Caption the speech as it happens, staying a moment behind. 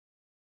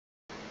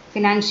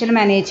Financial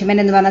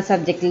management എന്ന് പറഞ്ഞ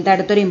സബ്ജക്റ്റിലത്തെ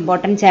അടുത്തൊരു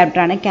ഇമ്പോർട്ടൻറ്റ്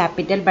ചാപ്റ്ററാണ്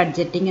ക്യാപിറ്റൽ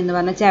ബഡ്ജറ്റിംഗ് എന്ന്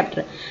പറഞ്ഞ ചാപ്റ്റർ.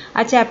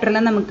 ആ ചാപ്റ്ററിൽ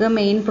നമുക്ക്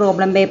മെയിൻ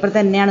പ്രോബ്ലം പേപ്പർ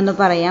തന്നെയാണെന്ന്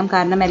പറയാം.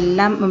 കാരണം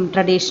എല്ലാം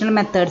ട്രഡീഷണൽ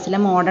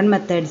മെത്തേഡ്സിലും മോഡേൺ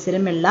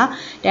മെത്തേഡ്സിലുമുള്ള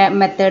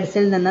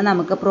മെത്തേഡ്സിൽ നിന്ന്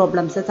നമുക്ക്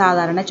പ്രോബ്ലംസ്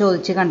സാധാരണ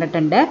ചോദിച്ച്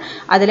കണ്ടിട്ടുണ്ട്.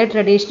 അതിൽ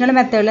ട്രഡീഷണൽ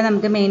മെത്തേഡിൽ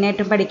നമുക്ക്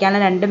മെയിനായിട്ടും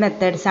പഠിക്കാനുള്ള 2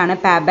 മെത്തേഡ്സാണ്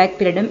പേബാക്ക്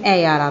പീരീഡും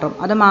ARRഉം.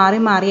 അത്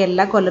മാറി മാറി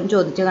എല്ലാ കൊല്ലം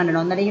ചോദിച്ച്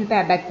കണ്ടിട്ടുണ്ട്. ഒന്നല്ലെങ്കിൽ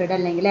പേബാക്ക് പീരീഡ്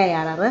അല്ലെങ്കിൽ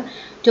ARR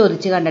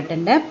ചോദിച്ച്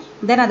കണ്ടിട്ടുണ്ട്.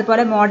 ദെൻ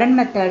അതുപോലെ മോഡേൺ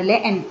മെത്തേഡിൽ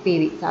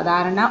NPV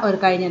സാധാരണ ഒരു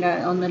കഴിഞ്ഞ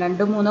 1,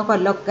 2, 3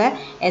 കൊല്ലമൊക്കെ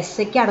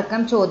SAക്ക്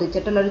അടക്കം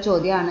ചോദിച്ചിട്ടുള്ളൊരു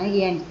ചോദ്യമാണ് ഈ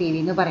NPV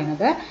എന്ന്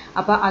പറയുന്നത്.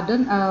 അപ്പോൾ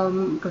അതും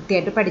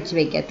കൃത്യമായിട്ട് പഠിച്ചു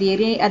വയ്ക്കുക.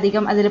 തിയറി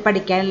അധികം അതിൽ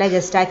പഠിക്കാനില്ല.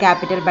 ജസ്റ്റ് ആ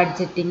ക്യാപിറ്റൽ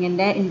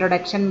ബഡ്ജറ്റിങ്ങിൻ്റെ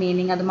ഇൻട്രൊഡക്ഷൻ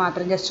മീനിങ് അത്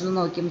മാത്രം ജസ്റ്റ് ഒന്ന്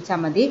നോക്കി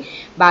വെച്ചാൽ മതി.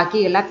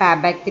 ബാക്കിയുള്ള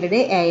പേബാക്ക്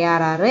പീരീഡ്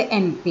ARR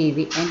NPV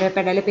അതിൻ്റെ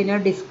ഇടയിൽ പിന്നെ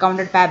ഒരു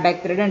ഡിസ്കൗണ്ടഡ്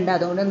പേബാക്ക് പീരീഡ് ഉണ്ട്.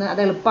 അതുകൊണ്ട്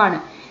അത് എളുപ്പമാണ്.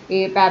 ഈ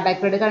പേബാക്ക്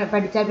പീരീഡ്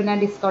പഠിച്ചാൽ പിന്നെ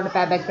ഡിസ്കൗണ്ട്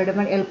പേബാക്ക്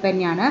പീരീഡ് എളുപ്പം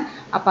തന്നെയാണ്.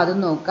 അപ്പോൾ അത്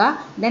നോക്കുക.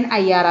 ദെൻ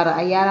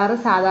IRR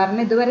സാധാരണ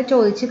ഇതുവരെ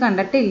ചോദിച്ച്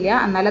കണ്ടിട്ടില്ല.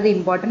 എന്നാൽ അത്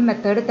ഇമ്പോർട്ടൻറ്റ്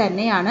മെത്തേഡ്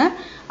തന്നെയാണ്.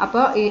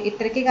 അപ്പോൾ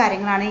ഇത്രയ്ക്ക്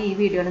കാര്യങ്ങളാണ് ഈ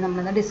വീഡിയോയിൽ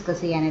നമ്മളിന്ന്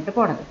ഡിസ്കസ് ചെയ്യാനായിട്ട്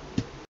പോണത്.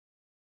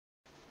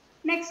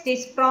 Next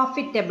is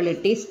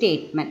profitability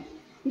statement.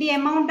 The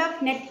amount of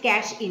net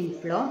cash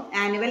inflow,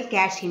 annual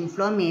cash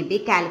inflow may be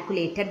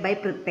calculated by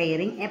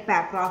preparing a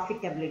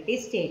profitability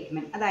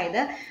statement. അതായത്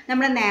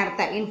നമ്മൾ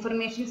നേരത്തെ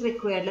ഇൻഫർമേഷൻസ്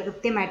റിക്വയർഡിൽ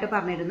കൃത്യമായിട്ട്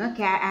പറഞ്ഞിരുന്നു.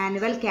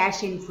 Annual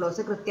cash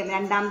inflows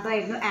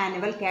രണ്ടാമതായിരുന്നു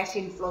annual cash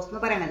inflows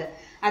എന്ന് പറയുന്നത്.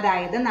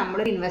 അതായത്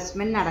നമ്മൾ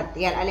ഇൻവെസ്റ്റ്മെൻറ്റ്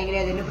നടത്തിയാൽ അല്ലെങ്കിൽ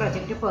ഏതെങ്കിലും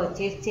പ്രൊജക്റ്റ്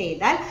പർച്ചേസ്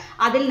ചെയ്താൽ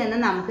അതിൽ നിന്ന്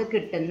നമുക്ക്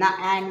കിട്ടുന്ന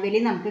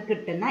ആനുവലി നമുക്ക്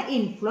കിട്ടുന്ന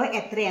ഇൻഫ്ലോ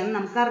എത്രയാണെന്ന്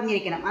നമുക്ക്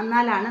അറിഞ്ഞിരിക്കണം.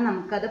 എന്നാലാണ്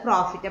നമുക്കത്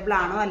പ്രോഫിറ്റബിൾ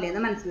ആണോ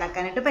അല്ലേന്ന്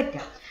മനസ്സിലാക്കാനായിട്ട്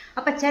പറ്റുക.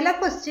 അപ്പോൾ ചില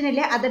ക്വസ്റ്റ്യനിൽ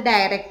അത്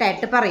ഡയറക്റ്റ്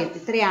ആയിട്ട് പറയും.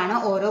 ഇത്രയാണ്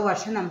ഓരോ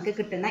വർഷം നമുക്ക്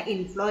കിട്ടുന്ന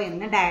ഇൻഫ്ലോ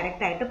എന്ന്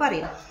ഡയറക്റ്റ് ആയിട്ട്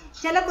പറയും.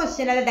 ചില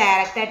ക്വസ്റ്റ്യൻ അത്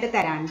ഡയറക്റ്റ് ആയിട്ട്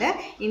തരാണ്ട്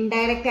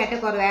ഇൻഡയറക്റ്റ് ആയിട്ട്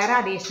വേറെ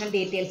അഡീഷണൽ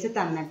ഡീറ്റെയിൽസ്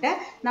തന്നിട്ട്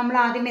നമ്മൾ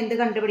ആദ്യം എന്ത്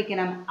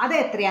കണ്ടുപിടിക്കണം, അത്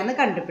എത്രയാണെന്ന്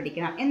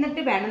കണ്ടുപിടിക്കണം.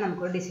 എന്നിട്ട് വേണം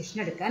നമുക്കൊരു ഡിസിഷൻ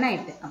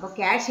എടുക്കാനായിട്ട്. അപ്പോൾ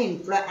cash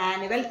inflow,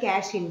 annual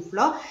cash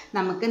inflow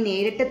നമുക്ക്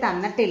നേരിട്ട്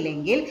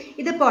തന്നിട്ടില്ലെങ്കിൽ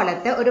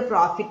ഇതുപോലത്തെ ഒരു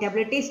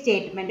പ്രോഫിറ്റബിലിറ്റി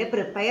സ്റ്റേറ്റ്മെൻറ്റ്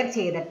പ്രിപ്പയർ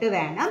ചെയ്തിട്ട്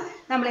വേണം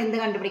നമ്മൾ എന്ത്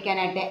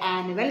കണ്ടുപിടിക്കാനായിട്ട്,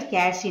 ആനുവൽ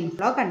ക്യാഷ്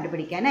ഇൻഫ്ലോ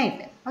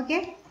കണ്ടുപിടിക്കാനായിട്ട്. ഓക്കെ.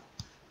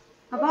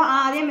 അപ്പോൾ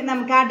ആദ്യം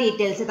നമുക്ക് ആ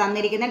ഡീറ്റെയിൽസ്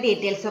തന്നിരിക്കുന്ന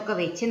ഡീറ്റെയിൽസ് ഒക്കെ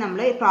വെച്ച് നമ്മൾ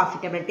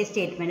പ്രോഫിറ്റബിലിറ്റി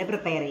സ്റ്റേറ്റ്മെൻറ്റ്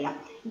പ്രിപ്പയർ ചെയ്യാം.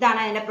 ഇതാണ്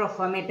അതിൻ്റെ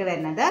പ്രൊഫോമേറ്റ്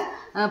വരുന്നത്.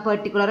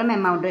 പെർട്ടിക്കുലറും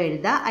എമൗണ്ടും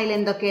എഴുതുക. അതിൽ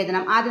എന്തൊക്കെ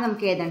എഴുതണം? ആദ്യം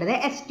നമുക്ക് എഴുതേണ്ടത്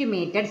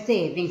എസ്റ്റിമേറ്റഡ്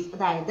സേവിങ്സ്.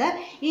 അതായത്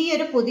ഈ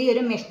ഒരു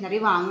പുതിയൊരു മെഷീനറി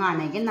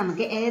വാങ്ങുകയാണെങ്കിൽ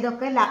നമുക്ക്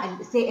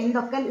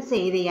എന്തൊക്കെ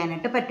സേവ്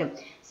ചെയ്യാനായിട്ട് പറ്റും.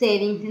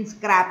 സേവിങ്സ് ഇൻ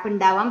സ്ക്രാപ്പ്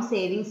ഉണ്ടാവാം,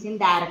 സേവിങ്സ് ഇൻ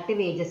ഡയറക്റ്റ്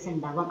വേജസ്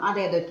ഉണ്ടാവാം. അത്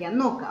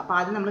ഏതൊക്കെയാണെന്ന് നോക്കുക. അപ്പോൾ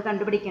ആദ്യം നമ്മൾ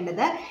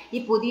കണ്ടുപിടിക്കേണ്ടത്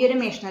ഈ പുതിയൊരു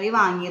മെഷീനറി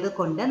വാങ്ങിയത്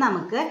കൊണ്ട്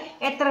നമുക്ക്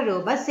എത്ര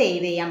രൂപ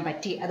സേവ് ചെയ്യാൻ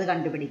പറ്റി അത്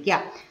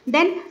കണ്ടുപിടിക്കുക.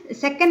 ദെൻ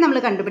സെക്കൻഡ് നമ്മൾ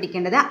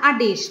കണ്ടുപിടിക്കേണ്ടത്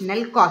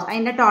അഡീഷണൽ കോസ്റ്റ്.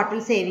 അതിൻ്റെ ടോട്ടൽ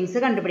സേവിങ്സ്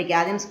കണ്ടുപിടിക്കുക.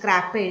 ആദ്യം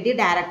സ്ക്രാപ്പ് എഴുതി,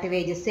 ഡയറക്റ്റ്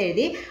വേജസ്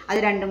എഴുതി, അത്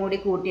രണ്ടും കൂടി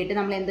കൂട്ടിയിട്ട്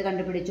നമ്മൾ എന്ത്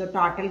കണ്ടുപിടിച്ചു?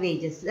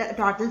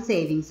 ടോട്ടൽ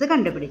സേവിങ്സ്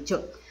കണ്ടുപിടിച്ചു.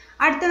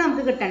 അടുത്ത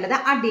നമുക്ക് കിട്ടേണ്ടത്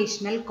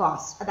അഡീഷണൽ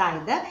കോസ്റ്റ്.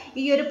 അതായത്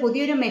ഈ ഒരു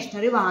പുതിയൊരു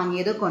മെഷീനറി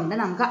വാങ്ങിയത് കൊണ്ട്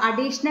നമുക്ക്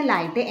അഡീഷണൽ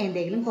ആയിട്ട്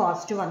എന്തെങ്കിലും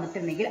കോസ്റ്റ്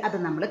വന്നിട്ടുണ്ടെങ്കിൽ അത്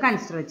നമ്മൾ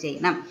കൺസിഡർ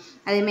ചെയ്യണം.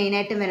 അത്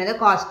മെയിനായിട്ടും വരുന്നത്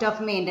കോസ്റ്റ്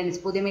ഓഫ്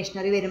മെയിൻ്റനൻസ്. പുതിയ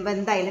മെഷീനറി വരുമ്പോൾ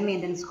എന്തായാലും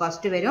മെയിൻ്റനൻസ്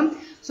കോസ്റ്റ് വരും.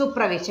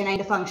 സൂപ്പർവിഷൻ,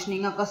 അതിൻ്റെ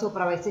ഫംഗ്ഷനിങ് ഒക്കെ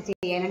സൂപ്പർവൈസ്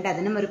ചെയ്യാനുണ്ട്,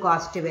 അതിനും ഒരു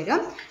കോസ്റ്റ്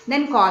വരും.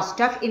 Then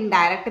cost of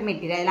indirect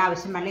material, അതിൽ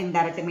ആവശ്യമുള്ള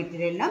ഇൻഡയറക്റ്റ്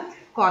മെറ്റീരിയലിനും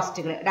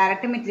കോസ്റ്റുകൾ,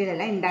 ഡയറക്റ്റ് മെറ്റീരിയൽ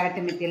അല്ല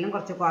ഇൻഡയറക്റ്റ് മെറ്റീരിയലിനും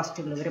കുറച്ച്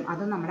കോസ്റ്റുകൾ വരും.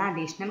 അതും നമ്മുടെ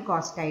അഡീഷണൽ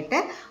കോസ്റ്റായിട്ട്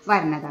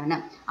വരുന്നതാണ്.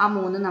 ആ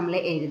 3 നമ്മൾ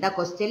എഴുതുക.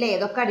 ക്വസ്റ്റ്യനിൽ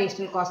ഏതൊക്കെ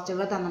അഡീഷണൽ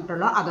കോസ്റ്റുകൾ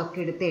തന്നിട്ടുള്ളോ അതൊക്കെ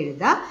എടുത്ത്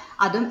എഴുതുക,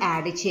 അതും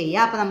ആഡ്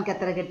ചെയ്യുക. അപ്പോൾ നമുക്ക്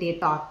എത്ര കിട്ടി?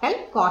 ടോട്ടൽ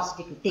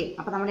കോസ്റ്റ് കിട്ടി.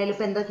 അപ്പോൾ നമ്മുടെ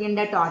ഇപ്പോൾ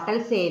എന്തൊക്കെയുണ്ട്? ടോട്ടൽ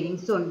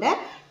സേവിങ്സും ഉണ്ട്,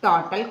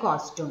 ടോട്ടൽ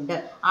കോസ്റ്റും ഉണ്ട്.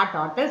 ആ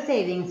ടോട്ടൽ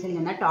സേവിങ്സിൽ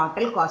നിന്ന്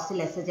ടോട്ടൽ കോസ്റ്റ്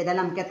ലെസ് ചെയ്താൽ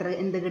നമുക്ക്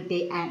എന്ത് കിട്ടി?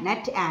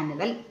 നെറ്റ്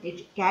ആനുവൽ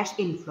ക്യാഷ്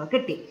ഇൻഫ്ലോ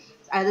കിട്ടി.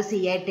 അത് C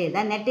ആയിട്ട്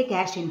എഴുതാം. Net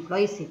cash inflow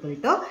is equal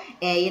to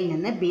Aയിൽ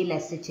നിന്ന് B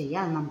ലെസ് ചെയ്യുക.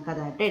 അത്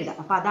നമുക്കതായിട്ട് എഴുതാം.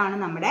 അപ്പോൾ അതാണ്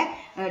നമ്മുടെ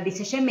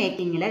ഡിസിഷൻ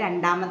മേക്കിങ്ങിൽ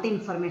രണ്ടാമത്തെ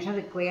ഇൻഫർമേഷൻ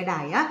റിക്വയർഡ്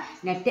ആയ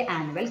നെറ്റ്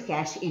ആനുവൽ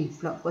ക്യാഷ്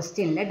ഇൻഫ്ലോ.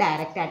 ക്വസ്റ്റ്യനിൽ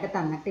ഡയറക്റ്റ് ആയിട്ട്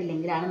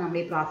തന്നിട്ടില്ലെങ്കിലാണ് നമ്മൾ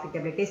ഈ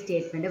പ്രോഫിറ്റബിലിറ്റി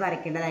സ്റ്റേറ്റ്മെൻറ്റ്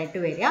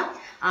വരയ്ക്കേണ്ടതായിട്ട് വരിക.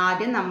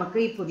 ആദ്യം നമുക്ക്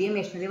ഈ പുതിയ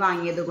മെഷീനറി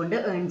വാങ്ങിയത് കൊണ്ട്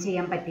ഏൺ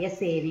ചെയ്യാൻ പറ്റിയ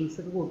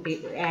സേവിങ്സ് കൂട്ടി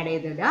ആഡ്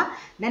ചെയ്തിടുക.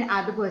 ദെൻ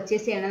അത്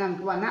പർച്ചേസ് ചെയ്യണമെങ്കിൽ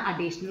നമുക്ക് വന്ന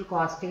അഡീഷണൽ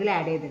കോസ്റ്റുകൾ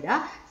ആഡ് ചെയ്തിടുക.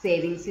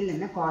 സേവിങ്സിൽ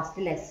നിന്ന്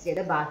കോസ്റ്റ് ലെസ്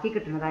ചെയ്ത് ബാക്കി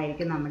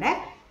കിട്ടുന്നതായിരിക്കും നമ്മുടെ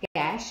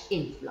ക്യാഷ്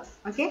ഇൻഫ്ലോ.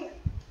 ഓക്കെ.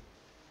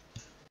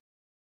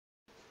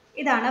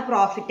 ഇതാണ്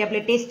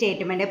പ്രോഫിറ്റബിലിറ്റി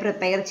സ്റ്റേറ്റ്മെൻറ്റ്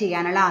പ്രിപ്പയർ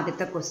ചെയ്യാനുള്ള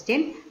ആദ്യത്തെ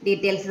ക്വസ്റ്റ്യൻ.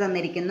 ഡീറ്റെയിൽസ്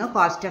തന്നിരിക്കുന്നു.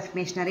 Cost of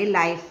machinery,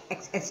 life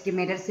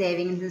estimated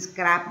savings in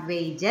scrap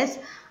wages,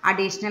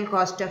 additional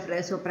cost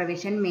of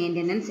supervision,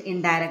 maintenance,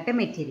 indirect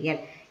material.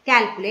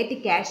 Calculate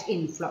cash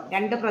inflow.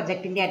 2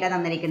 പ്രൊജക്റ്റിൻ്റെ ആയിട്ടാണ്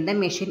തന്നിരിക്കുന്നത്,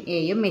 മെഷീൻ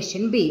എയും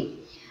മെഷീൻ ബിയും.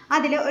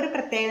 അതിൽ ഒരു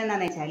പ്രത്യേകത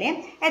എന്താണെന്ന് വെച്ചാൽ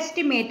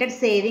എസ്റ്റിമേറ്റഡ്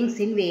സേവിങ്സ്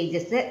ഇൻ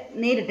വേജസ്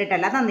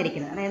നേരിട്ടിട്ടല്ല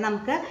തന്നിരിക്കുന്നത്. അതായത്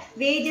നമുക്ക്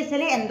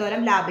വേജസിൽ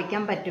എന്തോരം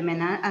ലാഭിക്കാൻ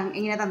പറ്റുമെന്നാണ്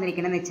ഇങ്ങനെ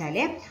തന്നിരിക്കുന്നതെന്ന് വെച്ചാൽ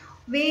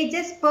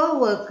വേജസ് പെർ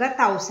വർക്കർ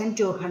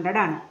 1200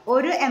 ആണ്.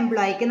 ഒരു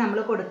എംപ്ലോയിക്ക് നമ്മൾ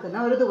കൊടുക്കുന്ന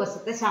ഒരു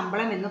ദിവസത്തെ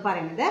ശമ്പളം എന്ന്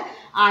പറയുന്നത്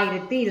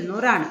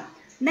 1200 ആണ്.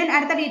 ദെൻ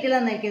അടുത്ത ഡീറ്റെയിൽ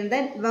തന്നിരിക്കുന്നത്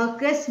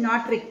വർക്കേഴ്സ്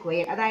നോട്ട്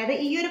റിക്വയർഡ്. അതായത്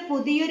ഈ ഒരു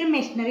പുതിയൊരു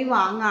മെഷീനറി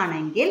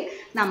വാങ്ങുകയാണെങ്കിൽ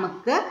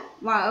നമുക്ക്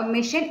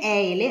മിഷൻ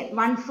എയിൽ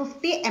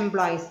 150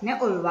 എംപ്ലോയീസിനെ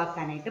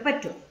ഒഴിവാക്കാനായിട്ട്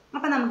പറ്റും.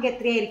 അപ്പോൾ നമുക്ക്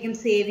എത്രയായിരിക്കും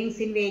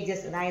സേവിങ്സ് ഇൻ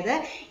വേജസ്, അതായത്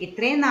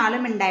ഇത്രയും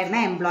നാളും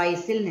ഉണ്ടായിരുന്ന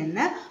എംപ്ലോയീസിൽ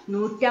നിന്ന്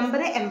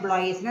 150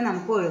 എംപ്ലോയീസിനെ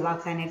നമുക്ക്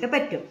ഒഴിവാക്കാനായിട്ട്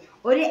പറ്റും.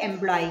 ഒരു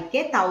എംപ്ലോയിക്ക്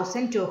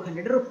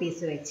 1200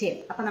 റുപ്പീസ് വെച്ച്.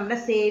 അപ്പോൾ നമ്മുടെ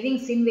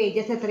സേവിങ്സ് ഇൻ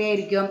വേജസ്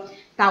എത്രയായിരിക്കും?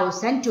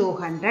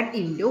 1200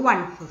 ഇൻറ്റു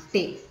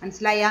 150.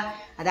 മനസ്സിലായ?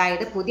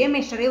 അതായത് പുതിയ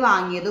മെഷീനറി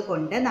വാങ്ങിയത്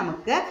കൊണ്ട്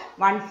നമുക്ക്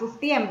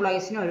 150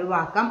 എംപ്ലോയീസിനെ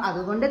ഒഴിവാക്കാം.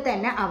 അതുകൊണ്ട്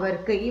തന്നെ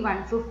അവർക്ക് ഈ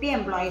 150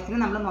 എംപ്ലോയീസിന്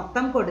നമ്മൾ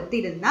മൊത്തം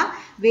കൊടുത്തിരുന്ന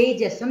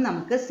വേജസും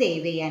നമുക്ക്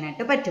സേവ്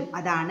ചെയ്യാനായിട്ട് പറ്റും.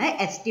 അതാണ്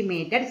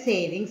എസ്റ്റിമേറ്റഡ്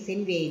സേവിങ്സ്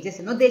ഇൻ വേജസ്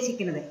എന്ന്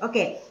ഉദ്ദേശിക്കുന്നത്.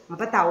 ഓക്കെ,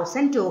 അപ്പോൾ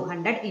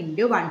 1200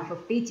 ഇൻറ്റു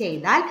 150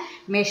 ചെയ്താൽ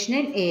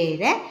മെഷീൻ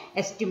എയുടെ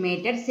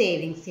എസ്റ്റിമേറ്റഡ്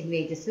സേവിങ്സ് ഇൻ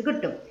വേജസ്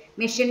കിട്ടും.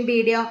 മെഷീൻ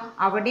ബിയുടെയോ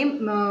അവിടെയും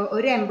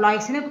ഒരു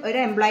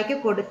എംപ്ലോയിക്ക്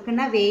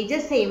കൊടുക്കുന്ന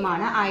വേജസ് സെയിം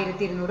ആണ്,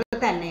 1200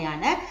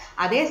 തന്നെയാണ്.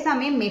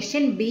 അതേസമയം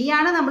മെഷീൻ ബി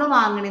ആണ് നമ്മൾ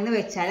വാങ്ങണമെന്ന്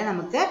വെച്ചാൽ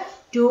നമുക്ക്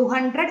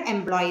 200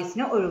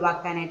 എംപ്ലോയീസിനെ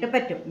ഒഴിവാക്കാനായിട്ട്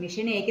പറ്റും.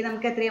 മെഷീൻ എക്ക്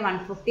നമുക്ക് എത്രയും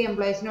 150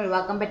 എംപ്ലോയീസിനെ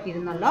ഒഴിവാക്കാൻ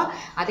പറ്റിയിരുന്നല്ലോ.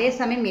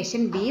 അതേസമയം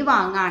മെഷീൻ ബി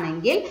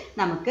വാങ്ങുകയാണെങ്കിൽ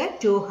നമുക്ക്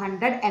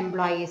 200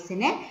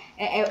 എംപ്ലോയീസിനെ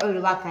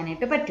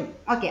ഒഴിവാക്കാനായിട്ട് പറ്റും.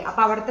 ഓക്കെ,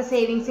 അപ്പോൾ അവിടുത്തെ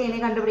സേവിങ്സ്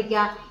എങ്ങനെ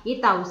കണ്ടുപിടിക്കുക? ഈ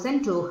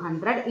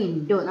 1200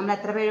 ഇൻറ്റു നമ്മൾ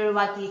എത്ര പേര്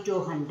ഒഴിവാക്കി?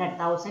 200.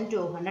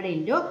 1200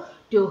 ഇൻറ്റു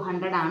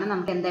 200 ആണ്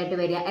നമുക്ക് എന്തായിട്ട്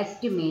വരിക?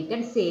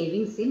 എസ്റ്റിമേറ്റഡ്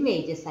സേവിങ്സ് ഇൻ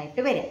വേജസ്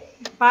ആയിട്ട് വരിക.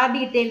 അപ്പോൾ ആ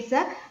ഡീറ്റെയിൽസ്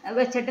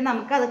വെച്ചിട്ട്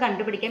നമുക്ക് അത്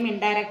കണ്ടുപിടിക്കാം.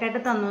 ഇൻഡയറക്റ്റ്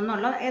ആയിട്ട് തന്നു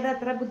എന്നുള്ള ഏത്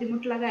അത്ര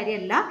ബുദ്ധിമുട്ടുള്ള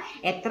കാര്യമല്ല.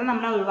 എത്ര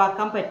നമ്മൾ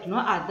ഒഴിവാക്കാൻ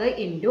പറ്റുമോ അത്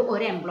ഇൻറ്റു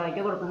ഒരു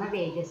എംപ്ലോയിക്ക് കൊടുക്കുന്ന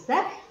വേജസ്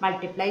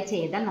മൾട്ടിപ്ലൈ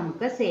ചെയ്താൽ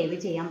നമുക്ക് സേവ്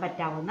ചെയ്യാൻ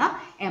പറ്റാവുന്ന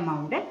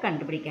എമൗണ്ട്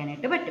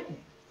കണ്ടുപിടിക്കാനായിട്ട് പറ്റും.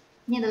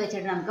 ഇനി ഇത്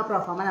വെച്ചിട്ട് നമുക്ക്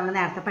പ്രൊഫോമ നമ്മൾ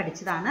നേരത്തെ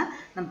പഠിച്ചതാണ്,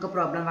 നമുക്ക്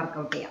പ്രോബ്ലം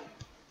വർക്കൗട്ട് ചെയ്യാം.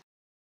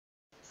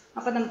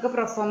 അപ്പോൾ നമുക്ക്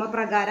പ്രൊഫോമ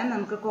പ്രകാരം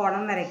നമുക്ക്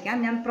കോളം വരയ്ക്കാം.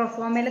 ഞാൻ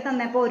പ്രൊഫോമയിൽ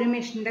തന്നപ്പോൾ ഒരു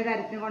മെഷീൻ്റെ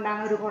കാര്യത്തിന്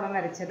കൊണ്ടാണ് ഒരു കോളം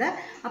വരച്ചത്.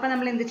 അപ്പോൾ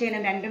നമ്മൾ എന്ത്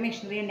ചെയ്യണം? 2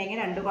 മെഷീനറി ഉണ്ടെങ്കിൽ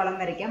 2 കോളം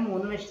വരയ്ക്കാം,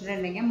 3 മെഷീനറി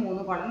ഉണ്ടെങ്കിൽ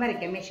 3 കോളം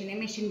വരയ്ക്കാം. മെഷീൻ എ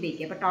മെഷീൻ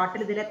ബിക്ക്. അപ്പോൾ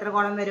ടോട്ടൽ ഇതിൽ എത്ര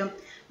കോളം വരും?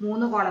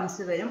 3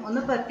 കോളംസ് വരും.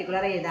 ഒന്ന്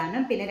പെർട്ടിക്കുലർ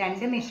എഴുതാനും പിന്നെ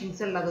 2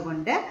 മെഷീൻസ് ഉള്ളത്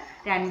കൊണ്ട്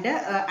 2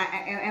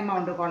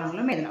 എമൗണ്ട്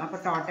കോളങ്ങളും എഴുതണം.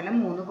 അപ്പോൾ ടോട്ടലും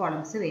 3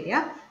 കോളംസ് വരിക.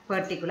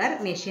 Particular,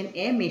 machine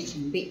A,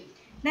 machine B.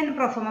 Then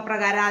proforma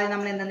പ്രകാരം ആദ്യം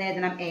നമ്മൾ എന്തെന്ന്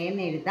എഴുതണം? എ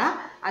എന്ന് എഴുതാം.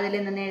 അതിൽ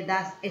എന്തെന്ന്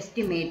എഴുതാം?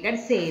 എസ്റ്റിമേറ്റഡ്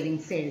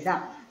സേവിങ്സ് എഴുതാം.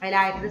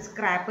 അതിലായിട്ട്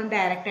സ്ക്രാപ്പും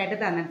ഡയറക്റ്റ് ആയിട്ട്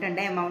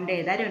തന്നിട്ടുണ്ട്. എമൗണ്ട്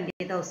എഴുതാം.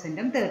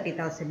 20,000ഉം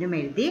 30,000ഉം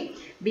എഴുതി.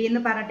 ബി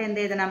എന്ന് പറഞ്ഞിട്ട്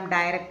എന്ത് എഴുതണം?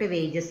 ഡയറക്റ്റ്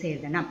വേജസ്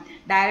എഴുതണം.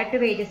 ഡയറക്റ്റ്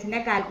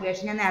വേജസിൻ്റെ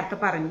കാൽക്കുലേഷൻ ഞാൻ നേരത്തെ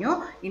പറഞ്ഞു.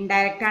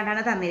 ഇൻഡയറക്റ്റ്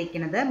ആയിട്ടാണ്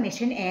തന്നിരിക്കുന്നത്.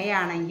 മെഷീൻ എ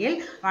ആണെങ്കിൽ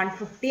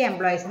 150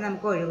 എംപ്ലോയീസിനെ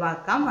നമുക്ക്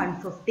ഒഴിവാക്കാം.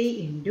 150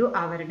 ഇൻറ്റു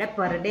അവരുടെ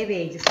പെർ ഡേ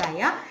വേജസ്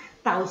ആയ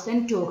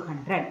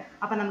 1200.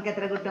 അപ്പോൾ നമുക്ക്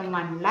എത്ര കിട്ടും?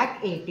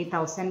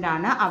 1,80,000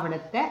 ആണ്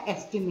അവിടുത്തെ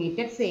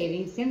estimated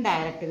savings in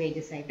direct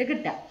wages ആയിട്ട്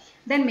കിട്ടുക.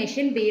 ദെൻ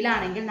മെഷീൻ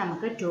ബിയിലാണെങ്കിൽ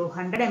നമുക്ക്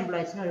 200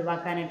 എംപ്ലോയീസിനെ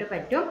ഒഴിവാക്കാനായിട്ട്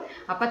പറ്റും.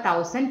 അപ്പോൾ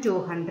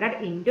 1200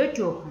 ഇൻറ്റു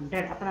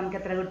 200. അപ്പോൾ നമുക്ക്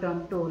എത്ര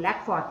കിട്ടും?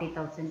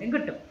 2,40,000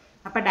 കിട്ടും.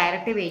 അപ്പോൾ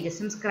ഡയറക്റ്റ്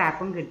വേജസും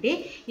സ്ക്രാപ്പും കിട്ടി.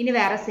 ഇനി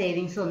വേറെ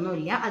സേവിങ്സ്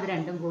ഒന്നുമില്ല, അത്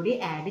രണ്ടും കൂടി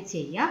ആഡ്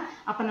ചെയ്യുക.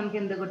 അപ്പോൾ നമുക്ക്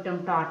എന്ത് കിട്ടും?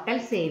 ടോട്ടൽ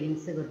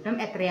സേവിങ്സ് കിട്ടും.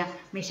 എത്രയാ?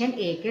 മെഷീൻ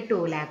എക്ക് 2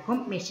 lakhും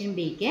മെഷീൻ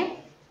ബിക്ക്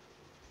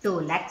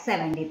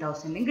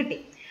 2,70,000ഉം കിട്ടി.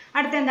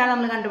 അടുത്ത എന്താണ്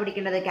നമ്മൾ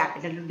കണ്ടുപിടിക്കേണ്ടത്?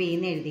 ക്യാപിറ്റൽ ബി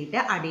എന്ന് എഴുതിയിട്ട്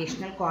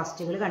അഡീഷണൽ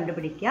കോസ്റ്റുകൾ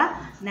കണ്ടുപിടിക്കുക.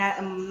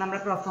 നമ്മുടെ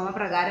പ്രൊഫോമ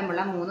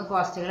പ്രകാരമുള്ള 3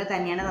 കോസ്റ്റുകൾ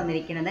തന്നെയാണ്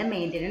തന്നിരിക്കുന്നത്.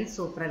 Maintenance,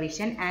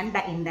 supervision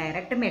and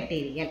indirect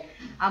material.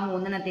 ആ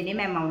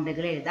 3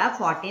 എമൗണ്ടുകൾ എഴുതുക.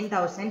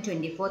 14,000,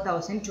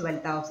 24,000,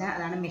 12,000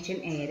 അതാണ് മെഷീൻ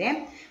എയുടെ.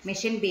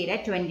 മെഷീൻ ബിയുടെ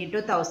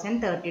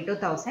 22,000,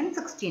 32,000,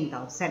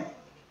 16,000.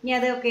 ഇനി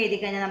അതൊക്കെ എഴുതി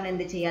കഴിഞ്ഞാൽ നമ്മൾ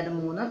എന്ത് ചെയ്യുക? അത്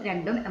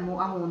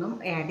 3ഉം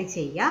ആഡ്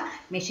ചെയ്യുക.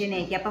 മെഷീൻ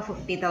എക്ക് അപ്പോൾ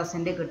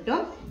 50,000 കിട്ടും.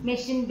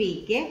 മെഷീൻ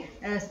ബിക്ക്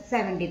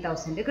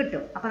 70,000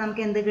 കിട്ടും. അപ്പോൾ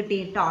നമുക്ക് എന്ത് കിട്ടി?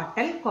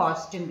 ടോട്ടൽ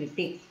കോസ്റ്റും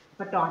കിട്ടി.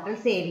 അപ്പോൾ ടോട്ടൽ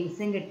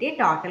സേവിങ്സും കിട്ടി,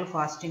 ടോട്ടൽ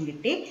കോസ്റ്റും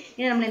കിട്ടി.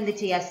 ഇനി നമ്മൾ എന്ത്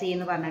ചെയ്യുക? സി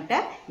എന്ന് പറഞ്ഞിട്ട്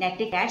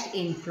നെറ്റ് ക്യാഷ്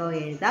ഇൻഫ്ലോ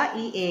എഴുതുക.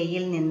 ഈ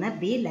എയിൽ നിന്ന്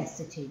ബി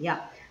ലെസ് ചെയ്യുക.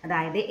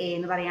 അതായത് എ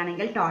എന്ന്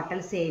പറയുകയാണെങ്കിൽ ടോട്ടൽ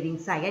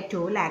സേവിങ്സ് ആയ 2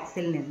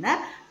 lakhsൽ നിന്ന്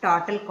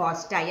ടോട്ടൽ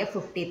കോസ്റ്റ് ആയ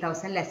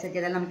 50,000 ലെസ്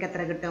ചെയ്താൽ നമുക്ക്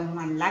എത്ര കിട്ടും?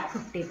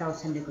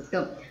 1,50,000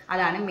 കിട്ടും.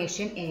 അതാണ്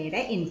മെഷീൻ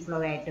എയുടെ ഇൻഫ്ലോ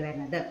ആയിട്ട്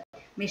വരുന്നത്.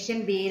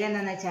 മെഷീൻ ബിയിൽ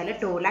എന്താണെന്ന് വെച്ചാൽ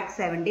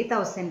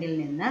 2,70,000ൽ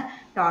നിന്ന്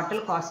ടോട്ടൽ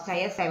കോസ്റ്റ്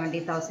ആയ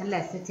 70,000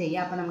 ലെസ്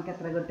ചെയ്യുക. അപ്പോൾ നമുക്ക്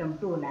എത്ര കിട്ടും?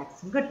 2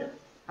 lakhs കിട്ടും.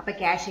 അപ്പോൾ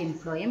ക്യാഷ്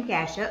ഇൻഫ്ലോയും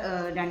ക്യാഷ്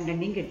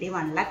രണ്ടിൻ്റെയും കിട്ടി.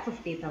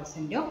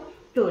 1,50,000ഉം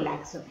 2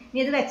 lakhs. ഇനി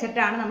ഇത്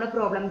വെച്ചിട്ടാണ് നമ്മൾ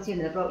പ്രോബ്ലം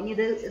ചെയ്യുന്നത്. ഇനി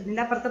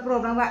ഇതിൻ്റെ അപ്പുറത്തെ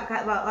പ്രോബ്ലം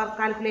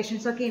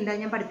കാൽക്കുലേഷൻസ് ഒക്കെ ഉണ്ട്,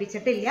 ഞാൻ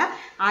പഠിപ്പിച്ചിട്ടില്ല.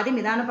 ആദ്യം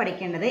ഇതാണ്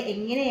പഠിക്കേണ്ടത്.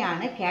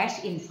 എങ്ങനെയാണ്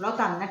ക്യാഷ് ഇൻഫ്ലോ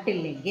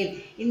തന്നിട്ടില്ലെങ്കിൽ,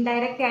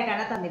 ഇൻഡയറക്റ്റ്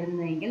ആയിട്ടാണ്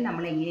തന്നിരുന്നതെങ്കിൽ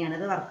നമ്മൾ എങ്ങനെയാണ്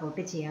ഇത്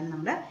വർക്കൗട്ട് ചെയ്യാൻ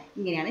നമ്മൾ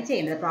ഇങ്ങനെയാണ്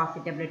ചെയ്യുന്നത്.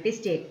 പ്രോഫിറ്റബിലിറ്റി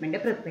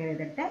സ്റ്റേറ്റ്മെൻറ്റ് പ്രിപ്പയർ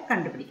ചെയ്തിട്ട്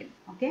കണ്ടുപിടിക്കണം.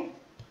 Okay,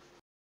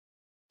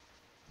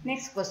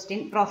 next question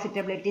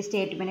profitability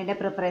സ്റ്റേറ്റ്മെൻറ്റിൻ്റെ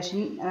preparation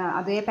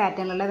അതേ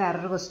പാറ്റേണിലുള്ള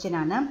വേറൊരു ക്വസ്റ്റ്യൻ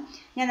ആണ്.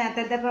 ഞാൻ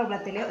നേരത്തെ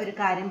പ്രോബ്ലത്തിൽ ഒരു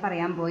കാര്യം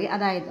പറയാൻ പോയി,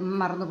 അതായത്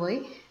മറന്നുപോയി.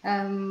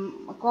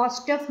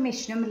 കോസ്റ്റ് ഓഫ്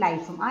മെഷീനും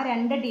ലൈഫും ആ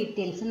 2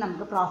 ഡീറ്റെയിൽസും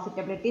നമുക്ക്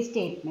പ്രോഫിറ്റബിലിറ്റി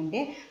സ്റ്റേറ്റ്മെൻറ്റ്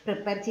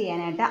പ്രിപ്പയർ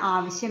ചെയ്യാനായിട്ട്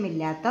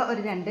ആവശ്യമില്ലാത്ത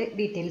ഒരു 2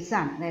 ഡീറ്റെയിൽസ്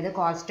ആണ്. അതായത്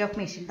കോസ്റ്റ് ഓഫ്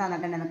മെഷീൻ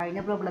തന്നിട്ടുണ്ട്,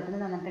 കഴിഞ്ഞ പ്രോബ്ലത്തിൽ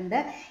തന്നിട്ടുണ്ട്.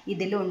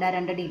 ഇതിലും ഉണ്ട് ആ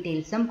 2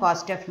 ഡീറ്റെയിൽസും,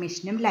 കോസ്റ്റ് ഓഫ്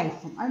മെഷീനും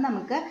ലൈഫും. അത്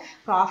നമുക്ക്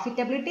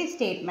പ്രോഫിറ്റബിലിറ്റി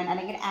സ്റ്റേറ്റ്മെൻറ്റ്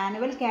അല്ലെങ്കിൽ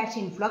ആനുവൽ ക്യാഷ്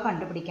ഇൻഫ്ലോ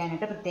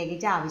കണ്ടുപിടിക്കാനായിട്ട്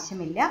പ്രത്യേകിച്ച്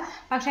ആവശ്യമില്ല.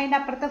 പക്ഷേ അതിൻ്റെ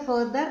അപ്പുറത്ത്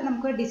ഫെർദർ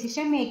നമുക്ക്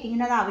ഡിസിഷൻ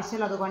മേക്കിങ്ങിന് അത്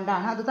ആവശ്യമുള്ളത്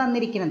കൊണ്ടാണ് അത്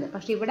തന്നിരിക്കുന്നത്.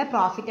 പക്ഷേ ഇവിടെ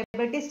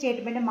പ്രോഫിറ്റബിലിറ്റി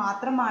സ്റ്റേറ്റ്മെൻറ്റ്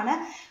മാത്രമാണ്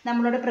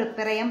നമ്മളോട്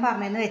പ്രിപ്പയർ ചെയ്യാൻ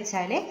പറഞ്ഞതെന്ന്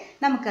വെച്ചാൽ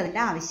നമുക്കതിൻ്റെ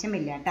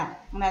ആവശ്യമില്ല കേട്ടോ.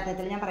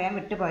 നേരത്തെ ഞാൻ പറയാൻ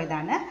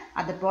വിട്ടുപോയതാണ്.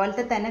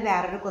 അതുപോലത്തെ തന്നെ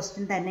വേറൊരു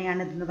ക്വസ്റ്റ്യൻ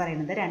തന്നെയാണ് ഇതെന്ന്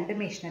പറയുന്നത്. രണ്ട്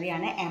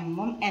മെഷീനറിയാണ്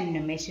എമ്മും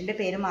എന്നും. മെഷീൻ്റെ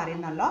പേര്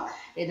മാറിയെന്നുള്ളൂ.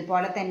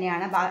 ഇതുപോലെ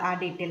തന്നെയാണ് ആ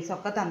ഡീറ്റെയിൽസ്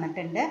ഒക്കെ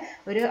തന്നിട്ടുണ്ട്.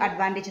 ഒരു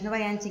അഡ്വാൻറ്റേജ് എന്ന്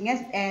പറയാൻ വെച്ചാൽ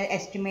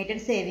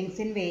എസ്റ്റിമേറ്റഡ്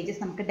സേവിങ്സ് ഇൻ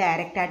വേജസ് നമുക്ക്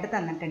ഡയറക്റ്റ് ആയിട്ട്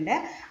തന്നിട്ടുണ്ട്.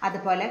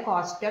 അതുപോലെ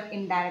കോസ്റ്റ് ഓഫ്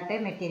ഇൻഡയറക്റ്റ്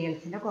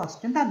മെറ്റീരിയൽസിൻ്റെ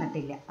കോസ്റ്റും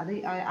തന്നിട്ടില്ല.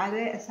 അത്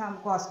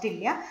കോസ്റ്റ്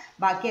ഇല്ല,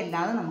 ബാക്കി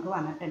എല്ലാതും നമുക്ക്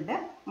വന്നിട്ടുണ്ട്.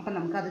 അപ്പം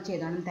നമുക്കത്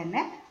ചെയ്തോണം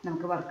തന്നെ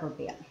നമുക്ക് വർക്കൗട്ട്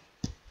ചെയ്യാം.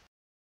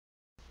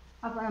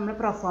 അപ്പോൾ നമ്മൾ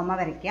പ്രൊഫോമ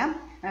വരയ്ക്കാം.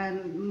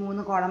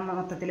 3 കോളം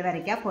മൊത്തത്തിൽ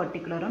വരയ്ക്കാം.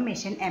 പെർട്ടിക്കുലറും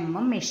മെഷീൻ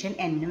എമ്മും മെഷീൻ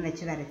എന്നും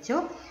വെച്ച് വരച്ചു.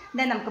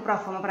 ദെൻ നമുക്ക്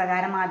പ്രൊഫോമ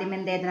പ്രകാരം ആദ്യം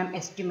എന്ത് എഴുതണം?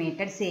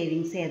 എസ്റ്റിമേറ്റഡ്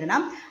സേവിങ്സ്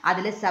എഴുതണം.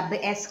 അതിൽ സബ്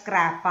എസ്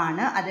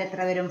സ്ക്രാപ്പാണ്. അത്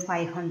എത്ര വരും?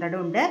 500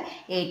 ഉണ്ട്,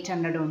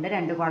 800 ഉണ്ട്.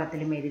 2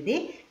 കോളത്തിലും എഴുതി.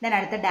 ദെൻ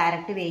അടുത്ത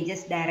ഡയറക്റ്റ്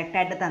വേജസ്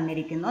ഡയറക്റ്റായിട്ട്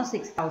തന്നിരിക്കുന്നു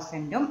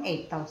 6000ഉം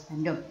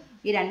 8000ഉം.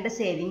 ഈ 2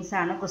 സേവിങ്സ്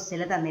ആണ്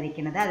ക്വസ്റ്റ്യനിൽ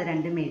തന്നിരിക്കുന്നത്. അത്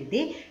രണ്ടും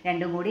എഴുതി.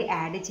 രണ്ടും കൂടി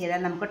ആഡ് ചെയ്താൽ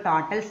നമുക്ക്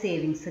ടോട്ടൽ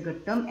സേവിങ്സ്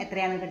കിട്ടും.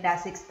 എത്രയാണ് കിട്ടുക?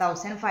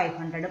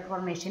 6500 ഫോർ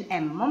മെഷീൻ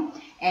എമ്മും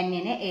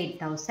എന്നിന്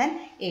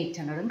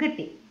 8800ഉം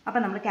കിട്ടി.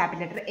 അപ്പോൾ നമ്മൾ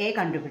ക്യാപിറ്റൽ ലെറ്റർ എ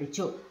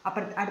കണ്ടുപിടിച്ചു.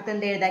 അപ്പോൾ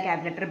അടുത്തെന്ത് എഴുതുക?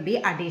 Capital letter B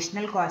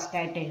additional cost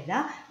ആയിട്ട് എഴുതുക.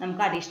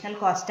 നമുക്ക് അഡീഷണൽ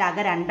കോസ്റ്റ്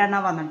ആകെ 2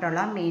 എണ്ണം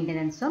വന്നിട്ടുള്ള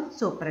മെയിൻ്റനൻസും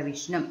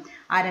സൂപ്പർവിഷനും.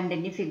 ആ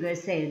രണ്ടിൻ്റെ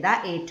ഫിഗേഴ്സ് എഴുതുക.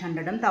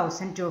 800ഉം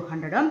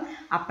 1200ഉം,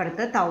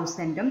 അപ്പുറത്ത്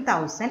 1000ഉം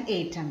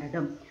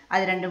 1800ഉം.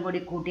 അത് രണ്ടും കൂടി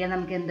കൂട്ടിയാൽ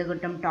നമുക്ക് എന്ത്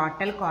കിട്ടും?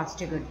 ടോട്ടൽ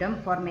കോസ്റ്റ് കിട്ടും.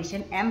 ഫോർ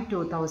മെഷീൻ എം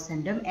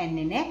 2000ഉം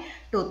എന്നിന്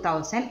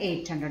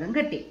 2800ഉം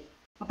കിട്ടി.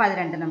 അപ്പോൾ അത്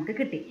രണ്ടും നമുക്ക്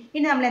കിട്ടി.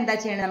 ഇനി നമ്മൾ എന്താ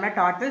ചെയ്യേണ്ടത്? നമ്മുടെ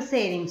ടോട്ടൽ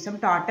സേവിങ്സും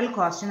ടോട്ടൽ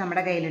കോസ്റ്റും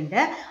നമ്മുടെ കയ്യിലുണ്ട്.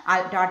 ആ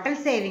ടോട്ടൽ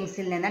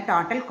സേവിങ്സിൽ നിന്ന്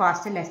ടോട്ടൽ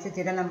കോസ്റ്റ് ലെസ്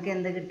ചെയ്താൽ നമുക്ക്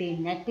എന്ത് കിട്ടി?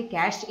 നെറ്റ്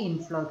ക്യാഷ്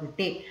ഇൻഫ്ലോ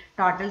കിട്ടി.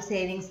 ടോട്ടൽ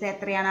സേവിങ്സ്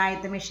എത്രയാണ്?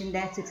 ആദ്യത്തെ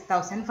മെഷീൻ്റെ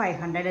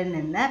 6500ൽ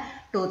നിന്ന്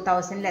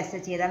 2000 ലെസ്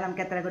ചെയ്താൽ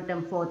നമുക്ക് എത്ര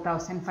കിട്ടും?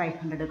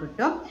 4500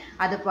 കിട്ടും.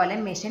 അതുപോലെ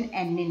മെഷീൻ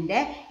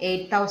എന്നിൻ്റെ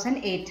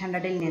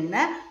 8800ൽ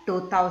നിന്ന്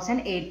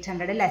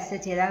 2800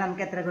 ലെസ് ചെയ്താൽ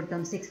നമുക്ക് എത്ര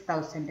കിട്ടും?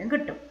 6000ഉം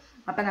കിട്ടും.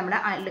 അപ്പോൾ നമ്മൾ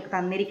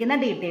തന്നിരിക്കുന്ന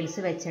ഡീറ്റെയിൽസ്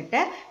വെച്ചിട്ട്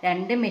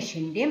 2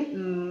 മെഷീൻ്റെയും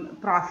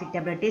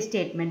പ്രോഫിറ്റബിലിറ്റി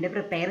സ്റ്റേറ്റ്മെൻറ്റ്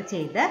പ്രിപ്പയർ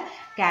ചെയ്ത്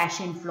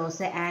cash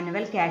inflows,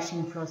 annual cash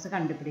inflows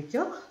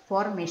കണ്ടുപിടിച്ചു.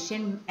 Four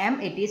machine M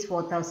it is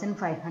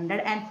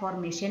 4500 and four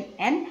machine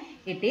N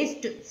it is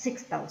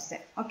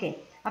 6000. Okay.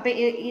 അപ്പോൾ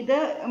ഇത്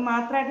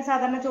മാത്രമായിട്ട്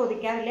സാധാരണ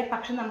ചോദിക്കാറില്ല.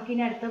 പക്ഷെ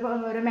നമുക്കിനി അടുത്ത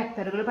ഓരോ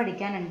മെത്തേഡുകൾ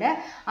പഠിക്കാനുണ്ട്.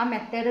 ആ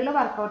മെത്തേഡുകൾ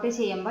വർക്കൗട്ട്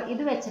ചെയ്യുമ്പോൾ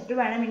ഇത് വെച്ചിട്ട്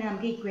വേണം ഇനി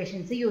നമുക്ക്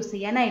ഇക്വേഷൻസ് യൂസ്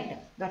ചെയ്യാനായിട്ട്.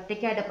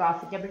 ഒറ്റയ്ക്കായിട്ട്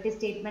പ്രോഫിറ്റബിലിറ്റി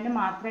സ്റ്റേറ്റ്മെൻറ്റ്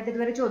മാത്രമായിട്ട്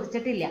ഇതുവരെ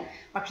ചോദിച്ചിട്ടില്ല.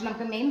 പക്ഷെ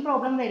നമുക്ക് മെയിൻ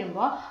പ്രോബ്ലം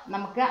വരുമ്പോൾ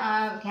നമുക്ക്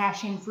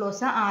ക്യാഷ്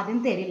ഇൻഫ്ലോസ് ആദ്യം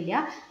തരില്ല.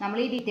 നമ്മൾ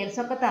ഈ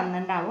ഡീറ്റെയിൽസ് ഒക്കെ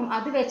തന്നിട്ടുണ്ടാവും.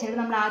 അത് വെച്ചിട്ട്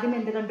നമ്മൾ ആദ്യം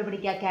എന്ത്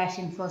കണ്ടുപിടിക്കുക? ക്യാഷ്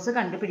ഇൻഫ്ലോസ്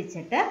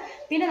കണ്ടുപിടിച്ചിട്ട്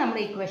പിന്നെ നമ്മൾ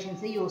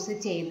ഇക്വേഷൻസ് യൂസ്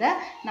ചെയ്ത്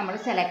നമ്മൾ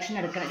സെലക്ഷൻ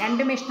എടുക്കണം.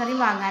 2 മെഷീനറി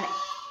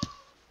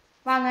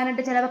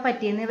വാങ്ങാനായിട്ട് ചിലപ്പോൾ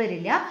പറ്റിയെന്ന്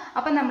വരില്ല.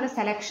 അപ്പം നമ്മൾ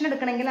സെലക്ഷൻ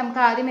എടുക്കണമെങ്കിൽ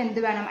നമുക്ക് ആദ്യം എന്ത്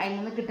വേണം? അതിൽ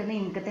നിന്ന് കിട്ടുന്ന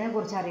ഇൻകത്തിനെ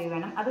കുറിച്ച് അറിവ്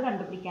വേണം. അത്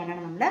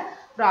കണ്ടുപിടിക്കാനാണ് നമ്മൾ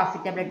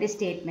പ്രോഫിറ്റബിലിറ്റി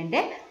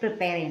സ്റ്റേറ്റ്മെൻറ്റ്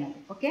പ്രിപ്പയർ ചെയ്യുന്നത്.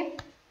 Okay.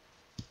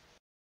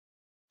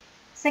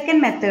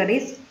 Second method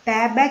is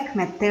payback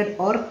method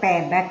or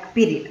payback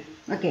period.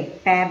 Okay.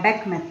 payback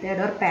method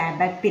or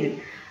payback period.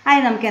 അത്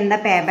നമുക്ക് എന്താ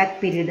payback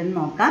period എന്ന്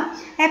നോക്കാം.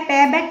 A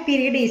payback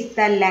period is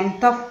the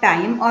length of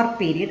time or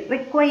period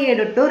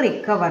required to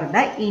recover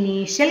the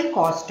initial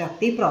cost of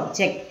the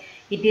project.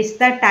 It is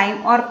the time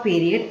or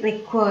period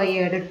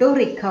required to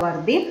recover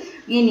the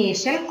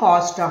initial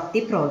cost of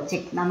the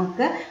project.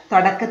 നമുക്ക്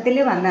തുടക്കത്തിൽ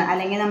വന്ന്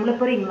അല്ലെങ്കിൽ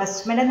നമ്മളിപ്പോൾ ഒരു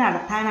investment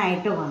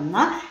നടത്താനായിട്ട് വന്ന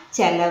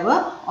ചിലവ്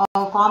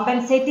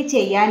compensate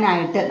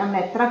ചെയ്യാനായിട്ട് നമ്മൾ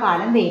എത്ര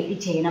കാലം വെയിറ്റ്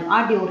ചെയ്യണം? ആ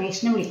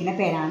ഡ്യൂറേഷന് വിളിക്കുന്ന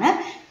പേരാണ്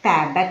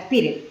payback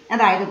period.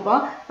 അതായത് ഇപ്പോൾ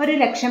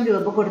 1,00,000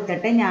 രൂപ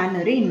കൊടുത്തിട്ട്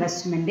ഞാനൊരു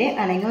ഇൻവെസ്റ്റ്മെൻറ്റ്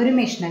അല്ലെങ്കിൽ ഒരു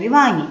മെഷീനറി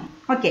വാങ്ങി.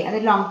 ഓക്കെ. അത്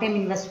ലോങ് ടൈം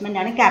ഇൻവെസ്റ്റ്മെൻ്റ്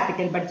ആണ്.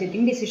 Capital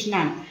budgeting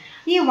ഡിസിഷനാണ്.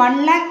 ഈ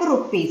 1,00,000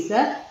 റുപ്പീസ്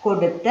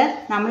കൊടുത്ത്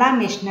നമ്മൾ ആ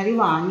മെഷീനറി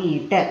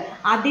വാങ്ങിയിട്ട്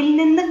അതിൽ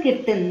നിന്ന്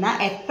കിട്ടുന്ന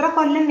എത്ര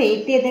കൊല്ലം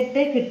വെയിറ്റ്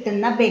ചെയ്തിട്ട്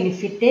കിട്ടുന്ന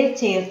ബെനിഫിറ്റ്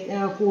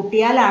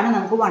കൂട്ടിയാലാണ്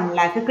നമുക്ക്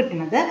 1,00,000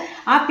 കിട്ടുന്നത്.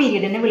 ആ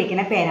പീരീഡിനെ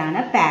വിളിക്കുന്ന പേരാണ്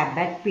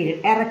payback period.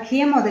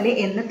 ഇറക്കിയ മുതൽ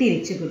എന്ന്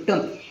തിരിച്ചു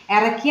കിട്ടും.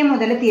 ഇറക്കിയ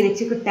മുതൽ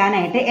തിരിച്ചു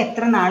കിട്ടാനായിട്ട്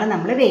എത്ര നാൾ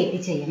നമ്മൾ വെയിറ്റ്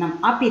ചെയ്യണം?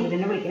 ആ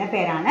പീരീഡിനെ വിളിക്കുന്ന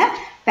പേരാണ്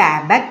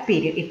payback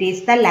period. It is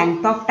the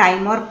length of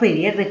time or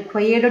period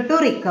required to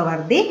recover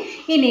the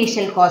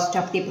initial cost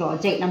of the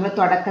project. നമ്മൾ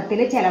തുടക്കത്തിൽ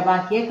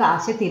ചിലവാക്കിയ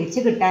കാശ് തിരിച്ചു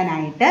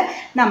കിട്ടാനായിട്ട്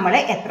നമ്മൾ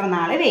എത്ര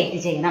നാൾ വെയിറ്റ്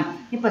ചെയ്യണം?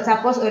 ഇപ്പോൾ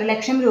സപ്പോസ്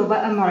 1,00,000 രൂപ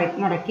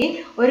മുടക്കി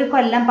ഒരു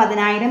കൊല്ലം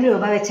 10,000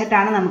 രൂപ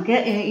വെച്ചിട്ടാണ് നമുക്ക്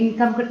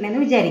ഇൻകം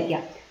കിട്ടണമെന്ന് വിചാരിക്കുക.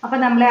 അപ്പോൾ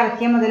നമ്മൾ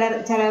ഇറക്കിയ മുതൽ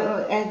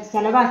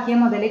ചിലവാക്കിയ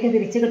മുതലേക്ക്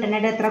തിരിച്ചു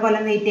കിട്ടാനായിട്ട് എത്ര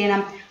കൊല്ലം വെയിറ്റ്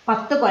ചെയ്യണം?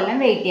 10 കൊല്ലം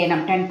വെയിറ്റ് ചെയ്യണം.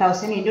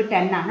 10,000 ×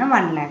 10 ആണ്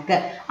 1,00,000.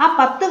 ആ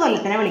 10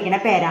 കൊല്ലത്തിനെ വിളിക്കുന്ന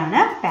പേരാണ്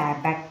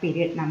payback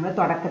period. നമ്മൾ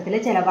തുടക്കത്തിൽ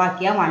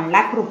ചിലവാക്കിയ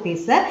 1,00,000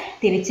 റുപ്പീസ്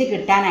തിരിച്ച്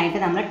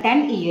കിട്ടാനായിട്ട് നമ്മൾ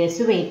 10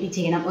 ഇയേഴ്സ് വെയിറ്റ്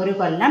ചെയ്യണം. ഒരു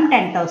കൊല്ലം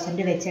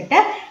 10,000 വെച്ചിട്ട്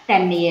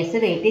 10 ഇയേഴ്സ്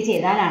വെയിറ്റ്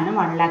ചെയ്താലാണ്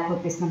 1,00,000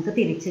 റുപ്പീസ് നമുക്ക്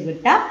തിരിച്ച്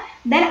കിട്ടുക.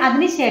 ദെൻ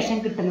അതിനുശേഷം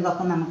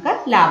കിട്ടുന്നതൊക്കെ നമുക്ക്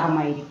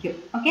ലാഭമായിരിക്കും.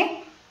 Okay.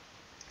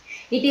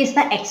 It is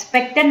the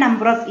expected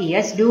number of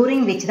years during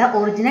which the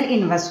original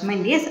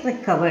investment is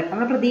recovered.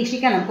 നമ്മൾ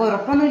പ്രതീക്ഷിക്കാം, നമുക്ക്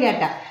ഉറപ്പൊന്നുമില്ല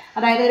കേട്ടോ.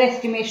 അതായത് ഒരു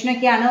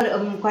എസ്റ്റിമേഷനൊക്കെയാണ്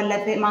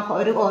കൊല്ലത്തെ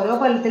ഓരോ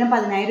കൊല്ലത്തിനും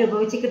 10,000 രൂപ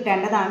വെച്ച്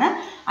കിട്ടേണ്ടതാണ്.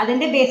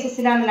 അതിൻ്റെ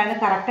ബേസിസിലാണല്ലാണ്ട്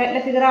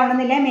കറക്റ്റായിട്ടുള്ള ഫിഗർ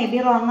ആവണമെന്നില്ല, മേ ബി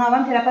റോങ്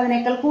ആവാം, ചിലപ്പോൾ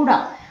അതിനേക്കാൾ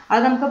കൂടാം.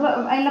 അത് നമുക്ക്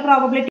അതിനുള്ള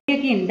പ്രോബബിലിറ്റി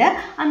ഒക്കെ ഉണ്ട്.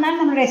 എന്നാൽ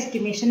നമ്മളൊരു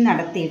എസ്റ്റിമേഷൻ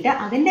നടത്തിയിട്ട്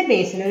അതിൻ്റെ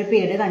ബേസിൽ ഒരു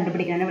പീരീഡ്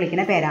കണ്ടുപിടിക്കാൻ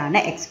വിളിക്കുന്ന പേരാണ്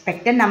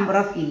expected number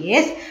of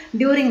years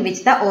during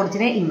which the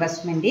original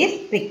investment is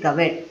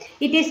recovered.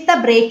 It is the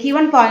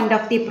break-even point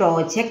of the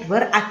project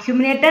where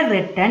accumulated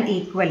return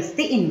equals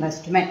the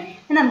investment.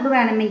 നമുക്ക്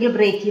വേണമെങ്കിൽ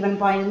ബ്രേക്ക് ഈവൻ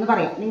പോയിന്റ് എന്ന്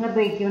പറയാം. നിങ്ങൾ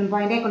ബ്രേക്ക് ഈവൻ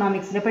പോയിന്റ്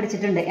എക്കണോമിക്സിൽ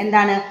പഠിച്ചിട്ടുണ്ട്.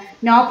 എന്താണ്?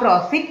 No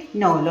profit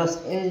no loss,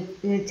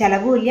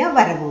 ചിലവുമില്ല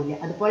വരവുമില്ല.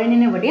 അതുപോലെ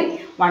തന്നെ ഇവിടെയും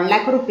 1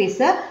 lakh rupees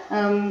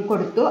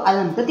കൊടുത്തു, അത്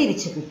നമുക്ക്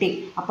തിരിച്ചു കിട്ടി.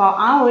 അപ്പോൾ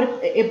ആ ഒരു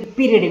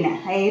പീരീഡിന്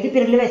ഏത്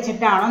പീരീഡിൽ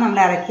വെച്ചിട്ടാണോ നമ്മൾ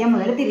ഇറക്കിയ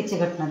മുതൽ തിരിച്ചു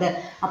കിട്ടുന്നത്.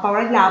 അപ്പോൾ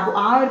അവിടെ ലാഭം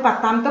ആ ഒരു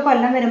 10ാമത്തെ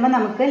കൊല്ലം വരുമ്പോൾ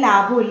നമുക്ക്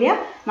ലാഭമില്ല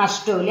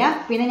നഷ്ടമില്ല.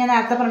 പിന്നെ ഞാൻ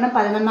നേരത്തെ പറഞ്ഞ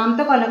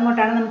 11ാമത്തെ കൊല്ലം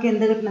കൊണ്ടാണ് നമുക്ക്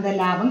എന്ത് കിട്ടുന്നത്?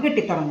 ലാഭം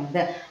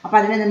കിട്ടിത്തുടങ്ങുന്നത്. അപ്പോൾ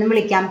അതിനെ നിന്ന്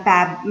വിളിക്കാം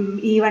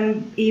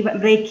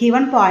break even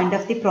point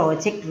of the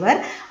project where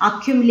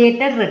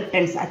accumulated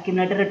returns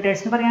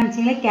എന്ന്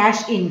പറയുകയാണെന്നുവെച്ചാൽ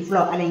ക്യാഷ്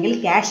ഇൻഫ്ലോ അല്ലെങ്കിൽ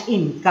ക്യാഷ്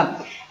ഇൻകം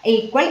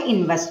ഈക്വൽ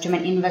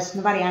ഇൻവെസ്റ്റ്മെന്റ്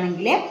എന്ന്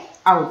പറയുകയാണെങ്കിൽ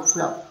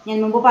ഔട്ട്ഫ്ലോ. ഞാൻ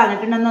മുമ്പ്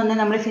പറഞ്ഞിട്ടുണ്ടെന്ന്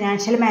നമ്മൾ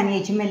ഫിനാൻഷ്യൽ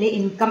മാനേജ്മെൻറ്റിൽ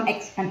ഇൻകം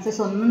എക്സ്പെൻസസ്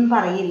ഒന്നും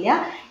പറയില്ല.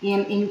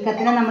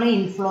 ഇൻകത്തിനെ നമ്മൾ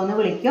ഇൻഫ്ലോ എന്ന്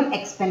വിളിക്കും,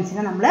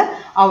 എക്സ്പെൻസിനെ നമ്മൾ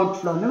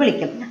ഔട്ട്ഫ്ലോ എന്ന്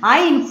വിളിക്കും. ആ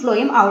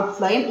ഇൻഫ്ലോയും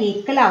ഔട്ട്ഫ്ലോയും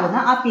ഈക്വൽ ആവുന്ന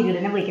ആ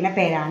പീരീഡിനെ വിളിക്കുന്ന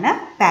പേരാണ്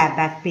പേ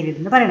ബാക്ക് പീരീഡ്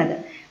എന്ന് പറയുന്നത്.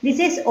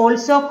 This is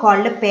also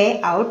called pay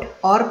out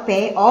or pay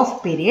of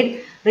period,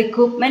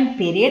 recruitment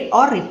period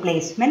or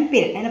replacement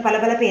period. അതിന് പല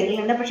പല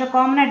പേരുകളുണ്ട്. പക്ഷേ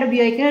കോമൺ ആയിട്ട്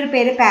ഉപയോഗിക്കുന്ന ഒരു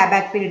പേര് പേ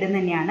ബാക്ക് പീരീഡ്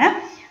തന്നെയാണ്.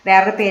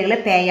 വേറെ പേരുകൾ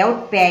pay out,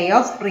 pay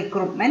of,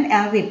 recruitment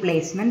and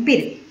replacement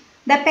period.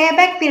 The pay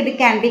back period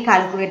can be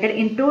calculated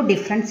in 2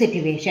 different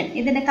situation.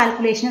 ഇതിൻ്റെ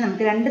കാൽക്കുലേഷൻ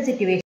നമുക്ക് 2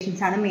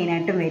 സിറ്റുവേഷൻസ് ആണ്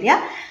മെയിനായിട്ടും വരിക.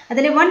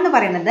 അതിൽ 1 എന്ന്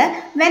പറയുന്നത്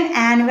when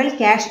annual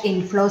cash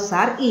inflows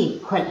R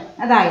equal.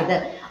 അതായത്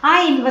ആ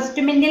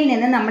ഇൻവെസ്റ്റ്മെൻറ്റിൽ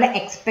നിന്ന് നമ്മൾ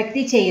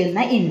എക്സ്പെക്റ്റ്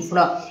ചെയ്യുന്ന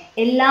ഇൻഫ്ലോ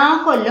എല്ലാ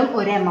കൊല്ലം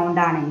ഒരു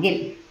എമൗണ്ട് ആണെങ്കിൽ,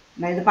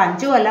 അതായത് ഇപ്പോൾ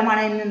 5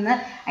 കൊല്ലമാണ്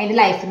അതിൻ്റെ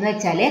ലൈഫ് എന്ന്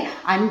വെച്ചാൽ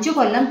 5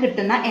 കൊല്ലം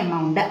കിട്ടുന്ന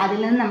എമൗണ്ട്, അതിൽ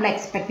നിന്ന് നമ്മൾ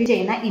എക്സ്പെക്റ്റ്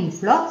ചെയ്യുന്ന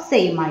ഇൻഫ്ലോ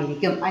സെയിം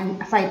ആയിരിക്കും.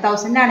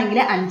 5,000 ആണെങ്കിൽ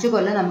 5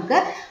 കൊല്ലം നമുക്ക്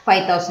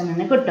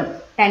 5,000 കിട്ടും.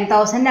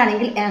 10,000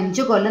 ആണെങ്കിൽ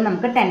 5 കൊല്ലം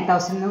നമുക്ക്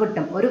 10,000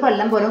 കിട്ടും. ഒരു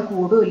കൊല്ലം പോലും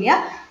കൂടില്ല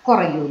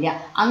കുറയൂല.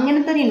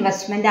 അങ്ങനത്തെ ഒരു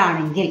ഇൻവെസ്റ്റ്മെന്റ്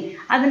ആണെങ്കിൽ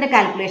അതിൻ്റെ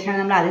കാൽക്കുലേഷനാണ്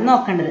നമ്മൾ ആദ്യം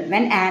നോക്കേണ്ടത്.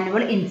 When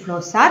annual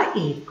inflows R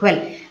equal,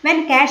 when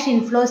cash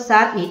inflows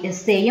are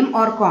same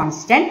or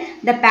constant,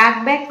 the pay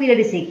back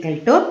period is equal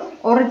to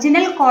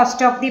original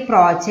cost of the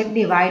project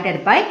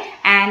divided by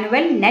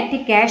annual net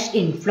cash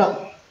inflow.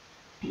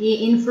 ഈ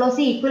inflows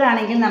equal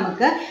ആണെങ്കിൽ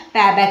നമുക്ക്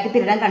pay back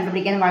period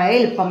കണ്ടുപിടിക്കാൻ വളരെ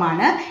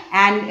എളുപ്പമാണ്.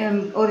 And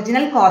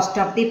original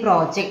cost of the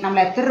project, നമ്മൾ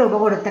എത്ര രൂപ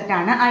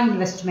കൊടുത്തിട്ടാണ് ആ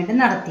ഇൻവെസ്റ്റ്മെൻറ്റ്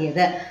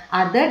നടത്തിയത്,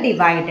 അത്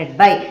divided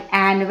by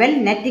annual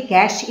net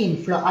cash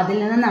inflow, അതിൽ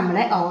നിന്ന് നമ്മൾ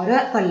ഓരോ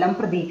കൊല്ലം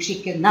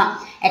പ്രതീക്ഷിക്കുന്ന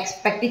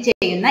എക്സ്പെക്റ്റ്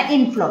ചെയ്യുന്ന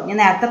ഇൻഫ്ലോ. ഞാൻ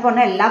നേരത്തെ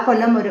പറഞ്ഞ എല്ലാ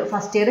കൊല്ലം ഒരു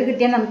ഫസ്റ്റ് ഇയർ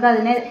കിട്ടിയാൽ നമുക്ക്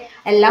അതിനെ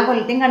എല്ലാ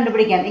കൊല്ലത്തെയും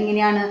കണ്ടുപിടിക്കാം.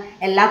 എങ്ങനെയാണ്?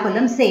 എല്ലാ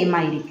കൊല്ലം സെയിം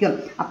ആയിരിക്കും.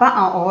 അപ്പോൾ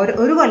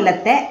ഒരു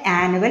കൊല്ലത്തെ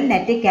annual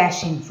net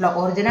cash inflow,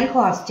 original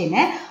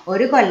കോസ്റ്റിനെ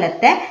ഒരു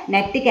കൊല്ലത്തെ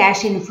നെറ്റ്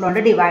ക്യാഷ് ഇൻഫ്ലോ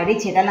കൊണ്ട് ഡിവൈഡ്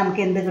ചെയ്താൽ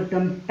നമുക്ക് എന്ത്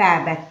കിട്ടും? പേ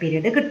ബാക്ക്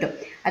പീരീഡ് കിട്ടും.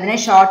 അതിനെ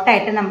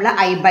ഷോർട്ടായിട്ട് നമ്മൾ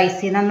I/C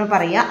എന്നാണ്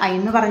പറയുക. I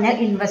എന്ന് പറഞ്ഞാൽ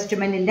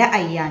ഇൻവെസ്റ്റ്മെൻറ്റിൻ്റെ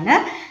I ആണ്,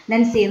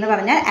 ദെൻ C എന്ന്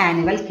പറഞ്ഞാൽ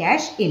ആനുവൽ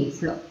ക്യാഷ്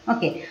ഇൻഫ്ലോ.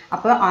 ഓക്കെ,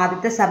 അപ്പോൾ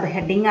ആദ്യത്തെ സബ്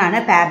ഹെഡിങ് ആണ്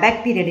പേ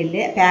ബാക്ക് പീരീഡിൽ,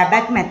 പേ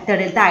ബാക്ക്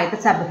മെത്തേഡിലത്തെ ആദ്യത്തെ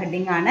സബ്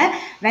ഹെഡിങ് ആണ്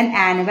when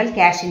annual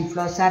cash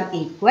inflows R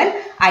equal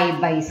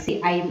I/C.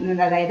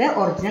 അതായത്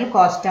original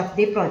cost of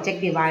the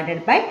project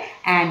divided by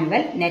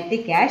annual net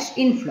cash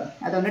inflow.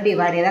 അതുകൊണ്ട്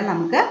ഡിവൈഡ് ചെയ്താൽ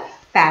നമുക്ക്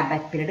പേ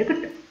ബാക്ക് പീരീഡ്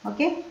കിട്ടും.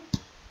 Okay,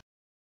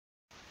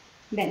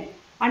 then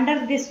under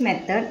this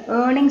method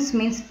earnings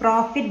means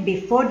profit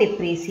before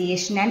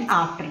depreciation and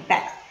after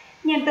tax.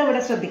 ഇങ്ങനത്തെ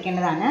ഇവിടെ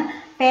ശ്രദ്ധിക്കേണ്ടതാണ്.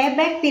 Pay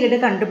back period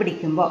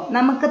കണ്ടുപിടിക്കുമ്പോൾ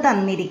നമുക്ക്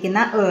തന്നിരിക്കുന്ന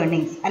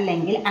earnings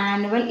അല്ലെങ്കിൽ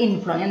ആനുവൽ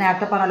ഇൻഫ്ലോ, ഞാൻ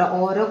നേരത്തെ പറഞ്ഞല്ലോ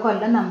ഓരോ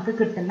കൊല്ലം നമുക്ക്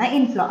കിട്ടുന്ന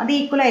ഇൻഫ്ലോ അത്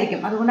ഈക്വൽ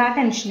ആയിരിക്കും, അതുകൊണ്ട് ആ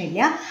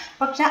ടെൻഷനില്ല.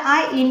 പക്ഷെ ആ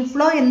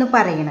ഇൻഫ്ലോ എന്ന്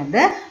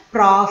പറയുന്നത്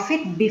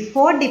profit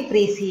before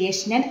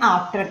depreciation and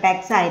after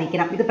tax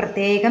ആയിരിക്കണം. ഇത്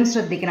പ്രത്യേകം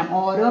ശ്രദ്ധിക്കണം.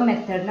 ഓരോ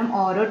മെത്തേഡിനും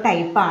ഓരോ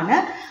ടൈപ്പാണ്.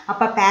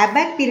 അപ്പോൾ പേ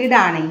ബാക്ക് പീരീഡ്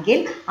ആണെങ്കിൽ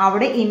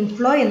അവിടെ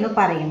ഇൻഫ്ലോ എന്ന്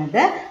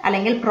പറയുന്നത്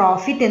അല്ലെങ്കിൽ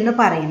പ്രോഫിറ്റ് എന്ന്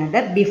പറയുന്നത്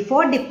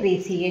before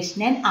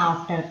depreciation and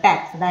after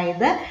tax,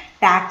 അതായത്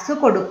ടാക്സ്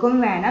കൊടുക്കും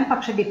വേണം,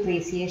 പക്ഷെ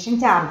ഡിപ്രീസിയേഷൻ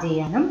ചാർജ്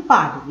ചെയ്യാനും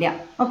പാടില്ല.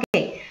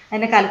 ഓക്കെ,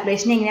 അതിൻ്റെ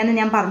കാൽക്കുലേഷൻ എങ്ങനെയാണെന്ന്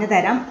ഞാൻ പറഞ്ഞു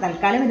തരാം.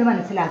 തൽക്കാലം ഇത്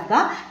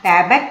മനസ്സിലാക്കുക. പേ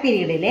ബാക്ക്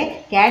പീരീഡിലെ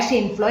ക്യാഷ്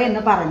ഇൻഫ്ലോ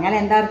എന്ന് പറഞ്ഞാൽ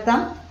എന്താ അർത്ഥം?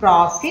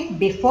 Profit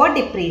before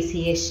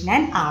depreciation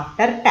and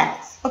after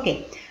tax. Okay,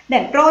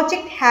 then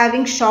project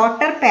having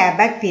shorter pay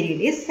back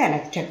period is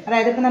selected.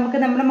 അതായത് ഇപ്പോൾ നമുക്ക്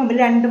നമ്മുടെ മുമ്പിൽ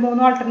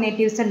 2-3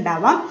 ഓൾട്ടർനേറ്റീവ്സ്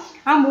ഉണ്ടാവാം.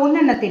 ആ 3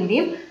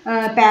 എണ്ണത്തിൻ്റെയും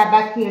പേ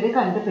ബാക്ക് പീരീഡ്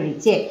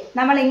കണ്ടുപിടിച്ച്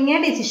നമ്മൾ എങ്ങനെ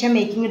ഡിസിഷൻ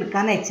മേക്കിംഗ്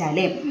എടുക്കാന്ന് വെച്ചാൽ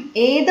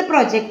ഏത്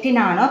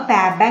പ്രൊജക്റ്റിനാണോ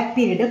പേ ബാക്ക്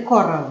പീരീഡ്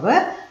കുറവ്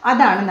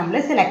അതാണ് നമ്മൾ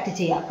സെലക്ട്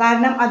ചെയ്യുക.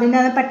 കാരണം അതിന്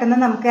പെട്ടെന്ന്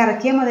നമുക്ക്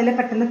ഇറക്കിയ മുതൽ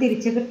പെട്ടെന്ന്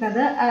തിരിച്ച്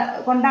കിട്ടുന്നത്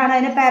കൊണ്ടാണ്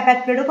അതിന് പേ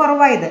ബാക്ക് പീരീഡ്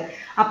കുറവായത്.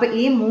 അപ്പോൾ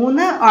ഈ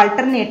 3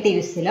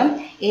 ആൾട്ടർനേറ്റീവ്സിലും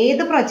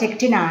ഏത്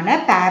പ്രൊജക്റ്റിനാണ്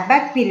പേ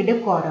ബാക്ക് പീരീഡ്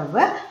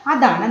കുറവ്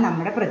അതാണ്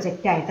നമ്മുടെ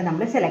പ്രൊജക്റ്റായിട്ട്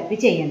നമ്മൾ സെലക്ട്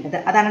ചെയ്യേണ്ടത്.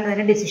 അതാണ്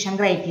അതിൻ്റെ ഡിസിഷൻ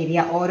ക്രൈറ്റീരിയ.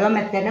 ഓരോ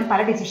മെത്തേഡിനും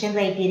പല ഡിസിഷൻ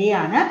ക്രൈറ്റീരിയ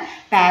ആണ്.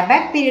 പേ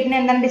ബാക്ക് പീരീഡിന്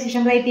എന്താണ്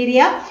ഡിസിഷൻ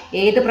ക്രൈറ്റീരിയ?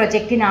 ഏത്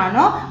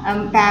പ്രൊജക്റ്റിനാണോ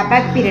പേ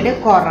ബാക്ക് പീരീഡ്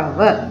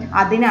കുറവ്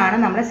അതിനാണ്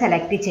നമ്മൾ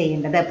സെലക്ട്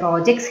ചെയ്യേണ്ടത്.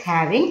 Projects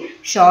having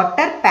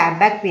shorter pay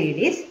back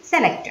period is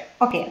select.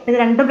 Okay, അപ്പോൾ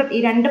ഈ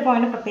രണ്ട്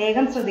പോയിന്റ്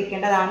പ്രത്യേകം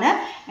ശ്രദ്ധിക്കേണ്ടതാണ്.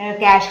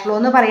 ക്യാഷ് ഫ്ലോ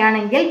എന്ന്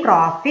പറയുകയാണെങ്കിൽ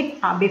profit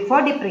before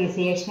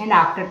depreciation and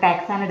after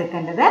tax ആണ്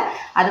എടുക്കേണ്ടത്.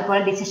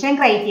 അതുപോലെ ഡിസിഷൻ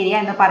ക്രൈറ്റീരിയ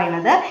എന്ന്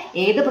പറയുന്നത്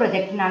ഏത്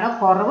പ്രൊജക്റ്റിനാണോ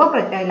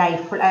കുറവ്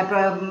ലൈഫ്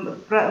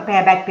പേ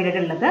ബാക്ക്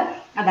പീരീഡ് ഉള്ളത്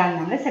അതാണ്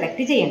നമ്മൾ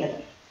സെലക്ട് ചെയ്യേണ്ടത്.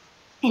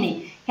 ഇനി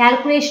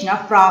calculation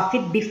of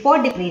profit before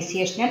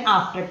depreciation and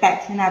after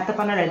tax. നേരത്തെ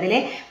പറഞ്ഞല്ലോ ഇതിലെ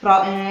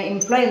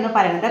ഇൻഫ്ലോ എന്ന്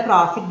പറയുന്നത്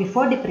profit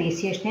before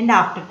depreciation and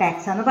after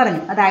tax എന്ന്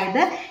പറഞ്ഞു.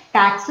 അതായത്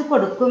ടാക്സ്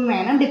കൊടുക്കും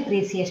വേണം,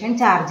 ഡിപ്രീസിയേഷൻ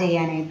ചാർജ്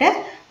ചെയ്യാനായിട്ട്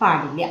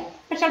പാടില്ല.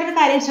 പക്ഷെ അവിടെ ഒരു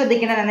കാര്യം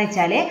ശ്രദ്ധിക്കണം എന്ന്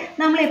വെച്ചാൽ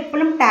നമ്മൾ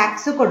എപ്പോഴും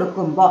ടാക്സ്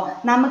കൊടുക്കുമ്പോൾ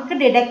നമുക്ക്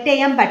ഡിഡക്റ്റ്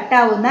ചെയ്യാൻ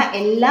പറ്റാവുന്ന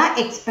എല്ലാ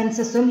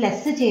എക്സ്പെൻസസും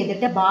ലെസ്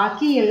ചെയ്തിട്ട്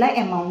ബാക്കിയുള്ള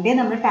എമൗണ്ടേ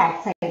നമ്മൾ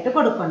ടാക്സ് ആയിട്ട്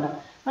കൊടുക്കുന്നുണ്ട്.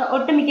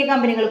 ഒട്ടുമിക്ക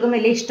കമ്പനികൾക്കും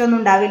വലിയ ഇഷ്ടമൊന്നും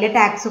ഉണ്ടാവില്ല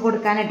ടാക്സ്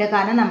കൊടുക്കാനായിട്ട്.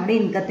 കാരണം നമ്മുടെ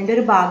ഇൻകത്തിൻ്റെ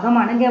ഒരു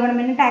ഭാഗമാണ്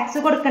ഗവൺമെൻറ് ടാക്സ്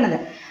കൊടുക്കുന്നത്.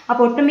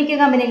 അപ്പോൾ ഒട്ടുമിക്ക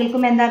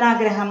കമ്പനികൾക്കും എന്താണ്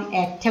ആഗ്രഹം?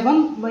 ഏറ്റവും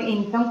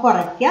ഇൻകം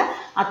കുറയ്ക്കുക,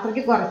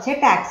 അത്രയ്ക്ക് കുറച്ച്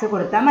ടാക്സ്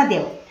കൊടുത്താൽ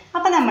മതിയാവും.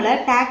 അപ്പോൾ നമ്മൾ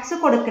ടാക്സ്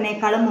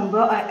കൊടുക്കുന്നേക്കാളും മുമ്പ്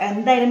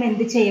എന്തായാലും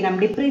എന്ത് ചെയ്യണം?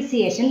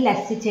 ഡിപ്രീസിയേഷൻ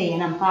ലെസ്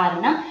ചെയ്യണം.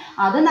 കാരണം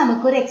അത്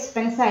നമുക്കൊരു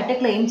എക്സ്പെൻസ് ആയിട്ട്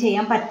ക്ലെയിം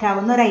ചെയ്യാൻ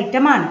പറ്റാവുന്ന ഒരു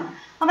ഐറ്റമാണ്.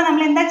 അപ്പോൾ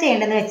നമ്മൾ എന്താ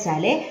ചെയ്യേണ്ടതെന്ന്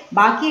വെച്ചാൽ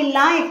ബാക്കി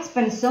എല്ലാ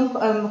എക്സ്പെൻസും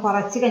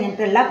കുറച്ച്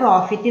കഴിഞ്ഞിട്ടുള്ള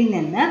പ്രോഫിറ്റിൽ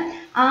നിന്ന്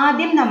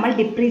ആദ്യം നമ്മൾ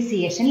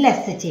ഡിപ്രീസിയേഷൻ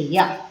ലെസ്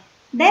ചെയ്യുക.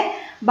 ദെൻ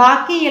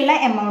ബാക്കിയുള്ള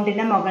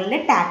എമൗണ്ടിൻ്റെ മുകളിൽ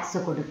ടാക്സ്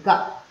കൊടുക്കുക.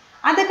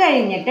 അത്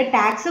കഴിഞ്ഞിട്ട്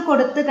ടാക്സ്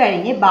കൊടുത്തു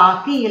കഴിഞ്ഞ്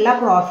ബാക്കിയുള്ള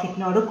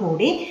പ്രോഫിറ്റിനോട്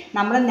കൂടി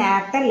നമ്മൾ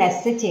നേരത്തെ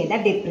ലെസ്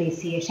ചെയ്ത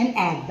ഡിപ്രീസിയേഷൻ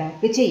ആഡ്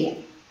ബാക്ക് ചെയ്യാം.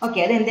 ഓക്കെ,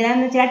 അത്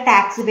എന്തിനാണെന്ന് വെച്ചാൽ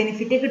ടാക്സ്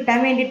ബെനിഫിറ്റ് കിട്ടാൻ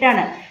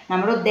വേണ്ടിയിട്ടാണ്.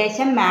 നമ്മുടെ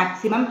ഉദ്ദേശം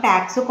മാക്സിമം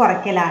ടാക്സ്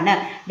കുറയ്ക്കലാണ്.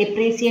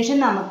 ഡിപ്രീസിയേഷൻ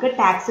നമുക്ക്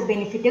ടാക്സ്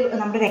ബെനിഫിറ്റ്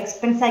നമ്മുടെ ഒരു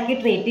എക്സ്പെൻസ് ആക്കി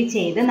ട്രീറ്റ്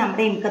ചെയ്ത്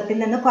നമ്മുടെ ഇൻകത്തിൽ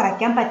നിന്ന്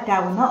കുറയ്ക്കാൻ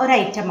പറ്റാവുന്ന ഒരു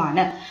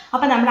ഐറ്റമാണ്.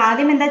 അപ്പോൾ നമ്മൾ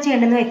ആദ്യം എന്താ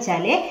ചെയ്യേണ്ടതെന്ന്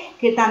വെച്ചാൽ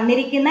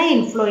തന്നിരിക്കുന്ന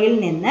ഇൻഫ്ലോയിൽ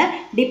നിന്ന്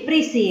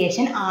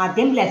ഡിപ്രീസിയേഷൻ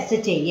ആദ്യം ലെസ്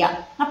ചെയ്യുക.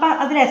 അപ്പോൾ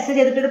അത് ലെസ്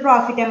ചെയ്തിട്ടൊരു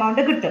പ്രോഫിറ്റ്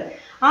എമൗണ്ട് കിട്ടും.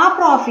 ആ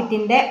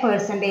പ്രോഫിറ്റിൻ്റെ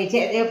പെർസെൻറ്റേജ്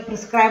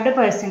പ്രിസ്ക്രൈബ്ഡ്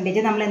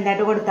പെർസെൻറ്റേജ് നമ്മൾ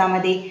എന്തായിട്ട് കൊടുത്താൽ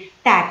മതി?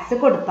 ടാക്സ്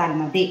കൊടുത്താൽ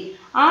മതി.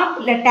 ആ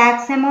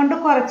ടാക്സ് എമൗണ്ട്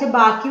കുറച്ച്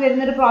ബാക്കി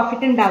വരുന്നൊരു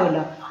പ്രോഫിറ്റ്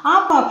ഉണ്ടാവുമല്ലോ, ആ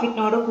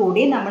പ്രോഫിറ്റിനോട്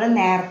കൂടി നമ്മൾ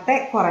നേരത്തെ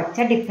കുറച്ച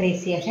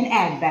ഡിപ്രീസിയേഷൻ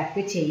ആഡ്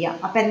ബാക്ക് ചെയ്യുക.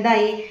 അപ്പോൾ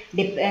എന്തായി?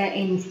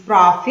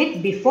 Profit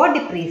before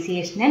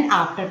depreciation and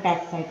after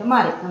tax ആയിട്ട്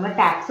മാറി. നമ്മൾ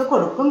ടാക്സ്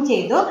കൊടുക്കും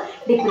ചെയ്തു,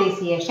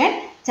 ഡിപ്രീസിയേഷൻ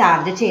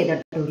ചാർജ്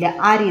ചെയ്തിട്ടില്ല.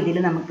 ആ രീതിയിൽ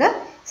നമുക്ക്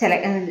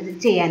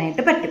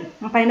ചെയ്യാനായിട്ട് പറ്റും.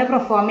 അപ്പോൾ അതിൻ്റെ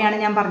പ്രൊഫോമയാണ്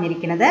ഞാൻ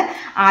പറഞ്ഞിരിക്കുന്നത്.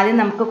 ആദ്യം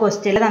നമുക്ക്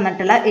ക്വസ്റ്റ്യനിൽ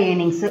തന്നിട്ടുള്ള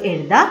ഏണിങ്സ്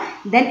എഴുതാം.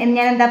 ദെൻ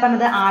ഞാൻ എന്താ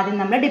പറഞ്ഞത്? ആദ്യം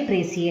നമ്മൾ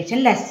ഡിപ്രീസിയേഷൻ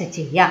ലെസ്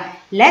ചെയ്യുക.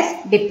 ലെസ്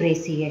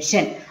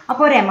ഡിപ്രീസിയേഷൻ,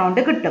 അപ്പോൾ ഒരു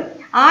എമൗണ്ട് കിട്ടും.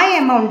 ആ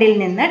എമൗണ്ടിൽ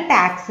നിന്ന്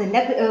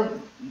ടാക്സിൻ്റെ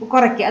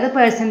കുറയ്ക്കുക. അത്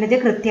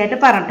പെർസെൻറ്റേജ് കൃത്യമായിട്ട്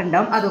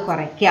പറഞ്ഞിട്ടുണ്ടാവും, അത്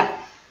കുറയ്ക്കുക.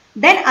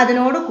 ദെൻ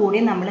അതിനോട് കൂടി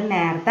നമ്മൾ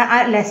നേരത്തെ ആ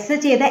ലെസ്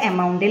ചെയ്ത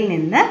എമൗണ്ടിൽ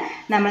നിന്ന്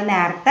നമ്മൾ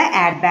നേരത്തെ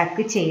ആഡ്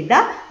ബാക്ക് ചെയ്ത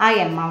ആ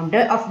amount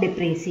of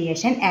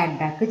depreciation add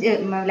back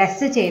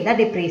less ചെയ്ത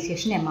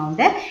ഡിപ്രീസിയേഷൻ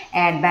എമൗണ്ട്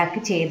ആഡ്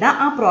ബാക്ക് ചെയ്ത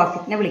ആ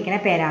പ്രോഫിറ്റിനെ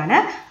വിളിക്കുന്ന പേരാണ്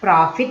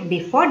profit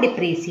before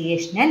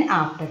depreciation and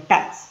after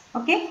tax.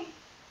 Okay,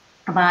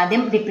 അപ്പോൾ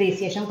ആദ്യം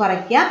ഡിപ്രീസിയേഷൻ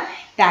കുറയ്ക്കുക,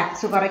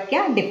 ടാക്സ്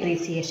കുറയ്ക്കുക,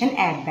 ഡിപ്രീസിയേഷൻ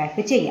ആഡ്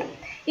ബാക്ക് ചെയ്യുക.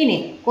 ഇനി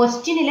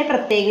ക്വസ്റ്റ്യനിൽ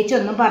പ്രത്യേകിച്ച്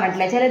ഒന്നും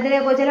പറഞ്ഞിട്ടില്ല.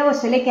 ചില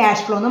ക്വസ്റ്റ്യനിൽ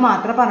ക്യാഷ് ഫ്ലോ എന്ന്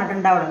മാത്രമേ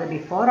പറഞ്ഞിട്ടുണ്ടാവുള്ളൂ.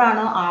 ബിഫോർ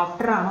ആണോ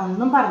ആഫ്റ്റർ ആണോ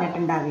ഒന്നും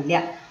പറഞ്ഞിട്ടുണ്ടാവില്ല.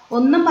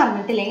 ഒന്നും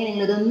പറഞ്ഞിട്ടില്ലെങ്കിൽ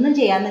നിങ്ങൾ ഇതൊന്നും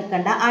ചെയ്യാൻ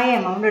നിൽക്കേണ്ട. ആ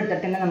എമൗണ്ട്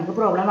എടുത്തിട്ടുണ്ടെങ്കിൽ നമുക്ക്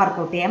പ്രോബ്ലം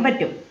വർക്കൗട്ട് ചെയ്യാൻ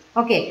പറ്റും.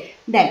 ഓക്കെ,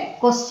 ദെൻ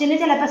ക്വസ്റ്റ്യന്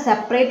ചിലപ്പോൾ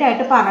സെപ്പറേറ്റ്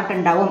ആയിട്ട്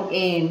പറഞ്ഞിട്ടുണ്ടാവും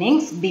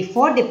earnings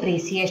before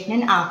depreciation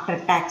and after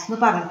tax എന്ന്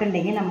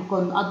പറഞ്ഞിട്ടുണ്ടെങ്കിൽ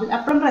നമുക്കൊന്നും അത്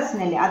അപ്പോഴും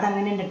പ്രശ്നമില്ല.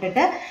 അതങ്ങനെ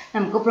ഇട്ടിട്ട്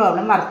നമുക്ക്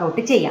പ്രോബ്ലം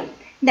വർക്കൗട്ട് ചെയ്യാം.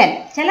 ദെൻ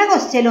ചില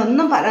ക്വസ്റ്റ്യൻ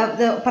ഒന്നും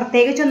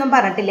പ്രത്യേകിച്ചൊന്നും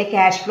പറഞ്ഞിട്ടില്ല.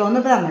 ക്യാഷ് ഫ്ലോ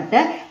എന്ന് തന്നിട്ട്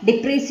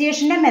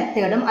ഡിപ്രീസിയേഷൻ്റെ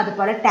മെത്തേഡും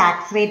അതുപോലെ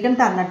ടാക്സ് റേറ്റും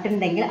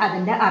തന്നിട്ടുണ്ടെങ്കിൽ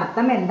അതിൻ്റെ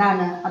അർത്ഥം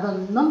എന്താണ്?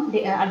 അതൊന്നും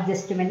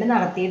അഡ്ജസ്റ്റ്മെൻറ്റ്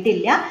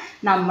നടത്തിയിട്ടില്ല.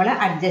 നമ്മൾ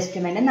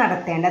അഡ്ജസ്റ്റ്മെൻറ്റ്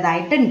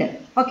നടത്തേണ്ടതായിട്ടുണ്ട്.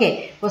 ഓക്കെ,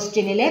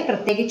 ക്വസ്റ്റ്യനിൽ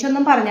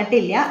പ്രത്യേകിച്ചൊന്നും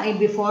പറഞ്ഞിട്ടില്ല.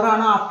 ബിഫോർ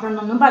ആണോ ആഫ്റ്റർ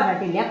എന്നൊന്നും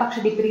പറഞ്ഞിട്ടില്ല. പക്ഷെ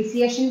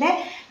ഡിപ്രീസിയേഷൻ്റെ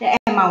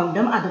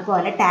എമൗണ്ടും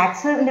അതുപോലെ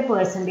ടാക്സിൻ്റെ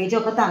പെർസെൻറ്റേജും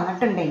ഒക്കെ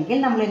തന്നിട്ടുണ്ടെങ്കിൽ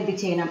നമ്മൾ എന്ത്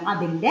ചെയ്യണം?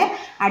 അതിൻ്റെ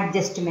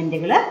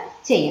അഡ്ജസ്റ്റ്മെൻറ്റുകൾ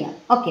ചെയ്യണം.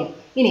 ഓക്കെ,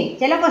 ഇനി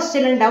ചില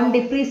ക്വസ്റ്റ്യൻ ഉണ്ടാവും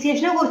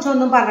ഡിപ്രീസിയേഷനെ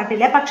കുറിച്ചൊന്നും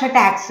പറഞ്ഞിട്ടില്ല, പക്ഷെ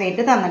ടാക്സ്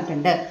റേറ്റ്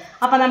തന്നിട്ടുണ്ട്.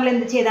 അപ്പോൾ നമ്മൾ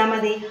എന്ത് ചെയ്താൽ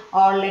മതി?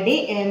 ഓൾറെഡി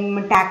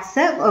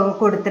ടാക്സ്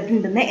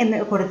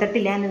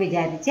കൊടുത്തിട്ടില്ല എന്ന്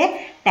വിചാരിച്ച്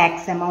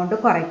ടാക്സ് എമൗണ്ട്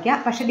കുറയ്ക്കുക.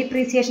 പക്ഷേ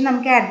ഡിപ്രീസിയേഷൻ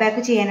നമുക്ക് ആഡ്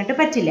ബാക്ക് ചെയ്യാനായിട്ട്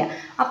പറ്റില്ല.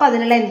 അപ്പോൾ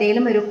അതിനുള്ള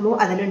എന്തെങ്കിലും ഒരു ക്ലൂ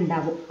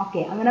അതിലുണ്ടാവും.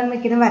 ഓക്കെ, അങ്ങനെ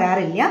ഒന്നും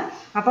വരാറില്ല.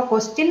 അപ്പോൾ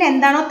ക്വസ്റ്റ്യൻ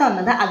എന്താണോ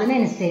തന്നത്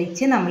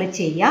അതിനനുസരിച്ച് നമ്മൾ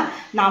ചെയ്യുക.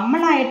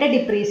 നമ്മളായിട്ട്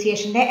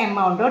ഡിപ്രീസിയേഷൻ്റെ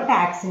എമൗണ്ടോ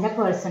ടാക്സിൻ്റെ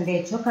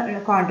പെർസെൻറ്റേജോ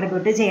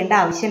കോൺട്രിബ്യൂട്ട് ചെയ്യേണ്ട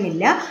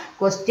ആവശ്യമില്ല.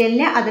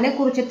 ക്വസ്റ്റ്യനിൽ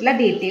അതിനെക്കുറിച്ചിട്ടുള്ള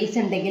ഡീറ്റെയിൽസ്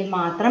ഉണ്ടെങ്കിൽ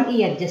മാത്രം ഈ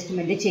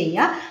അഡ്ജസ്റ്റ്മെൻറ്റ്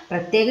ചെയ്യുക.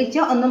 പ്രത്യേകിച്ച്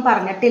ഒന്നും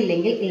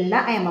പറഞ്ഞിട്ടില്ലെങ്കിൽ ഉള്ള ഇക്വേഷനിൽ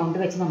ആ എമൗണ്ട്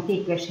വെച്ച് നമുക്ക്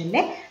ഇക്വേഷനിൽ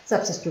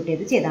സബ്സ്റ്റിറ്റ്യൂട്ട്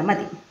ചെയ്ത് ചെയ്താൽ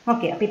മതി.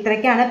 ഓക്കെ, അപ്പോൾ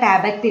ഇത്രയ്ക്കാണ് പേ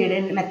ബാക്ക്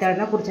പീരീഡ്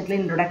മെത്തേഡിനെ കുറിച്ചിട്ടുള്ള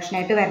ഇൻട്രൊഡക്ഷൻ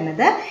ആയിട്ട്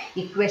വരുന്നത്.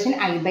 ഇക്വേഷൻ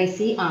I/C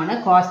ആണ്,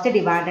 cost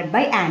divided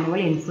by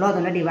annual inflow.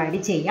 അതുകൊണ്ട് ഡിവൈഡ്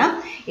ചെയ്യാം.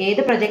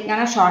 ഏത്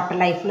പ്രൊജക്റ്റിനാണോ ഷോർട്ട്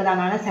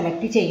ലൈഫിലുള്ളതാണ്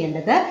സെലക്ട്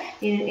ചെയ്യേണ്ടത്.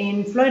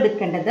 ഇൻഫ്ലോ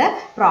എടുക്കേണ്ടത്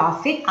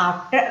profit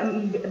after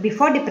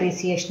before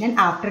depreciation and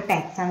after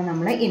tax ആണ്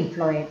നമ്മൾ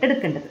ഇൻഫ്ലോ ആയിട്ട്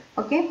എടുക്കേണ്ടത്.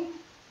 ഓക്കെ,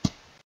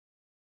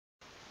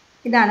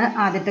 ഇതാണ്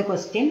ആദ്യത്തെ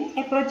question.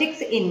 A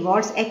project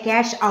involves A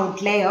cash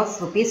outlay of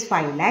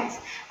 ₹5 lakhs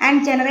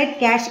and generate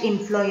cash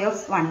inflow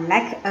of 1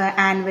 lakh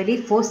annually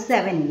four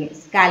 7 years.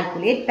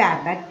 Calculate pay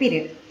back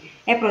period.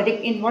 A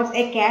project involves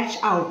A cash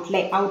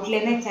outlay. Outlay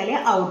എന്ന് വെച്ചാൽ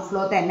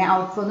outflow തന്നെ.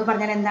 Outflow എന്ന്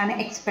പറഞ്ഞാൽ എന്താണ്?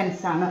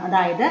 Expense ആണ്.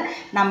 അതായത്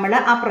നമ്മൾ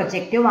ആ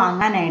പ്രൊജക്റ്റ്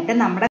വാങ്ങാനായിട്ട്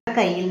നമ്മുടെ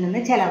കയ്യിൽ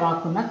നിന്ന്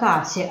ചിലവാക്കുന്ന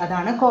കാശ്,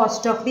 അതാണ്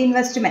കോസ്റ്റ് ഓഫ് ദി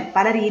ഇൻവെസ്റ്റ്മെന്റ്.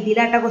 പല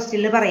രീതിയിലായിട്ട്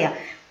ക്വസ്റ്റ്യനിൽ പറയാം.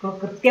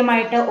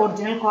 കൃത്യമായിട്ട്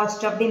original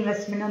cost of the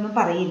investment ഒന്നും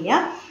പറയില്ല.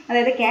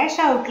 അതായത് ക്യാഷ്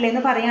ഔട്ട്ലേ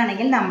എന്ന്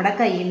പറയുകയാണെങ്കിൽ നമ്മുടെ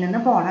കയ്യിൽ നിന്ന്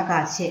പോണ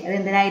കാശ്, അത്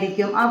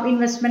എന്തിനായിരിക്കും? ആ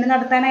ഇൻവെസ്റ്റ്മെന്റ്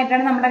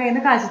നടത്താനായിട്ടാണ് നമ്മുടെ കയ്യിൽ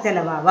നിന്ന് കാശ്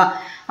ചിലവാവുക.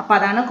 അപ്പോൾ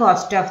അതാണ്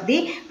cost of the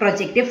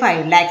project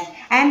 5 lakhs.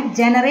 And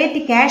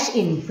generate cash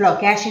inflow.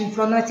 Cash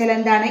inflow എന്ന് വെച്ചാൽ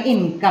എന്താണ്?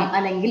 ഇൻകം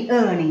അല്ലെങ്കിൽ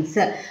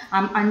ഏർണിങ്സ്.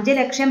 5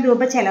 ലക്ഷം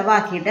രൂപ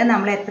ചിലവാക്കിയിട്ട്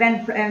നമ്മൾ എത്ര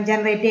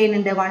ജനറേറ്റ്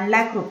ചെയ്യുന്നുണ്ട്? 1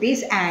 lakh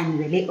rupees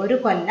ആനുവലി. ഒരു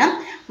കൊല്ലം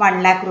 1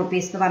 lakh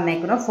rupees എന്ന്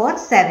പറഞ്ഞേക്കുന്നു ഫോർ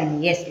 7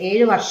 years.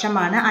 7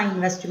 വർഷമാണ് ആ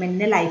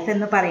ഇൻവെസ്റ്റ്മെന്റിന്റെ ലൈഫ്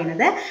എന്ന്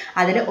പറയുന്നത്.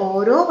 അതിൽ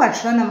ഓരോ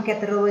വർഷവും നമുക്ക്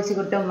എത്ര രൂപ വെച്ച്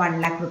കിട്ടും? 1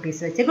 lakh rupees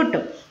വെച്ച്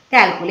കിട്ടും.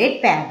 Calculate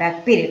pay back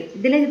period.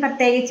 ഇതിൽ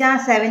പ്രത്യേകിച്ച് ആ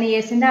 7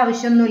 yearsന്റെ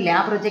ആവശ്യമൊന്നുമില്ല.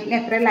 ആ പ്രൊജക്റ്റിന്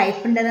എത്ര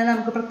ലൈഫ് ഉണ്ടെന്ന്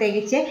നമുക്ക്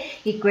പ്രത്യേകിച്ച്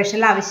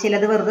ഇക്വേഷനിൽ ആവശ്യമില്ല.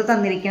 അത് വെറുതെ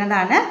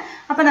തന്നിരിക്കുന്നതാണ്.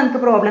 അപ്പോൾ നമുക്ക്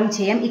പ്രോബ്ലം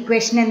ചെയ്യാം.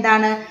 ഇക്വേഷൻ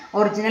എന്താണ്?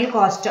 Original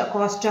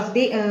cost of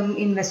the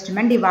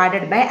investment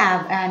divided by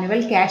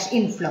annual cash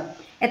inflow.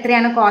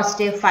 എത്രയാണ്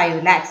cost? 5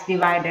 lakhs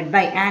divided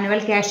by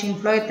annual cash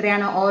inflow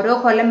എത്രയാണ്? ഓരോ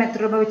കൊല്ലം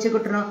എത്ര രൂപ വെച്ച്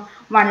കിട്ടണു?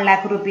 1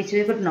 lakh rupees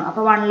കിട്ടണം.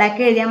 അപ്പോൾ 1 lakh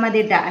എഴുതിയാൽ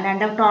മതിയിട്ടാ,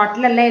 അല്ലാണ്ട്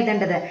ടോട്ടൽ അല്ല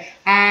എഴുതേണ്ടത്.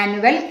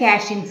 ആനുവൽ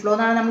ക്യാഷ് ഇൻഫ്ലോ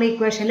എന്നാണ് നമ്മൾ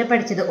ഇക്വേഷനിൽ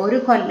പഠിച്ചത്. ഒരു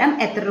കൊല്ലം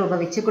എത്ര രൂപ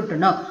വെച്ച്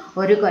കിട്ടണോ?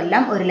 ഒരു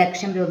കൊല്ലം 1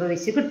 ലക്ഷം രൂപ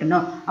വെച്ച് കിട്ടണോ?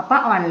 അപ്പോൾ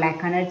 1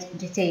 lakh ആണ്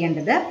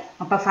ചെയ്യേണ്ടത്.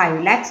 അപ്പോൾ 5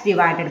 lakhs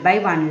divided by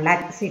 1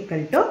 lakh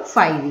equal to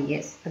 5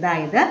 years.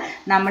 അതായത്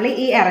നമ്മൾ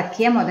ഈ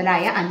ഇറക്കിയ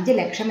മുതലായ 5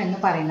 ലക്ഷം എന്ന്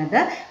പറയുന്നത്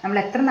നമ്മൾ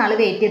എത്ര നാൾ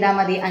വെയിറ്റ് ചെയ്താൽ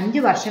മതി? 5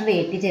 വർഷം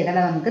വെയിറ്റ് ചെയ്താൽ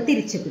നമുക്ക്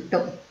തിരിച്ചു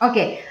കിട്ടും.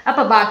 ഓക്കെ,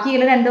 അപ്പോൾ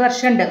ബാക്കിയുള്ള 2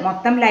 വർഷമുണ്ട്.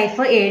 മൊത്തം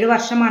ലൈഫ് 7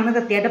 വർഷമാണെന്ന്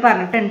കൃത്യമായിട്ട്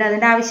പറഞ്ഞിട്ടുണ്ട്.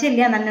 അതിൻ്റെ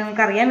ആവശ്യമില്ല, എന്നാൽ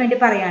നിങ്ങൾക്ക് അറിയാൻ വേണ്ടി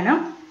പറയാനും.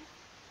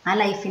 ആ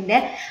ലൈഫിൻ്റെ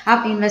ആ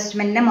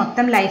ഇൻവെസ്റ്റ്മെൻറ്റിൻ്റെ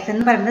മൊത്തം ലൈഫ്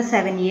എന്ന് പറയുന്നത്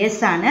 7 years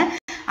ആണ്.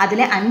 അതിൽ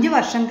 5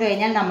 വർഷം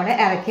കഴിഞ്ഞാൽ നമ്മൾ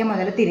ഇറക്കിയ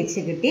മുതൽ തിരിച്ചു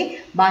കിട്ടി.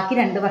 ബാക്കി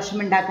 2 വർഷം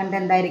ഉണ്ടാക്കേണ്ടത്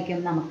എന്തായിരിക്കും?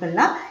 നമുക്കുള്ള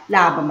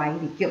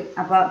ലാഭമായിരിക്കും.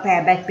 അപ്പോൾ പേ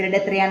ബാക്ക് പീരീഡ്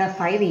എത്രയാണ്?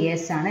 5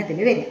 years ആണ് ഇതിൽ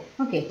വരിക.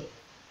 Okay,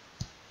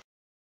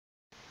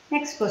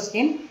 next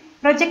question.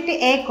 Project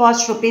A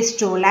cost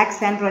 ₹2 lakhs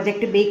and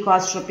project B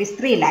cost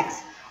 ₹3 lakhs.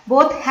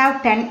 Both have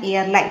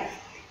 10-year life.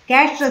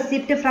 Cash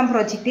receipt from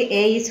project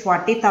A is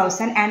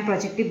 40,000 and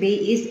project B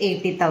is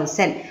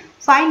 80,000.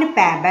 Find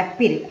payback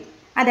period.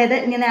 അതായത്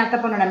ഇനി നേരത്തെ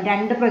പറഞ്ഞിടാം,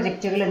 2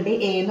 പ്രൊജക്റ്റുകളുണ്ട്.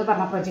 A എന്ന്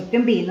പറഞ്ഞ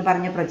പ്രൊജക്റ്റും B എന്ന്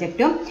പറഞ്ഞ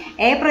പ്രൊജക്റ്റും.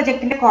 A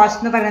പ്രൊജക്റ്റിൻ്റെ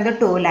cost എന്ന് പറയുന്നത്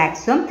 2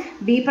 lakhs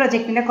B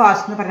പ്രൊജക്റ്റിൻ്റെ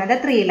cost എന്ന്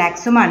പറയുന്നത് 3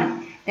 lakhs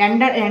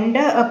രണ്ട്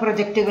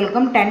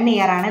പ്രൊജക്റ്റുകൾക്കും 10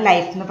 year ആണ്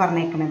ലൈഫ് എന്ന്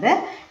പറഞ്ഞേക്കുന്നത്.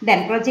 ദെൻ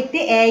പ്രൊജക്റ്റ്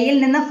എയിൽ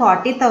നിന്ന്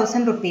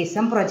 40,000 rupees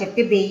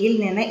പ്രൊജക്റ്റ് ബിയിൽ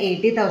നിന്ന്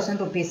 80,000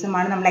 rupees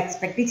നമ്മൾ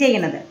എക്സ്പെക്ട്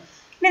ചെയ്യുന്നത്.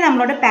 ഇനി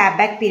നമ്മളോട് പേ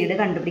ബാക്ക് പീരീഡ്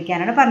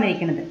കണ്ടുപിടിക്കാനാണ്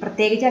പറഞ്ഞിരിക്കുന്നത്.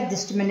 പ്രത്യേകിച്ച്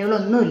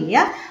അഡ്ജസ്റ്റ്മെൻറ്റുകളൊന്നുമില്ല.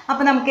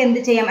 അപ്പോൾ നമുക്ക് എന്ത്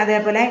ചെയ്യാം?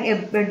 അതേപോലെ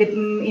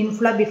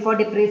inflow before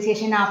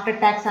depreciation after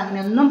tax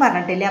അങ്ങനെയൊന്നും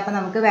പറഞ്ഞിട്ടില്ല. അപ്പോൾ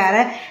നമുക്ക്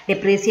വേറെ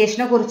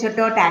ഡിപ്രീസിയേഷനെ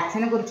കുറിച്ചിട്ടോ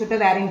ടാക്സിനെ കുറിച്ചിട്ടോ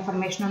വേറെ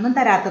ഇൻഫർമേഷൻ ഒന്നും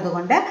തരാത്തത്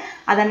കൊണ്ട്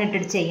അതന്നെ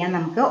ഇട്ടിട്ട് ചെയ്യാം.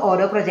 നമുക്ക്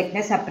ഓരോ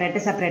പ്രൊജക്റ്റിനെ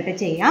സെപ്പറേറ്റ്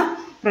ചെയ്യാം.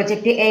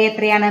 പ്രൊജക്റ്റ് എ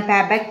എത്രയാണ്? Pay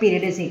back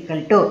period is equal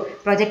to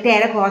project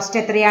എയുടെ കോസ്റ്റ്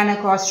എത്രയാണ്?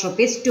 Cost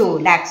 ₹2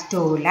 lakhs.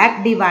 2 lakh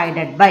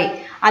divided by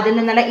അതിൽ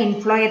നിന്നുള്ള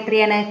ഇൻഫ്ലോ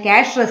എത്രയാണ്?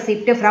 Cash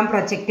receipt from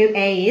project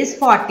A is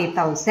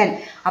 40,000.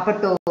 അപ്പോൾ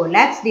 2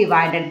 lakhs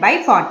divided by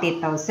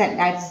 40,000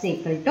 that is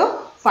equal to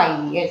 5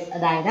 years.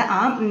 അതായത്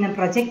ആ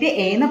പ്രൊജക്റ്റ്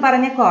എ എന്ന്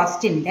പറഞ്ഞ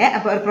കോസ്റ്റിൻ്റെ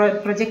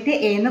പ്രൊജക്റ്റ്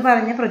എ എന്ന്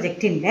പറഞ്ഞ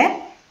പ്രൊജക്റ്റിൻ്റെ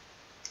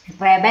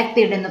പേ ബാക്ക്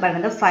പീരീഡ് എന്ന്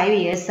പറയുന്നത് 5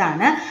 years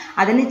ആണ്.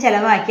 അതിന്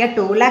ചിലവാക്കിയ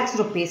 2 lakhs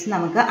rupees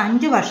നമുക്ക്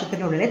 5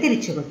 വർഷത്തിനുള്ളിൽ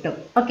തിരിച്ചു കിട്ടും.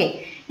 ഓക്കെ,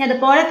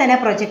 അതുപോലെ തന്നെ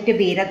പ്രൊജക്റ്റ്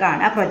ബിയുടെ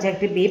കാണാം.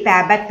 Project B pay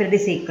back period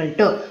is equal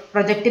to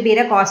project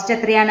ബിയുടെ കോസ്റ്റ്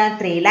എത്രയാണ്?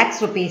 3 lakhs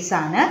rupees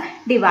ആണ്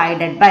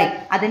ഡിവൈഡഡ് ബൈ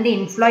അതിൻ്റെ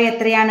ഇൻഫ്ലോ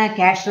എത്രയാണ്?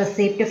 Cash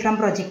receipt from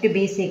project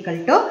B is equal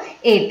to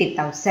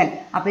 80,000.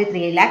 അപ്പോൾ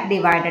 3 lakh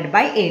divided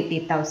by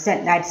 80,000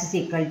 that's is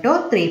equal to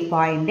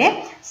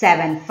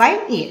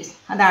 3.75 years.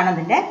 അതാണ്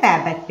അതിൻ്റെ pay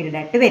back period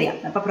ആയിട്ട് വരിക.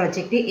 അപ്പോൾ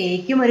പ്രൊജക്റ്റ്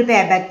എയ്ക്കും ഒരു പേ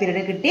ബാക്ക്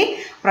പീരീഡ് കിട്ടി,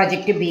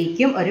 പ്രൊജക്റ്റ്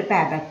ബിക്കും ഒരു പേ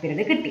ബാക്ക്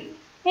പീരീഡ് കിട്ടി.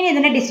 ഇനി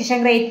ഇതിൻ്റെ ഡിസിഷൻ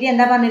ക്രൈറ്റീരിയ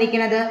എന്താ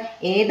പറഞ്ഞിരിക്കുന്നത്?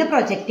 ഏത്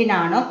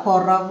പ്രൊജക്റ്റിനാണോ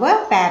കുറവ്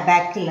പേ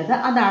ബാക്ക് ഉള്ളത്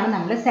അതാണ്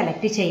നമ്മൾ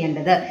സെലക്ട്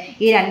ചെയ്യേണ്ടത്.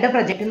 ഈ 2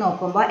 പ്രൊജക്റ്റ്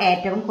നോക്കുമ്പോൾ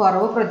ഏറ്റവും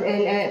കുറവ്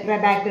പേ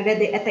ബാക്ക്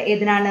പീരീഡ്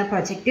ഏതിനാണ്?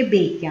 പ്രൊജക്റ്റ്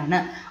ബിക്കാണ്.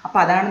 അപ്പോൾ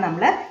അതാണ്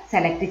നമ്മൾ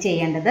സെലക്ട്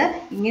ചെയ്യേണ്ടത്.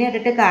 ഇങ്ങനെ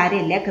ഇട്ടിട്ട്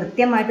കാര്യമില്ല.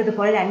 കൃത്യമായിട്ട്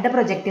ഇതുപോലെ 2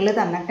 പ്രൊജക്റ്റുകൾ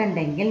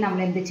തന്നിട്ടുണ്ടെങ്കിൽ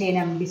നമ്മൾ എന്ത്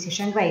ചെയ്യണം?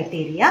 ഡിസിഷൻ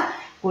ക്രൈറ്റീരിയ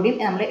കൂടി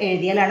നമ്മൾ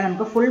എഴുതിയാലാണ്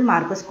നമുക്ക് ഫുൾ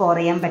മാർക്ക് സ്കോർ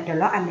ചെയ്യാൻ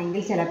പറ്റുള്ളൂ.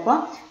 അല്ലെങ്കിൽ ചിലപ്പോൾ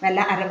വല്ല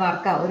അര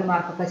മാർക്കോ 1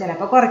 മാർക്കൊക്കെ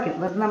ചിലപ്പോൾ കുറയ്ക്കും.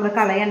 വെറുതെ നമ്മൾ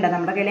കളയണ്ട,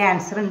 നമ്മുടെ കയ്യിൽ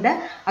ആൻസർ ഉണ്ട്,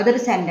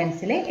 അതൊരു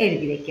സെൻറ്റൻസിൽ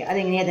എഴുതി വെക്കുക.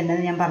 അതെങ്ങനെയാണ്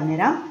എഴുതേണ്ടത് ഞാൻ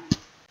പറഞ്ഞുതരാം.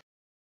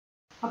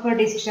 അപ്പോൾ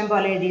ഡിസിഷൻ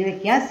പോലെ എഴുതി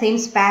വെക്കുക.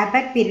 Since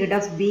payback period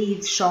of B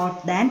is short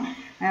than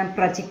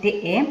project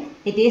A,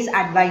 it is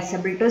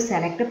advisable to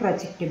select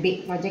project B.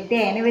 project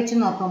A നെ വെച്ച്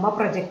നോക്കുമ്പോൾ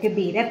project B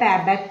യുടെ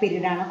payback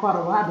period ആണ്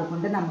കുറവ്,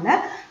 അതുകൊണ്ട് നമ്മൾ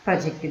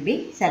project B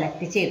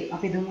സെലക്ട് ചെയ്തു.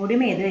 അപ്പോൾ ഇതും കൂടി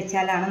എഴുതി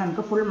വെച്ചാലാണ്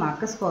നമുക്ക് ഫുൾ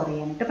മാർക്ക് സ്കോർ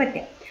ചെയ്യാനായിട്ട്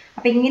പറ്റുക.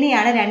 അപ്പോൾ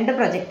ഇങ്ങനെയാണ് 2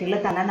 പ്രൊജക്റ്റുകൾ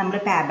തന്നെ നമ്മൾ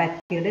payback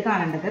period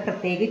കാണേണ്ടത്.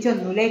 പ്രത്യേകിച്ച്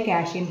ഒന്നുമില്ല,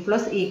 ക്യാഷ്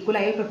ഇൻഫ്ലോസ്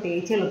ഈക്വലായി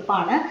പ്രത്യേകിച്ച്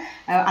എളുപ്പമാണ്.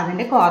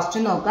 അതിൻ്റെ കോസ്റ്റ്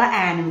നോക്കുക,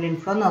 ആനുവൽ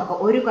ഇൻഫ്ലോ നോക്കുക.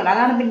 ഒരു കൊല്ലം,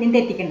 അതാണ് പിന്നെയും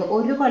തെറ്റിക്കേണ്ടത്,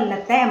 ഒരു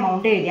കൊല്ലത്തെ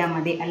എമൗണ്ട് എഴുതിയാൽ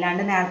മതി.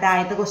 അല്ലാണ്ട് നേരത്തെ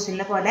ആദ്യത്തെ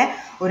ക്വസ്റ്റ്യനിലെ പോലെ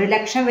 1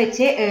 ലക്ഷം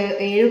വെച്ച്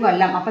 7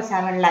 കൊല്ലം, അപ്പോൾ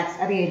 7 lakhs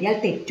അത് എഴുതിയാൽ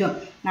തെറ്റും.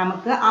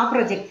 നമുക്ക് ആ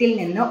പ്രൊജക്റ്റിൽ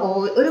നിന്ന്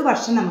ഒരു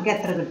വർഷം നമുക്ക്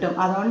എത്ര കിട്ടും,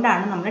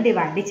 അതുകൊണ്ടാണ് നമ്മൾ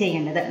ഡിവൈഡ്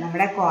ചെയ്യേണ്ടത്.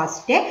 നമ്മുടെ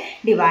cost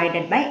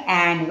divided by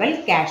annual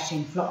cash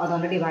inflow,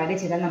 അതുകൊണ്ട് ഡിവൈഡ്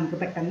ചെയ്താൽ നമുക്ക്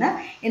പെട്ടെന്ന്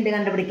എന്ത്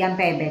കണ്ടുപിടിക്കാം,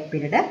 payback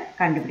period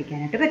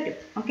കണ്ടുപിടിക്കാനായിട്ട് പറ്റും.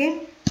 ഓക്കെ,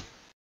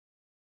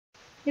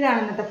 ഇതാണ്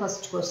ഇന്നത്തെ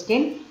first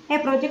question. A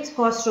project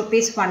cost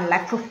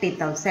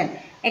 ₹1,50,000,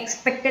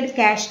 expected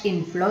cash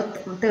inflow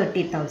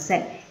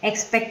 30,000,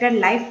 expected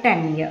life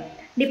 10 years.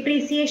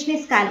 Depreciation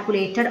is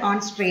calculated on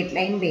straight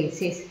line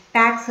basis.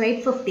 Tax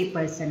rate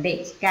 50%.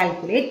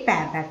 Calculate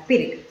payback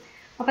period.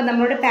 അപ്പോൾ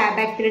നമ്മളുടെ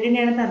payback period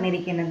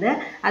തന്നിരിക്കുന്നത്.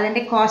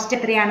 അതിൻ്റെ കോസ്റ്റ്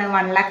എത്രയാണ്,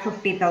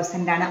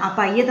 1,50,000 ആണ്.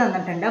 അപ്പോൾ I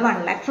തന്നിട്ടുണ്ട്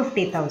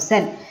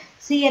 1,50,000.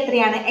 സി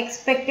എത്രയാണ്,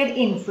 എക്സ്പെക്റ്റഡ്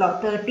ഇൻഫ്ലോ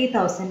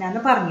 30,000 ആണ്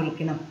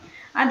പറഞ്ഞിരിക്കണം.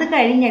 അത്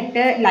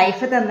കഴിഞ്ഞിട്ട്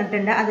ലൈഫ്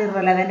തന്നിട്ടുണ്ട്, അത്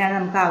ഇറലവൻ്റ് ആണ്,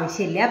 നമുക്ക്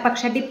ആവശ്യമില്ല.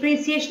 പക്ഷെ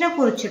ഡിപ്രീസിയേഷനെ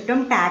കുറിച്ചിട്ടും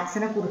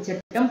ടാക്സിനെ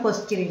കുറിച്ചിട്ടും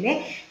ക്വസ്റ്റ്യനിൽ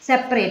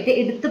സെപ്പറേറ്റ്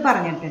എടുത്ത്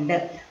പറഞ്ഞിട്ടുണ്ട്.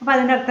 അപ്പോൾ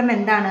അതിൻ്റെ അർത്ഥം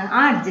എന്താണ്, ആ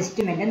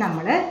അഡ്ജസ്റ്റ്മെൻറ്റ്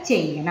നമ്മൾ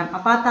ചെയ്യണം.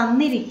 അപ്പോൾ ആ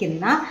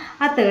തന്നിരിക്കുന്ന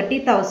ആ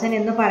 30,000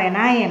 എന്ന്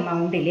പറയുന്ന ആ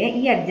എമൗണ്ടിൽ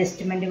ഈ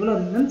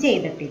അഡ്ജസ്റ്റ്മെൻറ്റുകളൊന്നും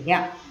ചെയ്തിട്ടില്ല.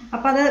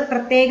 അപ്പോൾ അത്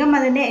പ്രത്യേകം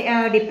അതിൻ്റെ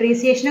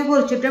ഡിപ്രീസിയേഷനെ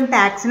കുറിച്ചിട്ടും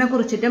ടാക്സിനെ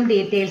കുറിച്ചിട്ടും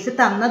ഡീറ്റെയിൽസ്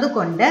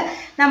തന്നതുകൊണ്ട്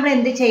നമ്മൾ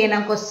എന്ത്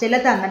ചെയ്യണം,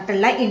 ക്വസ്റ്റ്യനിൽ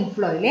തന്നിട്ടുള്ള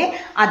ഇൻഫ്ലോയിൽ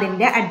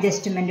അതിൻ്റെ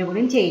അഡ്ജസ്റ്റ്മെൻറ്റ്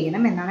കൂടി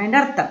ചെയ്യണം എന്നാണ് അതിൻ്റെ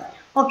അർത്ഥം.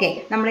 ഓക്കെ,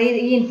 നമ്മൾ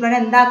ഈ ഇൻഫ്ലോനെ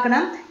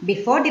എന്താക്കണം,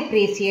 before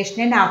depreciation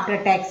and after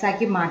tax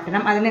ആക്കി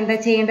മാറ്റണം. അതിനെന്താ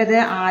ചെയ്യേണ്ടത്,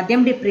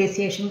 ആദ്യം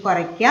ഡിപ്രീസിയേഷൻ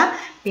കുറയ്ക്കുക,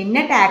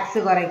 പിന്നെ ടാക്സ്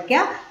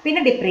കുറയ്ക്കുക,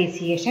 പിന്നെ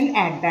ഡിപ്രീസിയേഷൻ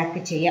ആഡ്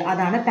ബാക്ക് ചെയ്യുക.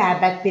 അതാണ്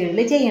payback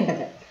period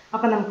ചെയ്യേണ്ടത്.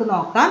 അപ്പോൾ നമുക്ക്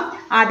നോക്കാം.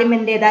 ആദ്യം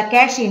എന്ത് ചെയ്താൽ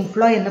ക്യാഷ്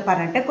ഇൻഫ്ലോ എന്ന്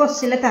പറഞ്ഞിട്ട്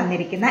ക്വസ്റ്റ്യനിൽ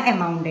തന്നിരിക്കുന്ന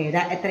എമൗണ്ട്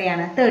എഴുതാം.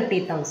 എത്രയാണ്,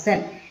 30,000.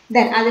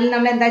 ദെൻ അതിൽ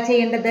നമ്മൾ എന്താ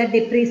ചെയ്യേണ്ടത്,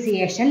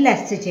 ഡിപ്രീസിയേഷൻ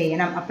ലെസ്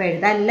ചെയ്യണം. അപ്പോൾ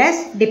എഴുതാം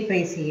ലെസ്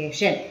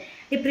ഡിപ്രീസിയേഷൻ.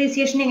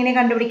 ഡിപ്രീസിയേഷൻ എങ്ങനെ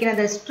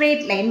കണ്ടുപിടിക്കുന്നത്,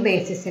 സ്ട്രേറ്റ് ലൈൻ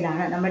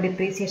ബേസിസിലാണ്. നമ്മൾ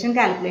ഡിപ്രീസിയേഷൻ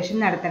കാൽക്കുലേഷൻ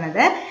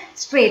നടത്തുന്നത്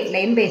സ്ട്രേറ്റ്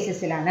ലൈൻ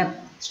ബേസിസിലാണ്.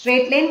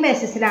 സ്ട്രേറ്റ് ലൈൻ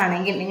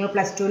ബേസിസിലാണെങ്കിൽ നിങ്ങൾ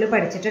 +2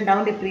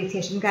 പഠിച്ചിട്ടുണ്ടാവും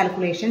ഡിപ്രീസിയേഷൻ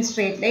കാൽക്കുലേഷൻ.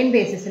 സ്ട്രേറ്റ് ലൈൻ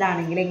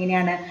ബേസിസിലാണെങ്കിൽ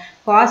എങ്ങനെയാണ്,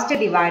 കോസ്റ്റ്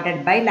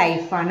ഡിവൈഡഡ് ബൈ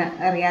ലൈഫാണ്.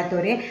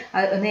 അറിയാത്തവർ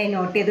ഒന്ന്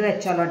നോട്ട് ചെയ്ത്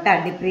വെച്ചോളൂട്ടോ.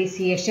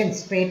 ഡിപ്രീസിയേഷൻ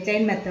സ്ട്രേറ്റ്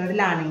ലൈൻ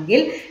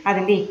മെത്തേഡിലാണെങ്കിൽ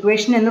അതിൻ്റെ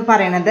ഇക്വേഷൻ എന്ന്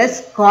പറയുന്നത്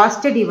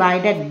കോസ്റ്റ്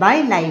ഡിവൈഡഡ് ബൈ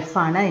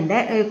ലൈഫാണ് അതിൻ്റെ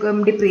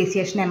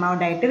ഡിപ്രീസിയേഷൻ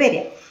എമൗണ്ട് ആയിട്ട്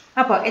വരിക.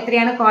 അപ്പോൾ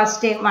എത്രയാണ്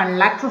കോസ്റ്റ്,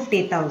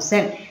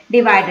 1,50,000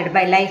 ഡിവൈഡഡ്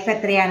ബൈ ലൈഫ്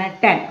എത്രയാണ്,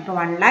 10. അപ്പോൾ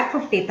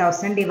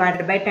 1,50,000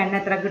 ഡിവൈഡഡ് ബൈ 10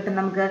 എത്ര കിട്ടും,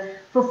 നമുക്ക്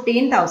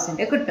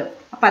 15,000 കിട്ടും.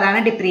 അപ്പോൾ അതാണ്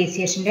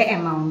ഡിപ്രീസിയേഷൻ്റെ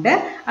എമൗണ്ട്.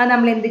 അത്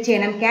നമ്മൾ എന്ത്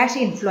ചെയ്യണം, ക്യാഷ്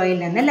ഇൻഫ്ലോയിൽ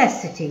നിന്ന്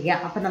ലെസ് ചെയ്യുക.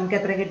 അപ്പോൾ നമുക്ക്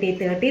എത്ര കിട്ടി,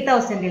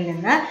 30,000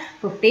 നിന്ന്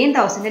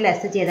 15,000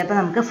 ലെസ് ചെയ്തപ്പോൾ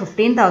നമുക്ക്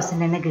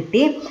 15,000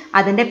 കിട്ടി.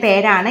 അതിൻ്റെ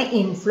പേരാണ്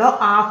ഇൻഫ്ലോ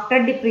ആഫ്റ്റർ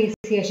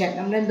ഡിപ്രീസിയേഷൻ.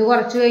 നമ്മൾ എന്ത്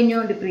കുറച്ച് കഴിഞ്ഞു,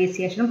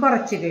 ഡിപ്രീസിയേഷൻ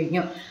കുറച്ച്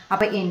കഴിഞ്ഞു.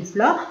 അപ്പോൾ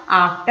ഇൻഫ്ലോ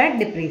ആഫ്റ്റർ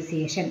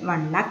ഡിപ്രീസിയേഷൻ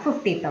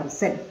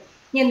 1,50,000.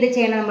 ഇനി എന്ത്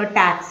ചെയ്യണം, നമ്മൾ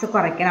ടാക്സ്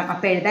കുറയ്ക്കണം.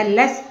 അപ്പോൾ എഴുതാം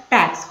ലെസ്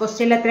ടാക്സ്.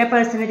 ക്വസ്റ്റ്യനിൽ എത്ര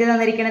പെർസെൻറ്റേജ്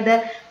തന്നിരിക്കുന്നത്,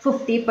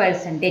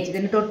 50%.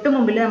 ഇതിന് തൊട്ട്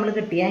മുമ്പിൽ നമ്മൾ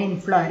കിട്ടിയ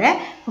ഇൻഫ്ലോയുടെ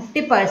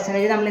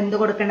 50% നമ്മൾ എന്ത്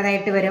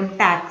കൊടുക്കേണ്ടതായിട്ട് വരും,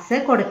 ടാക്സ്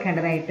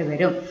കൊടുക്കേണ്ടതായിട്ട്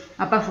വരും.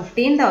 അപ്പോൾ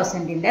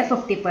 15,000ൻ്റെ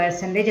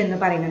 50% എന്ന്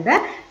പറയുന്നത്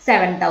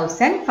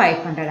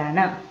 7,500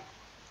 ആണ്.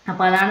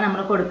 അപ്പോൾ അതാണ്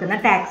നമ്മൾ കൊടുക്കുന്ന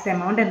ടാക്സ്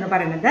എമൗണ്ട് എന്ന്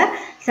പറയുന്നത്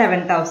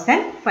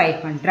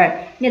 7,500.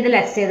 ഇനി ഇത്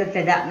ലെസ്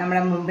ചെയ്തിട്ടില്ല.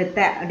 നമ്മുടെ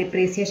മുമ്പത്തെ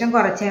ഡിപ്രീസിയേഷൻ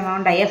കുറച്ച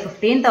എമൗണ്ടായ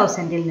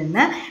 15,000ൽ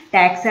നിന്ന്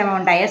ടാക്സ്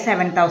എമൗണ്ടായ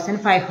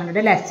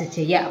 7,500 ലെസ്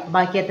ചെയ്യുക. അപ്പോൾ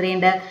ബാക്കി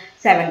എത്രയുണ്ട്,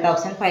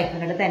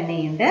 7,500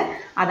 തന്നെയുണ്ട്.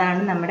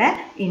 അതാണ് നമ്മുടെ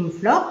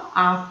inflow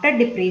after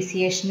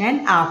depreciation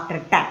and after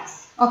tax.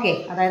 Okay,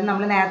 അതായത്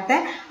നമ്മൾ നേരത്തെ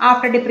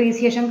ആഫ്റ്റർ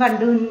ഡിപ്രീസിയേഷൻ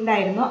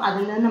കണ്ടുണ്ടായിരുന്നു,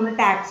 അതിൽ നിന്ന് നമ്മൾ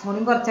ടാക്സും കൂടി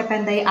കുറച്ചപ്പോൾ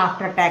എന്തായി,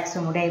 ആഫ്റ്റർ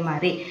ടാക്സും കൂടി ആയി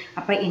മാറി.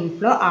 അപ്പോൾ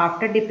inflow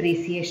after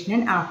depreciation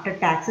and after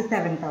tax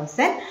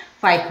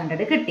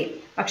 7,500 കിട്ടി.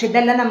 പക്ഷെ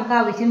ഇതെല്ലാം നമുക്ക്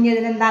ആവശ്യം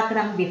ചെയ്തത്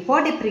എന്താക്കണം, before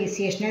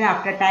depreciation and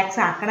after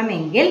tax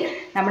ആക്കണമെങ്കിൽ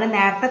നമ്മൾ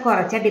നേരത്തെ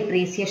കുറച്ച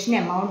ഡിപ്രീസിയേഷൻ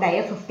എമൗണ്ട് ആയ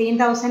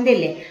 15,000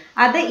 ഇല്ലേ,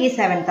 അത് ഈ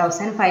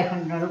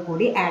 7,500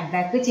 കൂടി ആഡ്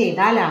ബാക്ക്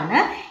ചെയ്താലാണ്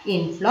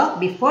inflow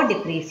before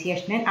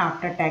depreciation and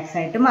after tax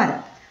ആയിട്ട് മാറുക.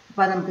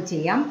 അപ്പോൾ അത് നമുക്ക്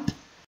ചെയ്യാം.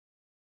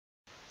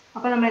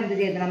 അപ്പോൾ നമ്മൾ എന്ത്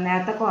ചെയ്യണം,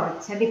 നേരത്തെ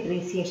കുറച്ച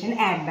ഡിപ്രീസിയേഷൻ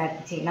ആഡ്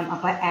ബാക്ക് ചെയ്യണം.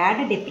 അപ്പോൾ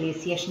ആഡ്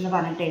ഡിപ്രീസിയേഷൻ എന്ന്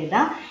പറഞ്ഞിട്ട്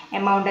എഴുതാം.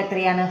 എമൗണ്ട്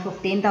എത്രയാണ്,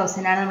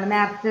 15,000 ആണ് നമ്മൾ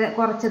നേരത്തെ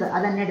കുറച്ചത്,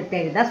 അത് തന്നെ എടുത്ത്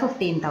എഴുതാം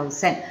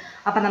 15,000.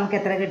 അപ്പോൾ നമുക്ക്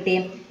എത്ര കിട്ടി,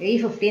 ഈ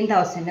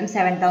 15,000ഉം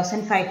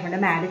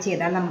 7,500 ആഡ്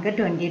ചെയ്താൽ നമുക്ക്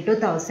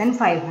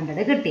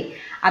 22,500 കിട്ടി.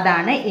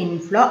 അതാണ്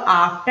inflow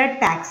after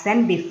tax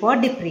and before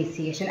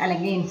depreciation,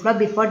 അല്ലെങ്കിൽ inflow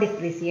before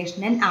depreciation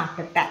and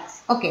after tax.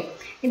 Okay,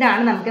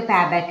 ഇതാണ് നമുക്ക് പേ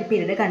ബാക്ക്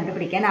പീരീഡ്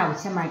കണ്ടുപിടിക്കാൻ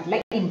ആവശ്യമായിട്ടുള്ള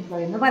ഇൻഫ്ലോ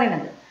എന്ന്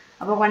പറയുന്നത്.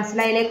 അപ്പോൾ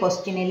മനസ്സിലായില്ലേ,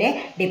 ക്വസ്റ്റ്യനിലെ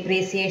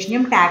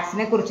ഡിപ്രീസിയേഷനും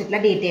ടാക്സിനെ കുറിച്ചിട്ടുള്ള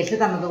ഡീറ്റെയിൽസ്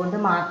തന്നതുകൊണ്ട്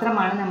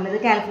മാത്രമാണ് നമ്മളിത്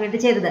കാൽക്കുലേറ്റ്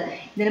ചെയ്തത്.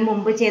 ഇതിന്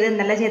മുമ്പ്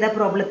ഇന്നലെ ചെയ്ത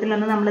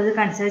പ്രോബ്ലത്തിലൊന്നും നമ്മളിത്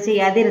കൺസിഡർ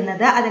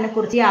ചെയ്യാതിരുന്നത്.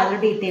 അതിനെക്കുറിച്ച് യാതൊരു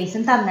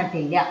ഡീറ്റെയിൽസും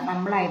തന്നിട്ടില്ല,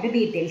 നമ്മളായിട്ട്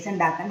ഡീറ്റെയിൽസ്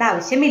ഉണ്ടാക്കേണ്ട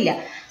ആവശ്യമില്ല.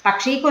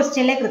 പക്ഷേ ഈ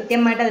ക്വസ്റ്റ്യനിലെ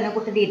കൃത്യമായിട്ട്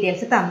അതിനെക്കുറിച്ച്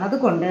ഡീറ്റെയിൽസ്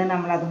തന്നതുകൊണ്ട്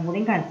നമ്മൾ അതും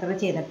കൂടി കൺസിഡർ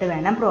ചെയ്തിട്ട്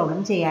വേണം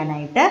പ്രോബ്ലം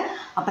ചെയ്യാനായിട്ട്.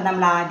 അപ്പോൾ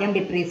നമ്മൾ ആദ്യം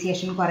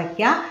ഡിപ്രീസിയേഷൻ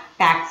കുറയ്ക്കുക,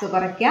 ടാക്സ്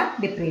കുറയ്ക്കുക,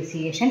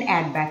 ഡിപ്രീസിയേഷൻ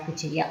ആഡ് ബാക്ക്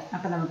ചെയ്യുക.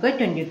 അപ്പോൾ നമുക്ക്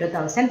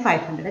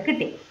 22,500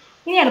 കിട്ടി.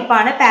 ഇനി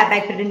എളുപ്പമാണ്. പേ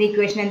ബാക്ക് പീരീഡിൻ്റെ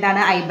ഇക്വേഷൻ എന്താണ്,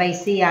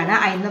 I/C ആണ്.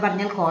 I എന്ന്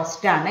പറഞ്ഞാൽ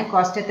കോസ്റ്റ് ആണ്.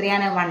 കോസ്റ്റ്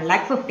എത്രയാണ്,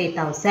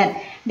 1,50,000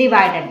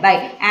 divided by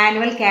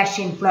annual cash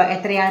inflow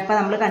എത്രയാണ്, ഇപ്പോൾ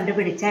നമ്മൾ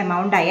കണ്ടുപിടിച്ച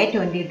എമൗണ്ട് ആയ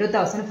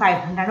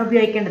 22,500 ആണ്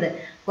ഉപയോഗിക്കേണ്ടത്.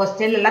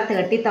 കോസ്റ്റിലുള്ള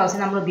 30,000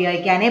 നമ്മൾ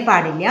ഉപയോഗിക്കാനേ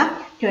പാടില്ല.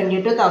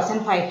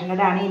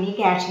 22,500 ആണ് ഇനി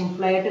ക്യാഷ്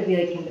ഇൻഫ്ലോ ആയിട്ട്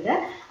ഉപയോഗിക്കേണ്ടത്.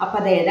 അപ്പോൾ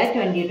അത് എഴുതാം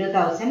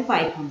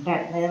 22,500,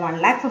 അതായത്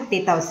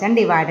 1,50,000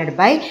 divided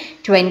by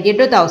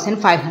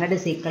 22,500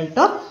 is equal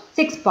to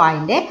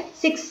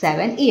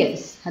 6.67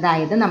 years.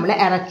 അതായത് നമ്മൾ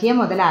ഇറക്കിയ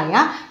മുതലായ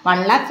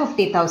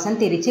 1,50,000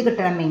 തിരിച്ച്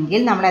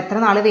കിട്ടണമെങ്കിൽ നമ്മൾ എത്ര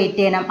നാൾ വെയിറ്റ്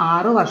ചെയ്യണം,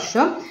 6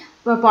 വർഷം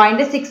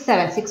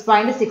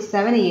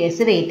 6.67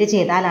 ഇയേഴ്സ് വെയിറ്റ്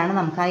ചെയ്താലാണ്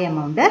നമുക്ക് ആ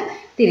എമൗണ്ട്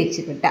തിരിച്ച്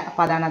കിട്ടുക.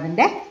 അപ്പോൾ അതാണ്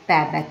അതിൻ്റെ പേ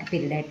ബാക്ക്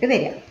പീരീഡ് ആയിട്ട്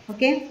വരിക.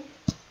 Okay,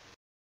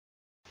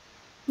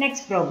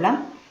 next problem.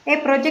 A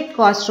project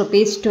cost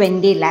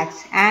 ₹20 lakhs.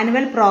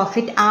 Annual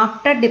profit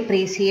after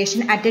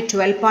depreciation at a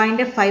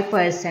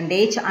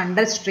 12.5%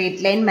 under straight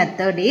line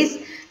method is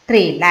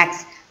 3 lakhs.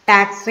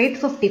 Tax rate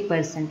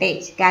 50%.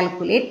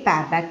 Calculate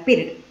payback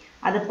period.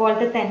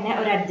 അതുപോലെ തന്നെ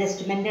ഒരു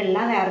അഡ്ജസ്റ്റ്മെൻ്റ് ഉള്ള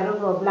വേറൊരു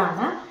പ്രോബ്ലം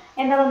ആണ്.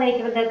 എന്താ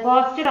തന്നിരിക്കുന്നത്,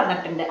 കോസ്റ്റ്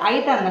തന്നിട്ടുണ്ട്, I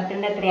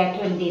തന്നിട്ടുണ്ട് എത്രയാണ്,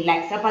 20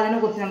 lakhs. അപ്പോൾ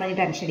അതിനെക്കുറിച്ച് നമ്മൾ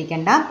ടെൻഷൻ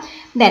അടിക്കേണ്ട.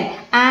 Then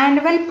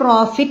annual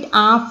profit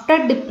after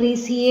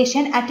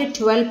depreciation at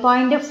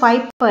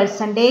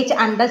 12.5%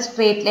 under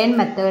straight line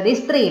method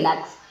is 3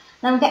 lakhs.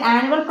 നമുക്ക്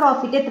ആനുവൽ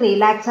പ്രോഫിറ്റ് 3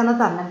 lakhs എന്ന്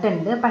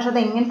തന്നിട്ടുണ്ട്. പക്ഷെ അത്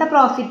എങ്ങനത്തെ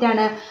പ്രോഫിറ്റ്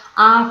ആണ്,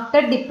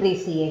 ആഫ്റ്റർ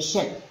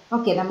ഡിപ്രീസിയേഷൻ.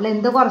 ഓക്കെ, നമ്മൾ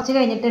എന്ത് കുറച്ച്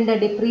കഴിഞ്ഞിട്ടുണ്ട്,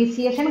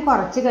 ഡിപ്രീസിയേഷൻ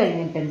കുറച്ച്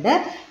കഴിഞ്ഞിട്ടുണ്ട്,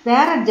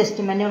 വേറെ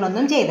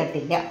അഡ്ജസ്റ്റ്മെൻറ്റുകളൊന്നും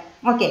ചെയ്തിട്ടില്ല.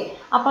 ഓക്കെ,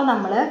 അപ്പോൾ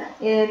നമ്മൾ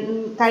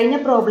കഴിഞ്ഞ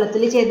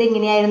പ്രോബ്ലത്തിൽ ചെയ്ത്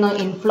എങ്ങനെയായിരുന്നു,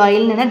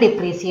 ഇൻഫ്ലോയിൽ നിന്ന്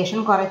depreciation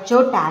കുറച്ചോ,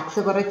 tax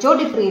കുറച്ചോ,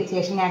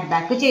 depreciation add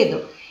back ചെയ്തു.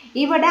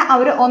 ഇവിടെ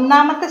അവർ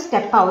ഒന്നാമത്തെ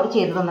സ്റ്റെപ്പ് അവർ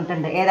ചെയ്തു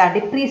തന്നിട്ടുണ്ട്. ഏതാ,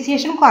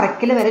 ഡിപ്രീസിയേഷൻ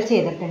കുറയ്ക്കൽ വരെ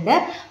ചെയ്തിട്ടുണ്ട്.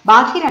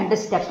 ബാക്കി 2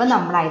 സ്റ്റെപ്പ്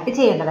നമ്മളായിട്ട്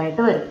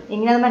ചെയ്യേണ്ടതായിട്ട് വരും.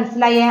 ഇങ്ങനെ അത്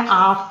മനസ്സിലായേ,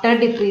 ആഫ്റ്റർ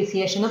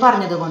ഡിപ്രീസിയേഷൻ എന്ന്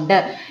പറഞ്ഞതുകൊണ്ട്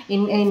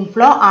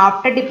ഇൻഫ്ലോ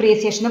ആഫ്റ്റർ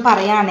ഡിപ്രീസിയേഷൻ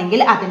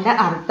പറയുകയാണെങ്കിൽ അതിൻ്റെ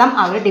അർത്ഥം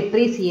അവർ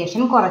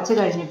ഡിപ്രീസിയേഷൻ കുറച്ച്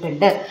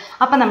കഴിഞ്ഞിട്ടുണ്ട്.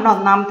 അപ്പം നമ്മൾ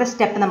ഒന്നാമത്തെ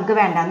സ്റ്റെപ്പ് നമുക്ക്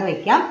വേണ്ടാന്ന്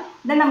വെക്കാം.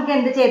 ദെൻ നമുക്ക്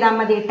എന്ത് ചെയ്താൽ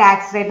മതി,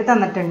 ടാക്സ് റേറ്റ്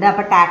തന്നിട്ടുണ്ട്,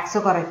 അപ്പോൾ ടാക്സ്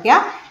കുറയ്ക്കുക,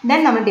 ദെൻ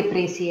നമ്മൾ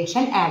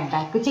ഡിപ്രീസിയേഷൻ ആഡ്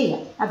ബാക്ക് ചെയ്യാം.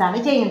 അതാണ്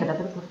ചെയ്യേണ്ടത്.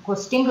 അപ്പോൾ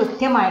ക്വസ്റ്റ്യൻ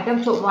കൃത്യമായിട്ടും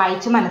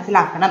വായിച്ച്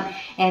മനസ്സിലാക്കണം.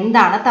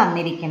 എന്താണ്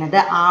തന്നിരിക്കുന്നത്,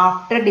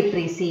 ആഫ്റ്റർ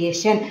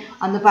ഡിപ്രീസിയേഷൻ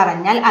എന്ന്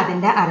പറഞ്ഞാൽ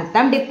അതിൻ്റെ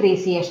അർത്ഥം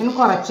ഡിപ്രീസിയേഷൻ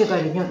കുറച്ച്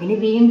കഴിഞ്ഞു. ഇനി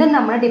വീണ്ടും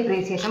നമ്മൾ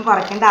ഡിപ്രീസിയേഷൻ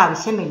കുറയ്ക്കേണ്ട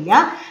ആവശ്യമില്ല.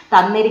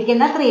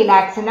 തന്നിരിക്കുന്ന 3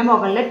 lakhsന്റെ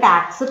മുകളിൽ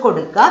ടാക്സ്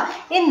കൊടുക്കുക,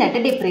 എന്നിട്ട്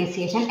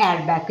ഡിപ്രീസിയേഷൻ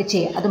ആഡ് ബാക്ക്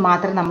ചെയ്യുക. അത്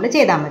മാത്രം നമ്മൾ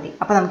ചെയ്താൽ മതി.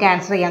 അപ്പോൾ നമുക്ക്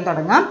ആൻസർ ചെയ്യാൻ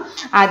തുടങ്ങാം.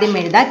 ആദ്യം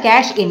എഴുതാം,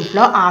 ക്യാഷ്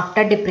ഇൻഫ്ലോ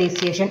ആഫ്റ്റർ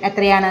ഡിപ്രീസിയേഷൻ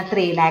എത്രയാണ്,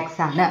 3 lakhs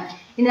ആണ്.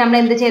 ഇനി നമ്മൾ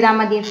എന്ത് ചെയ്താൽ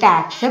മതി,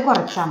 ടാക്സ്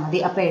കുറച്ചാൽ മതി.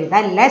 അപ്പോൾ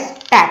എഴുതാം ലെസ്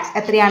ടാക്സ്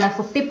എത്രയാണ്,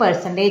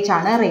 50%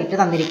 ആണ് റേറ്റ്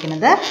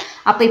തന്നിരിക്കുന്നത്.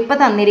 അപ്പോൾ ഇപ്പോൾ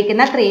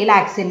തന്നിരിക്കുന്ന 3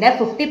 lakhsന്റെ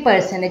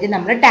 50%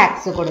 നമ്മൾ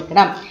ടാക്സ്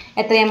കൊടുക്കണം.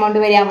 എത്ര എമൗണ്ട്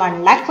വരിക,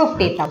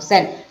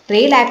 1,50,000.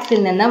 3 lakhsൽ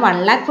നിന്ന്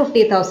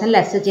 1,50,000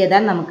 ലെസ്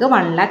ചെയ്താൽ നമുക്ക്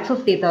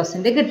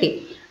 1,50,000 കിട്ടി.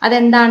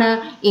 അതെന്താണ്,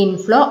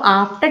 inflow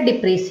after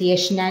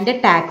depreciation and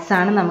tax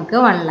ആണ് നമുക്ക്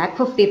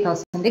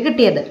 1,50,000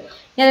 കിട്ടിയത്.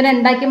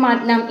 അതിനെന്താക്കി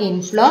മാറ്റണം,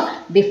 inflow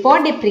before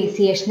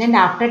depreciation and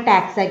after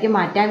tax ആക്കി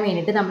മാറ്റാൻ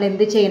വേണ്ടിയിട്ട് നമ്മൾ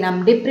എന്ത് ചെയ്യണം,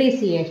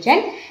 ഡിപ്രീസിയേഷൻ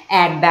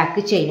ആഡ്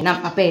ബാക്ക് ചെയ്യണം.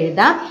 അപ്പോൾ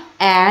എഴുതാം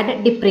ആഡ്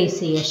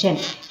ഡിപ്രീസിയേഷൻ.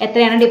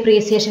 എത്രയാണ്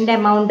ഡിപ്രീസിയേഷൻ്റെ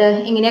എമൗണ്ട്,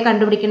 എങ്ങനെയാണ്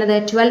കണ്ടുപിടിക്കുന്നത്,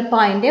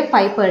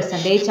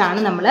 12.5% ആണ്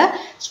നമ്മൾ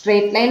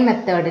സ്ട്രേറ്റ് ലൈൻ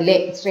മെത്തേഡിൽ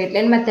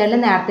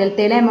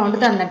നേരത്തെ എമൗണ്ട്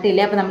തന്നിട്ടില്ല.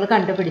 അപ്പോൾ നമ്മൾ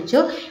കണ്ടുപിടിച്ചു,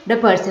 ഇവിടെ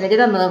പെർസെൻറ്റേജ്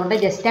തന്നതുകൊണ്ട്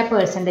ജസ്റ്റ് ആ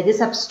പെർസെൻറ്റേജ്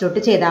സബ്സ്റ്റിറ്റ്യൂട്ട്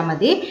ചെയ്താൽ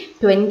മതി.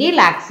 20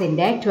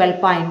 lakhsന്റെ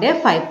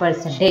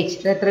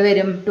 12.5% എത്ര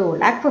വരും,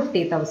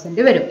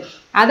 2,50,000 വരും.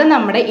 അത്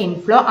നമ്മുടെ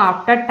ഇൻഫ്ലോ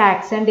ആഫ്റ്റർ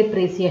ടാക്സ് ആൻഡ്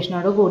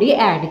ഡിപ്രീസിയേഷനോട് കൂടി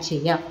ആഡ്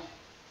ചെയ്യാം.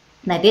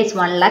 That is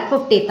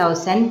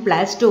 1,50,000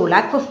 plus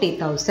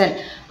 2,50,000.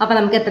 അപ്പോൾ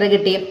നമുക്ക് എത്ര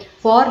കിട്ടി,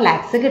 4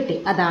 lakhs കിട്ടി.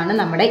 അതാണ്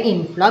നമ്മുടെ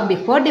inflow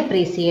before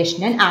depreciation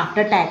and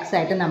after tax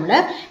ആയിട്ട് നമ്മൾ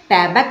പേ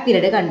ബാക്ക്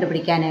പീരീഡ്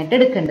കണ്ടുപിടിക്കാനായിട്ട്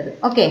എടുക്കേണ്ടത്.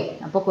 ഓക്കെ,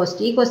 അപ്പോൾ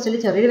ഈ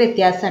ക്വസ്റ്റ്യനിൽ ചെറിയൊരു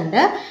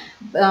വ്യത്യാസമുണ്ട്.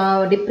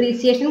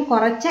 ഡിപ്രീസിയേഷൻ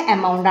കുറച്ച്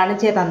എമൗണ്ടാണ്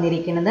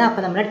തന്നിരിക്കുന്നത്.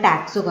 അപ്പോൾ നമ്മൾ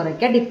ടാക്സ്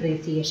കുറയ്ക്കുക,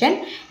 ഡിപ്രീസിയേഷൻ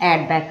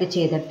ആഡ് ബാക്ക്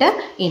ചെയ്തിട്ട്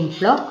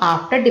inflow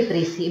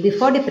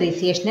before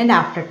depreciation and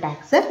after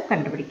tax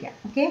കണ്ടുപിടിക്കുക.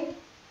 ഓക്കെ.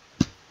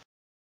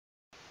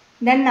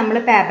 ദെൻ നമ്മൾ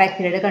പേ ബാക്ക്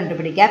പീരീഡ്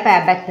കണ്ടുപിടിക്കുക. Pay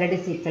back period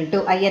is equal to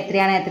I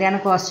എത്രയാണ്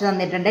കോസ്റ്റ്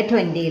തന്നിട്ടുണ്ട്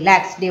 20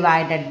 lakhs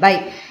ഡിവൈഡഡ് ബൈ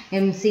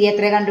സി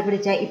എത്ര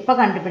കണ്ടുപിടിച്ചാൽ ഇപ്പോൾ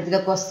കണ്ടുപിടിച്ചത്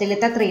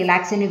ക്വസ്റ്റ്യനിലത്തെ 3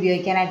 lakhs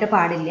ഉപയോഗിക്കാനായിട്ട്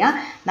പാടില്ല.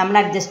 നമ്മൾ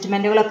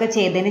അഡ്ജസ്റ്റ്മെൻറ്റുകളൊക്കെ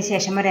ചെയ്തതിന്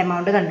ശേഷം ഒരു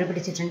എമൗണ്ട്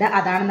കണ്ടുപിടിച്ചിട്ടുണ്ട്,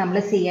 അതാണ് നമ്മൾ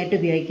സി ആയിട്ട്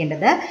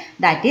ഉപയോഗിക്കേണ്ടത്.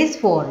 That is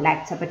 4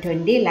 lakhs. അപ്പോൾ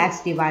 20 lakhs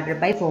divided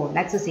by 4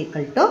 lakhs is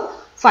equal to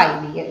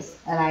 5 years.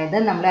 അതായത്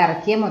നമ്മൾ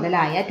ഇറക്കിയ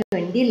മുതലായ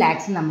 20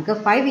 lakhs നമുക്ക്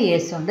 5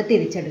 years കൊണ്ട്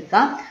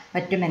തിരിച്ചെടുക്കാൻ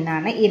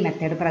പറ്റുമെന്നാണ് ഈ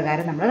മെത്തേഡ്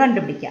പ്രകാരം നമ്മൾ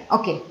കണ്ടുപിടിക്കുക.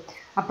 ഓക്കെ,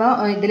 അപ്പോൾ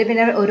ഇതിൽ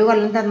പിന്നെ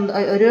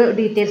ഒരു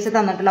ഡീറ്റെയിൽസ്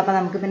തന്നിട്ടുള്ളൂ. അപ്പോൾ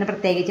നമുക്ക് പിന്നെ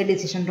പ്രത്യേകിച്ച്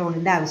ഡിസിഷൻ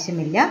റൂളിൻ്റെ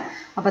ആവശ്യമില്ല.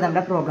 അപ്പോൾ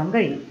നമ്മുടെ പ്രോബ്ലം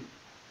കഴിയും.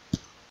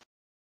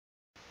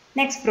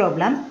 Next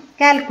problem,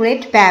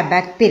 calculate pay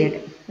back period.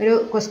 ഒരു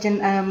ക്വസ്റ്റ്യൻ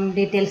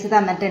ഡീറ്റെയിൽസ്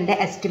തന്നിട്ടുണ്ട്.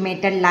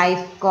 Estimated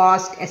life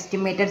cost,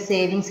 estimated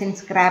savings in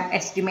scrap,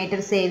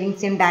 estimated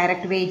savings in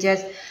direct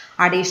wages,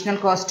 additional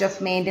cost of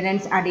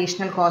maintenance,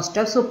 additional cost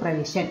of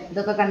supervision.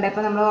 ഇതൊക്കെ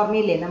കണ്ടപ്പോൾ നമ്മൾ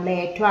ഓർമ്മയില്ലേ, നമ്മൾ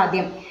ഏറ്റവും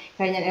ആദ്യം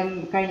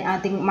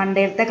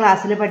മൺഡേത്തെ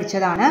ക്ലാസ്സിൽ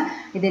പഠിച്ചതാണ്.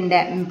 ഇതിൻ്റെ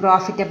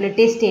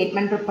പ്രോഫിറ്റബിലിറ്റി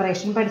സ്റ്റേറ്റ്മെൻറ്റ്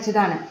പ്രിപ്പറേഷൻ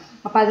പഠിച്ചതാണ്.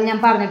 അപ്പോൾ അത് ഞാൻ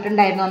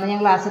പറഞ്ഞിട്ടുണ്ടായിരുന്നു, അന്ന് ഞാൻ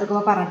ക്ലാസ്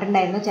എടുക്കുമ്പോൾ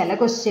പറഞ്ഞിട്ടുണ്ടായിരുന്നു, ചില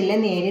ക്വസ്റ്റ്യനിൽ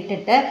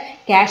നേരിട്ടിട്ട്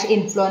ക്യാഷ്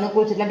ഇൻഫ്ലോനെ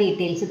കുറിച്ചുള്ള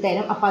ഡീറ്റെയിൽസ്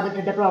തരും. അപ്പോൾ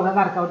അതിട്ടിട്ട് പ്രോബ്ലം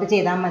വർക്കൗട്ട്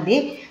ചെയ്താൽ മതി.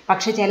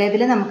 പക്ഷേ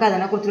ചിലതിൽ നമുക്ക്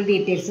അതിനെക്കുറിച്ചുള്ള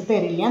ഡീറ്റെയിൽസ്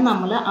തരില്ല.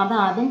 നമ്മൾ അത്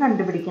ആദ്യം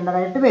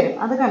കണ്ടുപിടിക്കേണ്ടതായിട്ട് വരും.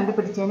 അത്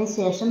കണ്ടുപിടിച്ചതിന്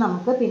ശേഷം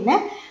നമുക്ക് പിന്നെ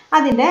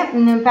അതിൻ്റെ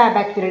പേ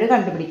ബാക്ക് പീരീഡ്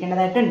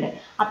കണ്ടുപിടിക്കേണ്ടതായിട്ടുണ്ട്.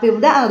 അപ്പോൾ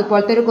ഇവിടെ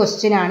അതുപോലത്തെ ഒരു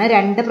ക്വസ്റ്റ്യൻ ആണ്.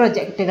 2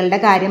 പ്രൊജക്റ്റുകളുടെ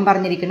കാര്യം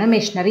പറഞ്ഞിരിക്കുന്നു,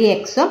 മെഷീനറി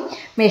എക്സും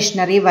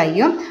മെഷീനറി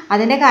വൈയും.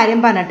 അതിൻ്റെ കാര്യം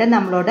പറഞ്ഞിട്ട്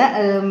നമ്മളോട്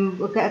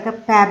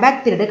പേ ബാക്ക്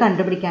പീരീഡ്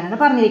കണ്ടുപിടിക്കാനാണ്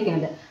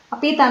പറഞ്ഞിരിക്കുന്നത്.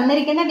 അപ്പോൾ ഈ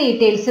തന്നിരിക്കുന്ന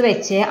ഡീറ്റെയിൽസ്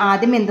വെച്ച്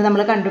ആദ്യം എന്ത്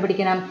നമ്മൾ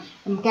കണ്ടുപിടിക്കണം,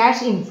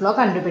 ക്യാഷ് ഇൻഫ്ലോ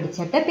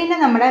കണ്ടുപിടിച്ചിട്ട് പിന്നെ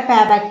നമ്മുടെ പേ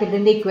ബാക്ക്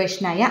പീരീഡിൻ്റെ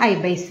ഇക്വേഷനായ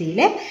I/C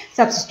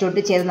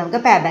സബ്സ്റ്റിറ്റ്യൂട്ട് ചെയ്ത് നമുക്ക്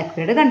പേ ബാക്ക്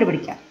പീരീഡ്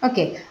കണ്ടുപിടിക്കാം.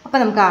 ഓക്കെ, അപ്പോൾ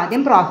നമുക്ക്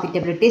ആദ്യം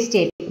പ്രോഫിറ്റബിലിറ്റി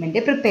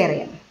സ്റ്റേറ്റ്മെൻറ്റ് പ്രിപ്പയർ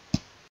ചെയ്യാം.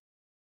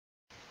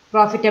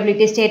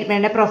 പ്രോഫിറ്റബിലിറ്റി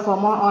സ്റ്റേറ്റ്മെൻറ്റിൻ്റെ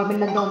പ്രൊഫോമോ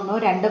ഓർമ്മയില്ലെന്ന് തോന്നുന്നു.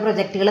 2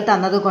 പ്രൊജക്റ്റുകൾ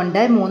തന്നതുകൊണ്ട്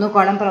 3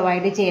 കോളം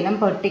പ്രൊവൈഡ് ചെയ്യണം.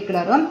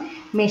 പെർട്ടിക്കുലറും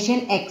മെഷീൻ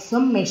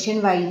എക്സും മെഷീൻ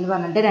വൈ എന്ന്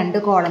പറഞ്ഞിട്ട് 2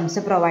 കോളംസ്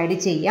പ്രൊവൈഡ്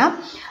ചെയ്യാം.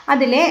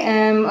 അതിൽ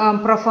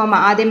പ്രൊഫോമ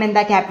ആദ്യം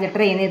എന്താ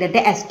ക്യാപിറ്റൽ എന്ന് ചെയ്തിട്ട്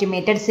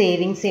എസ്റ്റിമേറ്റഡ്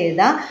സേവിങ്സ്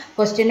എഴുതുക.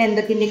 ക്വസ്റ്റ്യൻ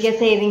എന്തൊക്കെയൊക്കെ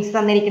സേവിങ്സ്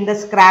തന്നിരിക്കുന്നത്,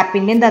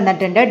 സ്ക്രാപ്പിൻ്റെയും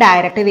തന്നിട്ടുണ്ട്,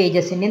 ഡയറക്റ്റ്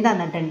വേജസിൻ്റെയും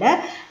തന്നിട്ടുണ്ട്.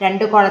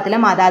 2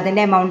 കോളത്തിലും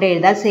അതാതിൻ്റെ എമൗണ്ട്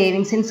എഴുതുക.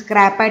 സേവിങ്സ് ഇൻ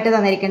സ്ക്രാപ്പായിട്ട്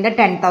തന്നിരിക്കുന്നത്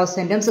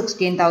 10,000ഉം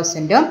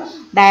 16,000ഉം,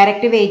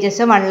 ഡയറക്റ്റ്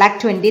വേജസ്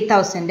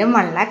 1,20,000ഉം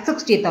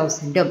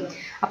 1,60,000ഉം.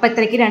 അപ്പോൾ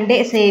ഇത്രയ്ക്ക് 2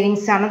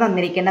 സേവിങ്സ് ആണ്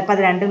തന്നിരിക്കുന്നത്. അപ്പോൾ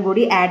അത് രണ്ടും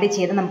കൂടി ആഡ്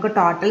ചെയ്ത് നമുക്ക്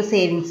ടോട്ടൽ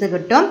സേവിങ്സ്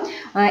കിട്ടും.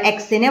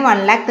 എക്സിന്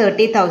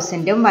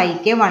 1,30,000ഉം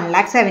വൈക്ക്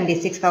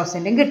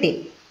 1,76,000ഉം കിട്ടി.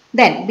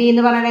 ദെൻ ബി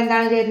എന്ന് പറയുന്നത്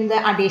എന്താണ് ചെയ്യുന്നത്,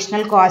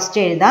 അഡീഷണൽ കോസ്റ്റ്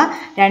എഴുതുക.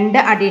 2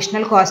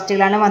 അഡീഷണൽ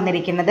കോസ്റ്റുകളാണ്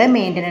വന്നിരിക്കുന്നത്,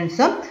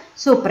 മെയിൻ്റനൻസും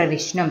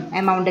സൂപ്പർവിഷനും.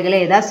 എമൗണ്ടുകൾ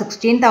എഴുതുക.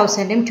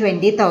 16,000ഉം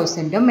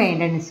 20,000ഉം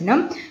മെയിൻ്റനൻസിനും,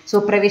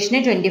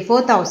 സൂപ്പർവിഷന്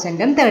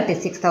 24,000ഉം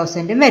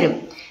 36,000ഉം വരും.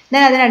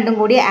 ദെൻ അത് രണ്ടും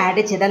കൂടി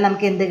ആഡ് ചെയ്താൽ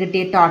നമുക്ക് എന്ത്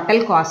കിട്ടി, ടോട്ടൽ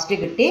കോസ്റ്റ്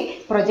കിട്ടി.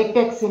 പ്രൊജക്റ്റ്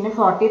എക്സിന്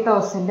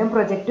 40,000ഉം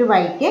പ്രൊജക്റ്റ്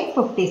വൈക്ക്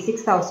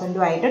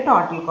 56,000ഉം ആയിട്ട്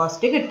ടോട്ടൽ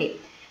കോസ്റ്റ് കിട്ടി.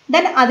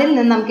 ദെൻ അതിൽ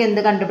നിന്ന് നമുക്ക്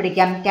എന്ത്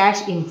കണ്ടുപിടിക്കാം,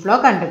 ക്യാഷ് ഇൻഫ്ലോ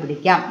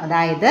കണ്ടുപിടിക്കാം.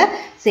 അതായത്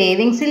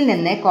സേവിങ്സിൽ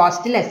നിന്ന്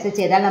കോസ്റ്റ് ലെസ്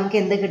ചെയ്താൽ നമുക്ക്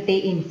എന്ത് കിട്ടി,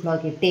 ഇൻഫ്ലോ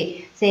കിട്ടി.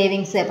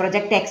 സേവിങ്സ്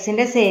പ്രൊജക്റ്റ്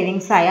എക്സിൻ്റെ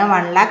സേവിങ്സ് ആയ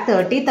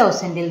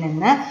 1,30,000ൽ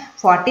നിന്ന്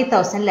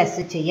 40,000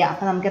 ലെസ് ചെയ്യുക.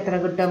 അപ്പോൾ നമുക്ക് എത്ര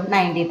കിട്ടും,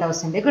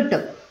 90,000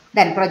 കിട്ടും.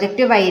 ദെൻ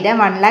പ്രൊജക്റ്റ് വൈയുടെ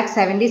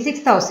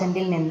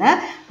 1,76,000ൽ നിന്ന്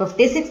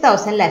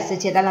 56,000 ലെസ്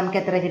ചെയ്താൽ നമുക്ക്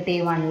എത്ര കിട്ടി,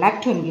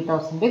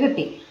 1,20,000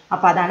 കിട്ടി.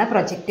 അപ്പോൾ അതാണ്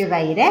പ്രൊജക്റ്റ്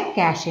വൈയുടെ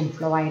ക്യാഷ്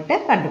ഇൻഫ്ലോ ആയിട്ട്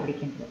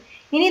കണ്ടുപിടിക്കേണ്ടത്.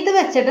 ഇനി ഇത്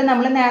വെച്ചിട്ട്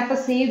നമ്മൾ നേരത്തെ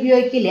സി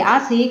ഉപയോഗിക്കില്ലേ, ആ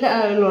സി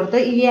ഉള്ളിടത്ത്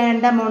ഈ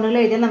 2 എമൗണ്ടുകൾ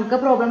എഴുതിയാൽ നമുക്ക്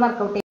പ്രോബ്ലം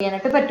വർക്കൗട്ട്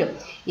ചെയ്യാനായിട്ട് പറ്റും.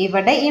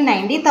 ഇവിടെ ഈ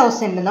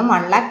 90,000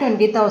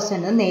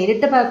 1,20,000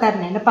 നേരിട്ട്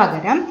തരുന്നതിന്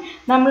പകരം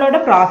നമ്മളോട്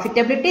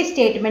പ്രോഫിറ്റബിലിറ്റി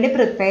സ്റ്റേറ്റ്മെൻറ്റ്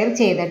പ്രിപ്പയർ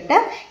ചെയ്തിട്ട്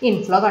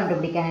ഇൻഫ്ലോ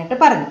കണ്ടുപിടിക്കാനായിട്ട്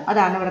പറഞ്ഞു.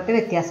 അതാണ് ഇവിടുത്തെ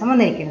വ്യത്യാസം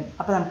വന്നിരിക്കുന്നത്.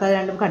 അപ്പോൾ നമുക്കത്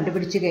രണ്ടും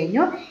കണ്ടുപിടിച്ച്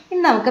കഴിഞ്ഞു.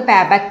 ഇനി നമുക്ക് പേ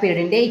ബാക്ക്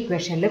പീരീഡിൻ്റെ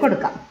ഇക്വേഷനിൽ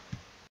കൊടുക്കാം.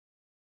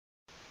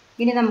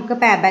 ഇനി നമുക്ക്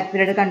പേ ബാക്ക്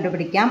പീരീഡ്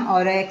കണ്ടുപിടിക്കാം.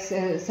 ഓരോ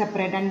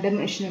സെപ്പറേറ്റ് 2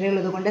 മെഷീനറി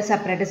ഉള്ളതുകൊണ്ട്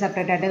സെപ്പറേറ്റ്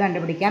ആയിട്ട്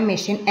കണ്ടുപിടിക്കാം.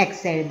 മെഷീൻ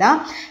എക്സ് എഴുതാം.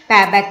 Pay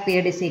back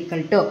period is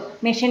equal to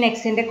machine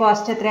എക്സിൻ്റെ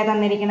കോസ്റ്റ് എത്രയാണ്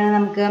തന്നിരിക്കുന്നത്,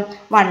 നമുക്ക്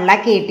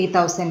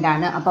 1,80,000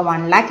 ആണ്. അപ്പോൾ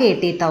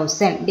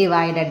 1,80,000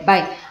 ഡിവൈഡഡ് ബൈ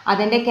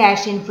അതിൻ്റെ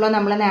ക്യാഷ് ഇൻഫ്ലോ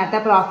നമ്മൾ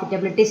നേരത്തെ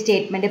പ്രോഫിറ്റബിലിറ്റി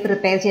സ്റ്റേറ്റ്മെൻറ്റ്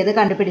പ്രിപ്പയർ ചെയ്ത്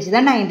കണ്ടുപിടിച്ചത്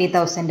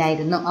 90,000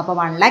 ആയിരുന്നു. അപ്പോൾ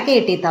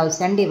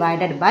 1,80,000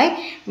 divided by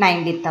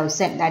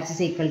 90,000 that's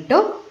is equal to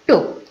 2.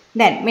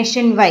 Then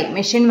machine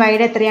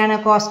വൈയുടെ എത്രയാണ്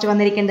കോസ്റ്റ്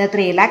വന്നിരിക്കുന്നത്,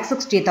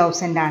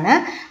 3,60,000 ആണ്.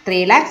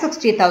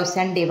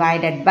 3,60,000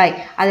 ഡിവൈഡഡ് ബൈ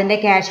അതിൻ്റെ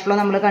ക്യാഷ് ഫ്ലോ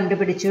നമ്മൾ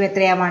കണ്ടുപിടിച്ചു,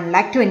 എത്രയാണ്,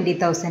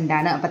 1,20,000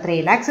 ആണ്. അപ്പോൾ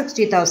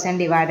 3,60,000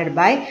 divided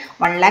by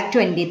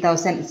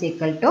 1,20,000 is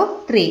equal to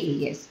 3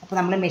 years. അപ്പോൾ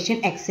നമ്മൾ മെഷീൻ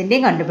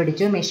എക്സിൻ്റെയും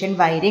കണ്ടുപിടിച്ചു, മെഷീൻ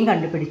വൈയുടെയും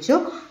കണ്ടുപിടിച്ചു,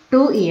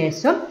 2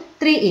 yearsഉം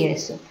 3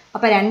 yearsഉം.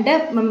 അപ്പോൾ രണ്ട്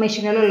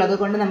മെഷീനുകൾ ഉള്ളത്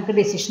കൊണ്ട് നമുക്ക്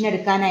ഡിസിഷൻ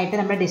എടുക്കാനായിട്ട്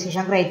നമ്മുടെ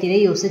ഡിസിഷൻ ക്രൈറ്റീരിയ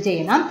യൂസ്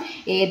ചെയ്യണം.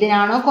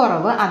 ഏതിനാണോ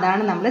കുറവ്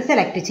അതാണ് നമ്മൾ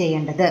സെലക്ട്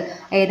ചെയ്യേണ്ടത്.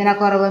 ഏതിനാ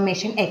കുറവ്?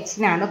 മെഷീൻ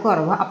എക്സിനാണ്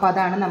കുറവ്. അപ്പോൾ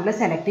അതാണ് നമ്മൾ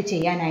സെലക്ട്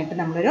ചെയ്യാനായിട്ട്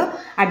നമ്മളൊരു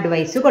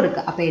അഡ്വൈസ്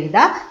കൊടുക്കുക. അപ്പോൾ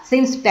എഴുതുക,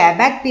 since pay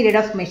back period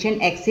of machine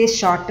X is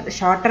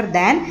shorter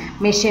than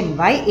machine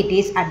why it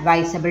is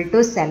advisable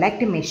to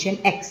select machine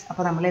X.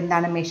 അപ്പോൾ നമ്മൾ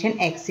എന്താണ് മെഷീൻ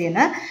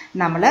എക്സിന്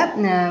നമ്മൾ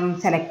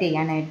സെലക്ട്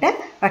ചെയ്യാനായിട്ട്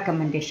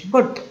റെക്കമെൻഡേഷൻ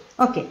കൊടുത്തു.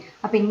 ഓക്കെ,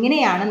 അപ്പോൾ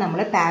ഇങ്ങനെയാണ് നമ്മൾ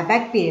pay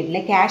back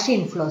പീരീഡിലെ cash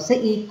inflows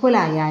equal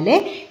ആയാലേ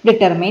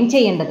determine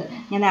ചെയ്യേണ്ടത്.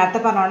 ഞാൻ നേരത്തെ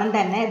പറഞ്ഞോളം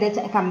തന്നെ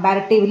ഇത്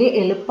കമ്പാരിറ്റീവ്ലി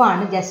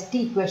എളുപ്പമാണ്.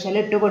 ജസ്റ്റ്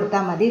ഇക്വേഷനിൽ ഇട്ട്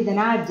കൊടുത്താൽ മതി.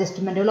 ഇതിന്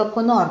അഡ്ജസ്റ്റ്മെൻറ്റുകളൊക്കെ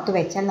ഒന്ന് ഓർത്ത്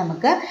വെച്ചാൽ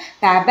നമുക്ക്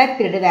പേ ബാക്ക്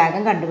പീരീഡ്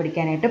വേഗം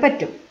കണ്ടുപിടിക്കാനായിട്ട്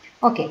പറ്റും.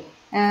 ഓക്കെ,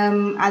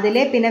 അതിൽ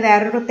പിന്നെ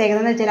വേറൊരു പ്രത്യേകത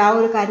എന്ന് വെച്ചാൽ ആ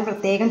ഒരു കാര്യം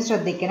പ്രത്യേകം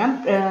ശ്രദ്ധിക്കണം.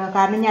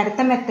 കാരണം ഇനി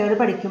അടുത്ത മെത്തേഡ്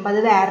പഠിക്കുമ്പോൾ അത്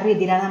വേറെ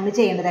രീതിയിലാണ് നമ്മൾ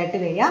ചെയ്യേണ്ടതായിട്ട്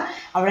വരിക.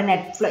 അവിടെ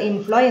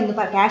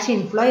ക്യാഷ്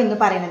ഇൻഫ്ലോ എന്ന്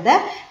പറയുന്നത്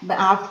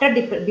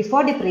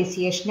before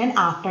depreciation and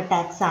after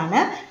tax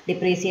ആണ്.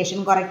 ഡിപ്രീസിയേഷൻ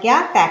കുറയ്ക്കുക,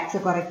 ടാക്സ്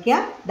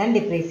കുറയ്ക്കുക, ദെൻ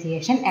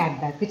ഡിപ്രീസിയേഷൻ ആഡ്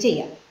ബാക്ക്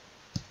ചെയ്യുക.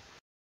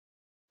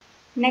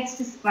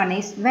 Next one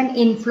is when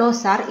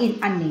inflows R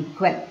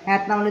unequal.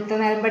 നേരത്തെ നമ്മൾ ഇത്ര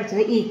നേരം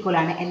പഠിച്ചത് ഈക്വൽ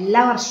ആണ്.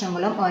 എല്ലാ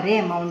വർഷങ്ങളും ഒരേ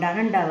എമൗണ്ട്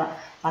ആണ് ഉണ്ടാവുക.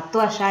 10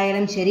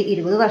 വർഷമായാലും ശരി,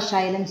 20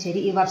 വർഷമായാലും ശരി,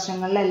 ഈ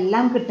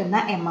വർഷങ്ങളിലെല്ലാം കിട്ടുന്ന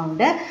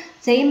എമൗണ്ട്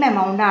സെയിം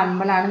എമൗണ്ട്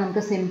ആകുമ്പോഴാണ്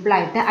നമുക്ക്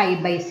സിമ്പിളായിട്ട്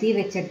I/C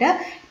വെച്ചിട്ട്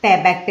പേ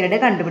ബാക്ക് പീരീഡ്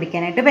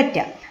കണ്ടുപിടിക്കാനായിട്ട്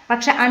പറ്റുക.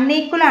 പക്ഷെ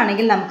അൺഈക്വൽ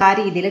ആണെങ്കിൽ നമുക്ക് ആ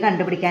രീതിയിൽ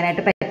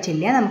കണ്ടുപിടിക്കാനായിട്ട്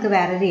പറ്റില്ല. നമുക്ക്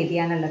വേറെ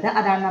രീതിയാണുള്ളത്.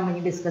 അതാണ് നമ്മൾ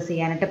ഇനി ഡിസ്കസ്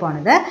ചെയ്യാനായിട്ട്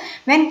പോണത്.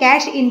 When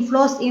cash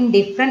inflows in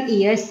different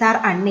years R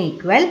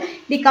unequal,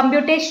 the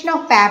computation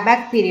of pay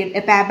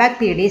back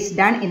period is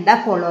done in the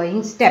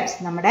following steps.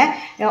 നമ്മുടെ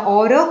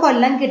ഓരോ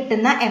കൊല്ലം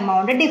കിട്ടുന്ന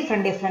എമൗണ്ട്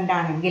ഡിഫറെൻറ്റ്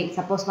ആണെങ്കിൽ,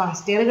 സപ്പോസ്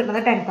ഫസ്റ്റ് ഇയർ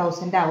കിട്ടുന്നത്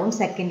 10,000 ആവും,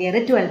 സെക്കൻഡ് ഇയർ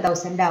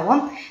 12,000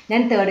 ആവും,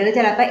 ദെൻ തേർഡ് ഇയർ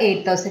ചിലപ്പോൾ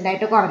 8,000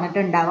 ആയിട്ട്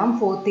കുറഞ്ഞിട്ടുണ്ടാവും,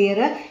 ഫോർത്ത് ഇയർ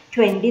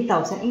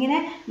 20,000. ഇങ്ങനെ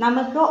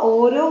നമുക്ക്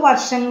ഓരോ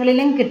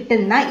വർഷങ്ങളിലും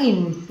കിട്ടുന്ന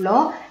ഇൻഫ്ലോ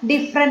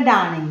ഡിഫറെൻ്റ്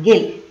ആണെങ്കിൽ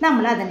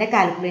നമ്മൾ അതിൻ്റെ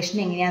കാൽക്കുലേഷൻ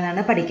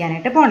എങ്ങനെയാണെന്നാണ്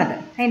പഠിക്കാനായിട്ട് പോണത്.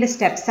 അതിൻ്റെ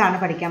സ്റ്റെപ്സ് ആണ്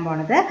പഠിക്കാൻ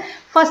പോണത്.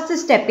 First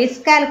step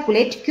is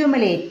calculate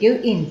cumulative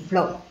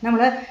inflow.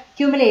 നമ്മൾ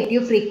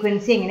ക്യുമുലേറ്റീവ്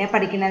ഫ്രീക്വൻസി എങ്ങനെയാണ്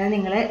പഠിക്കുന്നത്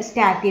നിങ്ങൾ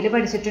സ്റ്റാറ്റിയിൽ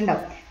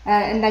പഠിച്ചിട്ടുണ്ടാവും.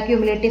 എന്താ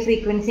ക്യുമുലേറ്റീവ്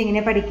ഫ്രീക്വൻസി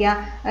എങ്ങനെ പഠിക്കുക?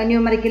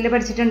 ന്യൂമറിക്കലിൽ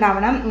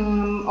പഠിച്ചിട്ടുണ്ടാവണം.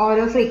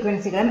 ഓരോ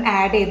ഫ്രീക്വൻസികളും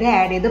ആഡ്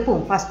ചെയ്ത്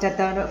പോവും.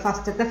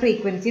 ഫസ്റ്റത്തെ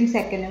ഫ്രീക്വൻസിയും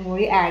സെക്കൻഡും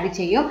കൂടി ആഡ്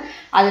ചെയ്യും,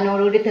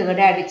 അതിനോടുകൂടി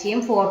തേർഡ് ആഡ് ചെയ്യും,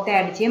 ഫോർത്ത്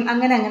ആഡ് ചെയ്യും,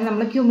 അങ്ങനെ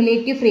നമ്മൾ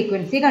ക്യുമുലേറ്റീവ്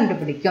ഫ്രീക്വൻസി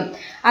കണ്ടുപിടിക്കും.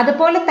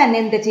 അതുപോലെ തന്നെ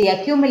എന്താ ചെയ്യുക?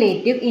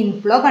 ക്യുമുലേറ്റീവ്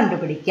ഇൻഫ്ലോ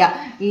കണ്ടുപിടിക്കുക.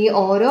 ഈ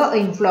ഓരോ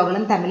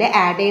ഇൻഫ്ലോകളും തമ്മിൽ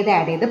ആഡ്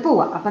ചെയ്ത്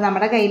പോവുക. അപ്പോൾ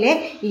നമ്മുടെ കയ്യിൽ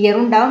ഇയർ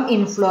ഉണ്ടാവും,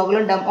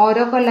 ഇൻഫ്ലോകളുണ്ടാവും.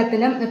 ഓരോ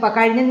കൊല്ലത്തിനും ഇപ്പോൾ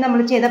കഴിഞ്ഞ നമ്മൾ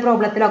ചെയ്ത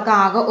പ്രോബ്ലത്തിലൊക്കെ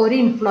ആകെ ഒരു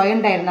ഇൻഫ്ലോ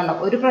ഉണ്ടായിരുന്നല്ലോ,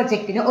 ഒരു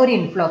പ്രൊജക്റ്റിന് ഒരു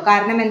ഇൻഫ്ലോ.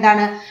 കാരണം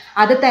എന്താണ്?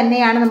 അത്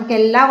തന്നെയാണ് നമുക്ക്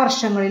എല്ലാ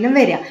വർഷങ്ങളിലും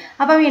വരിക.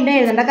 അപ്പോൾ വീണ്ടും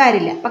എഴുതേണ്ട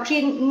കാര്യമില്ല. പക്ഷേ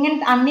ഇങ്ങനെ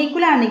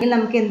അൺഈക്വൽ ആണെങ്കിൽ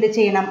നമുക്ക് എന്ത്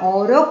ചെയ്യണം?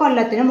 ഓരോ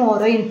കൊല്ലത്തിനും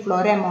ഓരോ ഇൻഫ്ലോ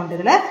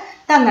എമൗണ്ടുകൾ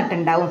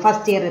തന്നിട്ടുണ്ടാവും.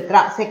 ഫസ്റ്റ് ഇയർ ഇത്ര,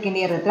 സെക്കൻഡ്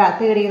ഇയർ ഇത്ര,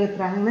 തേർഡ് ഇയർ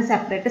ഇത്ര, അങ്ങനെ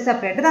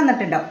സെപ്പറേറ്റ്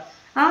തന്നിട്ടുണ്ടാവും.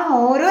 ആ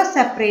ഓരോ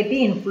സെപ്പറേറ്റ്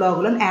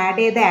ഇൻഫ്ലോകളും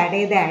ആഡ്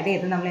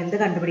ചെയ്ത് നമ്മൾ എന്ത്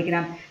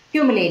കണ്ടുപിടിക്കണം?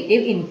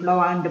 ക്യുമുലേറ്റീവ് ഇൻഫ്ലോ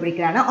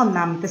കണ്ടുപിടിക്കലാണ്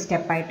ഒന്നാമത്തെ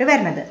സ്റ്റെപ്പായിട്ട്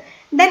വരുന്നത്.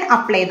 Then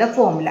apply the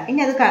formula.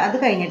 ഇനി അത്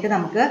കഴിഞ്ഞിട്ട്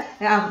നമുക്ക്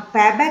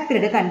പേ ബാക്ക്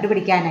പീരീഡ്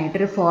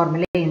കണ്ടുപിടിക്കാനായിട്ടൊരു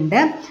ഫോർമുല ഉണ്ട്.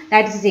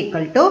 That is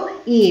equal to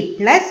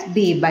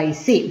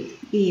E+B/C.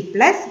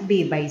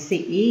 E+B/C.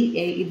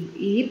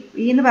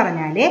 ഈ എന്ന്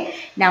പറഞ്ഞാൽ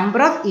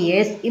number of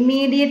years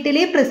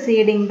immediately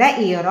preceding the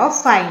year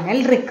of final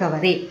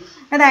recovery.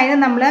 അതായത്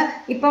നമ്മൾ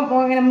ഇപ്പം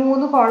ഇങ്ങനെ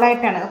 3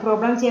 കോളായിട്ടാണ്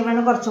പ്രോബ്ലം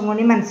ചെയ്യുമ്പോൾ കുറച്ചും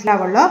കൂടി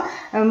മനസ്സിലാവുള്ളൂ.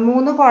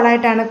 3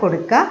 കോളായിട്ടാണ്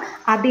കൊടുക്കുക.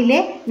 അതിലെ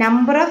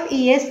number of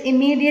years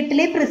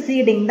immediately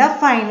preceding the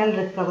final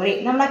recovery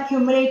നമ്മൾ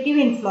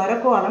അക്യുമുലേറ്റീവ് ഇൻഫ്ലോയുടെ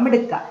കോളം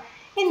എടുക്കുക.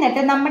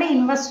 എന്നിട്ട് നമ്മുടെ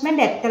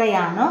ഇൻവെസ്റ്റ്മെൻറ്റ്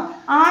എത്രയാണോ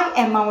ആ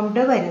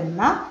എമൗണ്ട്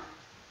വരുന്ന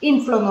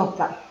ഇൻഫ്ലോ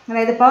നോക്കുക.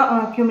 അതായത് ഇപ്പോൾ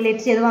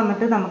അക്യുമുലേറ്റ് ചെയ്ത്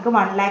വന്നിട്ട് നമുക്ക്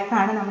 1 lakh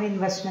ആണ് നമ്മൾ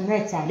ഇൻവെസ്റ്റ്മെൻറ്റ്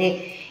വെച്ചാൽ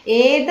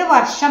ഏത്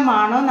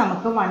വർഷമാണോ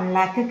നമുക്ക് 1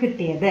 lakh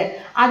കിട്ടിയത്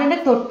അതിൻ്റെ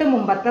തൊട്ട്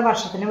മുമ്പത്തെ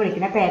വർഷത്തിന്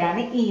വിളിക്കുന്ന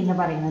പേരാണ് E എന്ന്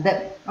പറയുന്നത്.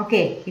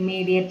 Okay,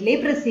 immediately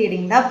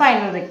preceding the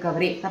final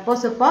recovery.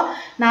 Suppose ഇപ്പോൾ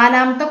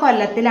 4ാമത്തെ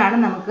കൊല്ലത്തിലാണ്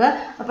നമുക്ക്,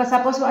 അപ്പോൾ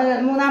സപ്പോസ്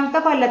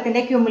 3ാമത്തെ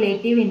കൊല്ലത്തിൻ്റെ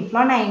ക്യുമുലേറ്റീവ്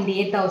ഇൻഫ്ലോ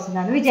 98,000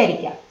 ആണെന്ന്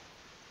വിചാരിക്കുക.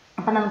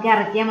 അപ്പം നമുക്ക്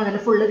ഇറക്കിയ മുതൽ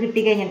ഫുള്ള് കിട്ടി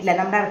കഴിഞ്ഞിട്ടില്ല.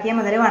 നമ്മുടെ ഇറക്കിയ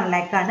മുതൽ 1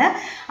 lakh ആണ്.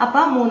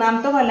 അപ്പോൾ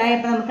 3ാമത്തെ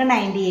കൊല്ലമായപ്പോൾ നമുക്ക്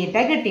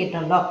 98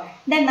 കിട്ടിയിട്ടുള്ളൂ.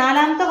 ദെൻ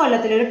 4ാമത്തെ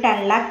കൊല്ലത്തിൽ ഒരു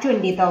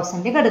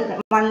 10,20,000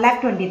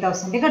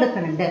 1,20,000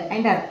 കിടക്കുന്നുണ്ട്.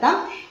 അതിൻ്റെ അർത്ഥം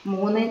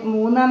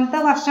 3ാമത്തെ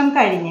വർഷം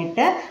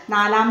കഴിഞ്ഞിട്ട്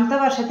 4ാമത്തെ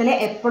വർഷത്തിൽ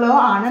എപ്പോഴോ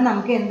ആണ്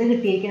നമുക്ക് എന്ത്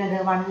കിട്ടിയിരിക്കുന്നത്?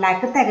 1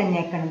 lakh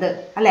തികഞ്ഞേക്കുന്നത്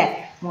അല്ലേ?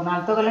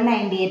 3ാമത്തെ കൊല്ലം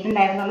 98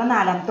 ഉണ്ടായിരുന്നുള്ള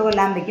 4ാമത്തെ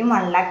കൊല്ലാകുമ്പോഴേക്കും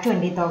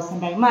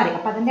 1,20,000 ആയി മാറി.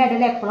 അപ്പോൾ അതിൻ്റെ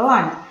ഇടയിൽ എപ്പോഴോ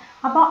ആണ്.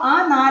 അപ്പോൾ ആ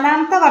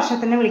 4ാമത്തെ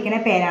വർഷത്തിന് വിളിക്കുന്ന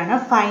പേരാണ്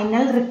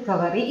ഫൈനൽ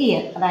റിക്കവറി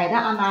ഇയർ. അതായത്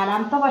ആ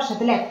 4ാമത്തെ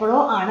വർഷത്തിൽ എപ്പോഴോ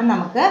ആണ്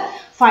നമുക്ക്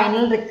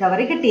ഫൈനൽ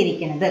റിക്കവറി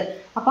കിട്ടിയിരിക്കുന്നത്.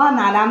 അപ്പോൾ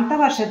 4ാമത്തെ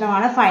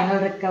വർഷത്തിലാണ് ഫൈനൽ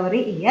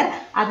റിക്കവറി ഇയർ.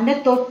 അതിൻ്റെ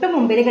തൊട്ട്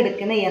മുമ്പിൽ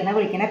കിടക്കുന്ന ഇയറിനെ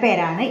വിളിക്കുന്ന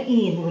പേരാണ് E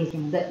എന്ന്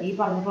വിളിക്കുന്നത്. ഈ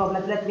പറഞ്ഞ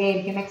പ്രോബ്ലത്തിൽ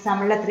എത്രയായിരിക്കും?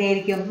 എക്സാമ്പിളിൽ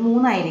എത്രയായിരിക്കും?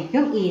 3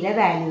 ആയിരിക്കും Eയുടെ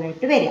വാല്യൂ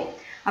ആയിട്ട് വരിക.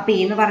 അപ്പോൾ E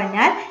എന്ന്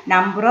പറഞ്ഞാൽ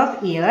number of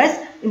years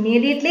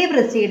immediately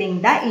preceding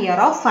the year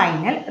of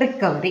final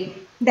recovery.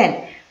 Then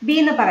B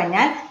എന്ന്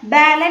പറഞ്ഞാൽ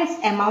balance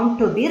amount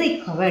to B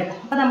recovered.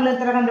 അപ്പോൾ നമ്മൾ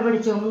എത്ര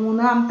കണ്ടുപിടിച്ചു?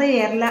 മൂന്നാമത്തെ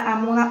ഇയറിൽ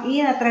ഈ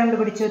എത്ര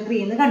കണ്ടുപിടിച്ചു? 3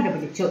 എന്ന്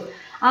കണ്ടുപിടിച്ചു.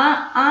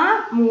 ആ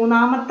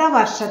മൂന്നാമത്തെ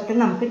വർഷത്തിൽ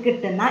നമുക്ക്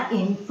കിട്ടുന്ന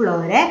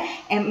ഇൻഫ്ലോയുടെ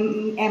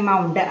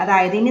എമൗണ്ട്,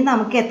 അതായത് ഇനി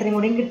നമുക്ക് എത്രയും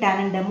കൂടിയും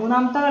കിട്ടാനുണ്ട്?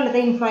 മൂന്നാമത്തെ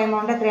കൊല്ലത്തെ ഇൻഫ്ലോ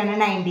എമൗണ്ട് എത്രയാണ്?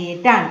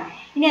 98 ആണ്.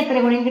 ഇനി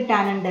എത്രയും കൂടിയും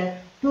കിട്ടാനുണ്ട്?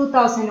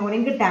 2000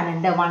 കൂടിയും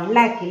കിട്ടാനുണ്ട്. 1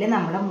 lakhൽ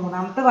നമ്മൾ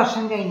മൂന്നാമത്തെ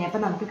വർഷം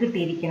കഴിഞ്ഞപ്പോൾ നമുക്ക്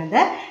കിട്ടിയിരിക്കുന്നത്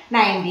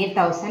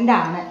 98,000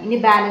 ആണ്. ഇനി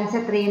ബാലൻസ്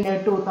എത്രയുണ്ട്?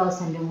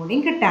 2000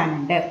 കൂടിയും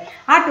കിട്ടാനുണ്ട്.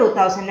 ആ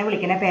 2000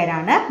 വിളിക്കുന്ന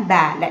പേരാണ്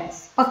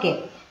ബാലൻസ്. ഓക്കെ.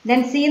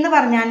 ദെൻ സി എന്ന്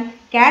പറഞ്ഞാൽ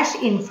cash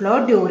inflow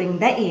during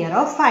the year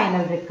of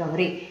final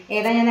recovery.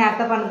 ഏതാ ഞാൻ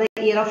നേരത്തെ പറഞ്ഞത്?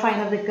 Year of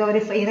final recovery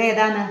year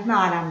ഏതാണ്?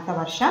 4ാമത്തെ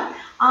വർഷം.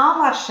 ആ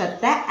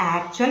വർഷത്തെ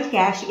ആക്ച്വൽ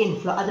ക്യാഷ്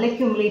ഇൻഫ്ലോ, അതിൽ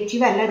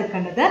ക്യുമുലേറ്റീവ് അല്ല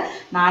എടുക്കേണ്ടത്.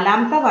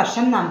 4ാമത്തെ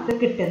വർഷം നമുക്ക്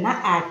കിട്ടുന്ന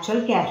ആക്ച്വൽ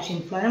ക്യാഷ്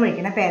ഇൻഫ്ലോ എന്ന്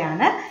വിളിക്കുന്ന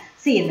പേരാണ്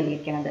സി എന്ന്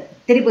വിളിക്കുന്നത്.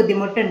 ഇത്തിരി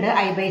ബുദ്ധിമുട്ടുണ്ട്.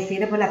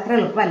 I/Cയുടെ പോലെ അത്ര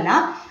എളുപ്പമല്ല.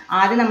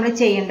 ആദ്യം നമ്മൾ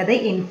ചെയ്യേണ്ടത്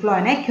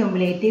ഇൻഫ്ലോനെ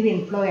ക്യുമുലേറ്റീവ്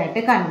ഇൻഫ്ലോ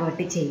ആയിട്ട്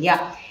കൺവേർട്ട് ചെയ്യുക.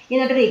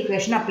 എന്നിട്ടൊരു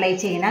ഇക്വേഷൻ അപ്ലൈ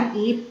ചെയ്യണം,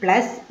 E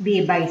 +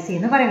 B/C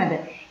എന്ന് പറയുന്നത്.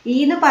 E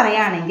എന്ന്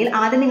പറയുകയാണെങ്കിൽ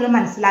ആദ്യം നിങ്ങൾ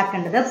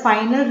മനസ്സിലാക്കേണ്ടത്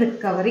ഫൈനൽ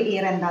റിക്കവറി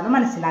ഇയർ എന്താണെന്ന്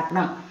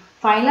മനസ്സിലാക്കണം.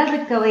 ഫൈനൽ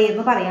റിക്കവറി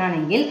എന്ന്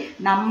പറയുകയാണെങ്കിൽ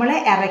നമ്മൾ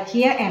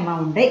ഇറക്കിയ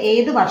എമൗണ്ട്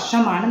ഏത്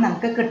വർഷമാണ്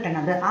നമുക്ക്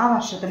കിട്ടുന്നത്, ആ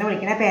വർഷത്തിന്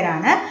വിളിക്കുന്ന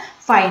പേരാണ്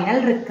ഫൈനൽ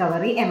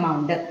റിക്കവറി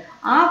എമൗണ്ട്.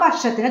 ആ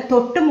വർഷത്തിന്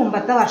തൊട്ട്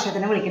മുമ്പത്തെ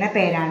വർഷത്തിന് വിളിക്കുന്ന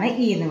പേരാണ്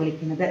ഇ എന്ന്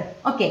വിളിക്കുന്നത്.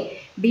 ഓക്കെ.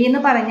 ബി എന്ന്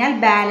പറഞ്ഞാൽ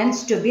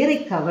ബാലൻസ് ടു ബി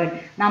റിക്കവേർഡ്.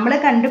 നമ്മൾ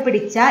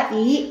കണ്ടുപിടിച്ച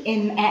ഇ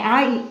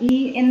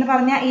എന്ന്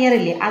പറഞ്ഞ ഇയർ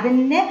ഇല്ലേ,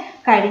 അതിന്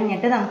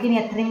കഴിഞ്ഞിട്ട് നമുക്ക് ഇനി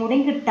എത്രയും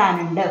കൂടിയും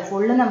കിട്ടാനുണ്ട്,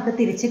 ഫുള്ള് നമുക്ക്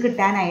തിരിച്ച്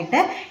കിട്ടാനായിട്ട്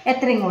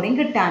എത്രയും കൂടിയും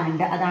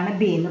കിട്ടാനുണ്ട്, അതാണ്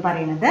ബി എന്ന്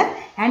പറയുന്നത്.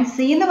 ആൻഡ്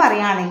സി എന്ന്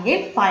പറയുകയാണെങ്കിൽ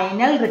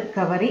final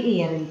recovery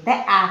ഇയറിലത്തെ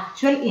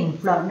actual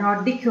inflow,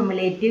 not the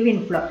cumulative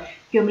inflow.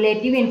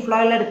 Cumulative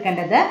ഇൻഫ്ലോയിൽ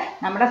എടുക്കേണ്ടത്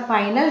നമ്മുടെ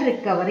ഫൈനൽ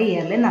റിക്കവറി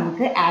ഇയറിൽ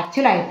നമുക്ക്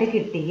ആക്ച്വൽ ആയിട്ട്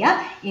കിട്ടിയ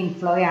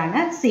ഇൻഫ്ലോയാണ്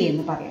സി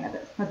എന്ന് പറയുന്നത്.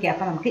 ഓക്കെ.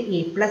 അപ്പോൾ നമുക്ക് E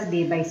 +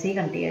 B/C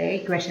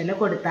ഇക്വേഷനിൽ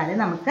കൊടുത്താൽ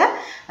നമുക്ക്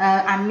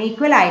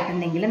അൺഈക്വൽ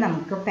ആയിട്ടുണ്ടെങ്കിൽ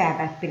നമുക്ക് പേ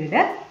ബാക്ക്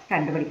പീരീഡ്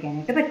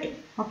കണ്ടുപിടിക്കാനായിട്ട് പറ്റും.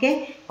 ഓക്കെ.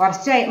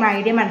 കുറച്ച്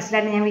ഐഡിയ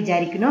മനസ്സിലായിട്ട് ഞാൻ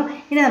വിചാരിക്കുന്നു.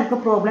 ഇനി നമുക്ക്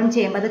പ്രോബ്ലം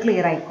ചെയ്യുമ്പോൾ അത്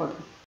ക്ലിയർ ആയിക്കോളും.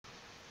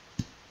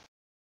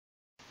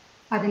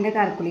 അതിൻ്റെ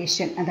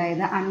കാൽക്കുലേഷൻ,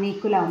 അതായത്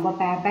അൺഈക്വൽ ആകുമ്പോൾ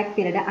പേ ബാക്ക്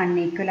പീരീഡ്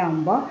അൺഈക്വൽ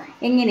ആകുമ്പോൾ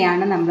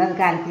എങ്ങനെയാണ് നമ്മൾ അത്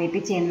കാൽക്കുലേറ്റ്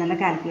ചെയ്യുന്നുള്ള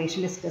കാൽക്കുലേഷൻ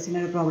ഡിസ്കസ്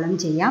ചെയ്യുന്ന ഒരു പ്രോബ്ലം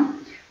ചെയ്യാം.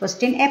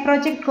 Question: A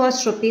project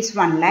cost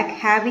 ₹1 lakh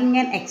having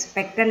an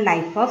expected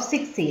life of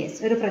 6 years.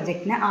 ഒരു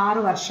പ്രൊജക്റ്റിന്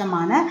 6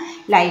 വർഷമാണ്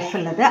ലൈഫ്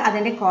ഉള്ളത്.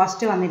 അതിൻ്റെ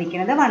കോസ്റ്റ്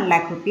വന്നിരിക്കുന്നത് ₹1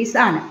 lakh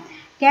ആണ്.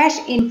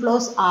 Cash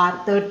inflows R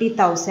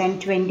 30,000,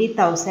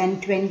 20,000,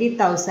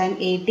 20,000,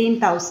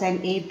 18,000,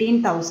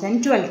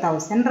 18,000,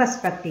 12,000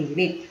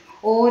 respectively.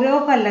 ഓരോ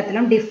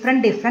കൊല്ലത്തിലും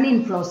ഡിഫറെൻറ്റ്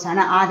ഇൻഫ്ലോസ്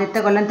ആണ്. ആദ്യത്തെ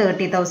കൊല്ലം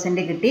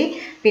 30,000 കിട്ടി,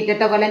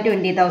 പിറ്റത്തെ കൊല്ലം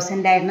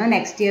 20,000 ആയിരുന്നു,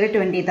 നെക്സ്റ്റ് ഇയർ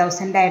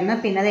 20,000 ആയിരുന്നു,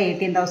 പിന്നെ അത്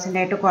 18,000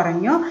 ആയിട്ട്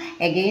കുറഞ്ഞു,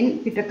 എഗെയിൻ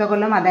പിറ്റത്തെ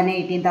കൊല്ലം അതന്നെ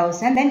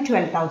 18,000, then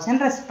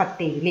 12,000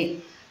 respectively.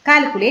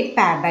 Calculate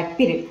pay back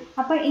period.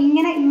 അപ്പോൾ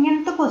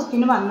ഇങ്ങനത്തെ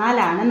ക്വസ്റ്റ്യൻ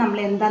വന്നാലാണ് നമ്മൾ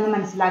എന്താണെന്ന്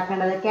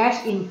മനസ്സിലാക്കേണ്ടത്?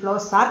 ക്യാഷ്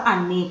ഇൻഫ്ലോസ് ആർ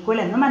അൺഈക്വൽ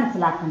എന്ന്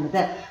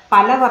മനസ്സിലാക്കേണ്ടത്.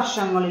 പല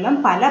വർഷങ്ങളിലും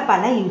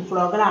പല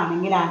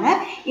ഇൻഫ്ലോകളാണെങ്കിലാണ്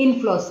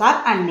ഇൻഫ്ലോസ് ആർ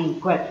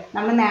അൺഈക്വൽ.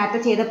 നമ്മൾ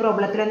നേരത്തെ ചെയ്ത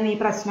പ്രോബ്ലത്തിലൊന്നും ഈ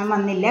പ്രശ്നം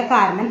വന്നില്ല.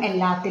 കാരണം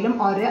എല്ലാത്തിലും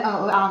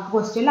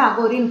ക്വസ്റ്റ്യനിൽ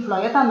ആകെ ഒരു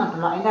ഇൻഫ്ലോയെ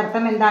തന്നിട്ടുള്ളൂ. അതിൻ്റെ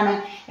അർത്ഥം എന്താണ്?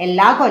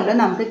 എല്ലാ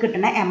കൊല്ലവും നമുക്ക്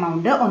കിട്ടുന്ന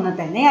എമൗണ്ട് ഒന്ന്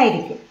തന്നെ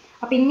ആയിരിക്കും.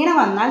 അപ്പോൾ ഇങ്ങനെ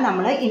വന്നാൽ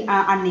നമ്മൾ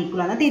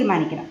അൺഈക്വൽ എന്ന്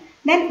തീരുമാനിക്കണം.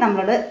 ദെൻ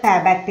നമ്മളോട് പേ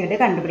ബാക്ക് പീരീഡ്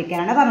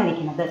കണ്ടുപിടിക്കാനാണ്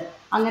പറഞ്ഞിരിക്കുന്നത്.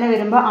 അങ്ങനെ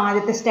വരുമ്പോൾ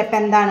ആദ്യത്തെ സ്റ്റെപ്പ്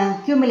എന്താണ്?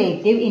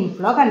 ക്യുമുലേറ്റീവ്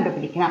ഇൻഫ്ലോ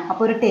കണ്ടുപിടിക്കണം.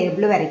 അപ്പോൾ ഒരു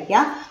ടേബിൾ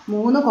വരയ്ക്കുക,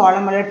 3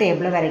 കോളമുള്ള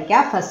ടേബിൾ വരയ്ക്കുക.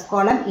 First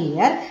column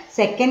year,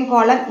 second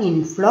column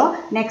inflow,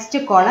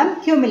 next column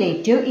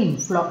cumulative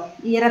inflow.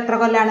 Year എത്ര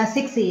കൊല്ലാണ്?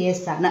 6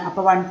 years ആണ്.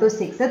 അപ്പോൾ 1 to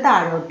 6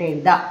 താഴോട്ട്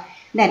എഴുതുക.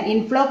 ദെൻ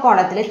ഇൻഫ്ലോ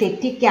കോളത്തിൽ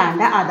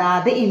തെറ്റിക്കാണ്ട്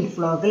അതാത്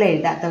ഇൻഫ്ലോകൾ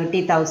എഴുതുക.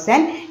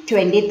 30,000,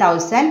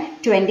 20,000,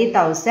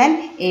 20,000,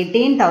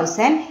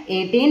 18,000,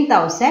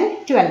 18,000,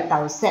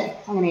 12,000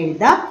 അങ്ങനെ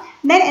എഴുതുക.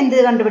 ദെൻ എന്ത്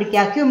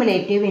കണ്ടുപിടിക്കുക?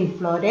 ക്യുമുലേറ്റീവ്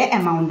ഇൻഫ്ലോയുടെ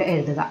എമൗണ്ട്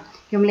എഴുതുക.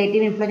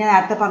 ക്യുമുലേറ്റീവ് ഇൻഫ്ലോ ഞാൻ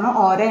നേരത്തെ പറഞ്ഞു,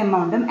 ഓരോ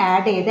എമൗണ്ടും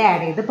ആഡ്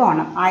ചെയ്ത്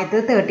പോകണം.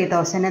 ആദ്യത്തെ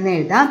 30,000 എന്ന്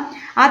എഴുതാം.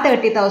 ആ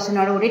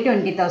 30,000 കൂടി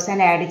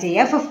 20,000 ആഡ്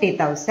ചെയ്യുക,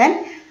 50,000.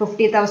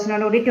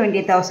 50,000 കൂടി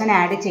 20,000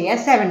 ആഡ്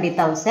ചെയ്യുക,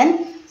 70,000.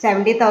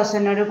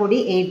 70,000 കൂടി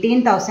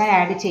 18,000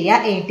 ആഡ് ചെയ്യുക,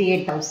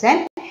 88,000.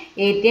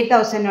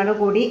 88,000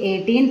 കൂടി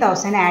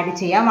 18,000 ആഡ്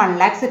ചെയ്യുക,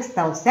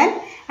 1,06,000.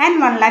 ആൻഡ്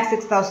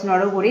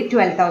 1,06,000 കൂടി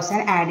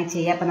 12,000 ആഡ്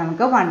ചെയ്യുക. അപ്പോൾ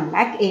നമുക്ക്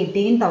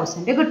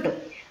 1,18,000 കിട്ടും.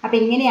 അപ്പോൾ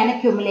ഇങ്ങനെയാണ്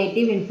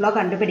ക്യുമുലേറ്റീവ് ഇൻഫ്ലോ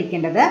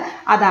കണ്ടുപിടിക്കേണ്ടത്.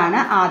 അതാണ്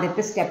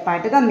ആദ്യത്തെ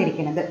സ്റ്റെപ്പായിട്ട്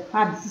തന്നിരിക്കുന്നത്.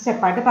 ആദ്യത്തെ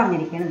സ്റ്റെപ്പായിട്ട്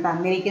പറഞ്ഞിരിക്കുന്നത്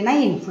തന്നിരിക്കുന്ന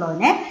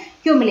ഇൻഫ്ലോനെ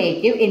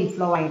ക്യുമുലേറ്റീവ്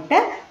ഇൻഫ്ലോ ആയിട്ട്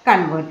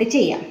കൺവേർട്ട്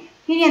ചെയ്യാം.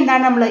 ഇനി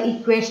എന്താണ്? നമ്മൾ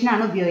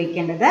ഇക്വേഷനാണ്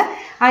ഉപയോഗിക്കേണ്ടത്.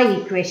 ആ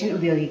ഇക്വേഷൻ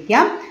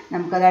ഉപയോഗിക്കാം.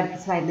 നമുക്കത് അടുത്ത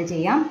സ്ലൈഡിൽ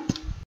ചെയ്യാം.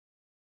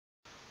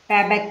 പേ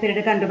ബാക്ക്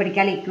പീരീഡ്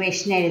കണ്ടുപിടിക്കാൻ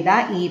ഇക്വേഷൻ എഴുതുക,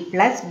 E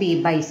 +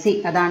 B/C.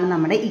 അതാണ്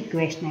നമ്മുടെ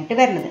ഇക്വേഷനായിട്ട്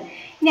വരുന്നത്.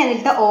 ഇനി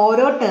അതിലത്തെ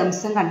ഓരോ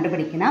ടേംസും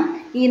കണ്ടുപിടിക്കണം.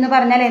 E എന്ന്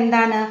പറഞ്ഞാൽ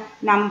എന്താണ്?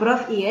 Number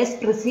of years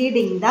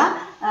preceding the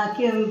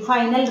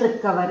final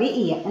recovery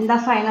year. എന്താ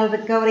ഫൈനൽ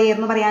റിക്കവറി ഇയർ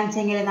എന്ന് പറയാന്ന്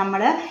വെച്ചെങ്കിൽ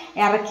നമ്മൾ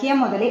ഇറക്കിയ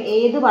മുതൽ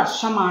ഏത്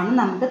വർഷമാണ്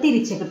നമുക്ക്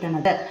തിരിച്ചു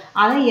കിട്ടുന്നത്,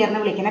 അത് ഇയറിനെ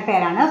വിളിക്കുന്ന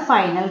പേരാണ്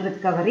ഫൈനൽ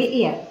റിക്കവറി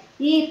ഇയർ.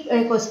 ഈ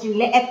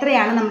ക്വസ്റ്റ്യനിൽ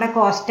എത്രയാണ് നമ്മുടെ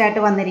കോസ്റ്റ്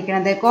ആയിട്ട്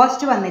വന്നിരിക്കുന്നത്?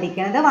 കോസ്റ്റ്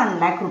വന്നിരിക്കുന്നത് 1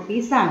 lakh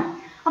rupees ആണ്.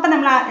 അപ്പോൾ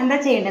നമ്മൾ എന്താ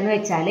ചെയ്യേണ്ടതെന്ന്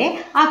വെച്ചാൽ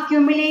ആ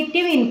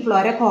ക്യുമുലേറ്റീവ്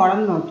ഇൻഫ്ലോയുടെ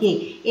കോളം നോക്കി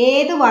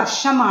ഏത്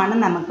വർഷമാണ്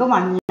നമുക്ക്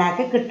 1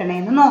 lakh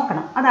കിട്ടണമെന്ന്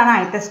നോക്കണം. അതാണ്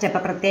ആദ്യത്തെ സ്റ്റെപ്പ്.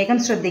 പ്രത്യേകം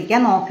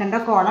ശ്രദ്ധിക്കുക, നോക്കേണ്ട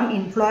കോളം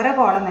ഇൻഫ്ലോയുടെ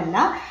കോളം അല്ല,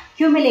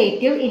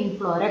 ക്യുമുലേറ്റീവ്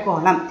ഇൻഫ്ലോയുടെ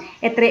കോളം.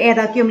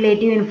 ഏതാ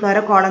ക്യുമുലേറ്റീവ്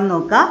ഇൻഫ്ലോയുടെ കോളം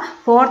നോക്കുക.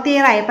 4th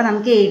ഇയർ ആയപ്പോൾ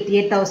നമുക്ക്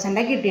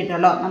 88,000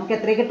 കിട്ടിയിട്ടുള്ളൂ. നമുക്ക്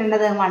എത്ര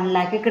കിട്ടേണ്ടത്? 1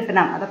 lakh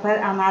കിട്ടണം. അതപ്പോൾ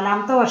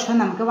 4ാമത്തെ വർഷം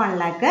നമുക്ക് 1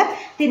 lakh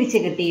തിരിച്ച്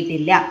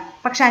കിട്ടിയിട്ടില്ല.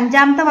 പക്ഷെ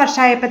 5ാമത്തെ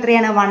വർഷമായപ്പോൾ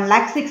എത്രയാണ്?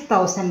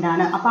 1,06,000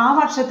 ആണ്. അപ്പോൾ ആ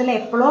വർഷത്തിൽ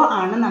എപ്പോഴോ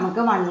ആണ്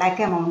നമുക്ക് 1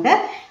 lakh എമൗണ്ട്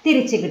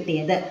തിരിച്ച്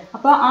കിട്ടിയത്.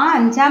 അപ്പോൾ ആ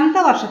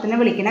 5ാമത്തെ വർഷത്തിന്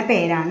വിളിക്കുന്ന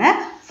പേരാണ്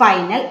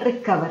ഫൈനൽ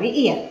റിക്കവറി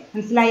ഇയർ.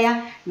 മനസ്സിലായ?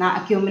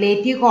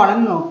 ക്യുമുലേറ്റീവ് കോളം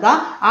നോക്കുക,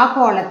 ആ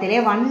കോളത്തിലെ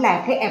 1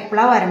 lakh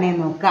എപ്പോഴാണ്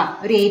വരണേന്ന് നോക്കുക.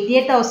 ഒരു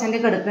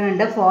 88,000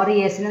 കിടക്കുന്നുണ്ട് 4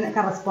 ഇയേഴ്സിന്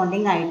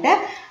കറസ്പോണ്ടിങ് ആയിട്ട്.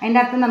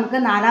 അതിൻ്റെ അർത്ഥം നമുക്ക്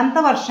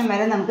 4ാമത്തെ വർഷം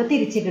വരെ നമുക്ക്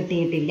തിരിച്ച്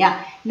കിട്ടിയിട്ടില്ല.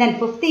 ദെൻ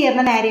 5th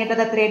ഇയറിന് നേരെ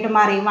കിട്ടത് എത്രയായിട്ട്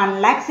മാറി?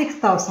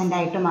 1,06,000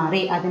 ആയിട്ട്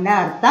മാറി. അതിൻ്റെ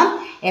അർത്ഥം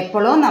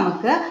എപ്പോഴോ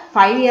നമുക്ക്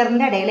 5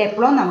 ഇയറിൻ്റെ ഇടയിൽ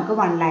എപ്പോഴോ നമുക്ക്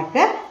 1 lakh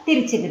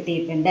തിരിച്ച്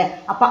കിട്ടിയിട്ടുണ്ട്.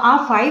 അപ്പോൾ ആ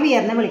 5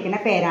 ഇയറിനെ വിളിക്കുന്ന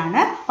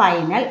പേരാണ്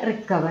ഫൈനൽ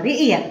റിക്കവറി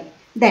ഇയർ.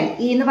 ദെൻ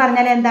ഈ എന്ന്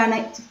പറഞ്ഞാൽ എന്താണ്?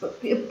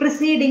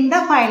 Preceding the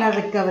final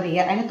recovery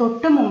year, അതിന്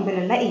തൊട്ട്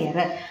മുമ്പിലുള്ള ഇയർ.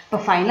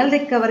 അപ്പോൾ ഫൈനൽ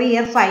റിക്കവറി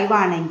ഇയർ 5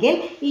 ആണെങ്കിൽ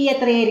ഈ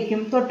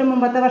എത്രയായിരിക്കും? തൊട്ട്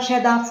മുമ്പത്തെ വർഷം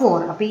ഏതാ?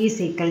 4. അപ്പോൾ ഈ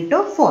ഈക്വൽ ടു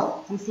 4.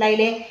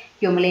 മനസ്സിലായില്ലേ?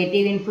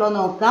 ക്യുമുലേറ്റീവ് ഇൻഫ്ലോ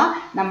നോക്കുക,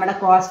 നമ്മുടെ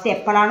കോസ്റ്റ്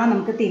എപ്പോഴാണോ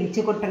നമുക്ക്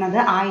തിരിച്ചു കിട്ടുന്നത്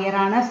ആ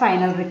ഇയറാണ്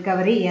ഫൈനൽ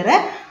റിക്കവറി ഇയർ.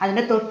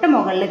 അതിൻ്റെ തൊട്ട്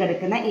മുകളിൽ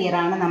കിടക്കുന്ന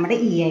ഇയറാണ് നമ്മുടെ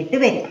ഇ ആയിട്ട്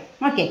വരിക.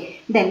 ഓക്കെ.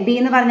 ദെൻ ബി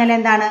എന്ന് പറഞ്ഞാൽ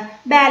എന്താണ്?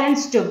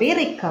 Balance to B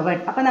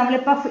recovered. അപ്പോൾ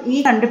നമ്മളിപ്പോൾ ഈ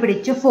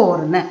കണ്ടുപിടിച്ചു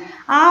 4ന്ന്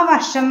ആ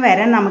വർഷം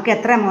വരെ നമുക്ക്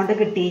എത്ര എമൗണ്ട്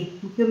കിട്ടി?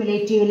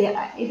 ക്യുമുലേറ്റീവിൽ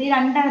ഇത്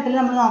രണ്ടെണ്ണത്തിൽ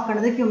നമ്മൾ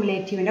നോക്കേണ്ടത്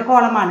ക്യുമുലേറ്റീവിൻ്റെ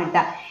കോളമാണ്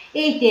കേട്ടോ.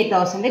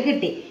 88,000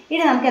 കിട്ടി.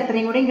 ഇനി നമുക്ക്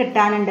എത്രയും കൂടിയും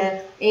കിട്ടാനുണ്ട്?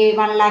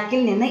 1 lakhൽ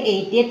നിന്ന്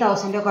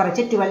 88,000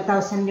 കുറച്ച്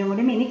 12,000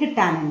 കൂടി ഇനി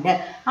കിട്ടാനുണ്ട്.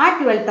 ആ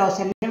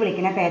 12,000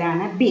 വിളിക്കുന്ന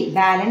പേരാണ് B,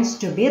 balance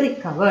to B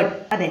recovered.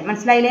 അതെ,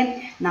 മനസ്സിലായില്ലേ?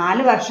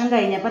 4 വർഷം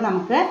കഴിഞ്ഞപ്പോൾ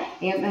നമുക്ക്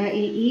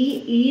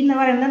ഈ എന്ന്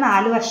പറയുന്നത്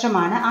 4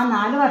 വർഷമാണ്. ആ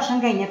 4 വർഷം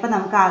കഴിഞ്ഞപ്പോൾ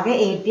നമുക്ക് ആകെ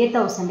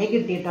 88,000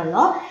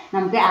 കിട്ടിയിട്ടുള്ളൂ.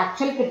 നമുക്ക്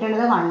ആക്ച്വൽ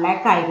കിട്ടേണ്ടത് 1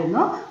 lakh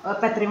ആയിരുന്നു.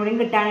 അപ്പോൾ എത്രയും കൂടിയും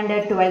കിട്ടാനുണ്ട്?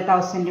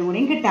 12,000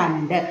 കൂടിയും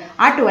കിട്ടാനുണ്ട്.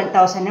 ആ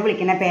 12,000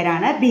 വിളിക്കുന്ന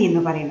പേരാണ് ബി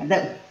എന്ന് പറയുന്നത്.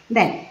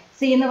 ദെൻ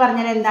സി എന്ന്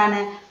പറഞ്ഞാൽ എന്താണ്?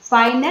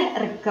 ഫൈനൽ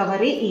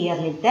റിക്കവറി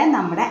ഇയറിലത്തെ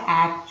നമ്മുടെ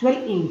ആക്ച്വൽ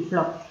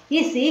ഇൻഫ്ലോ. ഈ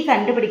സി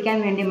കണ്ടുപിടിക്കാൻ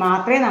വേണ്ടി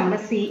മാത്രമേ നമ്മൾ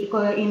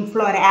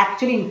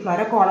ആക്ച്വൽ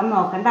ഇൻഫ്ലോയുടെ കോളം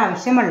നോക്കേണ്ട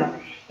ആവശ്യമുള്ളൂ.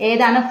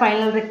 ഏതാണ്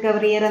ഫൈനൽ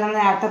റിക്കവറി ഇയർ? നമ്മൾ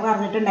നേരത്തെ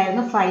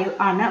പറഞ്ഞിട്ടുണ്ടായിരുന്നു 5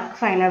 ആണ്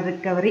ഫൈനൽ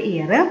റിക്കവറി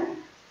ഇയർ.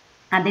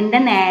 അതിൻ്റെ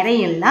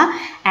നേരെയുള്ള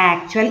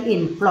ആക്ച്വൽ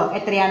ഇൻഫ്ലോ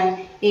എത്രയാണ്?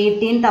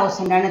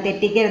 18,000 ആണ്.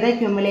 തെറ്റിക്കരുത്,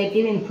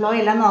 ക്യുമുലേറ്റീവ് ഇൻഫ്ലോ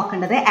എല്ലാം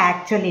നോക്കേണ്ടത്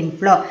actual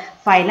inflow.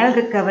 Final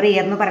recovery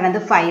year എന്ന് പറയുന്നത്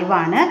 5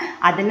 ആണ്.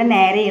 അതിൻ്റെ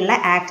നേരെയുള്ള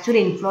ആക്ച്വൽ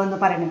ഇൻഫ്ലോ എന്ന്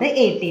പറയുന്നത്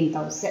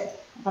 18,000.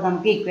 അപ്പോൾ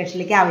നമുക്ക്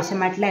ഇക്വേഷനിലേക്ക്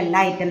ആവശ്യമായിട്ടുള്ള എല്ലാ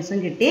ഐറ്റംസും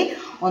കിട്ടി.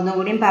 ഒന്നും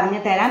കൂടിയും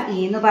പറഞ്ഞു തരാം. ഇ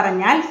എന്ന്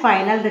പറഞ്ഞാൽ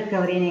ഫൈനൽ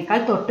റിക്കവറിനേക്കാൾ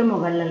തൊട്ട്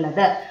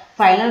മുകളിലുള്ളത്.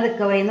 ഫൈനൽ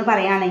റിക്കവറി എന്ന്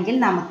പറയുകയാണെങ്കിൽ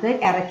നമുക്ക്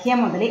ഇറക്കിയ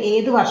മുതൽ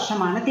ഏത്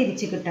വർഷമാണ്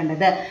തിരിച്ചു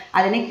കിട്ടേണ്ടത്,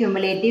 അതിന്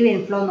ക്യുമുലേറ്റീവ്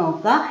ഇൻഫ്ലോ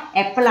നോക്കുക.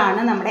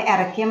 എപ്പോഴാണ് നമ്മുടെ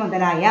ഇറക്കിയ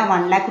മുതലായ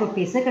 1 lakh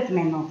rupees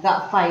കിട്ടണമെന്ന് നോക്കുക.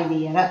 5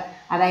 ഇയർ,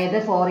 അതായത്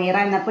 4 ഇയർ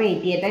എന്നപ്പോൾ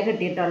 88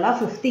 കിട്ടിയിട്ടുള്ള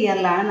 5th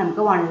ഇയറിലാണ്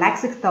നമുക്ക്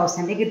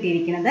 1,06,000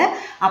 കിട്ടിയിരിക്കുന്നത്.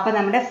 അപ്പോൾ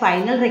നമ്മുടെ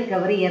ഫൈനൽ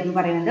റിക്കവറി ഇയർ എന്ന്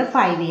പറയുന്നത്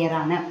 5 ഇയർ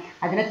ആണ്.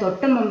 അതിന്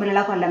തൊട്ട്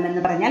മുമ്പിലുള്ള കൊല്ലം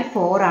എന്ന് പറഞ്ഞാൽ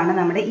 4 ആണ്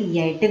നമ്മുടെ ഇ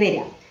ആയിട്ട്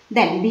വരിക.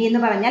 ദെൻ ബി എന്ന്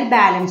പറഞ്ഞാൽ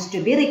ബാലൻസ് ടു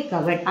ബി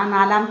റിക്കവേർഡ്. ആ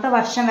 4ാമത്തെ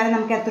വർഷം വരെ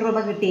നമുക്ക് എത്ര രൂപ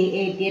കിട്ടി?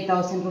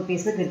 88,000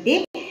 rupees കിട്ടി.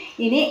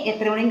 ഇനി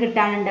എത്ര കൂടിയും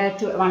കിട്ടാനുണ്ട്?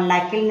 1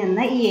 lakhൽ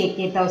നിന്ന് ഈ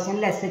 88,000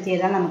 ലെസ്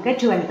ചെയ്താൽ നമുക്ക്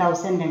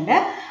 12,000 ഉണ്ട്.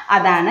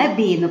 അതാണ്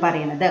ബി എന്ന്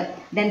പറയുന്നത്.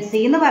 ദെൻ സി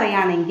എന്ന്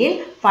പറയുകയാണെങ്കിൽ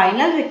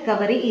ഫൈനൽ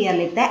റിക്കവറി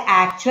ഇയറിലത്തെ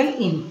ആക്ച്വൽ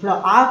ഇൻഫ്ലോ.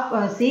 ആ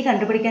സി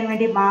കണ്ടുപിടിക്കാൻ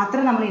വേണ്ടി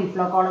മാത്രം നമ്മൾ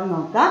ഇൻഫ്ലോ കോളം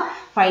നോക്കുക.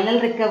 ഫൈനൽ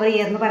റിക്കവറി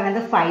ഇയർ എന്ന്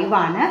പറയുന്നത് 5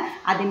 ആണ്.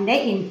 അതിൻ്റെ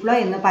ഇൻഫ്ലോ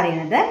എന്ന്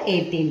പറയുന്നത്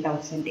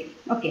 18,000.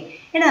 ഓക്കെ.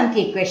 ഇനി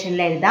നമുക്ക്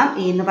ഇക്വേഷനിൽ എഴുതാം.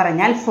 ഇ എന്ന്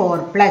പറഞ്ഞാൽ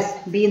 4 പ്ലസ്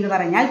ബി എന്ന്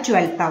പറഞ്ഞാൽ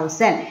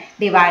 12,000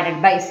 divided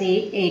by C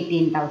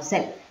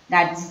 18,000.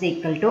 That is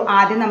equal to,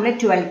 ആദ്യം നമ്മൾ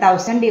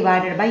 12,000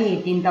 ഡിവൈഡഡ് ബൈ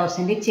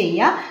 18,000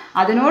 ചെയ്യുക,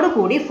 അതിനോട്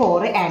കൂടി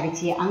 4 ആഡ്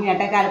ചെയ്യുക.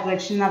 അങ്ങനെയായിട്ട്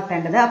കാൽക്കുലേഷൻ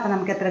നടത്തേണ്ടത്. അപ്പോൾ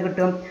നമുക്ക് എത്ര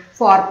കിട്ടും?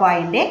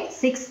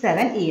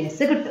 4.67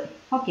 ഇയേഴ്സ് കിട്ടും.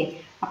 ഓക്കെ.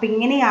 അപ്പോൾ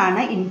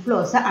ഇങ്ങനെയാണ്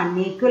ഇൻഫ്ലോസ്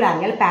അൺഈക്വൽ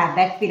ആയാൽ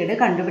പാബാക്ക് പീരീഡ്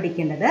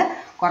കണ്ടുപിടിക്കേണ്ടത്.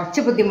 കുറച്ച്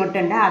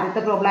ബുദ്ധിമുട്ടുണ്ട്.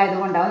 ആദ്യത്തെ പ്രോബ്ലം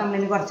ആയതുകൊണ്ടാവും.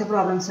 നമ്മളിനി കുറച്ച്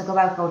പ്രോബ്ലംസ് ഒക്കെ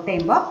വർക്കൗട്ട്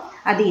ചെയ്യുമ്പോൾ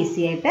അത്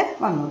ഈസി ആയിട്ട്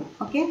വന്നോളൂ.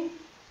 ഓക്കെ.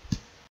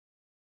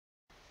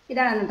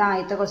 ഇതാണ് ഇന്നത്തെ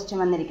ആദ്യത്തെ ക്വസ്റ്റ്യൻ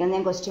വന്നിരിക്കുന്നത്.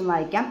 ഞാൻ ക്വസ്റ്റ്യൻ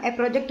വായിക്കാം. A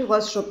project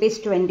cost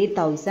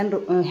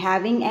 ₹20,000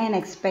 having an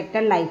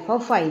expected life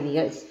of 5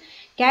 years.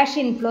 Cash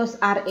inflows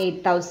are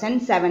 8,000,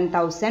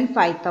 7,000,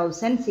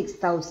 5,000,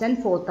 6,000,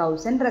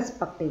 4,000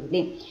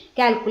 respectively.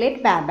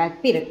 Calculate pay back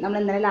period. നമ്മൾ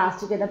ഇന്നലെ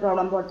ലാസ്റ്റ് ചെയ്ത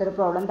പ്രോബ്ലം പോലത്തെ ഒരു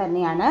പ്രോബ്ലം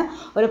തന്നെയാണ്.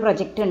 ഒരു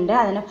പ്രൊജക്റ്റ് ഉണ്ട്,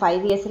 അതിന്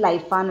 5 years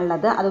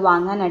ലൈഫാണുള്ളത്. അത്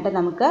വാങ്ങാനായിട്ട്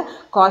നമുക്ക്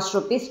കോസ്റ്റ്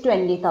റുപ്പീസ്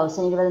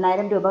 20,000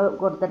 20,000 രൂപ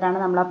കൊടുത്തിട്ടാണ്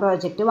നമ്മൾ ആ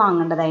പ്രോജക്റ്റ്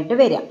വാങ്ങേണ്ടതായിട്ട്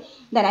വരിക.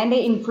 ദെൻ അതിൻ്റെ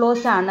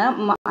ഇൻഫ്ലോസ് ആണ്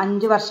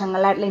 5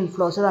 വർഷങ്ങളിലായിട്ടുള്ള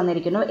ഇൻഫ്ലോസ്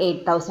തന്നിരിക്കുന്നു.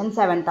 8,000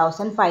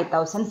 7,000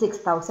 5,000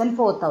 6,000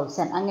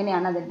 4,000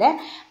 അങ്ങനെയാണ് അതിൻ്റെ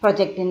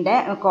പ്രൊജക്റ്റിൻ്റെ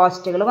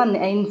കോസ്റ്റുകൾ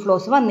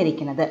ഇൻഫ്ലോസ്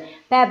വന്നിരിക്കുന്നത്.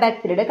 പേ ബാക്ക്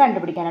പീരീഡ്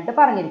കണ്ടുപിടിക്കാനായിട്ട്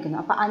പറഞ്ഞിരിക്കുന്നു.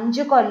 അപ്പോൾ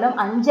 5 കൊല്ലം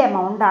 5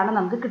 എമൗണ്ട് ആണ്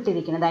നമുക്ക്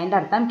കിട്ടിയിരിക്കുന്നത്. അതിൻ്റെ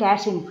അർത്ഥം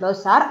ക്യാഷ്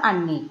ഇൻഫ്ലോസ് ആർ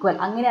അൺഈക്വൽ.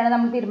 അങ്ങനെയാണ്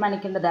നമ്മൾ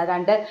തീരുമാനിക്കേണ്ടത്.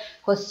 അതാണ്ട്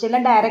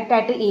ക്വസ്റ്റ്യനിൽ ഡയറക്റ്റ്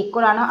ആയിട്ട്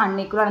ഈക്വൽ ആണോ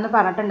അൺഈക്വൽ ആണെന്ന്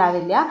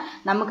പറഞ്ഞിട്ടുണ്ടാവില്ല.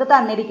 നമുക്ക്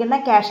തന്നിരിക്കുന്ന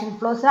ക്യാഷ്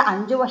ഇൻഫ്ലോസ്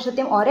 5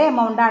 വർഷത്തെയും ഒരേ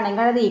എമൗണ്ട്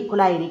ആണെങ്കിൽ അത്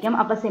ഈക്വൽ ആയിരിക്കും.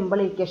 അപ്പോൾ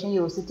സിമ്പിൾ ഇക്വേഷൻ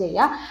യൂസ് ചെയ്യുക.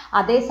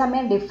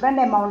 അതേസമയം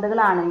ഡിഫറെൻറ്റ്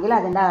എമൗണ്ടുകളാണെങ്കിൽ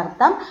അതിൻ്റെ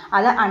അർത്ഥം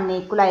അത്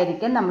അൺഈക്വൽ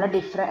ആയിരിക്കും. നമ്മൾ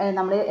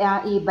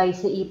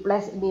E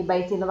plus B by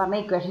C എന്ന് പറഞ്ഞ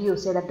ഇക്വേഷൻ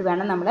യൂസ് ചെയ്തിട്ട്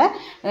വേണം നമ്മൾ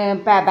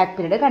പേ ബാക്ക്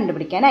പീരീഡ്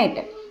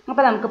കണ്ടുപിടിക്കാനായിട്ട്.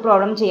 അപ്പോൾ നമുക്ക്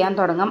പ്രോബ്ലം ചെയ്യാൻ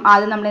തുടങ്ങാം.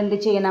 ആദ്യം നമ്മൾ എന്ത്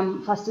ചെയ്യണം?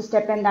 ഫസ്റ്റ്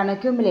സ്റ്റെപ്പ് എന്താണ്?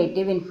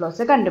 Cumulative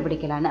inflows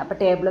കണ്ടുപിടിക്കലാണ്. അപ്പോൾ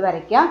ടേബിൾ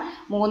വരയ്ക്കുക.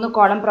 3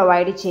 കോളം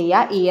പ്രൊവൈഡ്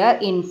ചെയ്യുക. Year,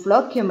 inflow,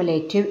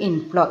 cumulative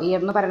inflow.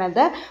 Year എന്ന്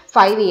പറയുന്നത്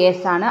 5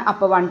 years ആണ്.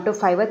 അപ്പോൾ 1 to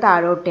 5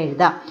 താഴോട്ട്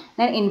എഴുതാം.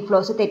 ഞാൻ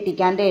ഇൻഫ്ലോസ്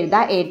തെറ്റിക്കാണ്ട്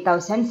എഴുതാം.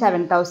 8,000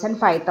 7,000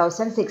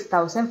 5,000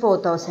 6,000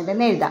 4,000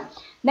 എന്ന് എഴുതാം.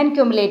 ദെൻ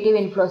ക്യുമുലേറ്റീവ്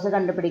ഇൻഫ്ലോസ്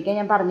കണ്ടുപിടിക്കുക.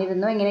 ഞാൻ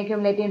പറഞ്ഞിരുന്നു എങ്ങനെ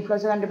ക്യുമുലേറ്റീവ്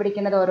ഇൻഫ്ലോസ്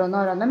കണ്ടുപിടിക്കുന്നത്.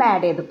 ഓരോന്നും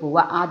ആഡ് ചെയ്ത്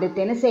പോവുക.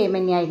 ആദ്യത്തേന് സെയിം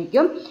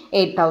തന്നെയായിരിക്കും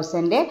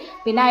 8,000.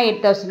 പിന്നെ ആ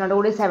 8,000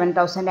 കൂടി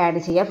 7,000 ആഡ്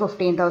ചെയ്യുക.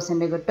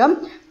 15,000 കിട്ടും.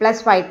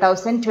 Plus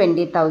 5,000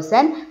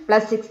 20,000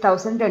 plus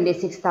 6,000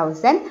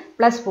 26,000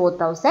 plus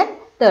 4,000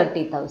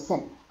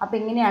 30,000. അപ്പോൾ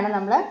ഇങ്ങനെയാണ്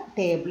നമ്മൾ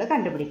ടേബിൾ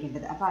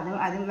കണ്ടുപിടിക്കേണ്ടത്. അപ്പോൾ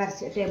അതും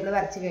ടേബിൾ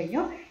വരച്ച്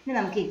കഴിഞ്ഞു. ഇനി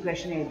നമുക്ക്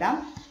ഇക്വേഷൻ എഴുതാം.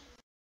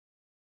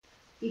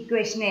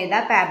 ഇക്വേഷൻ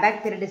എഴുതാം. Pay back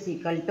period is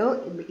equal to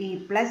E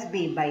plus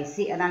B by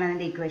C. അതാണ്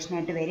അതിൻ്റെ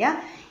ഇക്വേഷനായിട്ട് വരിക.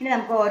 ഇനി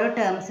നമുക്ക് ഓരോ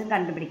ടേംസും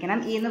കണ്ടുപിടിക്കണം.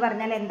 ഇ എന്ന്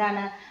പറഞ്ഞാൽ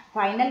എന്താണ്?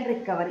 Final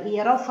recovery.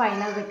 Year of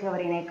final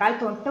റിക്കവറിനേക്കാൾ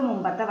തൊട്ട്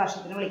മുമ്പത്തെ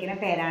വർഷത്തിന് വിളിക്കുന്ന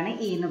പേരാണ്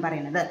ഇ എന്ന്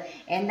പറയുന്നത്.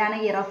 എന്താണ്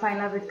ഇയർ ഓഫ്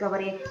ഫൈനൽ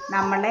റിക്കവറി?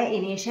 നമ്മുടെ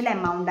ഇനീഷ്യൽ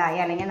എമൗണ്ട് ആയി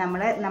അല്ലെങ്കിൽ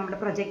നമ്മുടെ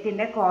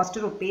പ്രൊജക്റ്റിൻ്റെ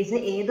കോസ്റ്റ് റുപ്പീസ്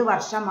ഏത്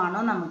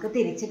വർഷമാണോ നമുക്ക്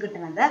തിരിച്ച്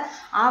കിട്ടുന്നത്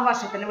ആ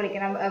വർഷത്തിന്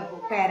വിളിക്കുന്ന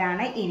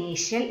പേരാണ്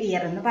ഇനീഷ്യൽ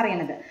ഇയർ എന്ന്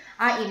പറയുന്നത്.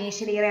 ആ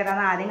ഇനീഷ്യൽ ഇയർ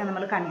ഏതാണെന്ന് ആദ്യം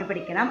നമ്മൾ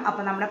കണ്ടുപിടിക്കണം.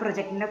 അപ്പോൾ നമ്മുടെ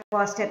പ്രൊജക്റ്റിൻ്റെ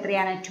കോസ്റ്റ്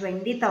എത്രയാണ്?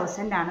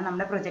 20,000 ആണ്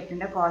നമ്മുടെ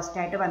പ്രൊജക്റ്റിൻ്റെ കോസ്റ്റ്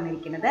ആയിട്ട്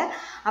വന്നിരിക്കുന്നത്.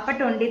 അപ്പോൾ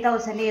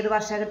 20,000 ഏത്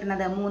വർഷമാണ്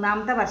കിട്ടുന്നത്?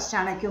 3ാമത്തെ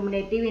വർഷമാണ്.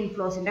 ക്യുമുലേറ്റീവ്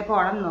ഇൻഫ്ലോസിൻ്റെ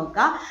കോളം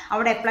നോക്കുക.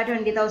 അവിടെ എപ്പോഴാണ്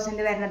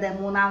 20,000 വരുന്നത്?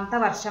 3ാമത്തെ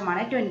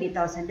വർഷമാണ്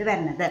 20,000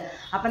 വരുന്നത്.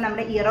 അപ്പം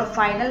നമ്മുടെ ഇയർ ഓഫ്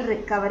ഫൈനൽ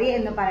റിക്കവറി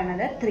എന്ന്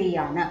പറയുന്നത് 3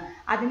 ആണ്.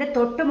 അതിൻ്റെ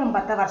തൊട്ട്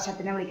മുമ്പത്തെ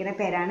വർഷത്തിന് വിളിക്കുന്ന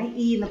പേരാണ്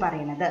ഇ എന്ന്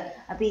പറയുന്നത്.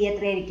 അപ്പോൾ ഇ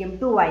എത്രയായിരിക്കും?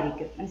 2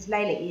 ആയിരിക്കും.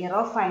 മനസ്സിലായില്ലേ? ഇയർ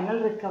ഓഫ് ഫൈനൽ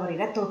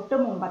റിക്കവറിയുടെ തൊട്ട്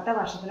മുമ്പത്തെ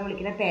വർഷത്തിന്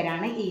വിളിക്കുന്ന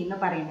പേരാണ് ഇ എന്ന്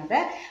പറയുന്നത്.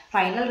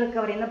 ഫൈനൽ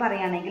റിക്കവറി എന്ന്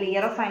പറയുകയാണെങ്കിൽ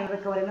ഇയർ ഓഫ് ഫൈനൽ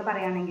റിക്കവറി എന്ന്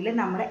പറയുകയാണെങ്കിൽ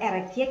നമ്മൾ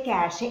ഇറക്കിയ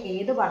ക്യാഷ്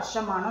ഏത്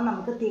വർഷമാണോ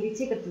നമുക്ക്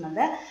തിരിച്ച്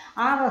കിട്ടുന്നത്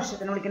ആ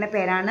വർഷത്തിന് വിളിക്കുന്ന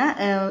പേരാണ്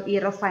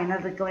ഇയർ ഓഫ്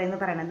ഫൈനൽ റിക്കവറി എന്ന്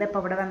പറയുന്നത്.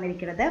 ഇപ്പോൾ ഇവിടെ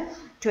വന്നിരിക്കുന്നത്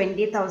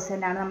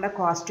 20,000 ആണ് നമ്മുടെ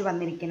കോസ്റ്റ്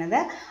വന്നിരിക്കുന്നത്.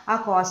 ആ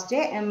കോസ്റ്റ്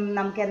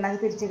നമുക്ക്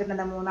എന്താണ് തിരിച്ച്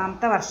കിട്ടുന്നത്?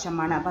 3ാമത്തെ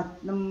വർഷമാണ്.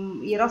 അപ്പം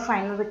ഇയർ ഓഫ്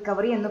ഫൈനൽ റിക്കവറി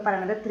എന്ന്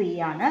പറയുന്നത് 3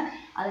 ആണ്.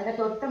 അതിൻ്റെ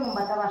തൊട്ട്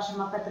മുമ്പത്തെ വർഷം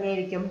അപ്പോൾ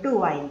എത്രയായിരിക്കും? 2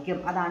 ആയിരിക്കും.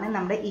 അതാണ്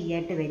നമ്മുടെ ഇ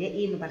ആയിട്ട് വരിക.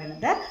 ഇ എന്ന്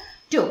പറയുന്നത്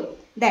 2.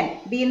 ദെൻ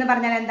ബി എന്ന്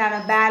പറഞ്ഞാൽ എന്താണ്?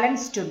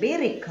 Balance to B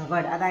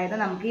recovered. അതായത്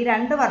നമുക്ക് ഈ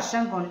 2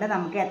 വർഷം കൊണ്ട്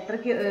നമുക്ക് എത്ര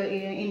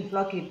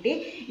ഇൻഫ്ലോ കിട്ടി,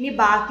 ഇനി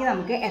ബാക്കി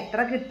നമുക്ക് എത്ര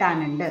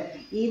കിട്ടാനുണ്ട്.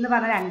 ഈ എന്ന്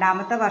പറഞ്ഞാൽ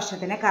 2ാമത്തെ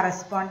വർഷത്തിന്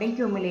കറസ്പോണ്ടിങ്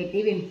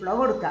ക്യുമുലേറ്റീവ് ഇൻഫ്ലോ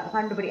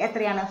കൊടുക്കുക.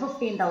 എത്രയാണ്?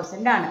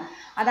 15,000 ആണ്.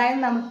 അതായത്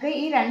നമുക്ക്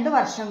ഈ 2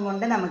 വർഷം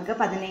കൊണ്ട് നമുക്ക്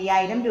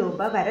 15,000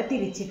 രൂപ വരെ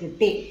തിരിച്ച്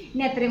കിട്ടി.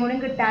 ഇനി എത്രയും കൂടി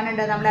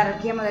കിട്ടാനുണ്ട്? നമ്മൾ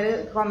ഇറക്കിയ മുതൽ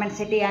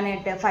കോമ്പൻസേറ്റ്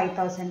ചെയ്യാനായിട്ട്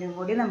 5,000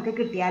 കൂടി നമുക്ക്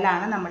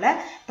കിട്ടിയാലാണ് നമ്മൾ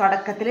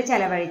തുടക്കത്തിൽ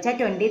ചെലവഴിച്ച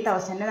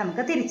 20,000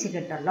 നമുക്ക് തിരിച്ച്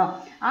കിട്ടുള്ളൂ.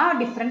 ആ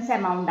ഡിഫറൻസ്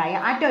എമൗണ്ട് ആയ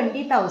ആ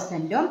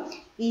 20,000ഉം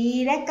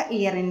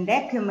ഇയറിൻ്റെ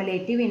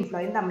ക്യുമുലേറ്റീവ്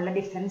ഇൻഫ്ലോയും തമ്മിലുള്ള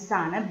ഡിഫറൻസ്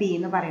ആണ് ബി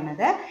എന്ന്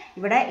പറയുന്നത്.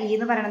 ഇവിടെ ഇ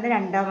എന്ന് പറയുന്നത്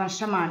 2ാം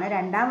വർഷമാണ്.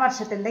 2ാം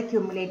വർഷത്തിൻ്റെ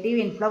ക്യുമുലേറ്റീവ്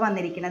ഇൻഫ്ലോ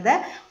വന്നിരിക്കുന്നത്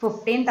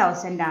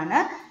 15,000 ആണ്.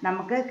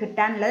 നമുക്ക്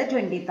കിട്ടാനുള്ളത്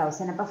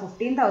 20,000. അപ്പോൾ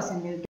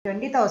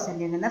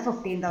 20,000 നിന്ന്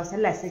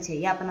 15,000 ലെസ്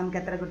ചെയ്യുക. അപ്പോൾ നമുക്ക്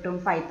എത്ര കിട്ടും?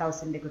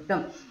 5,000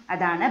 കിട്ടും.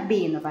 അതാണ് ബി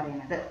എന്ന്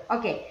പറയുന്നത്.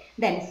 ഓക്കെ.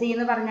 ദെൻ സി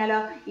എന്ന് പറഞ്ഞാലോ?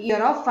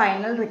 Year of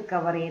final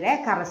റിക്കവറിയുടെ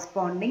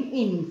corresponding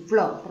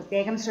inflow.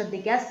 പ്രത്യേകം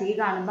ശ്രദ്ധിക്കുക. സി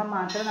കാണുമ്പോൾ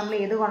മാത്രം നമ്മൾ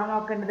ഏത് കോളം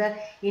നോക്കേണ്ടത്?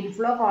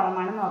 ഇൻഫ്ലോ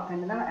കോളമാണ്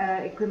നോക്കേണ്ടത്.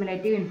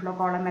 ക്യുമുലേറ്റീവ് ഇൻഫ്ലോ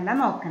കോളം അല്ല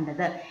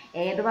നോക്കേണ്ടത്.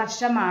 ഏത്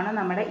വർഷമാണ്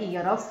നമ്മുടെ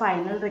ഇയർ ഓഫ്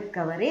ഫൈനൽ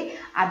റിക്കവറി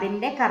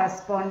അതിൻ്റെ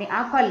കറസ്പോണ്ടിങ് ആ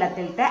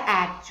കൊല്ലത്തിലത്തെ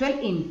ആക്ച്വൽ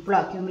ഇൻഫ്ലോ,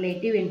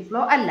 ക്യുമുലേറ്റീവ്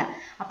ഇൻഫ്ലോ അല്ല.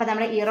 അപ്പോൾ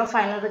നമ്മുടെ ഇയർ ഓഫ്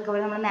ഫൈനൽ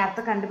റിക്കവറി നമ്മൾ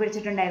നേരത്തെ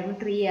കണ്ടുപിടിച്ചിട്ടുണ്ടായിരുന്നു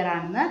 3 year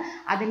ആണെന്ന്.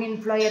 അതിന്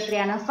ഇൻഫ്ലോ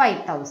എത്രയാണ്?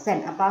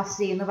 5,000. അപ്പോൾ ആ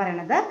സി എന്ന്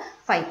പറയുന്നത്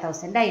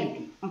 5,000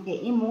 ആയിരിക്കും. ഓക്കെ.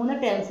 ഈ 3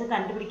 ടേംസ്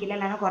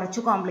കണ്ടുപിടിക്കില്ലാണ് കുറച്ച്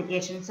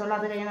കോംപ്ലിക്കേഷൻസ് ഉള്ളൂ.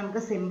 അത് കഴിഞ്ഞാൽ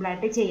നമുക്ക്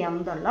സിമ്പിളായിട്ട്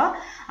ചെയ്യാവുന്നതുള്ളൂ.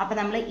 അപ്പോൾ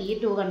നമ്മൾ ഈ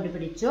 2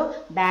 കണ്ടുപിടിച്ചു.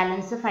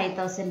 ബാലൻസ്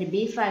 5,000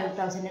 ബി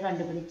 5,000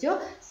 കണ്ടുപിടിച്ചു.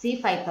 സി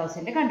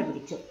 5,000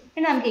 കണ്ടുപിടിച്ചു.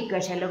 ഇനി നമുക്ക്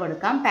ഇക്വേഷനിൽ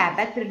കൊടുക്കാം. Pay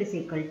back period is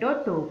equal to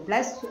 2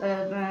 plus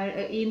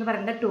E എന്ന്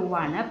പറയുന്നത് 2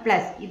 ആണ്.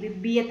 പ്ലസ് ഇത്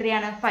ബി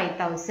എത്രയാണ്?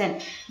 5,000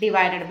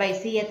 ഡിവൈഡഡ് ബൈ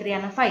സി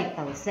എത്രയാണ്?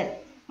 5,000.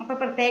 അപ്പോൾ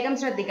പ്രത്യേകം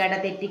ശ്രദ്ധിക്കാതെ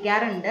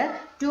തെറ്റിക്കാറുണ്ട്.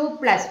 2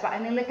 പ്ലസ്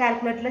നിങ്ങൾ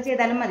കാൽക്കുലേറ്ററിൽ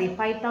ചെയ്താലും മതി.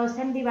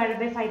 5,000 ഡിവൈഡഡ്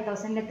ബൈ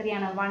 5,000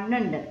 എത്രയാണ്? 1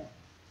 ഉണ്ട്.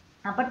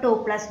 അപ്പോൾ 2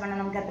 + 1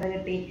 നമുക്ക് എത്ര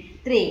കിട്ടി?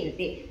 3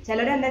 കിട്ടി.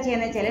 ചിലർ എന്താ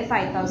ചെയ്യുന്നത് വെച്ചാൽ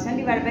 5000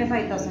 ഡിവൈഡ് ബൈ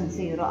 5000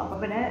 0. അപ്പോൾ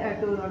പിന്നെ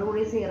 2നോട്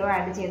കൂടി 0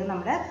 ആഡ് ചെയ്ത്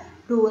നമ്മൾ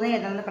 2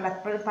 എഴുതുന്നത്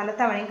പല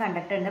തവണയും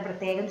കണ്ടിട്ടുണ്ട്.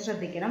 പ്രത്യേകം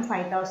ശ്രദ്ധിക്കണം.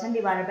 5000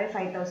 ഡിവൈഡ് ബൈ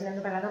 5000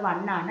 എന്ന് പറയുന്നത്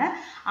 1 ആണ്.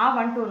 ആ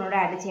 1 2നോട്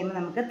ആഡ് ചെയ്യുമ്പോൾ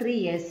നമുക്ക് 3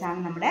 ഇയേഴ്സ് ആണ്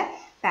നമ്മുടെ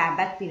പേ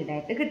ബാക്ക് പീരീഡ്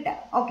ആയിട്ട് കിട്ടുക.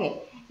 ഓക്കെ,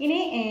 ഇനി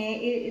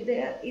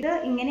ഇത്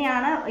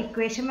ഇങ്ങനെയാണ്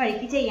ഇക്വേഷൻ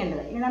വഴിക്ക്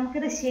ചെയ്യേണ്ടത്. ഇനി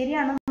നമുക്കിത്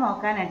ശരിയാണെന്ന്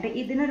നോക്കാനായിട്ട്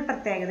ഇതിനൊരു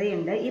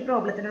പ്രത്യേകതയുണ്ട്, ഈ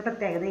പ്രോബ്ലത്തിനൊരു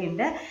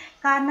പ്രത്യേകതയുണ്ട്.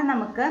 കാരണം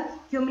നമുക്ക്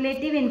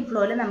ക്യുമുലേറ്റീവ്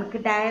ഇൻഫ്ലോയിൽ നമുക്ക്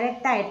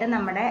ഡയറക്റ്റ് ആയിട്ട്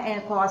നമ്മുടെ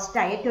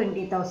കോസ്റ്റായി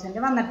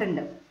 20,000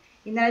 വന്നിട്ടുണ്ട്.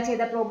 ഇന്നലെ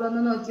ചെയ്ത പ്രോബ്ലം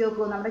ഒന്ന് നോക്കി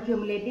നോക്കൂ. നമ്മുടെ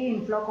ക്യുമുലേറ്റീവ്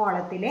ഇൻഫ്ലോ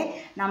കോളത്തിൽ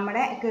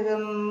നമ്മുടെ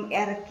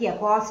ഇറക്കിയ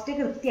കോസ്റ്റ്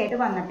കൃത്യമായിട്ട്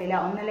വന്നിട്ടില്ല.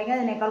 ഒന്നല്ലെങ്കിൽ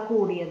അതിനേക്കാൾ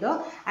കൂടിയതോ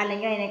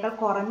അല്ലെങ്കിൽ അതിനേക്കാൾ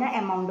കുറഞ്ഞ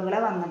എമൗണ്ടുകളെ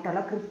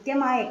വന്നിട്ടുള്ളൂ.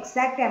 കൃത്യമായ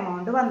എക്സാക്റ്റ്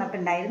എമൗണ്ട്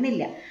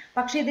വന്നിട്ടുണ്ടായിരുന്നില്ല.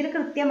 പക്ഷെ ഇതിൽ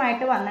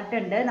കൃത്യമായിട്ട്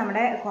വന്നിട്ടുണ്ട്.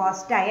 നമ്മുടെ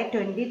കോസ്റ്റായ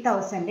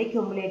 20,000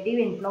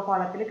 ക്യുമുലേറ്റീവ് ഇൻഫ്ലോ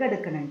കോളത്തിൽ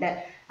എടുക്കുന്നുണ്ട്.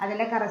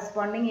 അതിൻ്റെ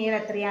കറസ്പോണ്ടിങ് ഇയർ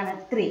എത്രയാണ്?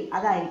 3.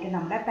 അതായിരിക്കും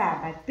നമ്മുടെ പേ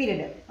ബാക്ക്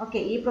പീരീഡ്. ഓക്കെ,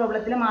 ഈ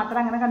പ്രോബ്ലത്തിൽ മാത്രം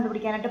അങ്ങനെ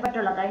കണ്ടുപിടിക്കാനായിട്ട്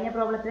പറ്റുള്ളൂ. കഴിഞ്ഞ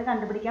പ്രോബ്ലത്തിൽ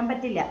കണ്ടുപിടിക്കാൻ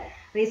പറ്റില്ല.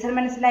 റീസൺ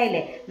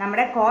മനസ്സിലായില്ലേ?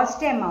 നമ്മുടെ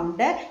കോസ്റ്റ്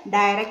എമൗണ്ട്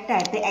ഡയറക്റ്റ്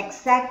ആയിട്ട്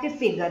എക്സാക്റ്റ്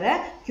ഫിഗർ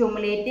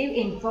ക്യുമുലേറ്റീവ്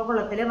ഇൻഫോ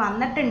കോളത്തിൽ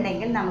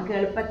വന്നിട്ടുണ്ടെങ്കിൽ നമുക്ക്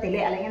എളുപ്പത്തിൽ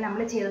അല്ലെങ്കിൽ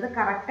നമ്മൾ ചെയ്തത്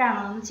കറക്റ്റ്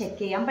ആണോ എന്ന് ചെക്ക്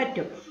ചെയ്യാൻ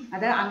പറ്റും.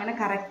 അത് അങ്ങനെ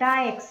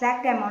കറക്റ്റായ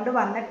എക്സാക്റ്റ് എമൗണ്ട്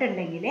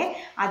വന്നിട്ടുണ്ടെങ്കിൽ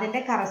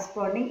അതിൻ്റെ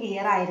കറസ്പോണ്ടിങ്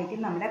ഇയർ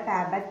ആയിരിക്കും നമ്മുടെ പേ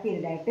ബാക്ക്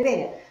പീരീഡ് ആയിട്ട്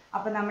വരിക.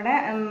 അപ്പോൾ നമ്മുടെ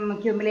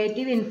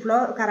ക്യുമുലേറ്റീവ് ഇൻഫ്ലോ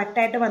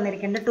കറക്റ്റായിട്ട്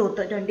വന്നിരിക്കേണ്ട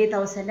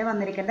 20,000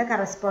 വന്നിരിക്കേണ്ട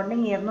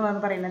കറസ്പോണ്ടിങ് ഇയർ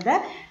എന്ന് പറയുന്നത്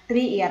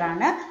 3 ഇയർ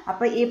ആണ്.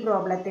 അപ്പോൾ ഈ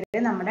പ്രോബ്ലത്തിൽ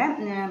നമ്മുടെ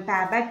പേ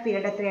ബാക്ക്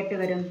പീരീഡ് എത്രയായിട്ട്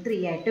വരും? 3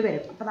 ആയിട്ട്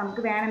വരും. അപ്പോൾ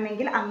നമുക്ക്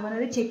വേണമെങ്കിൽ അങ്ങനെ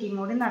ഒരു ചെക്കിങ്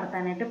കൂടി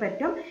നടത്താനായിട്ട്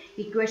പറ്റും.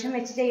 ഇക്വേഷൻ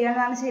വെച്ച്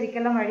ചെയ്യാനാണ്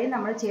ശരിക്കുള്ള വഴി.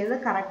 നമ്മൾ ചെയ്തത്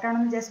കറക്റ്റ്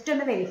ആണെന്ന് ജസ്റ്റ്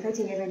ഒന്ന് വെരിഫൈ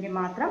ചെയ്യാൻ വേണ്ടി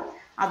മാത്രം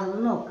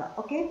അതൊന്ന് നോക്കുക.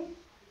 Okay,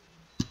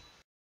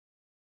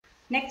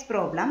 next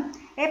problem.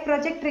 A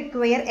project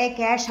require a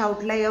cash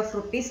outlay of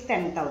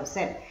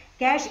 ₹10,000.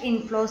 Cash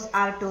inflows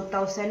are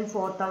 2,000,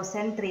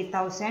 4,000,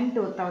 3,000,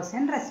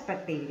 2,000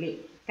 respectively.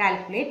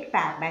 Calculate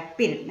payback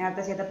period.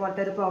 നേരത്തെ ചെയ്ത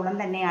പോലത്തെ ഒരു പ്രോബ്ലം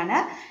തന്നെയാണ്.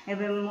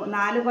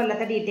 4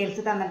 കൊല്ലത്തെ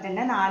ഡീറ്റെയിൽസ്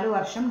തന്നിട്ടുണ്ട്. 4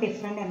 വർഷം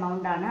ഡിഫറെൻറ്റ്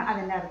എമൗണ്ട് ആണ്.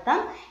 അതിൻ്റെ അർത്ഥം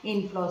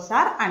ഇൻഫ്ലോസ്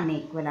ആർ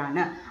അൺഈക്വൽ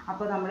ആണ്.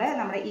 അപ്പോൾ നമ്മുടെ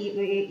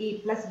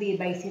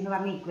E+B/C എന്ന്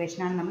പറഞ്ഞ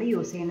ഇക്വേഷനാണ് നമ്മൾ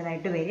യൂസ്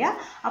ചെയ്യേണ്ടതായിട്ട് വരിക.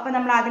 അപ്പോൾ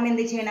നമ്മൾ ആദ്യം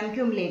എന്ത് ചെയ്യണം?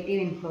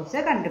 ക്യുമുലേറ്റീവ്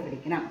ഇൻഫ്ലോസ്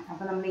കണ്ടുപിടിക്കണം.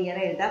 അപ്പോൾ നമ്മൾ ഇയർ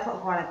എഴുതുക,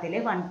 കോളത്തിൽ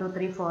 1 2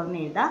 3 4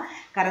 എന്ന് എഴുതുക.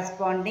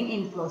 Corresponding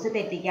inflows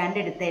തെറ്റിക്കാണ്ട്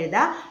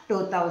എടുത്തെഴുതുക.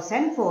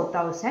 2,000,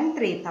 4,000,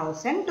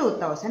 3,000,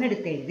 2,000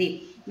 എടുത്തെഴുതി.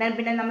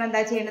 പിന്നെ നമ്മൾ എന്താ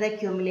ചെയ്യേണ്ടത്?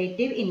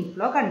 ക്യുമുലേറ്റീവ്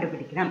ഇൻഫ്ലോ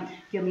കണ്ടുപിടിക്കണം.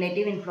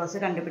 ക്യുമുലേറ്റീവ് ഇൻഫ്ലോസ്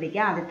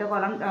കണ്ടുപിടിക്കുക. ആദ്യത്തെ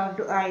കൊല്ലം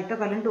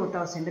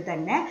 2,000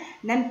 തന്നെ.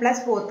 ദെൻ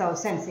പ്ലസ്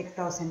 4,000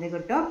 6,000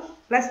 കിട്ടും.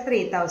 പ്ലസ്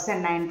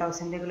 3,000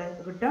 9,000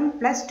 കിട്ടും.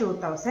 പ്ലസ്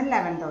 2,000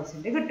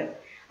 11,000 കിട്ടും.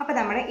 അപ്പോൾ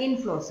നമ്മുടെ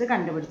ഇൻഫ്ലോസ്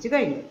കണ്ടുപിടിച്ച്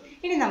കഴിഞ്ഞു.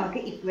 ഇനി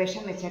നമുക്ക്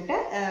ഇക്വേഷൻ വെച്ചിട്ട്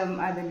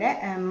അതിൻ്റെ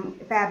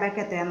പേ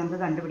ബാക്ക് എത്രയാണെന്ന്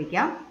നമുക്ക്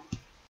കണ്ടുപിടിക്കാം.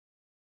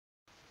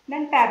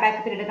 ദെൻ പേ ബാക്ക്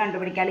പീരീഡ്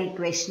കണ്ടുപിടിക്കാൻ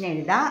ഇക്വേഷൻ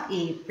എഴുതുക.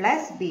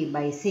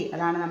 E+B/C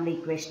അതാണ് നമ്മുടെ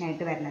ഇക്വേഷൻ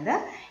ആയിട്ട് വരുന്നത്.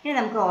 ഇനി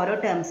നമുക്ക് ഓരോ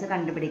ടേംസ്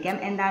കണ്ടുപിടിക്കാം.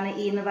 എന്താണ്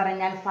E എന്ന്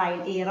പറഞ്ഞാൽ?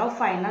 ഇയർ ഓഫ്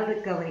ഫൈനൽ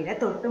റിക്കവറിയുടെ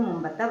തൊട്ട്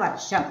മുമ്പത്തെ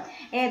വർഷം.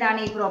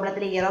 ഏതാണ് ഈ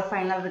പ്രോബ്ലത്തിൽ ഇയർ ഓഫ്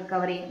ഫൈനൽ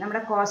റിക്കവറി?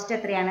 നമ്മുടെ കോസ്റ്റ്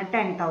എത്രയാണ്?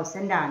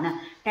 10,000 ആണ്.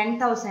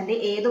 10,000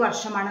 ഏത്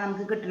വർഷമാണ്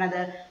നമുക്ക്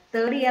കിട്ടുന്നത്?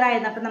 3rd ഇയർ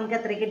ആയിരുന്നപ്പോൾ നമുക്ക്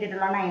എത്ര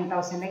കിട്ടിയിട്ടുള്ളൂ?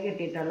 9,000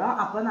 കിട്ടിയിട്ടുള്ളൂ.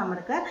 അപ്പോൾ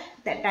നമുക്ക്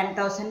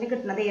 10,000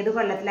 കിട്ടുന്നത് ഏത്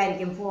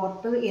കൊല്ലത്തിലായിരിക്കും?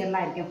 4th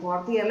ഇയറിലായിരിക്കും.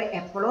 4th ഇയറിൽ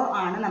എപ്പോഴോ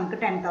ആണ് നമുക്ക്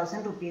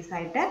 10,000 rupees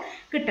ആയിട്ട്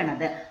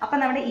കിട്ടുന്നത്. അപ്പോൾ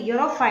നമ്മുടെ year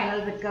of final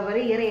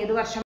recovery year ഏത്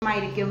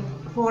വർഷമായിരിക്കും?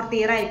 4th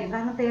ഇയർ ആയിരിക്കും.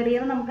 കാരണം 3rd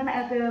ഇയർ നമുക്ക്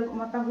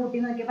മൊത്തം കൂട്ടി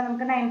നോക്കിയപ്പോൾ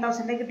നമുക്ക്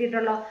 9,000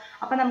 കിട്ടിയിട്ടുള്ളൂ.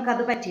 അപ്പോൾ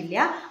നമുക്കത് പറ്റില്ല.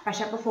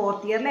 പക്ഷെ അപ്പോൾ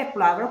 4th ഇയറിൽ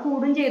എപ്പോഴോ അവിടെ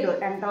കൂടും ചെയ്തു,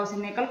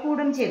 10,000-നേക്കാൾ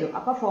കൂടും ചെയ്തു.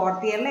 അപ്പോൾ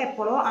 4th ഇയറിൽ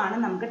എപ്പോഴോ ആണ്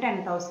നമുക്ക്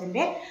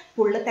 10,000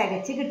 ഫുള്ള്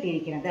തികച്ച്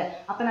കിട്ടിയിരിക്കുന്നത്.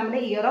 അപ്പോൾ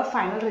നമ്മുടെ ഇയർ ഓഫ്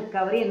ഫൈനൽ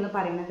റിക്കവറി എന്ന്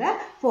പറയുന്നത്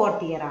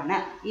 4th ഇയർ ആണ്.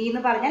 E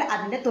എന്ന് പറഞ്ഞാൽ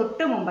അതിൻ്റെ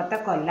തൊട്ട് മുമ്പത്തെ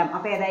കൊല്ലം.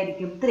 അപ്പോൾ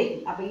ഏതായിരിക്കും? 3.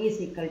 അപ്പോൾ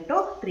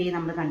E=3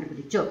 നമ്മൾ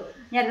കണ്ടുപിടിച്ചു.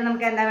 ഇനി അടുത്ത്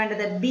നമുക്ക് എന്താ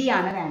വേണ്ടത്? B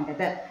ആണ്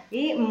വേണ്ടത്.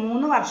 ഈ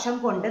 3 വർഷം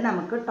കൊണ്ട്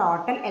നമുക്ക്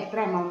ടോട്ടൽ എത്ര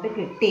എമൗണ്ട്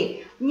കിട്ടി?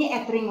 ഇനി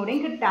എത്രയും കൂടിയും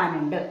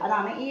കിട്ടാനുണ്ട്.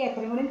 അതാണ് ഈ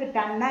എത്രയും കൂടിയും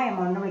കിട്ടാനുള്ള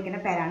എമൗണ്ട് വിളിക്കുന്ന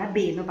പേരാണ് B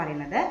എന്ന്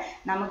പറയുന്നത്.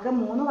 നമുക്ക്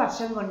 3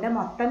 വർഷം കൊണ്ട്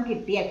മൊത്തം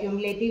കിട്ടിയ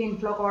ക്യുമുലേറ്റീവ്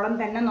ഇൻഫ്ലോ കോളം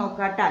തന്നെ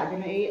നോക്കാട്ടോ.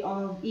 ഇതിന്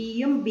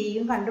Eയും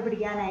Bയും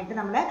കണ്ടുപിടിക്കാനായിട്ട്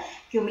നമ്മൾ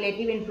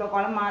ക്യുമുലേറ്റീവ് ഇൻഫ്ലോ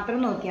കോളം മാത്രം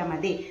നോക്കിയാൽ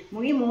മതി.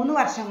 ഈ 3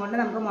 വർഷം കൊണ്ട്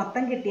നമുക്ക്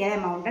മൊത്തം കിട്ടിയ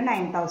എമൗണ്ട്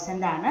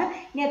 9,000 ആണ്.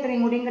 ഇനി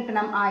എത്രയും കൂടിയും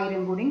കിട്ടണം?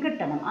 1,000 കൂടിയും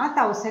കിട്ടണം. ആ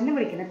 1,000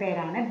 വിളിക്കുന്ന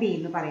പേരാണ് B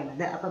എന്ന്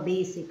പറയുന്നത്. അപ്പോൾ B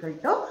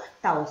 =1000.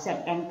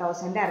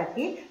 10,000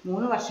 ഇറക്കി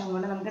 3 വർഷം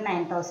കൊണ്ട് നമുക്ക്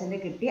 9,000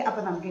 കിട്ടി.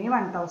 അപ്പോൾ നമുക്കിനി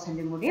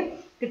 1,000 കൂടി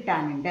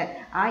കിട്ടാനുണ്ട്.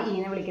 ആ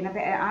E-നെ വിളിക്കുന്ന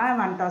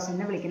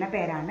 1,000 വിളിക്കുന്ന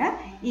പേരാണ്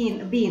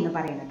B എന്ന്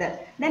പറയുന്നത്.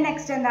 ദെൻ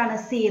നെക്സ്റ്റ് എന്താണ്?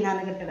 C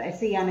ആണ്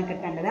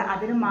കിട്ടേണ്ടത്.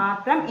 അതിന്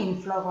മാത്രം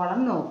ഇൻഫ്ലോ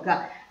കോളം നോക്കുക.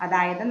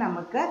 അതായത്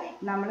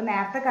നമ്മൾ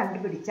നേരത്തെ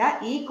കണ്ടുപിടിച്ച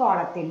ഈ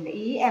കോളത്തിൻ്റെ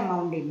ഈ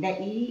എമൗണ്ടിൻ്റെ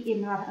ഈ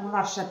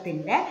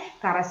വർഷത്തിൻ്റെ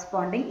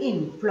കറസ്പോണ്ടിങ്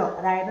ഇൻഫ്ലോ,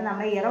 അതായത്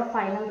നമ്മുടെ year of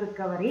final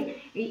recovery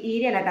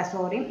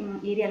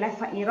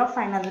year of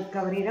final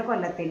റിക്കവറിയുടെ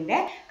കൊല്ലത്തിൻ്റെ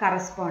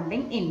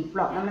corresponding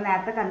inflow നമ്മൾ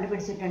നേരത്തെ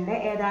കണ്ടുപിടിച്ചിട്ടുണ്ട്.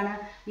 ഏതാണ്?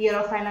 ഇയർ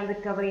ഓഫ് ഫൈനൽ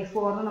റിക്കവറി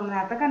 4 എന്ന് നമ്മൾ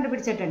നേരത്തെ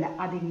കണ്ടുപിടിച്ചിട്ടുണ്ട്.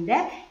 അതിൻ്റെ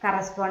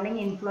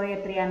കറസ്പോണ്ടിങ് ഇൻഫ്ലോ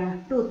എത്രയാണ്?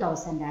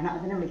 2000 ആണ്.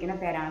 അതിനെ വിളിക്കുന്ന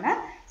പേരാണ്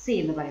സി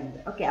എന്ന് പറയുന്നത്.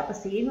 ഓക്കെ, അപ്പോൾ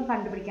സി എന്ന്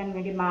കണ്ടുപിടിക്കാൻ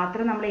വേണ്ടി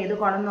മാത്രം നമ്മൾ ഏത്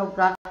കോളം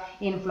നോക്കുക?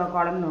 ഇൻഫ്ലോ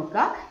കോളം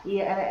നോക്കുക.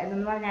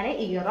 എന്ന് പറഞ്ഞാൽ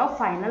year of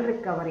final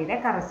റിക്കവറിയുടെ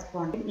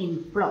corresponding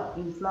inflow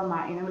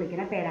എന്ന്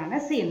വിളിക്കുന്ന പേരാണ്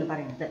സി എന്ന്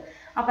പറയുന്നത്.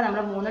 അപ്പോൾ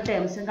നമ്മൾ 3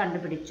 ടേംസും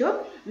കണ്ടുപിടിച്ചു.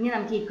 ഇനി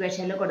നമുക്ക്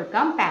ഇക്വേഷനിൽ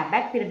കൊടുക്കാം.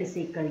 Payback period is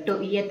equal to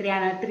E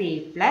എത്രയാണ്? 3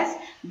 പ്ലസ്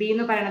ബി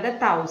എന്ന് പറയുന്നത്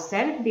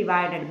 1000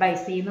 ഡിവൈഡഡ് ബൈ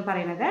സി എന്ന്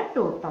പറയുന്നത്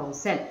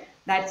 2000.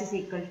 That is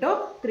equal to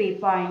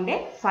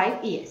 3.5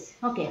 years.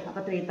 Okay,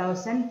 അപ്പോൾ 3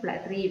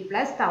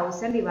 plus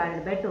 1000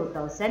 divided by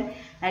 2000,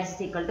 that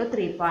is equal to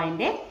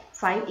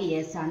 3.5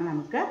 years ആണ്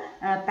നമുക്ക്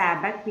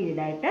പേബാക്ക്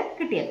പീരീഡ് ആയിട്ട്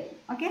കിട്ടിയത്.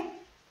 ഓക്കെ,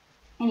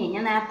 ഇനി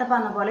ഞാൻ നേരത്തെ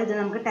പറഞ്ഞ പോലെ ഇത്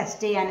നമുക്ക്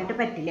ടെസ്റ്റ് ചെയ്യാനായിട്ട്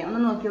പറ്റില്ല. ഒന്ന്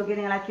നോക്കി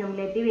നിങ്ങൾ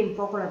അക്യൂമുലേറ്റീവ്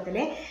ഇൻഫോ കോളത്തിൽ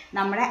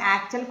നമ്മുടെ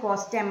ആക്ച്വൽ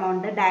കോസ്റ്റ്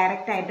എമൗണ്ട്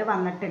ഡയറക്റ്റ് ആയിട്ട്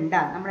വന്നിട്ടുണ്ട്.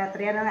 നമ്മുടെ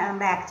എത്രയാണ്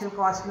നമ്മുടെ ആക്ച്വൽ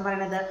കോസ്റ്റ് എന്ന്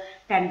പറയുന്നത്?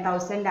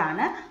 10,000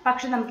 ആണ്.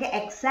 പക്ഷെ നമുക്ക്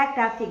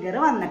എക്സാക്റ്റ് ആ ഫിഗർ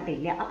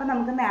വന്നിട്ടില്ല. അപ്പോൾ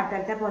നമുക്ക്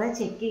നേരത്തെ പോലെ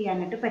ചെക്ക്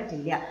ചെയ്യാനായിട്ട്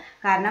പറ്റില്ല.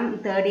 കാരണം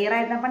 3rd ഇയർ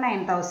ആയിരുന്നപ്പോൾ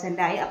 9,000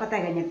 ആയി, അപ്പോൾ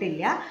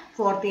തികഞ്ഞിട്ടില്ല.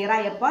 4th ഇയർ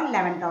ആയപ്പോൾ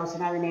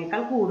 11,000,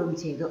 അതിനേക്കാൾ കൂടും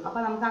ചെയ്തു.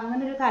 അപ്പോൾ നമുക്ക്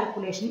അങ്ങനെ ഒരു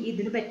കാൽക്കുലേഷൻ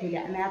ഇതിന് പറ്റില്ല.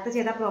 നേരത്തെ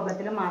ചെയ്ത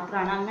പ്രോബ്ലത്തിൽ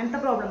മാത്രമാണ്.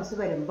 അങ്ങനത്തെ പ്രോബ്ലംസ്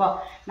വരുമ്പോൾ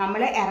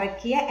നമ്മൾ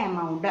ഇറക്കിയ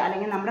എമൗണ്ട്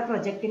അല്ലെങ്കിൽ നമ്മുടെ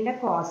പ്രൊജക്റ്റിൻ്റെ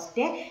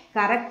കോസ്റ്റ്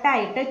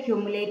കറക്റ്റായിട്ട്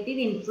ക്യൂമുലേറ്റീവ്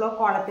ഇൻഫ്ലോ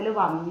കോളത്തിൽ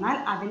വന്നാൽ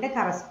അതിൻ്റെ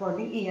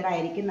കറസ്പോണ്ടിങ് ഇയർ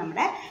ആയിരിക്കും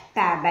നമ്മുടെ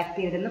പേബാക്ക്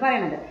പീരീഡ് എന്ന്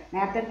പറയുന്നത്.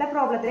 നേരത്തെ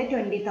പ്രോബ്ലത്തിൽ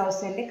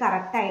 20,000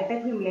 കറക്റ്റായിട്ട്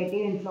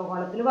ക്യൂമുലേറ്റീവ് ഇൻഫ്ലോ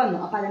കോളത്തിൽ വന്നു.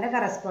 അപ്പോൾ അതിൻ്റെ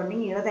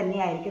കറസ്പോണ്ടിങ് ഇയർ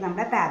തന്നെയായിരിക്കും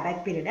നമ്മുടെ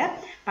പേബാക്ക് പീരീഡ്.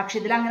 പക്ഷെ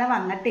ഇതിലങ്ങനെ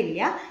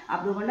വന്നിട്ടില്ല.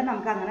 അതുകൊണ്ട്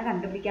നമുക്ക് അങ്ങനെ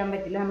കണ്ടുപിടിക്കാൻ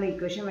പറ്റില്ല. നമ്മൾ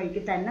ഇക്വേഷൻ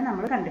വഴിക്ക് തന്നെ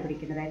നമ്മൾ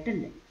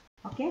കണ്ടുപിടിക്കുന്നതായിട്ടുണ്ട്.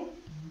 ഓക്കെ,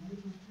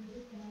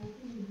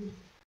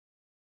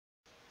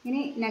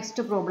 ഇനി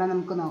നെക്സ്റ്റ് പ്രോബ്ലം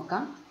നമുക്ക്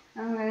നോക്കാം.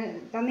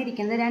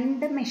 തന്നിരിക്കുന്നത്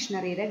 2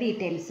 മെഷീനറിയുടെ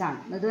ഡീറ്റെയിൽസ് ആണ്.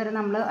 ഇതുവരെ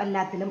നമ്മൾ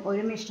എല്ലാത്തിലും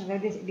ഒരു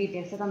മെഷീനറിയുടെ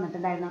ഡീറ്റെയിൽസ്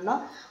തന്നിട്ടുണ്ടായിരുന്നല്ലോ.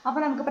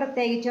 അപ്പോൾ നമുക്ക്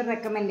പ്രത്യേകിച്ച് ഒരു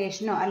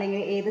റെക്കമെൻഡേഷനോ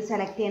അല്ലെങ്കിൽ ഏത്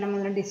സെലക്ട് ചെയ്യണം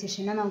എന്നുള്ള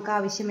ഡിസിഷനോ നമുക്ക്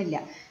ആവശ്യമില്ല.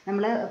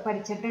 നമ്മൾ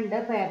പഠിച്ചിട്ടുണ്ട്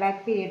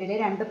പേബാക്ക് പീരീഡിൽ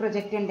 2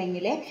 പ്രൊജക്റ്റ്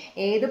ഉണ്ടെങ്കിൽ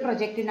ഏത്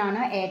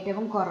പ്രൊജക്റ്റിനാണ്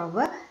ഏറ്റവും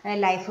കുറവ്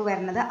ലൈഫ്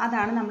വരുന്നത്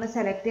അതാണ് നമ്മൾ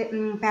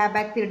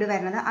പേബാക്ക് പീരീഡ്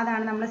വരുന്നത്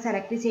അതാണ് നമ്മൾ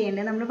സെലക്ട്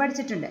ചെയ്യേണ്ടത് നമ്മൾ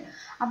പഠിച്ചിട്ടുണ്ട്.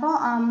 അപ്പോൾ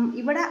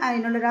ഇവിടെ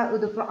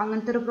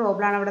അങ്ങനത്തെ ഒരു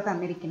പ്രോബ്ലമാണ് അവിടെ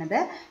തന്നിരിക്കുന്നത്.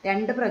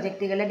 2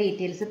 പ്രൊജക്റ്റുകളുടെ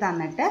ഡീറ്റെയിൽസ്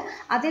തന്നിട്ട്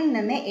അതിൽ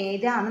നിന്ന്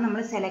ഏതാണ് നമ്മൾ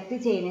സെലക്ട്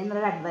ചെയ്യുന്നത്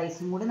എന്നുള്ളൊരു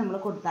അഡ്വൈസും കൂടി നമ്മൾ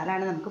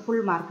കൊടുത്താലാണ് നമുക്ക് ഫുൾ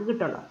മാർക്ക്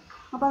കിട്ടുള്ളൂ.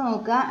 അപ്പോൾ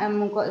നോക്കുക,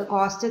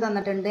 കോസ്റ്റ്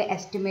തന്നിട്ടുണ്ട്,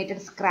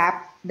 estimated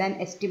scrap, then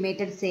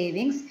estimated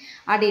savings.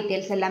 ആ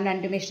ഡീറ്റെയിൽസ് എല്ലാം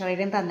 2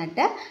 മെഷീനറിയിലും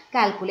തന്നിട്ട്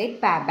കാൽക്കുലേറ്റ്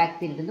പേബാക്ക്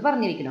പീരീഡ് എന്ന്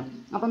പറഞ്ഞിരിക്കുന്നു.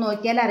 അപ്പോൾ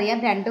നോക്കിയാൽ അറിയാം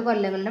 2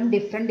 കൊല്ലങ്ങളിലും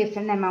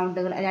ഡിഫറെൻറ്റ്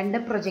എമൗണ്ടുകൾ,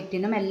 2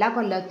 പ്രൊജക്റ്റിനും എല്ലാ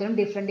കൊല്ലത്തിനും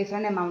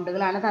ഡിഫറെൻറ്റ്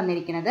എമൗണ്ടുകളാണ്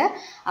തന്നിരിക്കുന്നത്.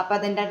 അപ്പോൾ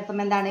അതിൻ്റെ അർത്ഥം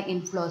എന്താണ്?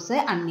 ഇൻഫ്ലോസ്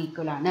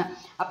അൺഈക്വൽ ആണ്.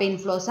 അപ്പോൾ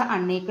ഇൻഫ്ലോസ്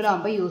അൺഈക്വൽ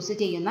ആകുമ്പോൾ യൂസ്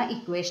ചെയ്യുന്ന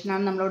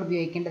ഇക്വേഷനാണ് നമ്മളോട്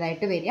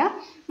ഉപയോഗിക്കേണ്ടതായിട്ട് വരിക.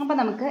 അപ്പോൾ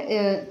നമുക്ക്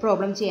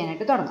പ്രോബ്ലം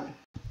ചെയ്യാനായിട്ട് തുടങ്ങാം.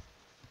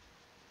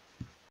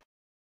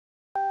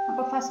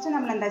 അപ്പോൾ ഫസ്റ്റ്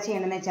നമ്മൾ എന്താ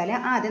ചെയ്യണമെന്ന് വെച്ചാൽ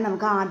ആദ്യം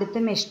നമുക്ക് ആദ്യത്തെ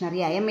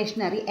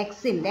മെഷീനറി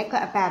എക്സിൻ്റെ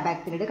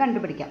പേബാക്ക് പീരീഡ്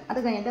കണ്ടുപിടിക്കാം. അത്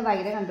കഴിഞ്ഞിട്ട്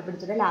വൈയുടെ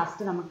കണ്ടുപിടിച്ചിട്ട്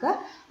ലാസ്റ്റ് നമുക്ക്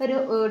ഒരു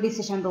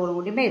ഡിസിഷൻ റൂളും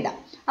കൂടി എഴുതാം.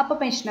 അപ്പോൾ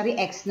മെഷീനറി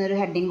എക്സ് എന്നൊരു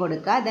ഹെഡിങ്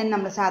കൊടുക്കുക. ദെൻ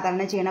നമ്മൾ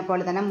സാധാരണ ചെയ്യുന്ന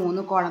പോലെ തന്നെ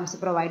 3 കോളംസ്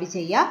പ്രൊവൈഡ്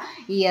ചെയ്യുക.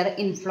 Year,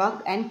 inflow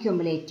and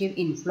cumulative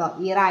inflow.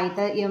 Year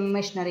ആദ്യത്തെ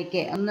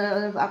മെഷീനറിക്ക്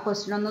ആ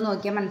ക്വസ്റ്റ്യൻ ഒന്ന്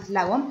നോക്കിയാൽ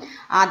മനസ്സിലാവും.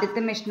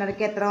 ആദ്യത്തെ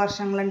മെഷീനറിക്ക് എത്ര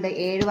വർഷങ്ങളുണ്ട്?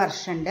 7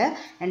 വർഷമുണ്ട്.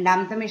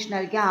 രണ്ടാമത്തെ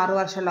മെഷീനറിക്ക് 6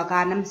 വർഷമുള്ളൂ.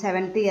 കാരണം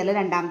 7th ഇയറിൽ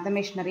രണ്ടാമത്തെ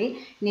മെഷീനറി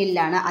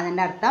നില്ലാണ്.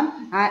 അതിൻ്റെ അർത്ഥം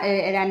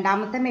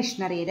രണ്ടാമത്തെ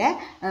മെഷീനറിയുടെ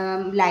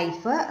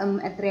ലൈഫ്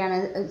എത്രയാണ്?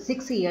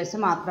 6 ഇയേഴ്സ്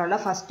മാത്രമുള്ള.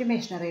 ഫസ്റ്റ്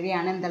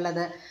മെഷീനറിയാണ്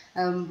എന്തുള്ളത്?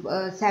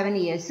 7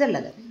 ഇയേഴ്സ്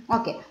ഉള്ളത്.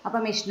 ഓക്കെ,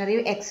 അപ്പോൾ മെഷീനറി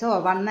എക്സോ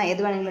 1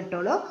 ഏത് വേണമെങ്കിലും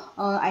ഇട്ടോളൂ.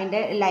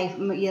 അതിൻ്റെ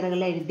ലൈഫ്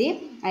ഇയറുകൾ എഴുതി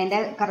അതിൻ്റെ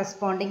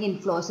കറസ്പോണ്ടിങ്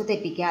ഇൻഫ്ലോസ്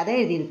തെറ്റിക്കാതെ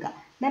എഴുതിയെടുക്കുക.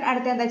 ദെൻ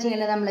അടുത്ത എന്താ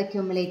ചെയ്യേണ്ടത്? നമ്മൾ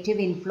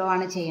ക്യൂമുലേറ്റീവ് ഇൻഫ്ലോ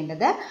ആണ്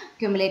ചെയ്യേണ്ടത്.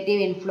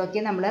 ക്യൂമുലേറ്റീവ് ഇൻഫ്ലോയ്ക്ക്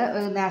നമ്മൾ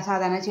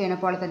സാധാരണ ചെയ്യുന്ന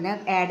പോലെ തന്നെ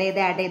ആഡ്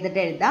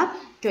ചെയ്തിട്ട് എഴുതാം.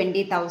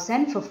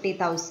 20,000,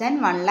 50,000,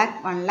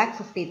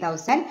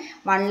 1,50,000,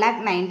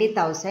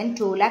 1,90,000,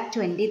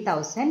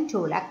 2,20,000,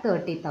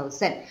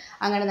 2,30,000.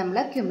 അങ്ങനെ നമ്മൾ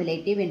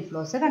ക്യൂമുലേറ്റീവ്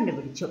ഇൻഫ്ലോസ്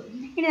കണ്ടുപിടിച്ചു.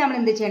 ഇനി നമ്മൾ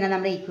എന്ത് ചെയ്യണം?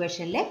 നമ്മുടെ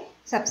ഇക്വേഷനിൽ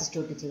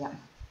സബ്സ്റ്റിറ്റ്യൂട്ട് ചെയ്യാം.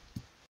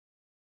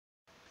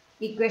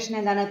 ഇക്വേഷൻ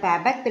എന്താണ്?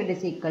 Payback period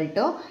is equal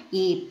to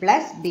E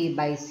plus B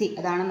by C.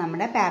 അതാണ്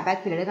നമ്മുടെ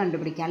പേബാക്ക് പീരീഡ്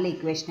കണ്ടുപിടിക്കാനുള്ള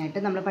ഇക്വേഷനായിട്ട്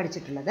നമ്മൾ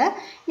പഠിച്ചിട്ടുള്ളത്.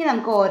 ഇനി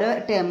നമുക്ക് ഓരോ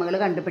ടേമുകൾ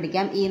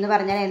കണ്ടുപിടിക്കാം. ഇ എന്ന്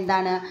പറഞ്ഞാൽ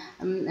എന്താണ്?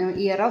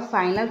 ഇയർ ഓഫ്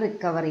ഫൈനൽ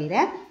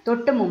റിക്കവറിയുടെ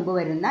തൊട്ട് മുമ്പ്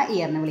വരുന്ന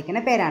ഇയറിനെ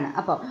വിളിക്കുന്ന പേരാണ്.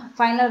 അപ്പോൾ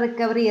ഫൈനൽ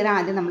റിക്കവറി ഇയർ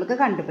ആദ്യം നമുക്ക്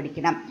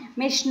കണ്ടുപിടിക്കണം.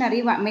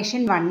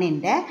 മെഷീൻ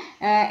 1ൻ്റെ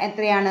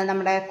എത്രയാണ്?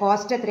 നമ്മുടെ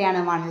കോസ്റ്റ് എത്രയാണ്?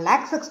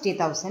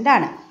 1,60,000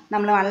 ആണ്.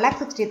 നമ്മൾ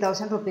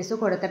 1,60,000 റുപ്പീസ്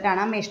കൊടുത്തിട്ടാണ്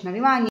ആ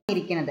മെഷീനറി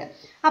വാങ്ങിയിരിക്കുന്നത്.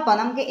 അപ്പോൾ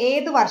നമുക്ക്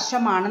ഏത്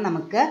വർഷമാണ്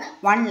നമുക്ക്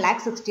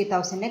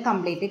 1,60,000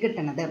 കംപ്ലീറ്റ്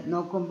കിട്ടുന്നത്?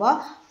 നോക്കുമ്പോൾ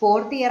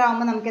 4th ഇയർ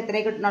ആകുമ്പോൾ നമുക്ക്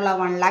എത്രയേ കിട്ടണുള്ളൂ?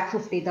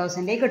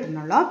 1,50,000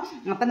 കിട്ടുന്നുള്ളൂ.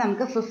 അപ്പോൾ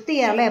നമുക്ക് 5th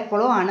ഇയറിൽ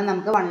എപ്പോഴും ആണ്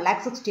നമുക്ക്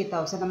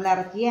 1,60,000 നമ്മൾ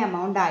ഇറക്കിയ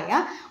എമൗണ്ട് ആയ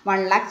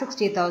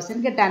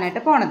 1,60,000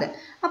 കിട്ടാനായിട്ട് പോണത്.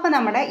 അപ്പോൾ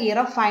നമ്മുടെ ഇയർ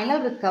ഓഫ് ഫൈനൽ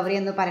റിക്കവറി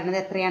എന്ന് പറയുന്നത്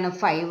എത്രയാണ്?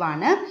 5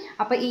 ആണ്.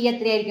 അപ്പോൾ ഈ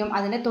എത്രയായിരിക്കും?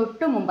 അതിൻ്റെ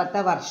തൊട്ട്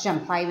മുമ്പത്തെ വർഷം,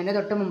 5ൻ്റെ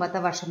തൊട്ട്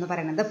മുമ്പത്തെ വർഷം എന്ന്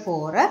പറയുന്നത്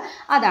 4.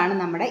 അതാണ്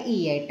നമ്മുടെ ഇ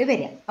ആയിട്ട്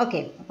വരിക. ഓക്കെ,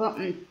 അപ്പോൾ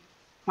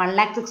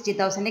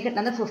 1,60,000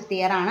 കിട്ടുന്നത് 5th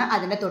ഇയർ ആണ്.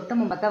 അതിൻ്റെ തൊട്ട്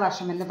മുമ്പത്തെ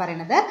വർഷം എന്ന്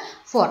പറയുന്നത്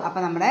 4.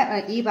 അപ്പോൾ നമ്മുടെ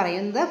ഈ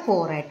പറയുന്നത്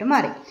 4 ആയിട്ട്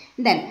മാറി.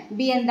 ദെൻ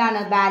ബി എന്താണ്?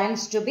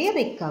 Balance to B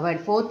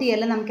recovered. 4th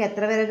ഇയറിൽ നമുക്ക്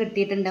എത്ര വരെ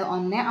കിട്ടിയിട്ടുണ്ട്?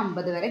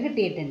 1,50 വരെ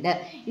കിട്ടിയിട്ടുണ്ട്.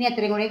 ഇനി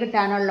എത്രയും കൂടി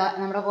കിട്ടാനുള്ള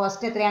നമ്മുടെ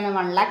കോസ്റ്റ് എത്രയാണ്?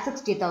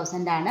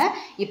 1,60,000 ആണ്.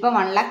 ഇപ്പോൾ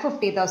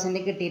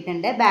 1,50,000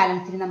 കിട്ടിയിട്ടുണ്ട്.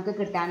 ബാലൻസിന് നമുക്ക്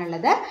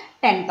കിട്ടാനുള്ളത്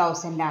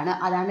 10,000 ആണ്.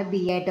 അതാണ്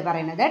ബി ആയിട്ട്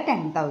പറയുന്നത്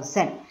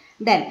 10,000.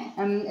 ദെൻ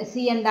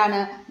സി എന്താണ്?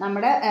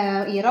 നമ്മുടെ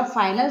year of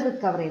final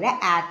റിക്കവറിയുടെ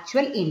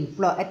actual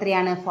inflow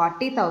എത്രയാണ്?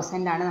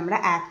 40,000 ആണ് നമ്മുടെ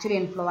ആക്ച്വൽ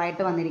ഇൻഫ്ലോ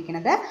ആയിട്ട്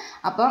വന്നിരിക്കുന്നത്.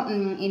 അപ്പം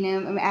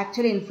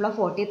ആക്ച്വൽ ഇൻഫ്ലോ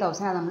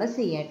 40,000 അത് നമ്മൾ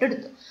സി ആയിട്ട്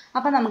എടുത്തു.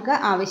 അപ്പം നമുക്ക്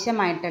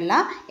ആവശ്യമായിട്ടുള്ള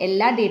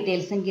എല്ലാ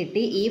ഡീറ്റെയിൽസും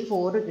കിട്ടി. ഇ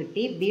 4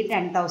 കിട്ടി, ബി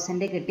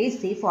 10,000 കിട്ടി,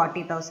 സി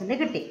 40,000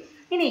 കിട്ടി.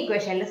 ഇനി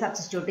ഇക്വേഷനിൽ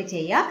സബ്സ്റ്റിറ്റ്യൂട്ട്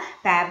ചെയ്യുക.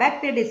 Payback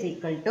period is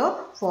equal to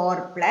 4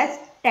 plus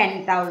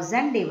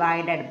 10,000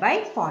 divided by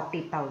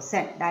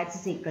 40,000 that's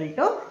is equal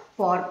to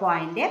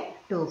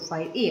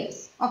 4.25 years.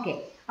 Okay,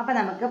 അപ്പോൾ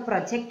നമുക്ക്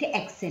പ്രൊജക്റ്റ്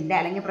എക്സിൻ്റെ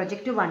അല്ലെങ്കിൽ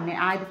പ്രൊജക്റ്റ് 1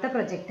 ആദ്യത്തെ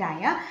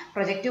പ്രൊജക്റ്റായ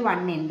പ്രൊജക്റ്റ്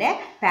 1ൻ്റെ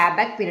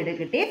പേബാക്ക് പീരീഡ്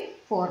കിട്ടി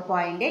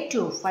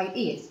 4.25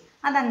 ഇയേഴ്സ്.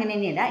 അതങ്ങനെ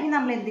തന്നെയല്ല. ഇനി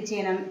നമ്മൾ എന്ത്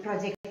ചെയ്യണം?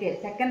 പ്രൊജക്റ്റ്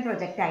സെക്കൻഡ്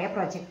പ്രൊജക്റ്റായ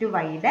പ്രൊജക്റ്റ്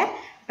വൈയുടെ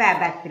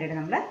പേബാക്ക് പീരീഡ്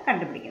നമ്മൾ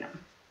കണ്ടുപിടിക്കണം.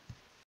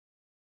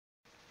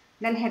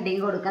 ദെൻ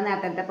ഹെഡിങ് കൊടുക്കാം.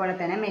 നേരത്തെ പോലെ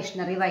തന്നെ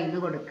മെഷീനറി വൈന്ന്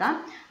കൊടുക്കാം.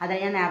 അത്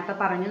ഞാൻ നേരത്തെ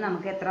പറഞ്ഞു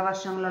നമുക്ക് എത്ര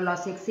വർഷങ്ങളുള്ളൂ?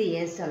 6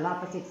 ഇയേഴ്സ് ഉള്ളൂ.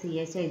 അപ്പോൾ 6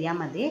 ഇയേഴ്സ് എഴുതിയാൽ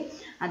മതി.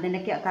 അതിൻ്റെ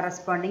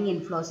കറസ്പോണ്ടിങ്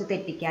ഇൻഫ്ലോസ്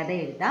തെറ്റിക്കാതെ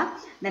എഴുതാം.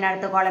 ദെൻ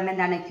അടുത്ത കോളം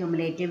എന്താണ്?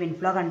 ക്യൂമുലേറ്റീവ്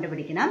ഇൻഫ്ലോ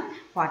കണ്ടുപിടിക്കണം.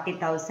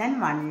 40,000,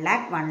 1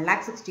 lakh,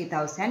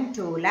 1,60,000,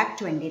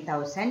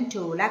 2,20,000,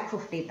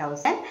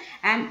 2,50,000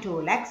 ആൻഡ്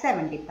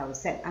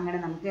 2,70,000. അങ്ങനെ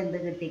നമുക്ക് എന്ത്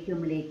കിട്ടി?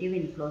 ക്യൂമുലേറ്റീവ്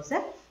ഇൻഫ്ലോസ്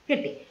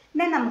കിട്ടി.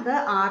 ദെൻ നമുക്ക്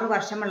 6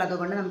 വർഷമുള്ളത്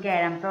കൊണ്ട് നമുക്ക്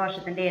 7ാമത്തെ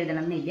വർഷത്തിൻ്റെ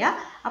എഴുതണം എന്നില്ല.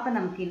 അപ്പം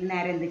നമുക്ക് ഇനി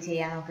നേരെ എന്ത്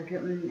ചെയ്യാം? നമുക്ക്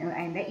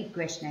അതിൻ്റെ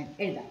ഇക്വേഷൻ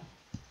എഴുതാം.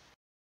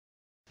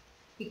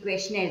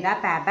 ഇക്വേഷൻ എഴുതാം.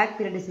 Payback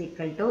period is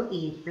equal to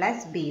E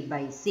plus B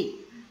by C.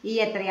 ഈ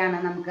എത്രയാണ്?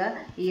 നമുക്ക്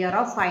ഇയർ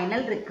ഓഫ്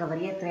ഫൈനൽ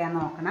റിക്കവറി എത്രയാണെന്ന്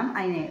നോക്കണം.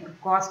 അതിന്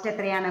കോസ്റ്റ്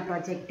എത്രയാണ്?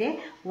 പ്രൊജക്റ്റ്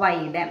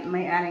വൈയുടെ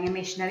അല്ലെങ്കിൽ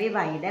മെഷീനറി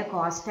വൈയുടെ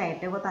കോസ്റ്റ്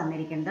ആയിട്ട്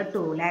തന്നിരിക്കുന്നത്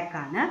 2 lakh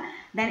ആണ്.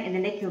 ദെൻ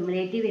ഇതിൻ്റെ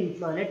ക്യൂമുലേറ്റീവ്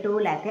ഇൻഫ്ലോയിൽ 2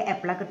 lakh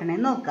എപ്പോഴാണ്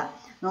കിട്ടണമെന്ന്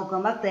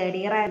നോക്കുമ്പോൾ 3rd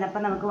ഇയർ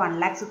ആയിരുന്നപ്പോൾ നമുക്ക്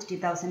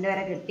 1,60,000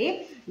 വരെ കിട്ടി.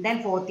 ദെൻ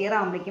 4th ഇയർ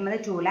ആകുമ്പോഴേക്കും അത്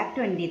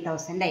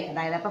 2,20,000 ആയി.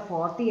 അതായത് അപ്പോൾ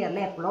 4th ഇയറിൽ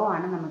എപ്പോഴോ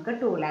ആണ് നമുക്ക്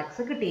 2 lakhs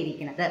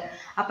കിട്ടിയിരിക്കുന്നത്.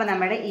 അപ്പോൾ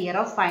നമ്മുടെ ഇയർ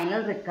ഓഫ് ഫൈനൽ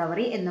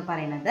റിക്കവറി എന്ന്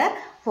പറയുന്നത്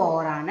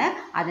 4 ആണ്.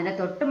 അതിൻ്റെ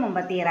തൊട്ട്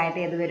മുമ്പത്തെ ഇയർ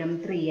ആയിട്ട് ഏത് വരും?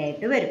 3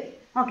 ആയിട്ട് വരും.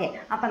 ഓക്കെ,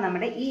 അപ്പം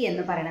നമ്മുടെ ഇ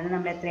എന്ന് പറയുന്നത്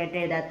നമ്മൾ എത്രയായിട്ട്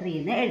എഴുതാം? 3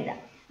 എന്ന് എഴുതാം.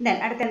 ദെൻ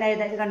അടുത്ത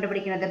എന്താ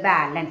കണ്ടുപിടിക്കുന്നത്?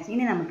 ബാലൻസ്.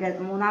 ഇനി നമുക്ക്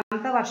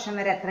 3ാമത്തെ വർഷം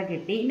വരെ എത്ര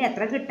കിട്ടി? ഇനി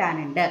എത്ര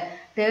കിട്ടാനുണ്ട്?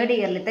 3rd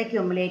ഇയറിലത്തെ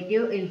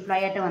ക്യൂമുലേറ്റീവ് ഇൻഫ്ലോ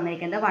ആയിട്ട്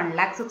വന്നിരിക്കുന്നത്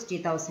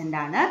 1,60,000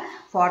 ആണ്.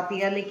 4th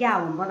ഇയറിലേക്ക്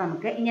ആവുമ്പോൾ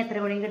നമുക്ക് ഇനി എത്ര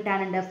കൂടി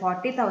കിട്ടാനുണ്ട്?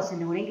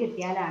 40,000 കൂടി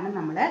കിട്ടിയാലാണ്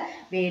നമ്മൾ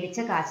മേടിച്ച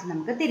കാശ്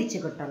നമുക്ക്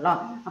തിരിച്ചു കിട്ടുള്ളൂ.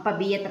 അപ്പോൾ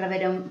ബി എത്ര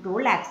വരും? 2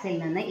 lakhsൽ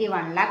നിന്ന് ഈ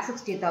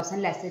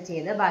 1,60,000 ലെസ്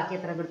ചെയ്ത് ബാക്കി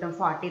എത്ര കിട്ടും?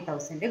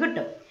 40,000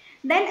 കിട്ടും.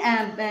 ദെൻ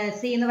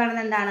സി എന്ന്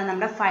പറയുന്നത് എന്താണ്?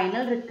 നമ്മുടെ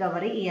ഫൈനൽ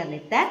റിക്കവറി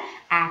ഇയറിലത്തെ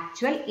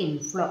ആക്ച്വൽ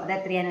ഇൻഫ്ലോ അത്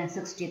എത്രയാണ്?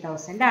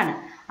 60,000 ആണ്.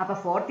 അപ്പോൾ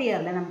 4th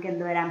ഇയറിൽ നമുക്ക്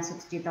എന്ത് വരാം?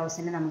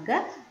 60,000 നമുക്ക്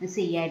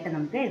സി ആയിട്ട്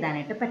നമുക്ക്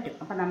എഴുതാനായിട്ട് പറ്റും.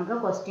 അപ്പോൾ നമുക്ക്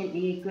ക്വസ്റ്റ്യൻ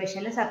ഈ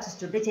ഇക്വേഷനിൽ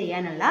സബ്സ്റ്റിറ്റ്യൂട്ട്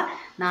ചെയ്യാനുള്ള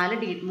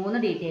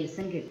 3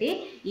 ഡീറ്റെയിൽസും കിട്ടി.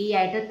 ഇ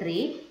ആയിട്ട്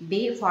 3,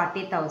 ബി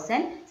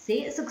 40,000, സി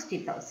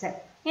 60,000.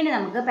 ഇനി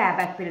നമുക്ക്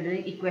പേബാക്ക് പീരീഡ്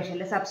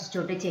ഇക്വേഷനിൽ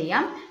സബ്സ്റ്റിറ്റ്യൂട്ട്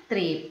ചെയ്യാം.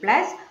 3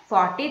 പ്ലസ്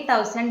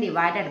 40,000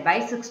 ഡിവൈഡഡ് ബൈ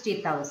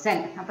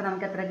 60,000. അപ്പോൾ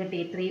നമുക്ക് എത്ര കിട്ടി?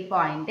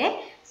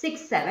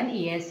 3.67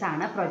 ഇയേഴ്സ്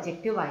ആണ്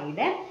പ്രൊജക്റ്റ്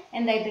വൈയുടെ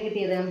എന്തായിട്ട്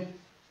കിട്ടിയത്?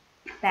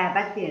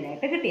 പേബാക്ക് പീരീഡ്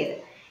ആയിട്ട് കിട്ടിയത്.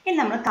 ഇനി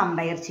നമ്മൾ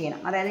കമ്പയർ ചെയ്യണം.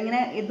 അതായത്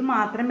ഇങ്ങനെ ഇത്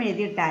മാത്രം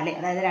എഴുതിയിട്ടാൽ,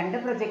 അതായത് 2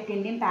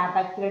 പ്രൊജക്റ്റിൻ്റെയും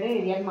പേബാക്ക് പീരീഡ്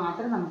എഴുതിയാൽ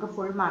മാത്രം നമുക്ക്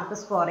ഫുൾ മാർക്ക്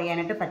സ്കോർ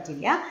ചെയ്യാനായിട്ട്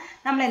പറ്റില്ല.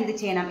 നമ്മൾ എന്ത്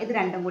ചെയ്യണം? ഇത്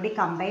രണ്ടും കൂടി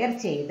കമ്പയർ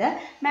ചെയ്ത്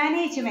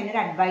മാനേജ്മെൻറ്റിന്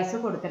അഡ്വൈസ്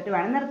കൊടുത്തിട്ട്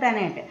വേണം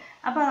നിർത്താനായിട്ട്.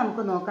 അപ്പോൾ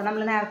നമുക്ക് നോക്കാം.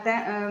 നമ്മൾ നേരത്തെ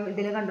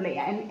ഇതിൽ കണ്ടുള്ളൂ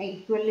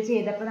ഈക്വൽ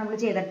ചെയ്തപ്പോൾ നമ്മൾ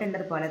ചെയ്തിട്ടുണ്ട്.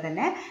 അതുപോലെ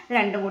തന്നെ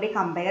രണ്ടും കൂടി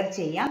കമ്പയർ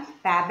ചെയ്യാം.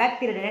 പേബാക്ക്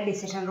പീരീഡിൻ്റെ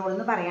ഡിസിഷൻ റൂൾ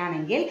എന്ന്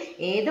പറയുകയാണെങ്കിൽ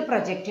ഏത്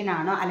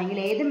പ്രൊജക്റ്റിനാണോ അല്ലെങ്കിൽ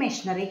ഏത്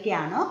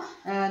മെഷീനറിക്കാണോ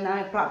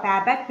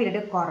പേബാക്ക്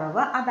പീരീഡ്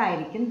കുറവ്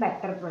അതായിരിക്കും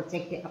ബെറ്റർ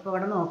പ്രൊജക്റ്റ്. അപ്പോൾ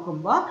ഇവിടെ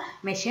നോക്കുമ്പോൾ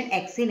മെഷീൻ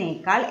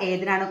എക്സിനേക്കാൾ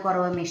ഏതിനാണ്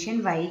കുറവ്? മെഷീൻ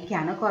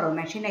വൈക്കാണ് കുറവ്.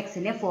 മെഷീൻ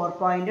എക്സിന്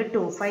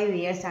 4.25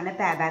 ഇയേഴ്സ് ആണ്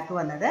പേബാക്ക്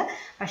വന്നത്.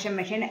 പക്ഷേ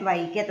മെഷീൻ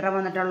വൈക്ക് എത്ര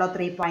വന്നിട്ടുള്ളൂ?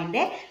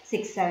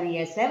 3.67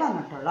 ഇയേഴ്സേ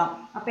വന്നിട്ടുള്ളൂ.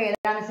 അപ്പോൾ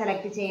ഏതാണ്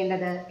സെലക്ട്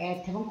ചെയ്യേണ്ടത്?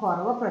 ഏറ്റവും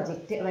കുറവ്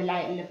പ്രൊജക്റ്റ്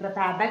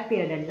പേബാക്ക്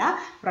പീരീഡ് ഉള്ള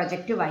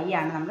പ്രൊജക്റ്റ് വൈ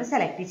ആണ് നമ്മൾ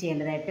സെലക്ട്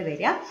ചെയ്യേണ്ടതായിട്ട്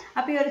വരിക.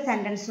 അപ്പോൾ ഈ ഒരു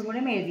സെൻറ്റൻസും കൂടി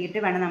എഴുതിയിട്ട്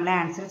വേണം നമ്മൾ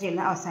ആൻസർ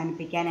ചെയ്യുന്നത്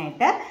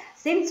അവസാനിപ്പിക്കാനായിട്ട്.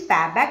 Since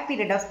payback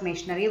period of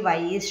machinery Y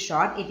is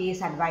short, it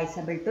is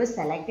advisable to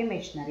select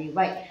machinery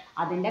Y.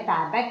 അതിൻ്റെ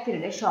പേബാക്ക്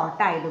പീരീഡ്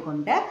ഷോർട്ട്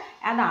ആയതുകൊണ്ട്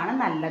അതാണ്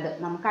നല്ലത്.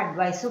 നമുക്ക്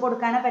advice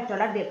കൊടുക്കാനേ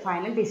പറ്റുള്ള,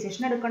 final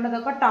decision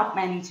എടുക്കേണ്ടതൊക്കെ top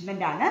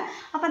management ആണ്.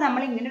 അപ്പോൾ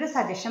നമ്മൾ ഇങ്ങനൊരു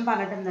സജഷൻ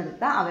പറഞ്ഞിട്ട്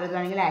നിർത്തുക. അവരത്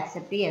വേണമെങ്കിൽ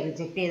ആക്സെപ്റ്റ് ചെയ്യുക,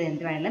 റിജക്റ്റ് ചെയ്ത്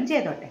എന്ത് വേണമെങ്കിലും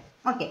ചെയ്തോട്ടെ.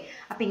 ഓക്കെ,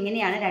 അപ്പോൾ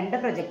ഇങ്ങനെയാണ് 2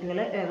 പ്രൊജക്റ്റുകൾ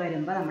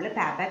വരുമ്പോൾ നമ്മൾ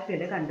പേബാക്ക്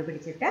പീരീഡ്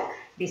കണ്ടുപിടിച്ചിട്ട്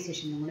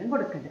ഡിസിഷനും കൂടി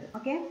കൊടുക്കേണ്ടത്.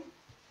 ഓക്കെ.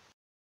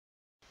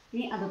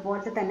 ഇനി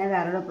അതുപോലത്തെ തന്നെ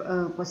വേറൊരു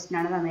ക്വസ്റ്റ്യൻ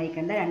ആണ്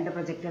തന്നിരിക്കുന്നത്. രണ്ട്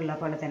പ്രൊജക്റ്റ് ഉള്ള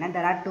പോലെ തന്നെ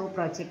there are two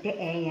project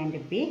A and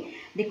B.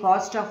 The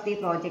cost of the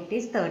project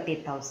is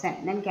 30,000.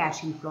 then cash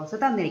inflows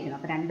തന്നിരിക്കുന്നു.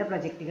 അപ്പോൾ രണ്ട്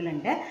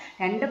പ്രൊജക്റ്റുകളുണ്ട്.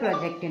 രണ്ട്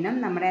പ്രൊജക്റ്റിനും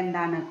നമ്മുടെ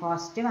എന്താണ്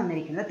കോസ്റ്റ്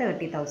വന്നിരിക്കുന്നത്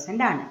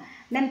 30,000 ആണ്.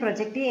 then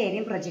പ്രൊജക്റ്റ്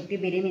എയും പ്രൊജക്റ്റ്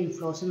ബിയും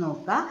ഇൻഫ്ലോസ്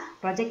നോക്കുക.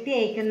 പ്രൊജക്റ്റ്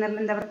എയ്ക്ക്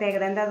എന്താ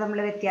പ്രത്യേകത, എന്താ നമ്മൾ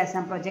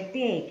വ്യത്യാസം? പ്രൊജക്റ്റ്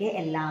എയ്ക്ക്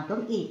എല്ലാതും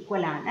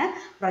ഈക്വൽ ആണ്,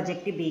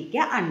 പ്രൊജക്റ്റ് ബിക്ക്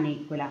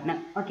അൺഈക്വൽ ആണ്.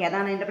 ഓക്കെ,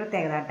 അതാണ് അതിൻ്റെ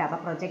പ്രത്യേകത കേട്ടോ. അപ്പോൾ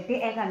പ്രൊജക്റ്റ്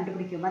എ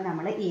കണ്ടുപിടിക്കുമ്പോൾ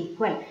നമ്മൾ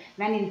equal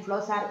when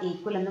inflows R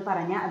equal എന്ന്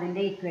പറഞ്ഞാൽ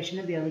അതിൻ്റെ ഇക്വേഷൻ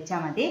ഉപയോഗിച്ചാൽ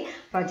മതി.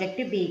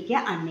 പ്രൊജക്റ്റ് ബിക്ക്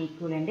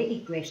അൺഈക്വലിൻ്റെ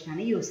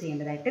ഇക്വേഷനാണ് യൂസ്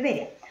ചെയ്യേണ്ടതായിട്ട്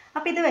വരിക.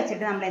 അപ്പോൾ ഇത്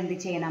വെച്ചിട്ട് നമ്മൾ എന്ത്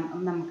ചെയ്യണം?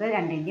 നമുക്ക്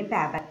രണ്ടിൻ്റെയും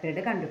പേബാക്ക്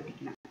പീരീഡ്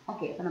കണ്ടുപിടിക്കണം.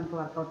 ഓക്കെ, അപ്പോൾ നമുക്ക്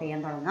വർക്കൗട്ട്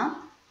ചെയ്യാൻ തുടങ്ങാം.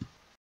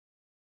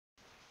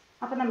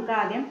 അപ്പോൾ നമുക്ക്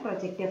ആദ്യം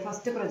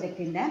ഫസ്റ്റ്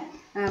പ്രൊജക്റ്റിൻ്റെ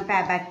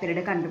പേബാക്ക്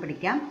പീരീഡ്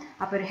കണ്ടുപിടിക്കാം.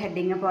 അപ്പോൾ ഒരു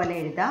ഹെഡിങ് പോലെ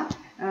എഴുതാം,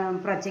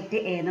 പ്രൊജക്റ്റ്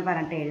എ എന്ന്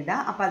പറഞ്ഞിട്ട് എഴുതാം.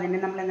 അപ്പോൾ അതിന്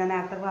നമ്മൾ എന്താ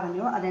നേരത്തെ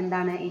പറഞ്ഞു,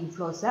 അതെന്താണ്?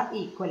 ഇൻഫ്ലോസ്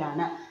ഈക്വൽ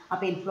ആണ്.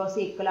 അപ്പോൾ ഇൻഫ്ലോസ്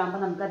ഈക്വൽ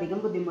ആകുമ്പോൾ നമുക്ക് അധികം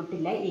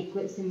ബുദ്ധിമുട്ടില്ല,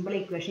 സിമ്പിൾ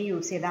ഇക്വേഷൻ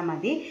യൂസ് ചെയ്താൽ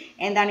മതി.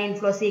 എന്താണ്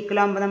ഇൻഫ്ലോസ് ഈക്വൽ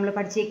ആകുമ്പോൾ? നമ്മൾ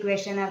പഠിച്ച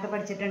ഇക്വേഷൻ നേരത്തെ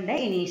പഠിച്ചിട്ടുണ്ട്.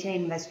 Initial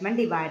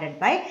investment divided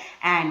by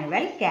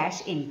annual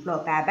cash inflow.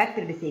 Payback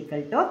period is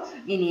equal to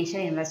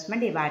initial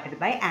investment divided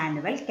by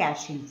annual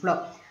cash inflow.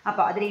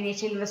 അപ്പോൾ അതിൽ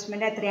ഇനീഷ്യൽ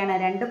ഇൻവെസ്റ്റ്മെൻറ്റ് എത്രയാണ്?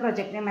 രണ്ട്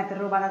പ്രൊജക്റ്റിനും എത്ര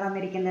രൂപയാണ്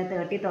തന്നിരിക്കുന്നത്?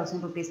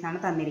 30,000 റുപ്പീസാണ്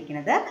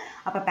തന്നിരിക്കുന്നത്.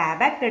 അപ്പോൾ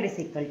payback period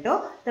is equal to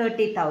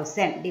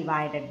 30,000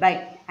 divided by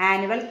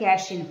annual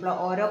cash inflow.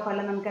 ഓരോ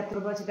കൊല്ലം നമുക്ക് എത്ര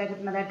രൂപ വെച്ചിട്ടാണ്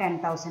കിട്ടുന്നത്?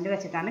 10,000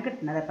 വെച്ചിട്ടാണ്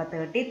കിട്ടുന്നത്. അപ്പോൾ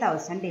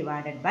 30,000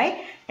 ഡിവൈഡഡ് ബൈ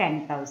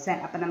 10,000.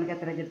 അപ്പോൾ നമുക്ക്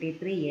എത്ര കിട്ടി?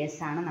 3 years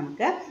ആണ്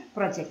നമുക്ക്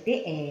പ്രൊജക്റ്റ്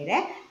എയുടെ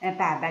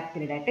പേബാക്ക്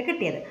പീരീഡ് ആയിട്ട്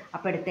കിട്ടിയത്.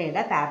 അപ്പോൾ എടുത്ത്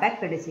എഴുതാം, payback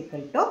period is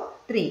equal to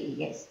 3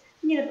 years.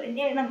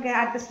 ഇനി നമുക്ക്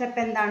അടുത്ത സ്റ്റെപ്പ്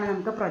എന്താണ്?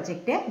 നമുക്ക്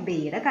പ്രൊജക്റ്റ്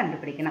ബിയുടെ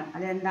കണ്ടുപിടിക്കണം.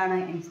 അതെന്താണ്?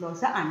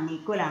 ഇൻഫ്ലോസ്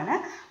അൺഈക്വൽ ആണ്.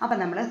 അപ്പോൾ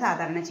നമ്മൾ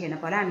സാധാരണ ചെയ്യുന്ന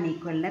പോലെ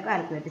അൺഈക്വലിനെ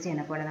കാൽക്കുലേറ്റ്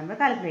ചെയ്യുന്ന പോലെ നമ്മൾ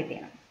കാൽക്കുലേറ്റ്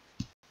ചെയ്യണം.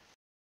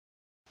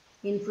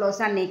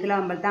 ഇൻഫ്ലോസ് അൺഈക്വൽ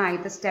ആകുമ്പോഴത്തെ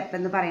ആദ്യത്തെ സ്റ്റെപ്പ്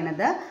എന്ന്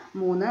പറയുന്നത്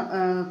 3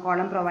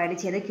 കോളം പ്രൊവൈഡ്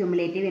ചെയ്ത്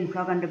ക്യുമുലേറ്റീവ്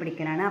ഇൻഫ്ലോ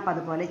കണ്ടുപിടിക്കലാണ്. അപ്പോൾ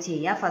അതുപോലെ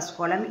ചെയ്യുക. First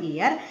column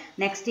year,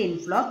 next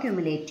inflow,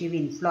 cumulative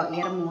inflow.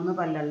 Year 3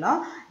 കൊല്ലമല്ലോ.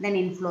 Then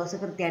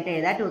inflows കൃത്യമായിട്ട്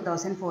എഴുതുക.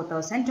 2,000,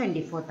 4,000,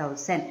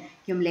 24,000.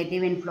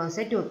 Cumulative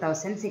inflows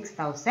 2,000,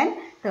 6,000,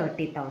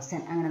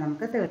 30,000. അങ്ങനെ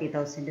നമുക്ക്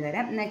 30,000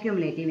 വരെ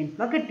ക്യുമുലേറ്റീവ്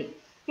ഇൻഫ്ലോ കിട്ടി.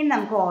 ഇനി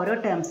നമുക്ക് ഓരോ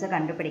ടേംസ്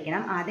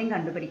കണ്ടുപിടിക്കണം. ആദ്യം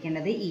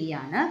കണ്ടുപിടിക്കേണ്ടത് ഇ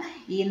ആണ്.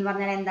 ഇ എന്ന്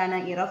പറഞ്ഞാൽ എന്താണ്?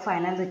 ഇയർ ഓഫ്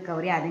ഫൈനൽ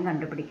റിക്കവറി ആദ്യം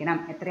കണ്ടുപിടിക്കണം.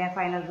 എത്രയാണ്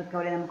ഫൈനൽ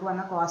റിക്കവറി? നമുക്ക്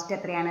വന്ന കോസ്റ്റ്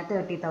എത്രയാണ്?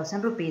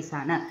 30,000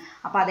 റുപ്പീസാണ്.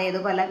 അപ്പോൾ അതേത്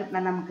കൊല്ലം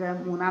കിട്ടുന്നത്? നമുക്ക്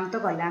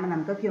മൂന്നാമത്തെ കൊല്ലമാണ്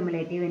നമുക്ക്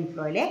ക്യുമുലേറ്റീവ്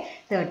ഇൻഫ്ലോയിൽ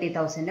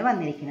 30,000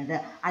 വന്നിരിക്കുന്നത്.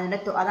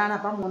 അതാണ്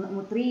അപ്പം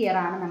 3 ഇയർ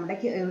ആണ് നമ്മുടെ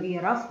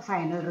ഇയർ ഓഫ്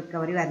ഫൈനൽ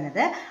റിക്കവറി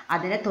വരുന്നത്.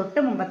 അതിന് തൊട്ട്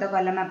മുമ്പത്തെ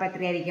കൊല്ലം അപ്പോൾ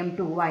എത്രയായിരിക്കും?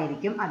 2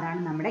 ആയിരിക്കും.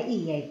 അതാണ് നമ്മുടെ ഇ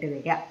ആയിട്ട്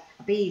വരിക.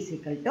 അപ്പോൾ E is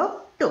equal to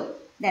 2.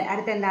 Then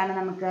അടുത്ത എന്താണ്?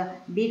 നമുക്ക്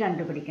ബി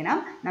കണ്ടുപിടിക്കണം.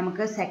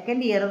 നമുക്ക്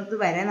സെക്കൻഡ് ഇയർ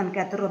വരെ നമുക്ക്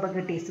എത്ര രൂപ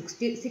കിട്ടി?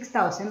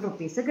 66,000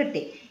 റുപ്പീസ്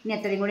കിട്ടി. ഇനി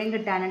എത്രയും കൂടിയും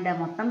കിട്ടാനുണ്ട്?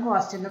 മൊത്തം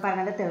കോസ്റ്റ് എന്ന്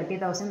പറയുന്നത്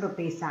 30,000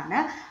 റുപ്പീസാണ്.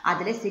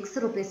 അതിൽ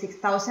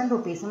 6,000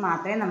 റുപ്പീസ്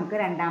മാത്രമേ നമുക്ക്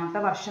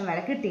രണ്ടാമത്തെ വർഷം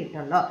വരെ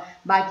കിട്ടിയിട്ടുള്ളൂ.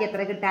 ബാക്കി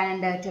എത്ര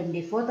കിട്ടാനുണ്ട്?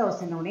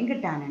 24,000 കൂടിയും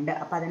കിട്ടാനുണ്ട്.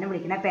 അപ്പോൾ അതിനെ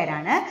വിളിക്കുന്ന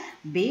പേരാണ്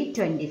ബി,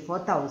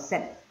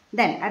 24,000.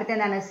 ദെൻ അടുത്ത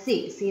എന്താണ്? സി.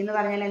 സി എന്ന്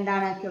പറഞ്ഞാൽ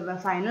എന്താണ്?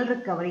 ഫൈനൽ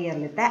റിക്കവറി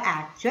ഇയറിലത്തെ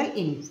ആക്ച്വൽ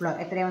ഇൻഫ്ലോ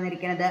എത്രയാണ്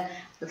വന്നിരിക്കുന്നത്?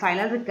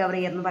 ഫൈനൽ റിക്കവറി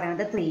ഇയർ എന്ന്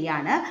പറയുന്നത് 3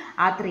 ആണ്.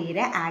 ആ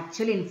 3യുടെ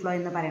ആക്ച്വൽ ഇൻഫ്ലോ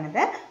എന്ന് പറയുന്നത്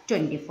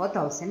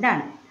 24,000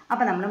 ആണ്.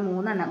 അപ്പോൾ നമ്മൾ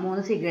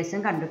 3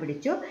 ഫിഗേഴ്സും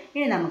കണ്ടുപിടിച്ചു.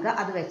 ഇനി നമുക്ക്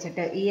അത്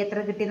വെച്ചിട്ട് ഈ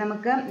എത്ര കിട്ടി?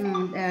 നമുക്ക്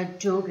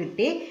 2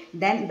 കിട്ടി.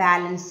 ദെൻ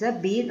ബാലൻസ്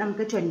ബി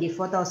നമുക്ക്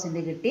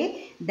 24,000 കിട്ടി.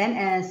 ദെൻ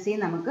സി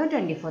നമുക്ക്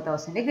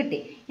 24,000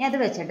 കിട്ടി. ഇനി അത്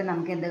വെച്ചിട്ട്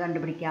നമുക്ക് എന്ത്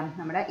കണ്ടുപിടിക്കാം?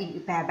 നമ്മുടെ ഈ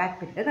പേബാക്ക്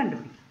പീരീഡ്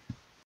കണ്ടുപിടിക്കാം.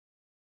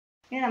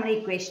 ഇനി നമ്മൾ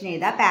ഇക്വേഷൻ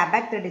എഴുതാം.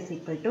 Payback period is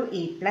equal to E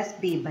plus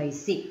B by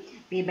C.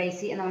 B by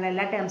C നമ്മൾ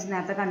എല്ലാ ടേംസും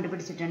നേരത്തെ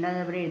കണ്ടുപിടിച്ചിട്ടുണ്ട്. അത്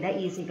ഇവിടെ എഴുതാം.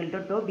 E is equal to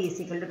 2, B is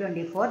equal to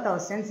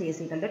 24,000, C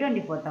is equal to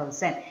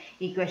 24,000.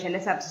 ഇക്വേഷനിൽ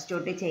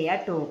സബ്സ്റ്റിറ്റ്യൂട്ട് ചെയ്യുക.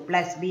 2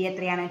 പ്ലസ് ബി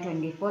എത്രയാണ്?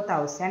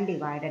 24,000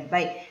 ഡിവൈഡഡ്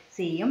ബൈ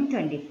സിയും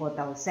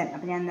 24,000.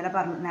 അപ്പോൾ ഞാൻ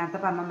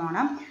നേരത്തെ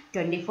പറഞ്ഞോണം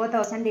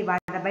 24,000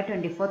 ഡിവൈഡഡ് ബൈ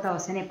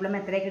 24,000 എപ്പോഴും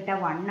എത്ര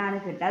കിട്ടുക? 1 ആണ്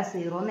കിട്ടുക.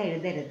 0 എന്ന്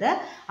എഴുതരുത്.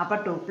 അപ്പോൾ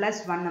 2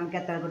 + 1 നമുക്ക്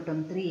എത്ര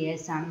കിട്ടും? 3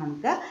 years ആണ്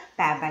നമുക്ക്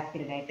പേബാക്ക്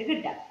പീരീഡ് ആയിട്ട്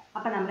കിട്ടുക.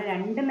 അപ്പോൾ നമ്മൾ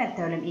രണ്ട്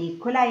മെത്തേഡും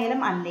ഈക്വൽ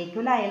ആയാലും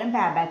അൺഈക്വൽ ആയാലും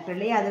പേബാക്ക്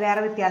പീരീഡ് അത്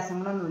വേറെ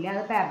വ്യത്യാസങ്ങളൊന്നുമില്ല.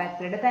 അത് പേബാക്ക്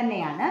പീരീഡ്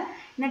തന്നെയാണ്.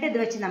 എന്നിട്ട് ഇത്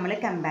വെച്ച് നമ്മൾ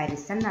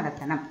കമ്പാരിസൺ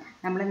നടത്തണം.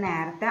 നമ്മൾ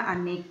നേരത്തെ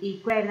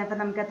ഈക്വൽ ആയിരുന്നപ്പോൾ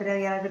നമുക്ക് എത്ര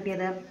ഇയർ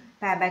കിട്ടിയത്?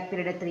 പേബാക്ക്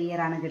പീരീഡ് 3 year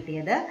ആണ്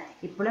കിട്ടിയത്.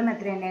 ഇപ്പോഴും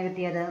എത്ര തന്നെയാണ്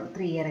കിട്ടിയത്?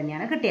 3 year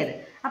തന്നെയാണ് കിട്ടിയത്.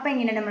 അപ്പോൾ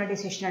എങ്ങനെ നമ്മൾ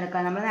ഡിസിഷൻ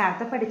എടുക്കുക? നമ്മൾ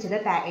നേരത്തെ പഠിച്ചത്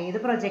ഏത്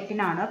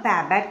പ്രൊജക്റ്റിനാണോ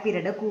പേബാക്ക്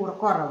പീരീഡ്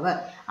കുറവ്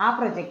ആ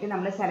പ്രൊജക്റ്റ്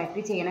നമ്മൾ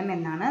സെലക്ട് ചെയ്യണം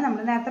എന്നാണ്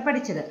നമ്മൾ നേരത്തെ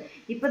പഠിച്ചത്.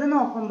 ഇപ്പോൾ ഇത്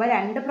നോക്കുമ്പോൾ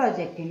രണ്ട്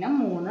പ്രൊജക്റ്റിനും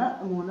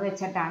 3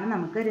 വെച്ചിട്ടാണ്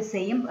നമുക്ക്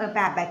സെയിം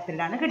പേബാക്ക്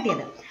പീരീഡ് ആണ്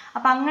കിട്ടിയത്.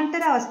 അപ്പോൾ അങ്ങനത്തെ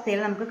ഒരു അവസ്ഥയിൽ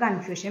നമുക്ക്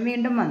കൺഫ്യൂഷൻ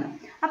വീണ്ടും വന്നു.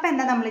 അപ്പോൾ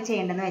എന്താ നമ്മൾ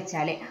ചെയ്യേണ്ടതെന്ന്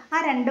വെച്ചാൽ ആ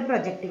രണ്ട്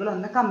പ്രൊജക്റ്റുകൾ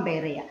ഒന്ന്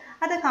കമ്പയർ ചെയ്യുക.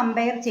 അത്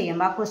കമ്പയർ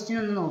ചെയ്യുമ്പോൾ ആ ക്വസ്റ്റ്യൻ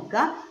ഒന്ന്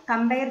നോക്കുക.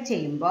 കമ്പയർ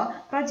ചെയ്യുമ്പോൾ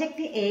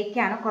പ്രൊജക്റ്റ്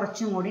എക്കാണ്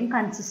കുറച്ചും കൂടി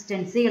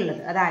കൺസിസ്റ്റൻസി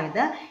ഉള്ളത്.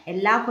 അതായത്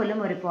എല്ലാ കൊല്ലം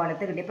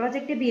ഒരുപോലത്തെ കിട്ടി.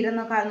 പ്രൊജക്റ്റ്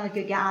ബിയിലൊന്നൊക്കെ നോക്കി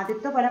നോക്കിയാൽ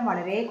ആദ്യത്തെ കൊല്ലം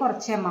വളരെ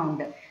കുറച്ച്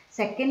എമൗണ്ട്,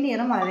 സെക്കൻഡ്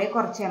ഇയറും വളരെ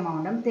കുറച്ച്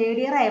എമൗണ്ടും,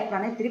 തേർഡ് ഇയർ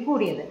ആയപ്പോഴാണ് ഇത്തിരി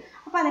കൂടിയത്.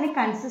 അപ്പോൾ അതിന്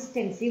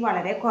കൺസിസ്റ്റൻസി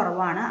വളരെ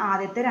കുറവാണ്.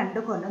 ആദ്യത്തെ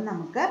 2 കൊല്ലം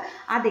നമുക്ക്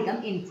അധികം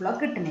ഇൻഫ്ലോ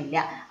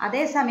കിട്ടുന്നില്ല.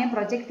 അതേസമയം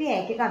പ്രൊജക്റ്റ്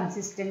എക്ക്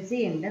കൺസിസ്റ്റൻസി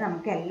ഉണ്ട്.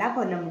 നമുക്ക് എല്ലാ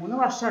കൊല്ലം 3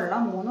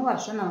 വർഷമുള്ള 3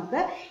 വർഷം നമുക്ക്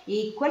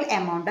equal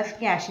amount of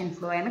cash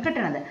inflow ആണ്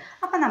കിട്ടുന്നത്.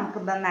 അപ്പോൾ നമുക്ക്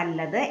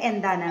നല്ലത്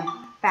എന്താണ്,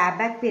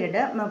 payback period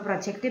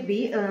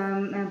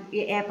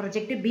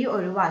പ്രൊജക്റ്റ് ബി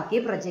ഒഴിവാക്കി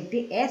പ്രൊജക്റ്റ്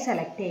എ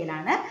സെലക്ട്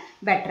ചെയ്യലാണ്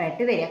ബെറ്റർ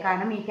ആയിട്ട് വരിക.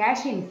 കാരണം ഈ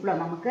ക്യാഷ് ഇൻഫ്ലോ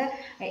നമുക്ക്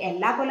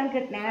എല്ലാ കൊല്ലം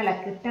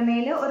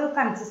കിട്ടുന്നതിൽ ഒരു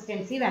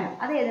കൺസിസ്റ്റൻസി വേണം.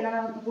 അത് ഏതിനാണ്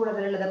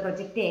കൂടുതലുള്ളത്?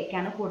 പ്രൊജക്റ്റ്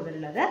എക്കാണ്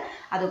കൂടുതലുള്ളത്.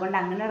 അതുകൊണ്ട്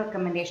അങ്ങനെ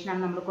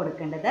റെക്കമെൻഡേഷനാണ് നമ്മൾ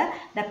കൊടുക്കേണ്ടത്.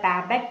 The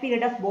payback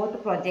period of both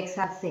projects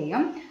are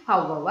same.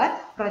 However,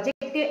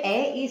 project A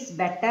is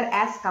better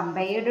as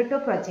compared to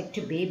project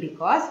B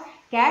because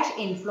cash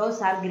inflows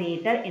are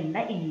greater in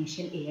the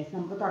initial years.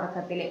 നമുക്ക്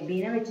തുടക്കത്തിൽ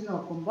ബീനെ വെച്ച്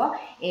നോക്കുമ്പോൾ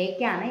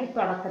എക്കാണ് ഈ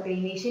തുടക്കത്തിൽ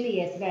ഇനീഷ്യൽ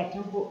ഇയേഴ്സിൽ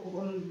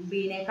ഏറ്റവും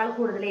ബീനേക്കാൾ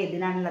കൂടുതൽ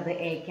ഏതിനാണുള്ളത്?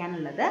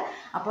 എക്കാണുള്ളത്.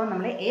 അപ്പോൾ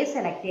നമ്മൾ എ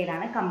സെലക്ട്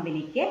ചെയ്യലാണ്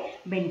കമ്പനിക്ക്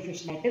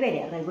ബെനിഫിഷ്യൽ ആയിട്ട്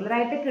വരിക.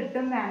 റെഗുലറായിട്ട്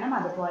കിട്ടും വേണം,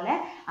 അതുപോലെ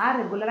ആ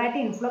റെഗുലറായിട്ട്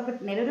ഇൻഫ്ലോ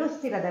കിട്ടുന്നതിൽ ഒരു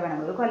സ്ഥിരത വേണം.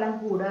 ഒരു കൊല്ലം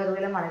കൂടുക, ഒരു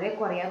കൊല്ലം വളരെ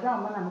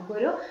കുറയാതാകുമ്പോൾ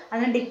നമുക്കൊരു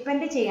അതിനെ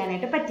ഡിപ്പെൻഡ്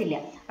ചെയ്യാനായിട്ട് പറ്റില്ല.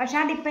 പക്ഷെ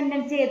ആ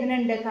ഡിപ്പെൻഡൻസി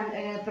ഏതിനുണ്ട്?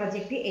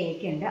 പ്രൊജക്റ്റ്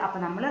എക്ക് ഉണ്ട്. അപ്പോൾ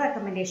നമ്മൾ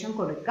റെക്കമെൻഡേഷൻ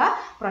കൊടുക്കുക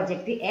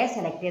പ്രൊജക്റ്റ് എ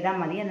സെലക്ട് ചെയ്താൽ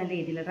മതി എന്ന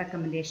രീതിയിലുള്ള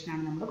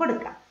റെക്കമെൻഡേഷനാണ് നമ്മൾ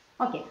കൊടുക്കുക.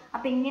 ഓക്കെ,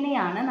 അപ്പോൾ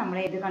ഇങ്ങനെയാണ് നമ്മൾ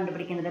ഇത്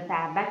കണ്ടുപിടിക്കേണ്ടത്,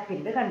 പേബാക്ക്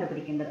പീരീഡ്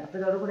കണ്ടുപിടിക്കേണ്ടത്. അപ്പോൾ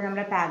ഇതോടുകൂടി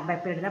നമ്മുടെ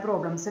പേബാക്ക് പീരീഡിൻ്റെ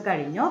പ്രോബ്ലംസ്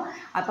കഴിഞ്ഞു.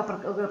 അപ്പോൾ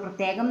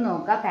പ്രത്യേകം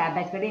നോക്കുക,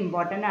 പേബാക്ക് പീരീഡ്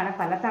ഇമ്പോർട്ടൻ്റ് ആണ്.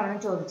 പല തവണ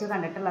ചോദിച്ച്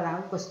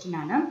കണ്ടിട്ടുള്ളതാണ്, ക്വസ്റ്റ്യൻ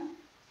ആണ്.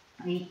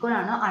 ഈക്വൽ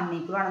ആണോ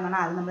അൺഈക്വൽ ആണോ എന്നാണ്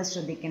അത് നമ്മൾ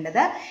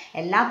ശ്രദ്ധിക്കേണ്ടത്.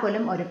 എല്ലാ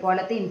കൊല്ലം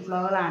ഒരുപോലത്തെ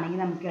ഇൻഫ്ലോകളാണെങ്കിൽ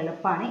നമുക്ക്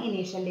എളുപ്പമാണ്.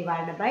 Initial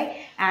divide by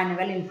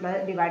annual inflow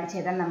divide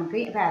ചെയ്താൽ നമുക്ക്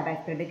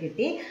പേബാക്ക് പീരീഡ്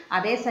കിട്ടി.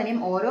 അതേസമയം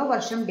ഓരോ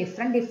വർഷം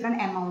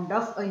ഡിഫറെൻറ്റ് എമൗണ്ട്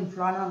ഓഫ്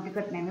ഇൻഫ്ലോ ആണ് നമുക്ക്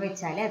കിട്ടണമെന്ന്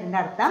വെച്ചാൽ അതിൻ്റെ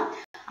അർത്ഥം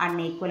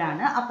അൺഈക്വൽ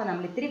ആണ്. അപ്പോൾ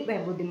നമ്മൾ ഇത്തിരി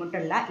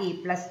ബുദ്ധിമുട്ടുള്ള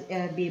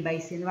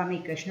E+B/C എന്ന്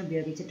പറഞ്ഞ ഇക്വേഷൻ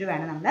ഉപയോഗിച്ചിട്ട്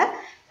വേണം നമ്മൾ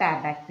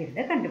പേബാക്ക്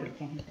പീരീഡ്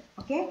കണ്ടുപിടിക്കേണ്ടത്.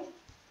 ഓക്കെ,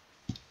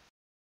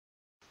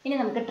 ഇനി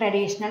നമുക്ക്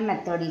ട്രഡീഷണൽ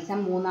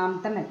മെത്തേഡ്സും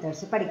മൂന്നാമത്തെ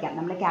മെത്തേഡ്സ് പഠിക്കാം.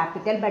 നമ്മൾ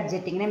ക്യാപിറ്റൽ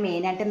ബഡ്ജറ്റിങ്ങിന്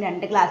മെയിനായിട്ടും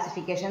 2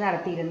 ക്ലാസിഫിക്കേഷൻ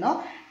നടത്തിയിരുന്നു,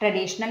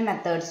 ട്രഡീഷണൽ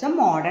മെത്തേഡ്സും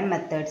മോഡേൺ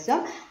മെത്തേഡ്സും.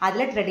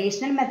 അതിൽ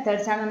ട്രഡീഷണൽ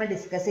മെത്തേഡ്സാണ് നമ്മൾ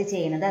ഡിസ്കസ്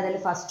ചെയ്യുന്നത്. അതിൽ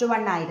ഫസ്റ്റ്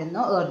വൺ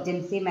ആയിരുന്നു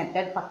എർജൻസി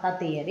മെത്തേഡ്, പക്ക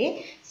തിയറി.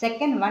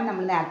 സെക്കൻഡ് വൺ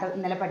നമ്മൾ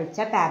ഇന്നലെ പഠിച്ച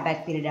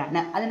പേബാക്ക് പീരീഡ്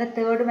ആണ്. അതിൻ്റെ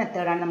തേർഡ്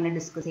മെത്തേഡാണ് നമ്മൾ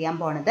ഡിസ്കസ് ചെയ്യാൻ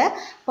പോകുന്നത്,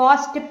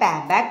 പോസ്റ്റ്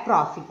പേബാക്ക്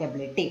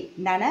പ്രോഫിറ്റബിലിറ്റി.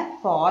 എന്താണ്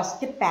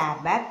പോസ്റ്റ്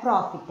പേബാക്ക്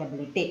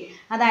പ്രോഫിറ്റബിലിറ്റി?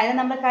 അതായത്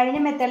നമ്മൾ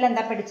കഴിഞ്ഞ മെത്തേഡിൽ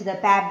എന്താ പഠിച്ചത്?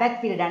 പേബാക്ക്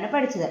പീരീഡ് ആണ്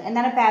പഠിച്ചത്.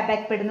 എന്താണ്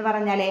പേബാക്ക് പീരീഡ് എന്ന്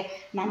പറഞ്ഞാൽ?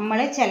 നമ്മൾ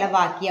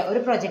ചിലവാക്കിയ ഒരു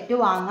പ്രൊജക്റ്റ്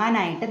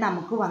വാങ്ങാനായിട്ട്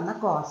നമുക്ക് വന്ന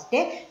കോസ്റ്റ്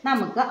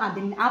നമുക്ക്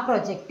ആ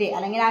പ്രൊജക്റ്റ്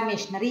അല്ലെങ്കിൽ ആ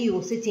മെഷീനറി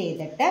യൂസ്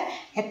ചെയ്തിട്ട്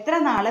എത്ര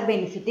നാൾ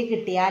ബെനിഫിറ്റ്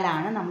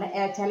കിട്ടിയാലാണ് നമ്മൾ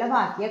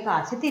ചിലവാക്കിയ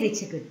കാശ്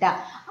തിരിച്ച് കിട്ടുക.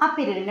 ആ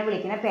പീരീഡിനെ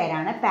വിളിക്കുന്ന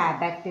പേരാണ്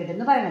പേബാക്ക് പീരീഡ്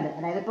എന്ന് പറയുന്നത്.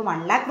 അതായത് ഇപ്പോൾ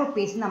 1 lakh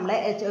rupees നമ്മൾ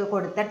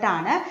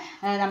കൊടുത്തിട്ടാണ്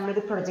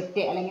നമ്മളൊരു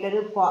പ്രൊജക്റ്റ് അല്ലെങ്കിൽ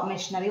ഒരു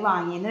മെഷീനറി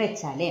വാങ്ങിയെന്ന്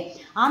വെച്ചാൽ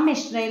ആ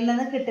മെഷീനറിയിൽ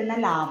നിന്ന് കിട്ടുന്ന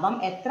ലാഭം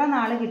എത്ര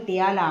നാൾ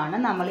കിട്ടിയാലാണ്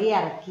നമ്മൾ ഈ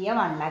ഇറക്കിയ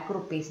 1 lakh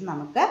rupees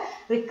നമുക്ക്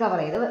റിക്കവർ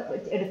ചെയ്ത്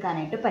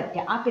എടുക്കാനായിട്ട്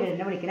പറ്റുക. ആ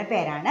പീരീഡിനെ വിളിക്കുന്ന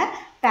പേരാണ്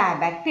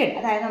പേബാക്ക് പീരീഡ്.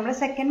 അതായത് നമ്മുടെ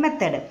സെക്കൻഡ്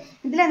മെത്തേഡ്.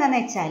 ഇതിലെന്താണെന്ന്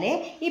വെച്ചാൽ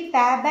ഈ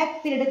പേബാക്ക്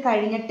പീരീഡ്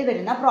കഴിഞ്ഞിട്ട്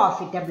വരുന്ന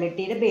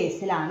പ്രോഫിറ്റബിലിറ്റിയുടെ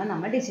ബേസിലാണ്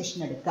നമ്മൾ ഡിസിഷൻ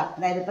എടുക്കുക.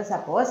 അതായത് ഇപ്പോൾ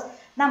സപ്പോസ്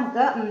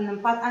നമുക്ക്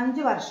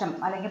 5 വർഷം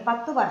അല്ലെങ്കിൽ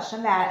 10 വർഷം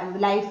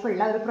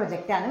ലൈഫുള്ള ഒരു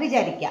പ്രൊജക്റ്റാണ്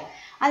വിചാരിക്കുക.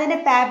 അതിൻ്റെ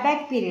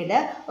പേബാക്ക് പീരീഡ്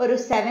ഒരു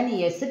 7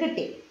 years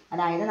കിട്ടി.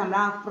 അതായത് നമ്മൾ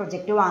ആ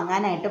പ്രൊജക്റ്റ്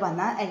വാങ്ങാനായിട്ട്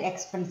വന്ന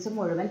എക്സ്പെൻസ്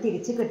മുഴുവൻ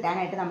തിരിച്ച്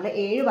കിട്ടാനായിട്ട് നമ്മൾ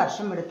 7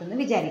 വർഷം എടുത്തെന്ന്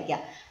വിചാരിക്കുക.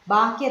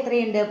 ബാക്കി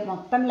എത്രയുണ്ട്?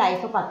 മൊത്തം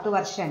ലൈഫ് 10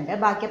 വർഷമുണ്ട്.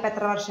 ബാക്കി അപ്പോൾ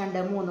എത്ര വർഷമുണ്ട്?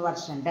 3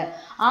 വർഷമുണ്ട്.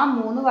 ആ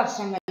 3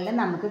 വർഷങ്ങളിൽ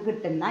നമുക്ക്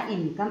കിട്ടുന്ന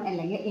ഇൻകം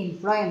അല്ലെങ്കിൽ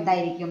ഇൻഫ്ലോ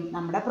എന്തായിരിക്കും?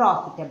 നമ്മുടെ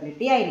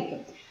പ്രോഫിറ്റബിലിറ്റി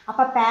ആയിരിക്കും.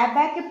 അപ്പോൾ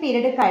പേബാക്ക്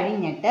പീരീഡ്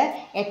കഴിഞ്ഞിട്ട്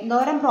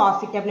എന്തോരം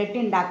പ്രോഫിറ്റബിലിറ്റി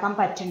ഉണ്ടാക്കാൻ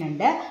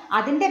പറ്റുന്നുണ്ട്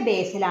അതിൻ്റെ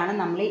ബേസിലാണ്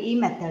നമ്മൾ ഈ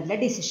മെത്തേഡിൽ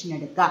ഡിസിഷൻ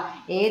എടുക്കുക.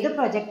 ഏത്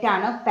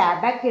പ്രൊജക്റ്റാണോ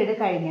പേബാക്ക് പീരീഡ്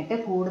കഴിഞ്ഞിട്ട്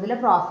കൂടുതൽ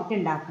പ്രോഫിറ്റ്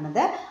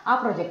ഉണ്ടാക്കുന്നത് ആ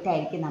പ്രൊജക്റ്റ്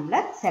ആയിരിക്കും നമ്മൾ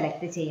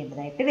സെലക്ട്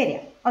ചെയ്യേണ്ടതായിട്ട് വരിക.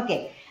 Okay,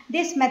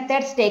 this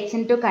method takes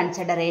in to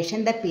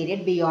consideration the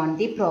period beyond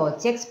the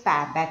projects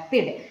payback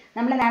period.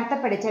 നമ്മൾ നേരത്തെ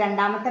പഠിച്ച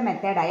രണ്ടാമത്തെ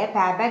മെത്തേഡായ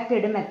പേബാക്ക്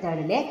പീരീഡ്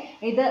മെത്തേഡിൽ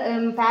ഇത്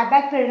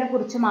പേബാക്ക് പീരീഡിനെ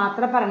കുറിച്ച്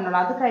മാത്രമേ പറയുന്നുള്ളൂ.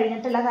 അത്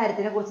കഴിഞ്ഞിട്ടുള്ള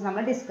കാര്യത്തിനെ കുറിച്ച്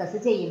നമ്മൾ ഡിസ്കസ്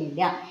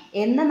ചെയ്യുന്നില്ല.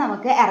 എന്ന്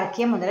നമുക്ക്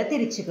ഇറക്കിയ മുതൽ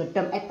തിരിച്ചു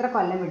കിട്ടും, എത്ര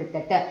കൊല്ലം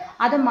എടുത്തിട്ട്,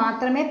 അത്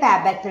മാത്രമേ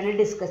പേബാക്ക് പീരീഡ്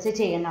ഡിസ്കസ്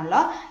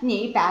ചെയ്യുന്നുള്ളൂ. ഇനി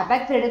ഈ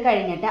പേബാക്ക് പീരീഡ്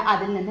കഴിഞ്ഞിട്ട്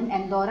അതിൽ നിന്നും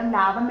എന്തോരം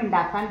ലാഭം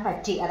ഉണ്ടാക്കാൻ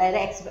പറ്റി,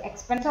 അതായത്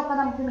എക്സ്പെൻസ് ഒക്കെ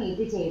നമുക്ക്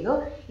മീറ്റ് ചെയ്തു,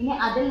 ഇനി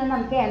അതിൽ നിന്ന്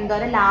നമുക്ക്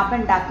എന്തോരം ലാഭം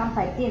ഉണ്ടാക്കാൻ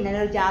പറ്റി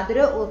എന്നുള്ള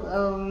യാതൊരു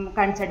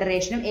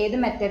കൺസിഡറേഷനും ഏത്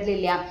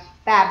മെത്തേഡിലില്ല?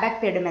 Payback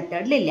period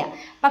മെത്തേഡിലില്ല.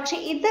 പക്ഷെ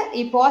ഇത്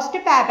ഈ പോസ്റ്റ്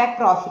പേബാക്ക്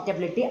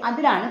പ്രോഫിറ്റബിലിറ്റി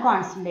അതിലാണ്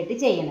കോൺസെൻട്രേറ്റ്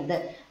ചെയ്യുന്നത്.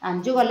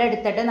 5 കൊല്ലം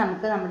എടുത്തിട്ട്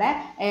നമുക്ക് നമ്മുടെ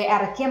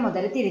ഇറക്കിയ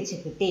മുതൽ തിരിച്ചു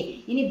കിട്ടി,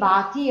 ഇനി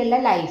ബാക്കിയുള്ള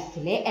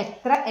ലൈഫിൽ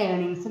എത്ര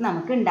ഏർണിങ്സ്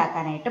നമുക്ക്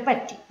ഉണ്ടാക്കാനായിട്ട്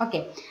പറ്റും. Okay,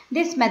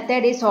 this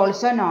method is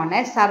also known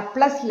as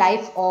surplus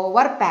life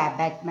over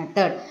payback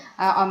method.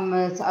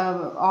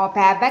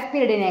 Payback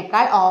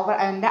പീരീഡിനേക്കാൾ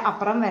അതിൻ്റെ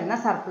അപ്പുറം വരുന്ന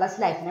സർപ്ലസ്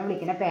ലൈഫിനെ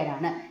വിളിക്കുന്ന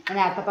പേരാണ്. ഞാൻ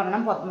നേരത്തെ പറഞ്ഞ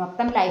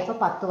മൊത്തം ലൈഫ്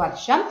 10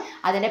 വർഷം,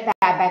 അതിൻ്റെ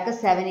പേബാക്ക്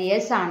 7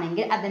 years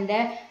ആണെങ്കിൽ അതിൻ്റെ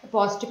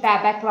പോസ്റ്റ്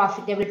പേബാക്ക്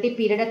പ്രോഫിറ്റബിലിറ്റി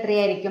പീരീഡ്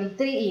എത്രയായിരിക്കും?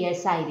 3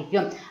 years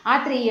ആയിരിക്കും. ആ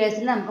 3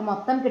 yearsൽ നമുക്ക്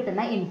മൊത്തം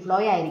കിട്ടുന്ന ഇൻഫ്ലോ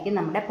ആയിരിക്കും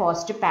നമ്മുടെ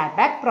post pay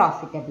back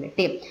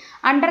profitability.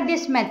 Under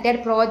this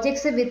method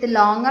projects with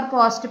longer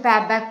post pay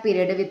back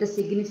period with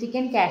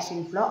significant cash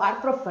inflow R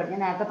preferred.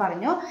 ഞാൻ നേരത്തെ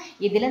പറഞ്ഞു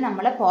ഇതിൽ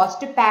നമ്മൾ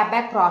പോസ്റ്റ് പേ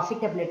ബാക്ക്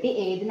പ്രോഫിറ്റബിലിറ്റി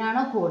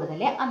ഏതിനാണോ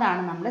കൂടുതൽ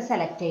അതാണ് നമ്മൾ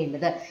സെലക്ട്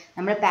ചെയ്യേണ്ടത്.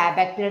 നമ്മൾ പേ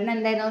ബാക്ക് പീരീഡിന്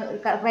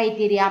എന്തായിരുന്നു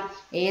ക്രൈറ്റീരിയ?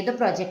 ഏത്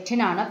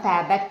പ്രൊജക്റ്റിനാണോ പേ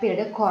ബാക്ക്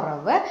പീരീഡ്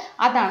കുറവ്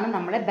അതാണ്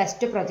നമ്മൾ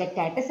ബെസ്റ്റ് പ്രൊജക്റ്റ്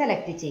ആയിട്ട്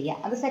സെലക്ട് ചെയ്യുക.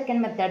 അത്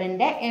സെക്കൻഡ്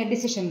മെത്തേഡിൻ്റെ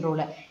ഡിസിഷൻ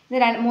റൂള്.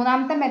 ഇത്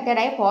മൂന്നാമത്തെ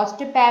മെത്തേഡായ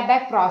post pay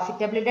back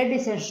profitability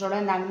decision rule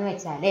എന്താണെന്ന്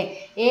വെച്ചാൽ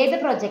ഏത്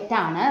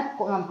പ്രൊജക്റ്റാണ്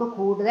നമുക്ക്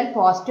കൂടുതൽ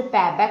post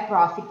pay back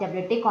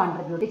profitability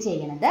contribute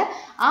ചെയ്യുന്നത്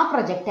ആ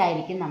പ്രൊജക്റ്റ്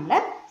ആയിരിക്കും നമ്മൾ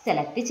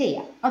സെലക്ട്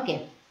ചെയ്യുക. ഓക്കെ,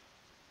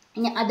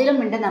 ഇനി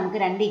അതിലുമുണ്ട് നമുക്ക്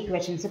രണ്ട്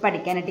ഇക്വേഷൻസ്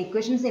പഠിക്കാനായിട്ട്.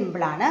 ഇക്വേഷൻ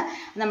സിമ്പിളാണ്.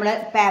 നമ്മൾ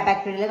പേ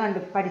ബാക്ക് പീരീഡിൽ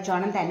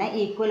പഠിച്ചോണം തന്നെ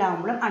ഈക്വൽ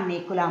ആകുമ്പോഴും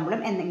അൺഈക്വൽ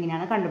ആകുമ്പോഴും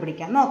എങ്ങനെയാണ്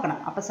കണ്ടുപിടിക്കാൻ നോക്കണം.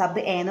 അപ്പോൾ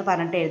സബ് എ എന്ന്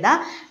പറഞ്ഞിട്ട് എഴുതാം.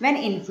 When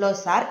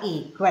inflows R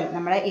equal.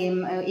 നമ്മൾ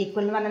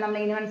ഈക്വൽ എന്ന് പറഞ്ഞാൽ നമ്മൾ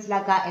ഇങ്ങനെ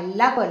മനസ്സിലാക്കുക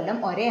എല്ലാ കൊല്ലം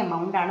ഒരേ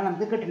എമൗണ്ട് ആണ്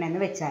നമുക്ക്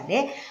കിട്ടണമെന്ന് വെച്ചാൽ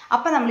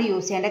അപ്പോൾ നമ്മൾ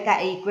യൂസ് ചെയ്യേണ്ട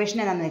ഇക്വേഷൻ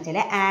എന്താണെന്ന് വെച്ചാൽ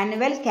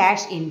annual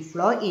cash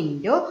inflow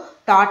into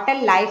total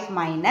life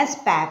minus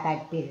pay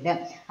back period.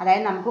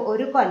 അതായത് നമുക്ക്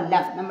ഒരു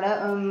കൊല്ലം നമ്മൾ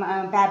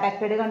പേ ബാക്ക്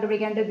പീരീഡ്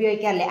കണ്ടുപിടിക്കാനായിട്ട്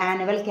ഉപയോഗിക്കാറില്ലേ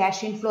ആനുവൽ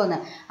ക്യാഷ് ഇൻഫ്ലോ എന്ന്.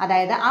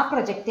 അതായത് ആ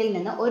പ്രൊജക്റ്റിൽ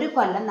നിന്ന് ഒരു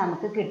കൊല്ലം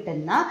നമുക്ക്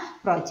കിട്ടുന്ന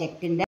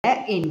പ്രൊജക്റ്റിൻ്റെ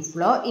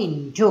ഇൻഫ്ലോ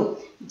ഇൻറ്റു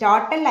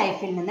ടോട്ടൽ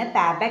ലൈഫിൽ നിന്ന്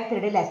പേ ബാക്ക്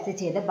പീരീഡ് ലെസ്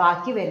ചെയ്ത്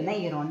ബാക്കി വരുന്ന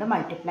ഇയർ കൊണ്ട്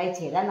മൾട്ടിപ്ലൈ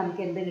ചെയ്താൽ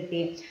നമുക്ക് എന്ത്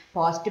കിട്ടി?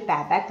 പോസ്റ്റ് പേ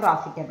ബാക്ക്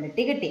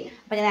പ്രോഫിറ്റബിലിറ്റി കിട്ടി.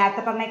 അപ്പോൾ ഞാൻ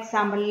നേരത്തെ പറഞ്ഞ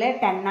എക്സാമ്പിളിൽ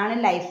 10 ആണ്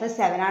ലൈഫ്,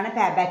 7 ആണ്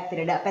പേ ബാക്ക്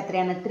പീരീഡ്. അപ്പോൾ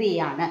എത്രയാണ്? 3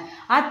 ആണ്.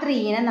 ആ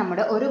 3നെ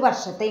നമ്മുടെ ഒരു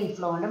വർഷത്തെ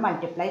ഇൻഫ്ലോ കൊണ്ട്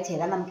മൾട്ടിപ്ലൈ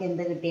ചെയ്താൽ നമുക്ക്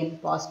എന്ത് കിട്ടി?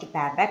 പോസ്റ്റ്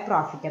പേ ബാക്ക്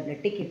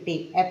പ്രോഫിറ്റബിലിറ്റി കിട്ടി.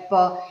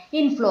 എപ്പോൾ?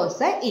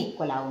 ഇൻഫ്ലോസ്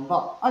ഈക്വൽ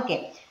ആകുമ്പോൾ. Okay,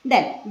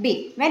 then B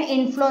when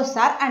inflows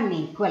R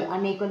unequal.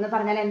 Unequal എന്ന്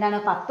പറഞ്ഞാൽ എന്താണ്?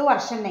 10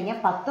 വർഷം ഉണ്ടെങ്കിൽ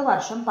 10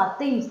 വർഷം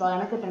 10 ഇൻഫ്ലോ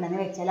ആണ് കിട്ടണമെന്ന്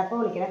വെച്ചാൽ അപ്പോൾ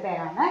വിളിക്കുന്ന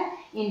പേരാണ്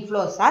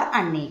ഇൻഫ്ലോസ് ആർ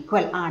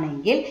അൺഈക്വൽ.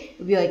 ആണെങ്കിൽ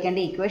ഉപയോഗിക്കേണ്ട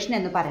ഇക്വേഷൻ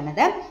എന്ന്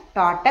പറയുന്നത്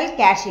total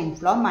cash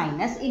inflow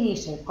minus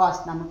initial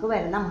cost. നമുക്ക്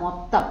വരുന്ന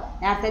മൊത്തം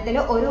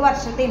നേരത്തെ ഒരു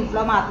വർഷത്തെ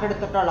ഇൻഫ്ലോ മാത്രം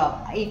എടുത്തിട്ടുള്ളൂ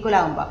ഈക്വൽ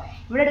ആകുമ്പോൾ.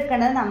 ഇവിടെ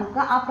എടുക്കേണ്ടത് നമുക്ക്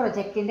ആ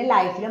പ്രൊജക്റ്റിൻ്റെ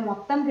ലൈഫിൽ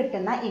മൊത്തം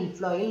കിട്ടുന്ന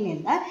ഇൻഫ്ലോയിൽ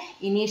നിന്ന്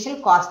ഇനീഷ്യൽ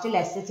കോസ്റ്റ്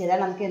ലെസ് ചെയ്താൽ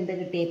നമുക്ക് എന്ത്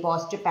കിട്ടി?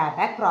 പോസ്റ്റ് പേ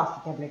ബാക്ക്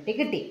പ്രോഫിറ്റബിലിറ്റി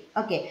കിട്ടി.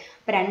 ഓക്കെ,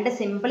 അപ്പോൾ രണ്ട്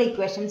സിമ്പിൾ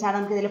ഇക്വേഷൻസ് ആണ്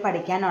നമുക്ക് ഇതിൽ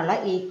പഠിക്കാനുള്ള.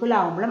 Equal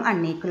ആകുമ്പോഴും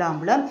unequal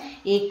ആകുമ്പോഴും.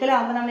 ഈക്വൽ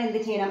ആകുമ്പോൾ നമ്മൾ എന്ത്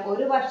ചെയ്യണം?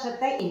 ഒരു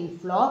വർഷത്തെ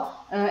ഇൻഫ്ലോ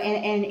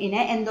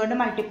ഇനെ എന്തുകൊണ്ട്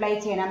മൾട്ടിപ്ലൈ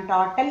ചെയ്യണം?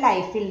 ടോട്ടൽ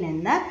ലൈഫിൽ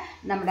നിന്ന്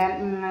നമ്മുടെ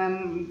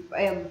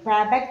പേ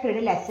ബാക്ക്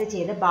പീരീഡ് ലെസ്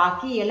ചെയ്ത്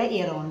ബാക്കിയുള്ള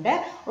ഇയർ കൊണ്ട്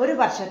ഒരു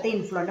വർഷത്തെ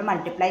ഇൻഫ്ലോ കൊണ്ട്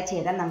മൾട്ടിപ്ലൈ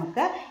ചെയ്താൽ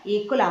നമുക്ക്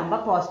ഈക്വൽ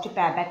ആകുമ്പോൾ പോസ്റ്റ്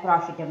പേ ബാക്ക്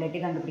പ്രോഫിറ്റബിലിറ്റി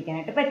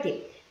കണ്ടുപിടിക്കാനായിട്ട് പറ്റി.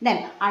 ദെൻ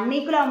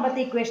അൺഈക്വൽ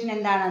ആകുമ്പോഴത്തെ ഇക്വേഷൻ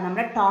എന്താണ്?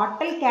 നമ്മുടെ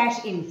ടോട്ടൽ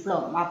ക്യാഷ് ഇൻഫ്ലോ.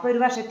 അപ്പോൾ ഒരു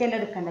വർഷത്തെയല്ല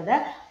എടുക്കേണ്ടത്,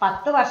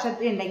 10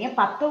 വർഷത്തിൽ ഉണ്ടെങ്കിൽ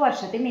 10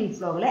 വർഷത്തിന്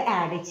ഇൻഫ്ലോകൾ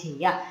ആഡ്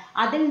ചെയ്യുക.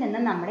 അതിൽ നിന്ന്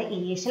നമ്മുടെ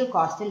ഇനീഷ്യൽ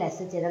കോസ്റ്റ്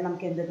ലെസ് ചെയ്താൽ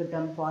നമുക്ക് എന്ത്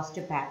കിട്ടും?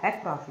 പോസ്റ്റ് പേ ബാക്ക്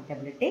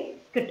പ്രോഫിറ്റബിലിറ്റി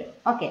കിട്ടും.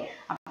 ഓക്കെ,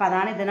 അപ്പോൾ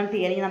അതാണ് ഇതിനും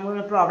തിയറി.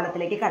 നമ്മൾ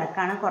പ്രോബ്ലത്തിലേക്ക്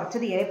കടക്കാണ്. കുറച്ച്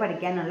തിയറി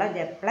പഠിക്കാനുള്ള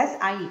പ്ലസ്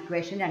ആ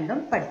ഇക്വേഷൻ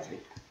രണ്ടും പഠിച്ചു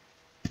വയ്ക്കും.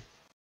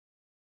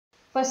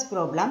 First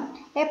problem,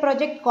 A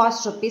project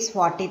cost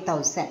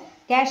 ₹40,000.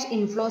 Cash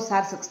inflows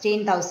are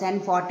 16,000,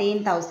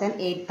 14,000,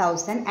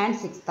 8,000 and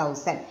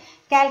 6,000.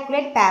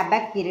 Calculate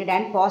payback period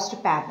and post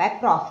payback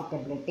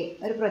profitability.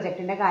 ഒരു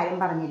പ്രൊജക്റ്റിൻ്റെ കാര്യം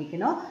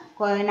പറഞ്ഞിരിക്കുന്നു.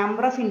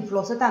 നമ്പർ ഓഫ്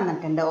ഇൻഫ്ലോസ്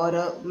തന്നിട്ടുണ്ട്.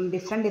 ഓരോ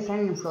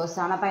ഡിഫറെൻറ്റ് ഇൻഫ്ലോസ്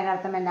ആണ്. അപ്പോൾ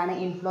അതിനർത്ഥം എന്താണ്?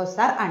 ഇൻഫ്ലോസ്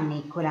ആർ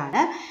അൺഈക്വൽ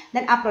ആണ്.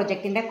 ദെൻ ആ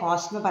പ്രൊജക്റ്റിൻ്റെ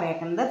കോസ്റ്റ് എന്ന്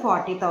പറയുന്നത്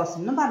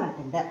 40,000 എന്ന്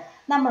പറഞ്ഞിട്ടുണ്ട്.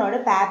 നമ്മളോട്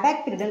പേ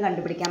ബാക്ക് പീരീഡും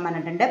കണ്ടുപിടിക്കാൻ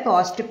പറഞ്ഞിട്ടുണ്ട്,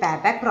 പോസ്റ്റ് പേ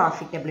ബാക്ക്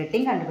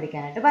പ്രോഫിറ്റബിലിറ്റിയും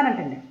കണ്ടുപിടിക്കാനായിട്ട്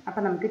പറഞ്ഞിട്ടുണ്ട്.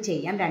 അപ്പോൾ നമുക്ക്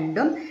ചെയ്യാം,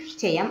 രണ്ടും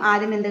ചെയ്യാം.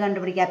 ആദ്യം എന്ത്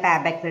കണ്ടുപിടിക്കുക? പേ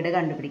ബാക്ക് പീരീഡ്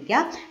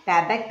കണ്ടുപിടിക്കുക. Pay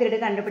back period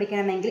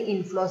കണ്ടുപിടിക്കണമെങ്കിൽ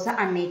inflows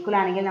unequal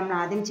ആണെങ്കിൽ നമ്മൾ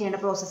ആദ്യം ചെയ്യേണ്ട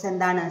പ്രോസസ്സ്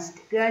എന്താണ്?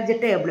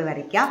 ടേബിൾ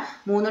വരയ്ക്കുക,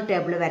 3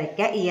 ടേബിൾ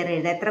വരയ്ക്കുക, ഇയർ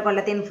എഴുതുക. എത്ര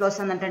കൊല്ലത്തെ ഇൻഫ്ലോസ്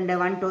വന്നിട്ടുണ്ട്?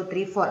 1 2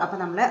 3 4. അപ്പോൾ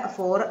നമ്മൾ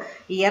 4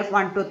 ഇയർ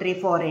 1 2 3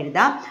 4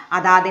 എഴുതുക.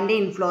 അതാതിൻ്റെ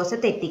ഇൻഫ്ലോസ്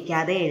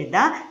തെറ്റിക്കാതെ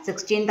എഴുതുക.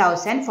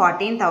 16,000,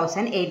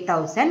 14,000,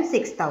 8,000,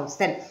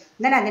 6,000.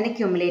 then അതിനെ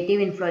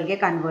ക്യുമുലേറ്റീവ് ഇൻഫ്ലോയിലേക്ക്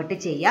കൺവേർട്ട്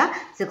ചെയ്യുക.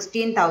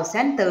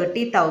 16,000,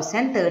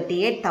 30,000,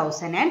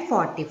 38,000 and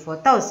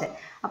 44,000.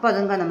 അപ്പോൾ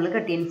അതും നമ്മൾ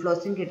കിട്ടി,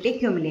 ഇൻഫ്ലോസും കിട്ടി,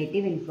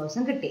 ക്യുമുലേറ്റീവ്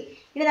ഇൻഫ്ലോസും കിട്ടി.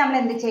 ഇനി നമ്മൾ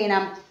എന്ത്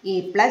ചെയ്യണം? E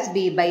plus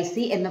B by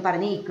C എന്ന്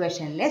പറഞ്ഞ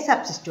ഇക്വേഷനിൽ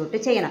സബ്സ്റ്റിറ്റ്യൂട്ട്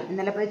ചെയ്യണം.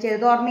 ഇന്നലെ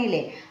ചെയ്ത്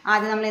ഓർമ്മയില്ലേ?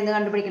 ആദ്യം നമ്മൾ എന്ത്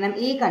കണ്ടുപിടിക്കണം?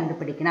 ഇ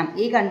കണ്ടുപിടിക്കണം.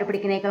 ഇ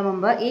കണ്ടുപിടിക്കുന്നതിനേക്കാൾ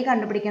മുമ്പ് ഇ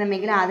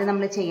കണ്ടുപിടിക്കണമെങ്കിൽ ആദ്യം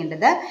നമ്മൾ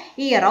ചെയ്യേണ്ടത്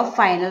ഇയർ ഓഫ്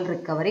ഫൈനൽ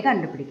റിക്കവറി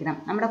കണ്ടുപിടിക്കണം.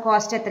 നമ്മുടെ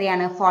കോസ്റ്റ്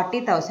എത്രയാണ്?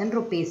 40,000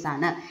 rupees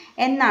ആണ്.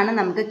 എന്നാണ്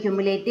നമുക്ക്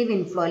ക്യുമുലേറ്റീവ്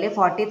ഇൻഫ്ലോയിൽ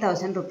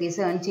 40,000 rupees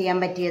ഏൺ ചെയ്യാൻ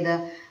പറ്റിയത്?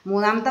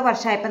 മൂന്നാമത്തെ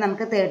വർഷമായപ്പോൾ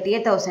നമുക്ക്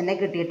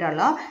 38,000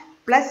 കിട്ടിയിട്ടുള്ളൂ.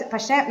 പ്ലസ്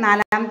പക്ഷേ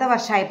നാലാമത്തെ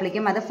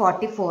വർഷമായപ്പോഴേക്കും അത്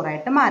 44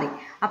 ആയിട്ട് മാറി.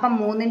 അപ്പം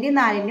 3ൻ്റെയും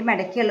 4ൻ്റെയും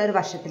ഇടയ്ക്കുള്ള ഒരു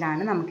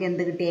വർഷത്തിലാണ് നമുക്ക്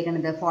എന്ത്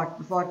കിട്ടിയേക്കുന്നത്?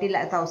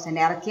 40,000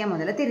 ഇറക്കിയ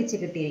മുതൽ തിരിച്ച്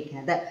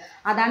കിട്ടിയിരിക്കുന്നത്.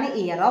 അതാണ്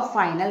year of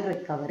final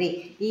recovery.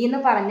 E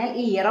എന്ന് പറഞ്ഞാൽ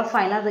ഈ ഇയർ ഓഫ്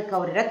ഫൈനൽ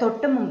റിക്കവറിയുടെ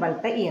തൊട്ട്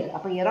മുമ്പത്തെ ഇയർ.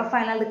 അപ്പോൾ ഇയർ ഓഫ്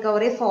ഫൈനൽ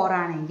റിക്കവറി 4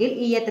 ആണെങ്കിൽ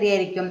ഇ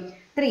എത്രയായിരിക്കും?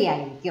 3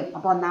 ആയിരിക്കും.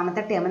 അപ്പോൾ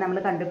ഒന്നാമത്തെ ടേം നമ്മൾ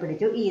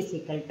കണ്ടുപിടിച്ചു, E is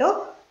equal to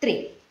 3.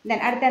 Then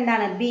അടുത്ത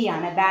എന്താണ്? ബി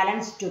ആണ്,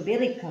 ബാലൻസ് ടു ബി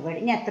റിക്കവേർഡ്.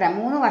 ഇനി എത്ര?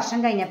 3 വർഷം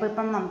കഴിഞ്ഞപ്പോൾ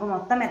ഇപ്പം നമുക്ക്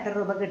മൊത്തം എത്ര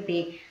രൂപ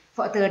കിട്ടി?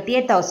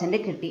 38,000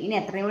 കിട്ടി. ഇനി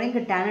എത്രയും കൂടി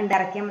കിട്ടാനുണ്ട്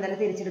ഇറക്കിയ മുതൽ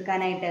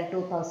തിരിച്ചെടുക്കാനായിട്ട്?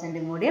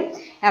 2,000 കൂടി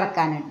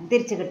ഇറക്കാനുണ്ട്,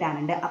 തിരിച്ചു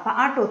കിട്ടാനുണ്ട്. അപ്പോൾ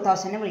ആ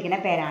 2,000 വിളിക്കുന്ന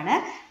പേരാണ്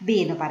ബി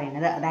എന്ന്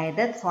പറയുന്നത്.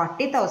 അതായത്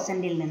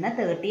 40,000-ൽ നിന്ന്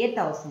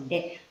 38,000,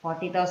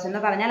 40,000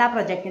 എന്ന് പറഞ്ഞാൽ ആ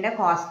പ്രൊജക്റ്റിൻ്റെ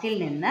കോസ്റ്റിൽ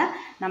നിന്ന്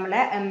നമ്മൾ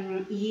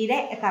ഈയുടെ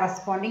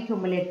കറസ്പോണ്ടിങ്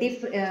ക്യുമുലേറ്റീവ്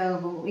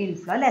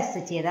ഇൻഫ്ലോ ലെസ്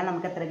ചെയ്താൽ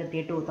നമുക്ക് എത്ര കിട്ടി?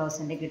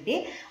 2,000 കിട്ടി.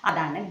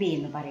 അതാണ് ബി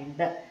എന്ന്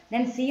പറയുന്നത്.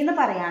 ദെൻ സി എന്ന്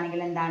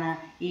പറയുകയാണെങ്കിൽ എന്താണ്?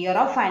 Year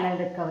of final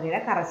റിക്കവറിയുടെ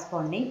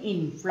corresponding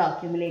inflow,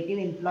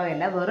 cumulative inflow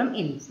അല്ല, വെറും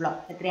ഇൻഫ്ലോ.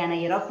 എത്രയാണ്?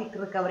 ഇയർ ഓഫ്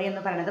റിക്കവറി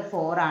എന്ന് പറയുന്നത്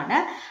 4 ആണ്.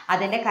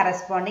 അതിൻ്റെ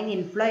കറസ്പോണ്ടിങ്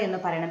ഇൻഫ്ലോ എന്ന്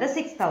പറയുന്നത്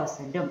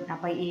 6,000.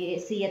 അപ്പോൾ ഈ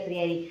സി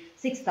എത്രയായി?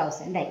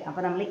 6,000 ആയി.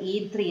 അപ്പോൾ നമ്മൾ ഈ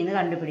 3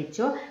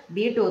 കണ്ടുപിടിച്ചു,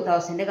 ബി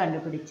 2,000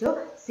 കണ്ടുപിടിച്ചു,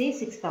 സി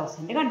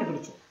 6,000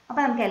 കണ്ടുപിടിച്ചു.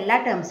 അപ്പോൾ നമുക്ക് എല്ലാ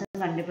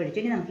ടേംസും കണ്ടുപിടിച്ചു.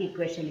 ഇനി നമുക്ക്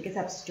ഇക്വേഷനിലേക്ക്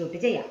സബ്സ്റ്റിറ്റ്യൂട്ട്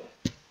ചെയ്യാം.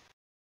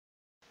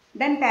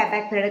 ദെൻ പേ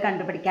ബാക്ക് പീരീഡ്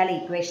കണ്ടുപിടിക്കാൻ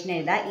ഇക്വേഷൻ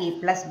എഴുതാം. E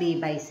plus B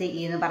by C. E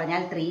എന്ന്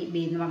പറഞ്ഞാൽ 3,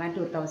 ബി എന്ന് പറഞ്ഞാൽ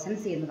 2,000,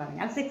 സി എന്ന്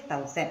പറഞ്ഞാൽ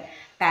 6,000.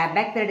 Pay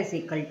back period is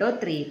equal to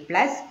 3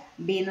 plus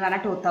B എന്ന്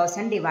പറഞ്ഞാൽ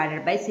 2,000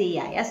 ഡിവൈഡഡ് ബൈ സി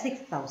ആയ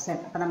 6,000.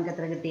 അപ്പോൾ നമുക്ക്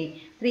എത്ര കിട്ടി?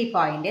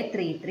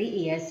 3.33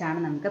 ഇയേഴ്സ് ആണ്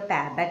നമുക്ക് പേ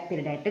ബാക്ക്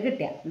പീരീഡ് ആയിട്ട്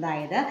കിട്ടുക.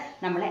 അതായത്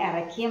നമ്മൾ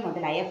ഇറക്കിയ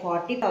മുതലായ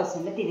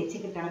 40,000 തിരിച്ച്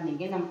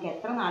കിട്ടണമെങ്കിൽ നമുക്ക്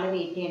എത്ര നാൾ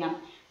വെയിറ്റ് ചെയ്യണം?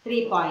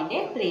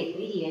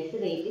 3.33 ഇയേഴ്സ്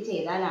വെയിറ്റ്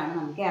ചെയ്താലാണ്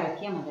നമുക്ക്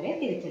ഇറക്കിയ മുതൽ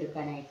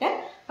തിരിച്ചെടുക്കാനായിട്ട്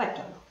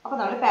പറ്റുള്ളൂ. അപ്പോൾ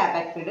നമ്മൾ പേ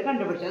ബാക്ക് പീരീഡ്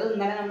കണ്ടുപിടിച്ചത്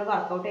ഇന്നലെ നമ്മൾ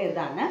വർക്കൗട്ട്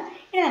ചെയ്തതാണ്.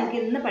 ഇനി നമുക്ക്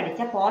ഇന്ന്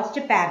പഠിച്ച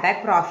പോസ്റ്റ് പേ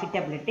ബാക്ക്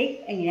പ്രോഫിറ്റബിലിറ്റി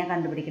എങ്ങനെയാണ്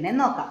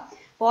കണ്ടുപിടിക്കണമെന്ന് നോക്കാം.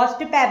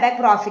 പോസ്റ്റ് പേ ബാക്ക്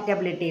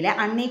പ്രോഫിറ്റബിലിറ്റിയിൽ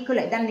അൺഈക്വൽ,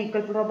 ഇത്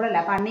അൺഈക്വൽ പ്രോബ്ലം അല്ല.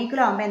 അപ്പോൾ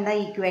അൺഈക്വൽ ആകുമ്പോൾ എന്താ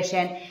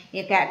equation?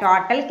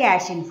 Total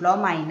cash inflow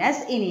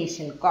minus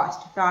initial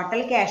cost.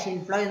 Total cash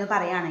inflow എന്ന്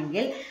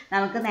പറയുകയാണെങ്കിൽ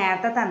നമുക്ക്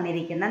നേരത്തെ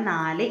തന്നിരിക്കുന്ന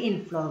 4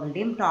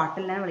 ഇൻഫ്ലോകളുടെയും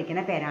ടോട്ടലിനെ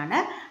വിളിക്കുന്ന പേരാണ്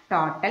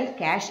ടോട്ടൽ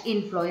ക്യാഷ്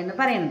ഇൻഫ്ലോ എന്ന്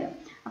പറയുന്നത്.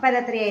 അപ്പോൾ അത്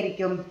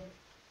എത്രയായിരിക്കും?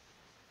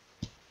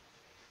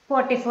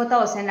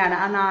 44,000 ആണ്.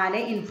 ആ 4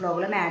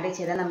 ഇൻഫ്ലോകളും ആഡ്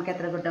ചെയ്താൽ നമുക്ക്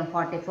എത്ര കിട്ടും?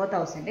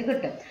 44,000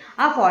 കിട്ടും.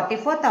 ആ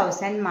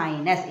 44,000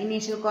 മൈനസ്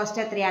ഇനീഷ്യൽ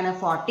കോസ്റ്റ് എത്രയാണ്?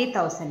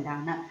 40,000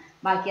 ആണ്.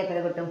 ബാക്കി എത്ര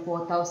കിട്ടും?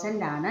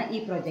 4,000 ആണ് ഈ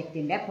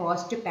പ്രൊജക്റ്റിൻ്റെ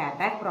പോസ്റ്റ് പേ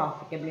ബാക്ക്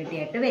പ്രോഫിറ്റബിലിറ്റി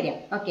ആയിട്ട് വരിക.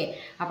 ഓക്കെ,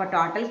 അപ്പോൾ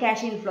ടോട്ടൽ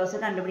ക്യാഷ് ഇൻഫ്ലോസ്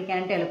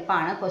കണ്ടുപിടിക്കാനായിട്ട്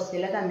എളുപ്പമാണ്.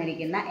 ക്വസ്റ്റ്യനിൽ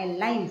തന്നിരിക്കുന്ന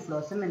എല്ലാ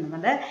ഇൻഫ്ലോസും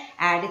എന്നുള്ളത്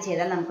ആഡ്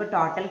ചെയ്താൽ നമുക്ക്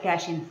ടോട്ടൽ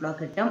ക്യാഷ് ഇൻഫ്ലോ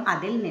കിട്ടും.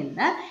 അതിൽ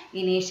നിന്ന്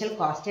ഇനീഷ്യൽ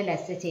കോസ്റ്റ്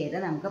ലെസ് ചെയ്ത്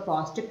നമുക്ക്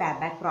പോസ്റ്റ് പേ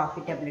ബാക്ക്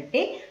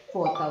പ്രോഫിറ്റബിലിറ്റി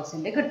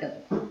 4,000 കിട്ടും.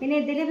 പിന്നെ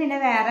ഇതിൽ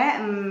വേറെ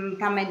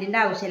കമൻറ്റിൻ്റെ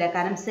ആവശ്യമില്ല.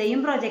 കാരണം same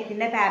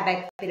പ്രൊജക്റ്റിൻ്റെ pay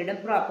back പീരീഡും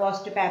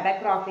post pay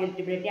back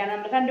പ്രോഫിറ്റബിലിറ്റിയാണ്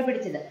നമ്മൾ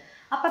കണ്ടുപിടിച്ചത്.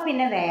 അപ്പോൾ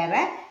പിന്നെ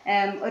വേറെ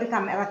ഒരു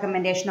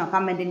റെക്കമെൻഡേഷനോ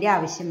കമൻറ്റിൻ്റെ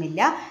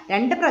ആവശ്യമില്ല.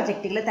 2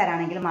 പ്രൊജക്റ്റുകൾ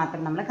തരാണെങ്കിൽ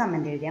മാത്രം നമ്മൾ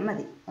കമൻറ്റ് എഴുതിയാൽ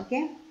മതി. Okay,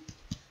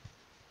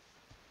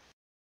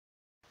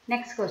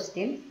 next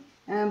question.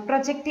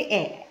 Project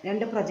A,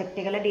 2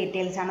 പ്രൊജക്റ്റുകളുടെ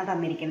details ആണ്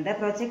തന്നിരിക്കുന്നത്.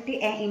 Project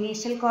A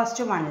initial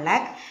cost 1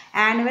 lakh,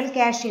 annual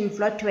cash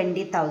inflow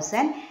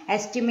 20,000,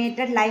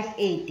 estimated life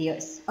 8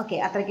 years. Okay,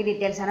 അത്രയ്ക്ക്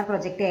ഡീറ്റെയിൽസ് ആണ്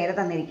പ്രൊജക്റ്റ് എ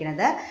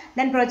തന്നിരിക്കുന്നത്.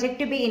 Then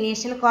project B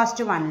initial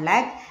cost 1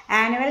 lakh,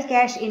 annual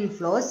cash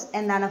inflows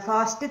എന്താണ്?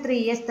 First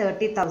 3 years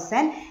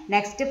 30,000,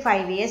 next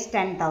 5 years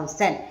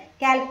 10,000.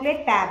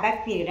 Calculate pay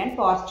back period and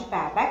post pay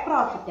back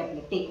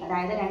profitability.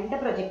 അതായത് 2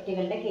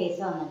 പ്രൊജക്റ്റുകളുടെ case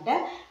വന്നിട്ട്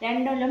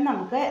രണ്ടിലും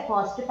നമുക്ക്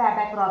post pay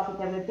back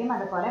പ്രോഫിറ്റബിലിറ്റിയും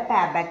അതുപോലെ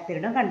pay back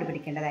പീരീഡും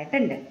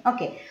കണ്ടുപിടിക്കേണ്ടതായിട്ടുണ്ട്.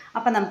 Okay,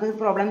 അപ്പോൾ നമുക്ക്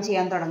problem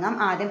ചെയ്യാൻ തുടങ്ങാം.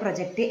 ആദ്യം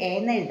പ്രൊജക്റ്റ് എ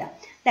എന്ന് എഴുതാം.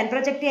 ദെൻ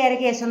പ്രൊജക്റ്റ് എയുടെ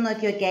കേസ് ഒന്ന്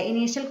നോക്കി നോക്കിയാൽ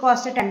ഇനീഷ്യൽ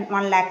കോസ്റ്റ്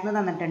 1 lakh എന്ന്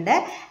തന്നിട്ടുണ്ട്,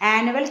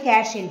 ആനുവൽ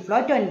ക്യാഷ് ഇൻഫ്ലോ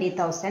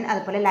 20,000,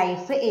 അതുപോലെ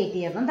ലൈഫ് 8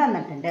 years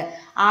തന്നിട്ടുണ്ട്.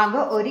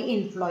 ആകെ ഒരു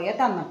ഇൻഫ്ലോയെ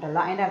തന്നിട്ടുള്ളൂ.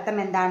 അതിൻ്റെ അർത്ഥം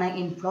എന്താണ്?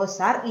 ഇൻഫ്ലോസ്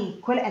ആർ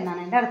ഈക്വൽ എന്നാണ്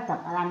അതിൻ്റെ അർത്ഥം.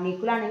 അത്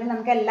അൺഈക്വൽ ആണെങ്കിൽ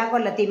നമുക്ക് എല്ലാ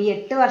കൊല്ലത്തെയും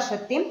 8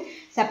 വർഷത്തെയും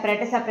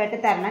സെപ്പറേറ്റ്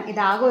തരണം.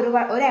 ഇതാകെ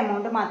ഒരു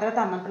എമൗണ്ട് മാത്രമേ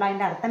തന്നിട്ടുള്ളൂ.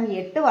 അതിൻ്റെ അർത്ഥം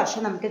 8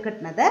 വർഷം നമുക്ക്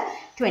കിട്ടുന്നത്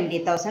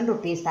 20,000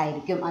 rupees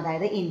ആയിരിക്കും.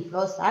 അതായത്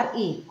ഇൻഫ്ലോസ് ആർ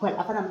ഈക്വൽ.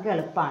 അപ്പോൾ നമുക്ക്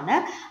എളുപ്പമാണ്.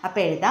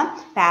 അപ്പോൾ എഴുതാം,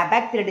 pay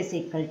back period is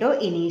equal to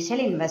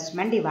initial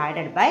investment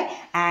divided by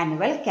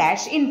annual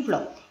cash inflow.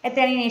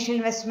 എത്രയാണ് ഇനീഷ്യൽ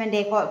ഇൻവെസ്റ്റ്മെൻറ്റ്?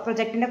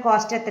 പ്രൊജക്റ്റിൻ്റെ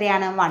കോസ്റ്റ്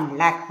എത്രയാണ്? 1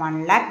 lakh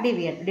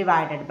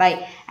divided by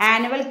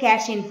annual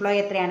cash inflow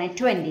എത്രയാണ്?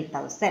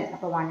 20,000.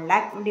 അപ്പോൾ 1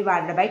 lakh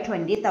divided by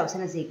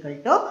 20,000 is equal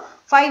to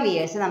 5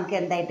 years. നമുക്ക്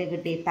എന്തായിട്ട്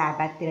കിട്ടി? പേ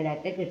ബാക്ക് പീരീഡ്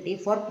ആയിട്ട് കിട്ടി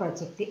four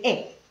project A.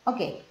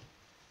 Okay,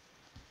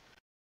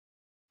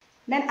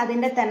 then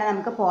അതിൻ്റെ തന്നെ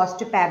നമുക്ക്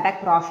പോസ്റ്റ് പേ ബാക്ക്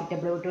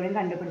പ്രോഫിറ്റബിലിറ്റിയും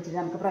കണ്ടുപിടിച്ചിട്ട്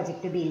നമുക്ക്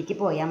പ്രൊജക്റ്റ് ബിയിലേക്ക്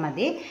പോയാൽ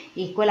മതി.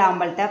 ഈക്വൽ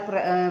ആകുമ്പോഴത്തെ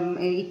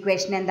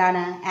ഇക്വേഷൻ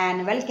എന്താണ്?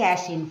 Annual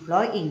cash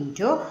inflow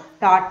into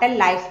total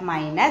life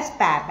minus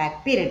pay back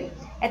period.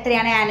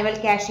 എത്രയാണ് ആനുവൽ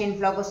ക്യാഷ്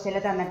ഇൻഫ്ലോ?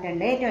 ക്വസ്റ്റ്യനിൽ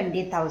തന്നിട്ടുണ്ട്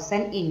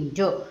 20,000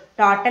 ഇൻറ്റു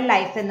ടോട്ടൽ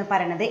ലൈഫ് എന്ന്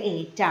പറയുന്നത്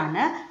 8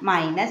 ആണ്,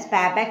 മൈനസ്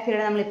പേ ബാക്ക്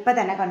പീരീഡ് നമ്മൾ ഇപ്പോൾ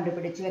തന്നെ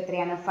കണ്ടുപിടിച്ചു.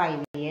 എത്രയാണ്?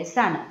 5 years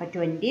ആണ്. അപ്പോൾ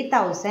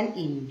 20,000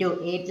 ഇൻറ്റു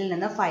 8ൽ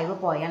നിന്ന് 5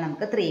 പോയാൽ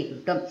നമുക്ക് 3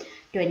 കിട്ടും.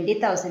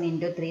 20,000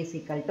 ഇൻറ്റു 3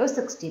 =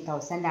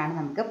 60,000 ആണ്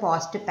നമുക്ക്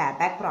പോസ്റ്റ് പേ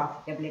ബാക്ക്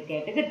പ്രോഫിറ്റബിലിറ്റി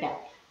ആയിട്ട് കിട്ടുക.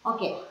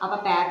 ഓക്കെ, അപ്പോൾ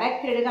പേ ബാക്ക്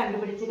പീരീഡ്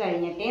കണ്ടുപിടിച്ച്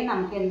കഴിഞ്ഞിട്ടേ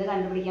നമുക്ക് എന്ത്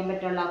കണ്ടുപിടിക്കാൻ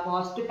പറ്റുള്ളൂ?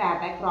 പോസ്റ്റ് പേ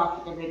ബാക്ക്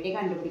പ്രോഫിറ്റബിലിറ്റി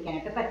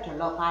കണ്ടുപിടിക്കാനായിട്ട്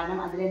പറ്റുള്ളൂ. കാരണം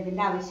അതിൽ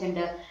എന്തിൻ്റെ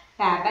ആവശ്യമുണ്ട്?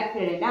 പേ ബാക്ക്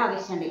പീരീഡിൻ്റെ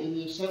ആവശ്യമുണ്ട്.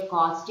 Initial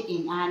cost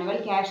annual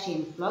cash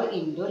inflow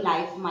into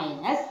life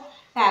minus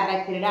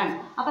payback period ആണ്.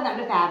 അപ്പോൾ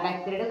നമ്മൾ പേബാക്ക്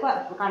പീരീഡ്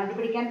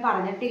കണ്ടുപിടിക്കാൻ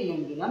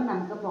പറഞ്ഞിട്ടില്ലെങ്കിലും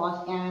നമുക്ക്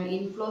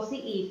ഇൻഫ്ലോസ്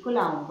ഈക്വൽ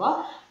ആകുമ്പോൾ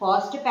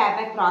പോസ്റ്റ്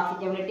പേബാക്ക്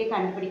പ്രോഫിറ്റബിലിറ്റി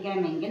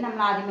കണ്ടുപിടിക്കണമെങ്കിൽ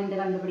നമ്മൾ ആദ്യം എന്ത്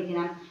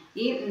കണ്ടുപിടിക്കണം?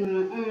 ഈ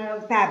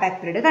പേബാക്ക്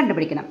പീരീഡ്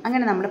കണ്ടുപിടിക്കണം.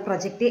 അങ്ങനെ നമ്മൾ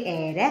പ്രൊജക്റ്റ്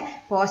എയുടെ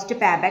പോസ്റ്റ്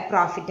പേബാക്ക്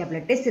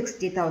പ്രോഫിറ്റബിലിറ്റി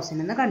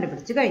 60,000 എന്ന്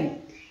കണ്ടുപിടിച്ച് കഴിഞ്ഞു.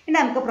 ഇനി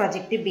നമുക്ക്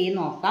പ്രൊജക്റ്റ് ബി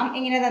നോക്കാം.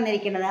 ഇങ്ങനെ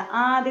തന്നിരിക്കുന്നത്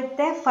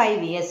ആദ്യത്തെ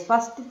 5 ഇയേഴ്സ്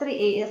ഫസ്റ്റ് 3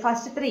 ഇയേഴ്സ്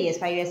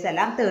 5 ഇയേഴ്സ്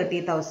എല്ലാം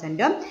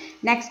 30,000ഉം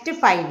നെക്സ്റ്റ്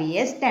 5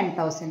 ഇയേഴ്സ്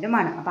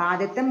 10,000ഉമാണ്. അപ്പോൾ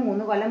ആദ്യത്തെ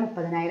 3 കൊല്ലം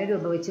 30,000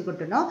 രൂപ വെച്ച്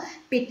കിട്ടുന്നു,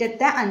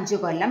 പിറ്റത്തെ 5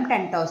 കൊല്ലം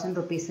 10,000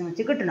 റുപ്പീസ്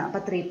വെച്ച് കിട്ടുന്നു.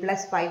 അപ്പോൾ 3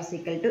 +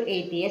 5 =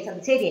 8 ഇയേഴ്സ്.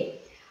 അത് ശരിയായി.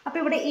 അപ്പോൾ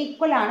ഇവിടെ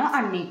ഈക്വൽ ആണോ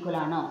അൺഈക്വൽ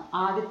ആണോ?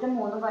 ആദ്യത്തെ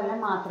 3 കൊല്ലം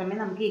മാത്രമേ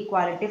നമുക്ക്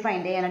ഈക്വാലിറ്റി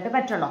ഫൈൻഡ് ചെയ്യാനായിട്ട്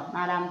പറ്റുള്ളൂ.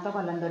 4ാമത്തെ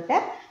കൊല്ലം തൊട്ട്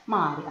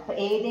മാറി. അപ്പോൾ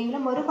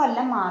ഏതെങ്കിലും ഒരു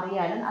കൊല്ലം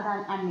മാറിയാലും അത്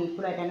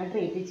അൺഈക്വൽ ആയിട്ടാണ്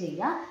ട്രീറ്റ്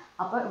ചെയ്യുക.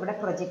 അപ്പോൾ ഇവിടെ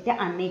പ്രൊജക്റ്റ്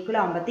അൺഈക്വൽ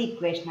ആകുമ്പോഴത്തെ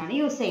ഇക്വേഷനാണ്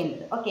യൂസ്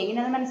ചെയ്യുന്നത്. ഓക്കെ, ഇങ്ങനെ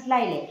അത്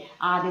മനസ്സിലായില്ലേ?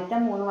 ആദ്യത്തെ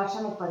 3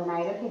 വർഷം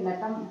 30,000,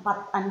 പിന്നത്തെ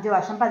 5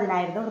 വർഷം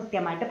 10,000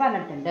 കൃത്യമായിട്ട്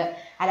പറഞ്ഞിട്ടുണ്ട്.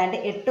 അല്ലാണ്ട്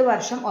 8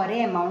 വർഷം ഒരേ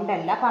എമൗണ്ട്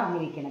അല്ല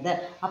പറഞ്ഞിരിക്കുന്നത്.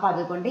 അപ്പോൾ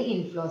അതുകൊണ്ട്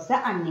ഇൻഫ്ലോസ്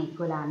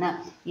അൺഈക്വൽ ആണ്.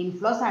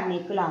 ഇൻഫ്ലോസ്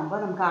അൺഈക്വൽ ആകുമ്പോൾ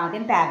നമുക്ക്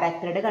ആദ്യം പേബാക്ക്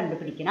പീരീഡ്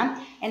കണ്ടുപിടിക്കണം.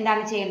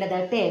 എന്താണ് ചെയ്യേണ്ടത്?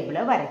 ടേബിൾ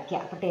വരയ്ക്കുക.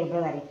 അപ്പോൾ ടേബിൾ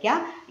വരയ്ക്കുക.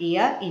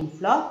 Year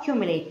inflow,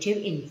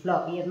 cumulative inflow.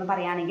 Year എന്ന്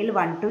പറയുകയാണെങ്കിൽ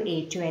 1 to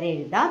 8 വരെ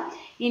എഴുതാം.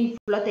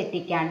 ഇൻഫ്ലോ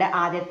തെറ്റിക്കാണ്ട്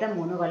ആദ്യത്തെ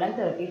 3 കൊല്ലം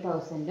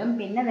 30,000ഉം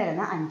പിന്നെ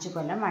വരുന്ന 5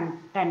 കൊല്ലം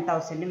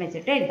 10,000ഉം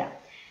വെച്ചിട്ട് എഴുതാം.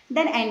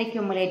 ദെൻ അതിൻ്റെ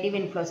ക്യുമുലേറ്റീവ്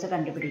ഇൻഫ്ലോസ്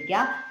കണ്ടുപിടിക്കുക.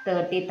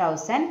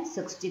 30,000,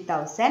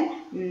 60,000,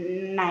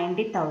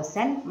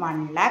 90,000, 1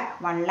 lakh,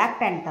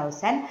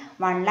 1,10,000,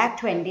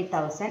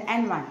 1,20,000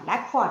 ആൻഡ്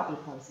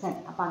 1,40,000.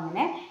 അപ്പോൾ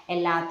അങ്ങനെ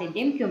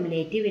എല്ലാത്തിൻ്റെയും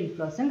ക്യുമുലേറ്റീവ്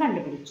ഇൻഫ്ലോസും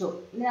കണ്ടുപിടിച്ചു.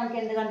 ഇനി നമുക്ക്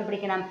എന്ത്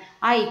കണ്ടുപിടിക്കണം?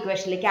 ആ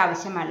ഇക്വേഷനിലേക്ക്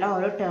ആവശ്യമുള്ള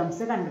ഓരോ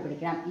ടേംസ്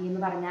കണ്ടുപിടിക്കണം. ഈ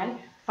എന്ന് പറഞ്ഞാൽ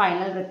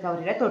ഫൈനൽ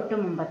റിക്കവറിയുടെ തൊട്ട്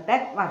മുമ്പത്തെ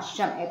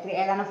വർഷം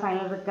ഏതാണ്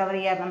ഫൈനൽ റിക്കവറി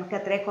ഇയർ? നമുക്ക്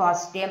എത്ര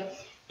കോസ്റ്റ്?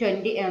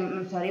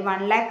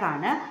 1 lakh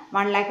ആണ്.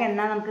 1 lakh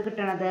എന്നാ നമുക്ക്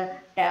കിട്ടണത്?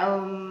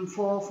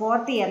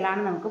 4th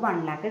ഇയറിലാണ് നമുക്ക്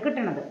 1 lakh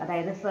കിട്ടുന്നത്.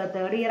 അതായത്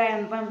 3rd ഇയർ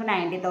ആയപ്പോൾ നമുക്ക്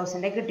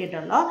 90,000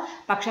 കിട്ടിയിട്ടുള്ളൂ.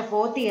 പക്ഷേ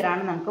 4th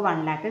ഇയറാണ് നമുക്ക്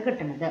 1 lakh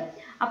കിട്ടുന്നത്.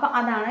 അപ്പോൾ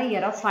അതാണ്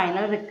ഇയർ ഓഫ്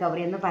ഫൈനൽ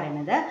റിക്കവറി എന്ന്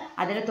പറയുന്നത്.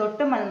 അതിന്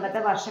തൊട്ട്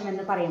മുമ്പത്തെ വർഷം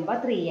എന്ന് പറയുമ്പോൾ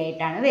 3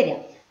 ആയിട്ടാണ് വരിക.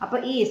 അപ്പോൾ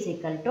E =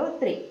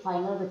 3.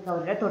 ഫൈനൽ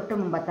റിക്കവറിയുടെ തൊട്ട്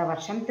മുമ്പത്തെ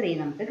വർഷം 3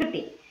 നമുക്ക്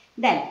കിട്ടി.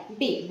 Then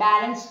B,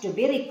 balance to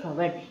B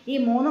recovered. ഈ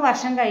 3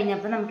 വർഷം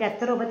കഴിഞ്ഞപ്പോൾ നമുക്ക്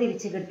എത്ര രൂപ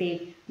തിരിച്ചു കിട്ടി?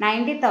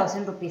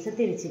 90,000 റുപ്പീസ്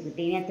തിരിച്ചു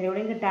കിട്ടി. ഇനി എത്ര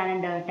കൂടി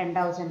കിട്ടാനുണ്ട്?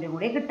 10,000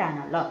 കൂടി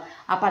കിട്ടാനുള്ളൂ.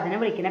 അപ്പോൾ അതിനെ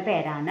വിളിക്കുന്ന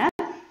പേരാണ്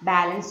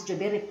balance to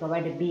B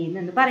recovered, B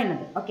എന്ന്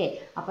പറയുന്നത്. ഓക്കെ,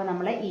 അപ്പോൾ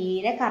നമ്മൾ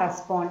ഈയുടെ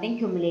കറസ്പോണ്ടിങ്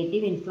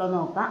ക്യുമുലേറ്റീവ് ഇൻഫ്ലോ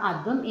നോക്കുക.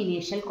 അതും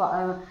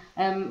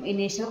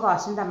ഇനീഷ്യൽ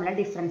കോസ്റ്റും തമ്മിലുള്ള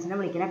ഡിഫറൻസിനെ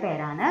വിളിക്കുന്ന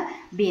പേരാണ്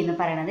ബി എന്ന്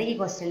പറയുന്നത്. ഈ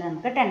ക്വസ്റ്റ്യനിൽ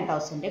നമുക്ക്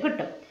 10,000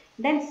 കിട്ടും.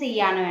 ദെൻ സി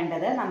ആണ്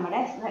വേണ്ടത്. നമ്മുടെ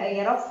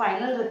year of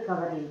final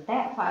റിക്കവറിയിലത്തെ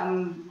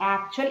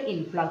actual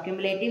inflow,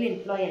 cumulative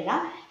inflow അല്ല,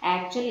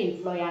 ആക്ച്വൽ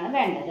ഇൻഫ്ലോ ആണ്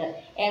വേണ്ടത്.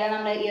 ഏതാണ്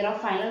നമ്മൾ ഇയർ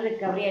ഓഫ് ഫൈനൽ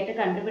റിക്കവറി ആയിട്ട്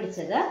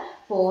കണ്ടുപിടിച്ചത്?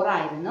 4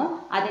 ആയിരുന്നു.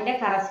 അതിൻ്റെ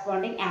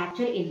കറസ്പോണ്ടിങ്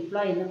ആക്ച്വൽ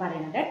ഇൻഫ്ലോ എന്ന്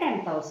പറയുന്നത്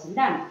 10,000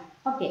 ആണ്.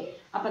 ഓക്കെ,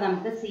 അപ്പോൾ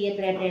നമുക്ക് സി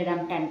എത്രയായിട്ട് എഴുതാം?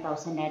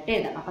 10,000 ആയിട്ട്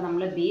എഴുതാം. അപ്പോൾ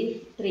നമ്മൾ ബി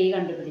 3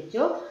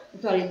 കണ്ടുപിടിച്ചു,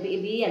 സോറി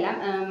ബി അല്ല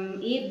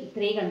ഈ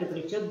 3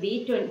 കണ്ടുപിടിച്ചു, ബി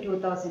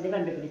 2,000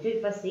 കണ്ടുപിടിച്ചു,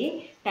 ഇപ്പോൾ സി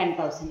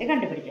 10,000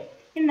 കണ്ടുപിടിച്ചു.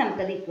 ഇനി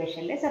നമുക്കത്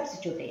ഇക്വേഷനിൽ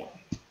സബ്സ്റ്റിറ്റ്യൂട്ട് ചെയ്യാം.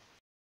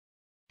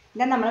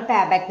 ഇതാ നമ്മൾ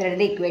പേബാക്ക്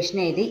പീരീഡിൻ്റെ ഇക്വേഷൻ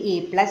എഴുതി. E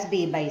 +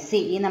 B/C.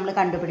 ഈ നമ്മൾ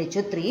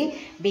കണ്ടുപിടിച്ചു 3.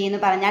 ബി എന്ന്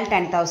പറഞ്ഞാൽ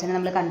 10,000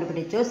 നമ്മൾ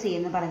കണ്ടുപിടിച്ചു. സി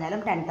എന്ന്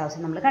പറഞ്ഞാലും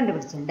 10,000 നമ്മൾ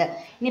കണ്ടുപിടിച്ചിട്ടുണ്ട്.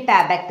 ഇനി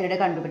പേബാക്ക്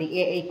പീരീഡ്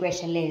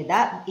ഇക്വേഷനിൽ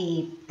എഴുതാം.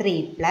 E3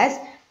 +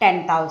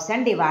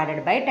 10,000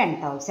 divided by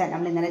 10,000.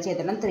 നമ്മൾ ഇന്നലെ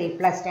ചെയ്തിട്ടുണ്ട്. 3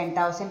 +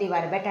 10,000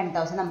 ഡിവൈഡഡ് ബൈ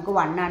 10,000 നമുക്ക്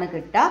 1 ആണ്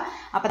കിട്ടുക.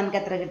 അപ്പോൾ നമുക്ക്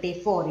എത്ര കിട്ടി?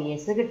 4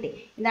 ഇയേഴ്സ് കിട്ടി.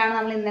 ഇതാണ്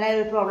നമ്മൾ ഇന്നലെ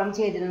ഒരു പ്രോബ്ലം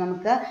ചെയ്തിരുന്നത്.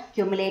 നമുക്ക്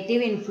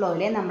ക്യുമുലേറ്റീവ്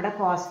ഇൻഫ്ലോയിൽ നമ്മുടെ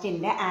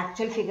കോസ്റ്റിൻ്റെ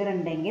ആക്ച്വൽ ഫിഗർ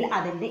ഉണ്ടെങ്കിൽ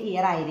അതിൻ്റെ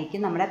ഇയർ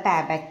ആയിരിക്കും നമ്മുടെ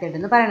പേബാക്ക് പീരീഡ്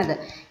എന്ന് പറയുന്നത്.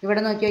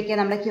 ഇവിടെ നോക്കി നോക്കിയാൽ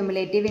നമ്മുടെ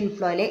ക്യുമുലേറ്റീവ്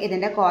ഇൻഫ്ലോയിൽ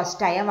ഇതിൻ്റെ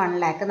കോസ്റ്റായ 1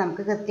 lakh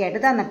നമുക്ക്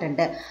കൃത്യമായിട്ട്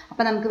തന്നിട്ടുണ്ട്.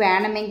 അപ്പോൾ നമുക്ക്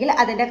വേണമെങ്കിൽ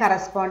അതിൻ്റെ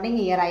കറസ്പോണ്ടിങ്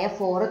ഇയർ ആയ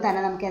 4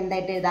 തന്നെ നമുക്ക്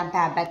എന്തായിട്ട് എഴുതാം?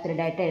 പേബാക്ക്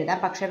പീരീഡ് ആയിട്ട്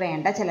എഴുതാം. പക്ഷേ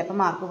വേണ്ട, ചിലപ്പോൾ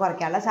മാർക്ക്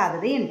കുറയ്ക്കാനുള്ള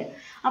സാധ്യതയുണ്ട്.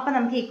 അപ്പോൾ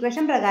നമുക്ക്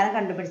ഇക്വേഷൻ പ്രകാരം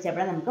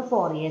കണ്ടുപിടിച്ചപ്പോൾ നമുക്ക്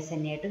 4 ഇയേഴ്സ്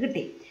തന്നെയായിട്ട്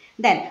കിട്ടി.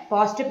 ദെൻ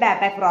പോസ്റ്റ്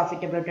പേബാക്ക്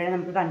പ്രോഫിറ്റബിലിറ്റിയുടെ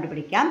നമുക്ക്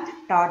കണ്ടുപിടിക്കാം.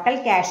 Total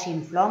cash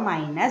inflow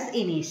minus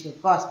initial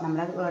cost.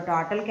 നമ്മൾ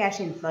ടോട്ടൽ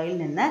ക്യാഷ് ഇൻഫ്ലോയിൽ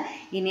നിന്ന്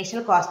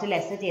ഇനീഷ്യൽ കോസ്റ്റ്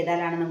ലെസ്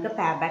ചെയ്താലാണ് നമുക്ക്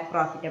പേബാക്ക്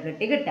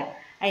പ്രോഫിറ്റബിലിറ്റി കിട്ടുക.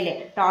 അതിൽ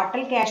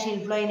ടോട്ടൽ ക്യാഷ്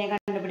ഇൻഫ്ലോയിനെ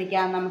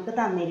കണ്ടുപിടിക്കാം. നമുക്ക്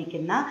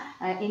തന്നിരിക്കുന്ന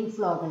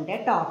ഇൻഫ്ലോകളുടെ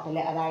ടോട്ടൽ,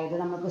 അതായത്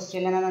നമ്മൾ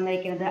ക്വസ്റ്റ്യനിൽ നിന്ന്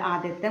തന്നിരിക്കുന്നത്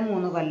ആദ്യത്തെ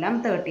 3 കൊല്ലം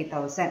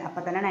 30,000,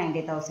 അപ്പോൾ തന്നെ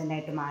 90,000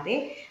 ആയിട്ട് മാറി.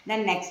 ദെൻ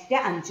നെക്സ്റ്റ്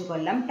 5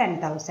 കൊല്ലം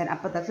 10,000,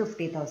 അപ്പോൾ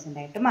 50,000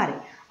 ആയിട്ട് മാറി.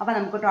 അപ്പോൾ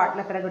നമുക്ക് ടോട്ടൽ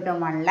എത്ര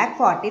കിട്ടും?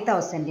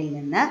 1,40,000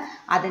 നിന്ന്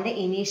അതിൻ്റെ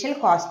ഇനീഷ്യൽ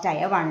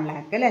കോസ്റ്റായ 1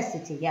 lakh ലെസ്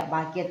ചെയ്യുക.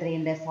 ബാക്കി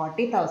എത്രയുണ്ട്?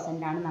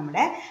 40,000 ആണ്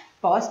നമ്മുടെ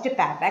പോസ്റ്റ്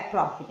പേബാക്ക്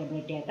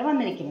പ്രോഫിറ്റബിലിറ്റി ആയിട്ട്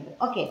വന്നിരിക്കുന്നത്.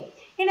 ഓക്കെ,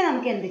 ഇനി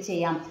നമുക്ക് എന്ത്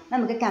ചെയ്യാം,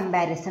 നമുക്ക്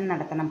കമ്പാരിസൺ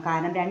നടത്തണം.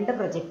 കാരണം 2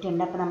 പ്രൊജക്റ്റ്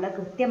ഉണ്ട്, അപ്പോൾ നമ്മൾ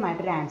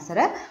കൃത്യമായിട്ടൊരു ആൻസർ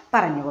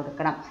പറഞ്ഞു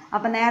കൊടുക്കണം.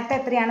 അപ്പോൾ നേരത്തെ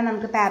എത്രയാണ്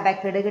നമുക്ക് പേ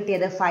ബാക്ക് പീരീഡ്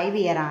കിട്ടിയത്? 5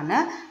 ഇയർ ആണ്.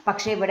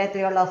 പക്ഷേ ഇവിടെ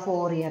എത്രയുള്ളൂ?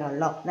 4 ഇയർ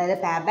ഉള്ളൂ. അതായത്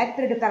പേ ബാക്ക്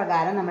പീരീഡ്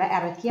പ്രകാരം നമ്മൾ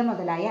ഇറക്കിയ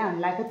മുതലായ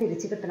അൺലാക്ക്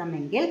തിരിച്ച്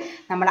കിട്ടണമെങ്കിൽ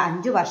നമ്മൾ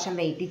 5 വർഷം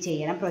വെയിറ്റ്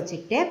ചെയ്യണം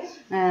പ്രൊജക്റ്റ്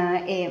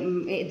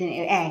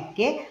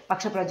എക്ക്.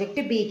 പക്ഷെ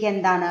പ്രൊജക്റ്റ് ബിക്ക്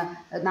എന്താണ്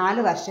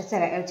 4 വർഷം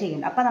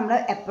ചെയ്യണം. അപ്പോൾ നമ്മൾ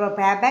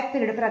പേ ബാക്ക്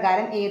പീരീഡ്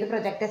പ്രകാരം ഏത്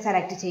പ്രൊജക്റ്റ്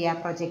സെലക്ട് ചെയ്യുക?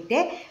 പ്രൊജക്റ്റ്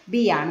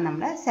ബി ആണ്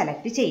നമ്മൾ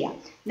സെലക്ട് ചെയ്യുക.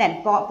 Then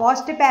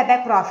post pay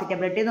back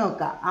profitability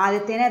നോക്കുക.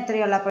 ആദ്യത്തേന്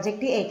എത്രയുള്ള?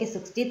 പ്രൊജക്റ്റ് എക്ക്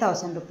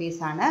 60,000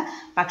 റുപ്പീസ് ആണ്,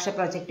 പക്ഷെ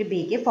പ്രൊജക്റ്റ്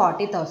ബിക്ക്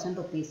 40,000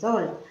 റുപ്പീസേ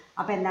ഉള്ളൂ.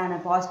 അപ്പോൾ എന്താണ്?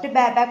 പോസ്റ്റ്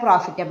പേ ബാക്ക്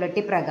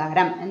പ്രോഫിറ്റബിലിറ്റി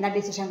പ്രകാരം എന്താ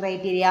ഡിസിഷൻ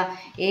ക്രൈറ്റീരിയ?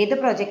 ഏത്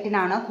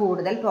പ്രൊജക്റ്റിനാണോ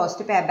കൂടുതൽ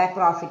പോസ്റ്റ് പേ ബാക്ക്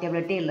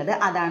പ്രോഫിറ്റബിലിറ്റി ഉള്ളത്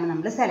അതാണ്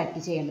നമ്മൾ സെലക്ട്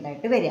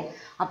ചെയ്യേണ്ടതായിട്ട് വരിക.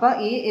 അപ്പോൾ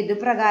ഇത്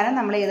പ്രകാരം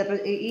നമ്മൾ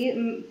ഈ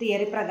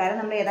തിയറി പ്രകാരം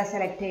നമ്മൾ ഏതാ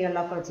സെലക്ട്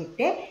ചെയ്യുള്ളൂ?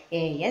 പ്രൊജക്റ്റ്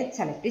എയെ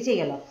സെലക്ട്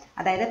ചെയ്യുള്ളൂ.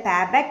 അതായത് പേ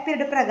ബാക്ക്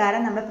പീരീഡ്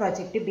പ്രകാരം നമ്മൾ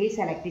പ്രൊജക്റ്റ് ബി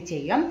സെലക്ട്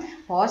ചെയ്യും,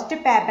 പോസ്റ്റ്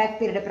പേ ബാക്ക്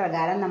പീരീഡ്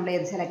പ്രകാരം നമ്മൾ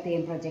ഏത് സെലക്ട്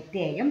ചെയ്യും? പ്രൊജക്റ്റ്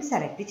എയും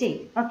സെലക്ട്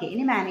ചെയ്യും. ഓക്കെ,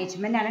 ഇനി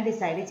മാനേജ്മെന്റ് ആണ്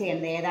ഡിസൈഡ്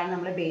ചെയ്യേണ്ടത് ഏതാണ്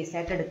നമ്മൾ ബേസ്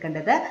ആയിട്ട്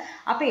എടുക്കേണ്ടത്.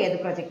 അപ്പോൾ ഏത്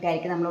പ്രൊജക്റ്റ്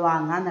ആയിരിക്കും നമ്മൾ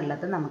വാങ്ങുക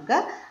എന്നുള്ളത് നമുക്ക്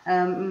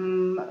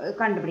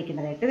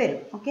കണ്ടുപിടിക്കേണ്ടതായിട്ട്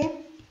വരും. ഓക്കെ,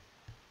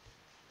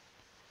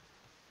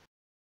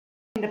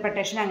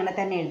 interpretation അങ്ങനെ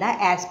തന്നെ എഴുതാം.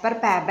 As per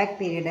payback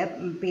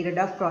period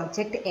of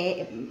project A,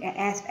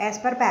 as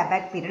per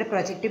payback period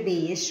project B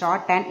is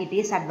short and it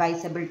is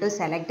advisable to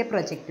select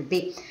project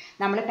B.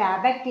 നമ്മൾ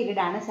payback period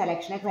ആണ്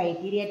സെലക്ഷൻ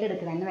ക്രൈറ്റീരിയ ആയിട്ട്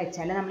എടുക്കണമെന്ന്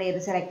വെച്ചാൽ നമ്മൾ ഏത്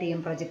സെലക്ട് ചെയ്യും?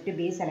 പ്രൊജക്റ്റ്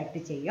ബി സെലക്ട്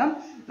ചെയ്യും.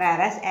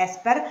 whereas as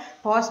per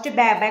post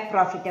payback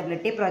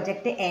profitability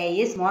project A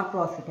is more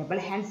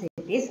profitable, hence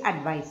it is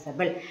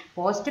advisable.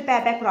 post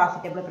payback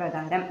profitable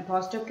പ്രകാരം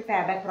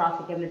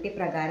profitability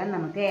പ്രകാരം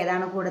നമുക്ക്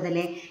ഏതാണ് കൂടുതൽ?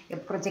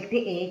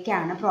 പ്രൊജക്റ്റ്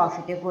എക്കാണ്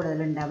പ്രോഫിറ്റ് കൂടുതൽ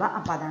ഉണ്ടാവുക.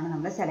 അപ്പോൾ അതാണ്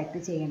നമ്മൾ സെലക്ട്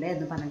ചെയ്യേണ്ടത്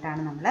എന്ന്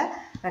പറഞ്ഞിട്ടാണ് നമ്മൾ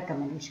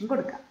റെക്കമെൻഡേഷൻ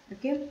കൊടുക്കുക.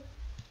 ഓക്കെ,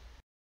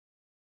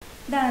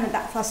 ഇതാണ്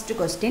first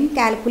question.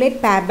 Calculate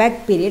pay back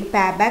period,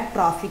 pay back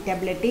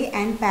profitability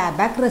and pay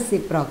back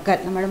reciprocal.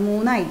 നമ്മൾ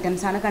 3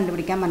 ഐറ്റംസ് ആണ്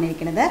കണ്ടുപിടിക്കാൻ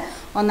പറഞ്ഞിരിക്കുന്നത്.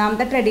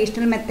 ഒന്നാമത്തെ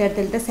traditional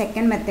മെത്തേഡിലത്തെ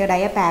second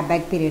മെത്തേഡായ pay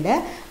back period,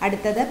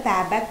 അടുത്തത് പേ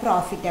ബാക്ക്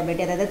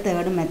പ്രോഫിറ്റബിലിറ്റി അതായത്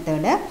third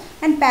method,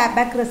 and pay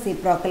back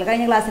reciprocal.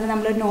 കഴിഞ്ഞ ക്ലാസ്സിൽ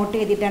നമ്മൾ നോട്ട്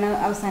ചെയ്തിട്ടാണ്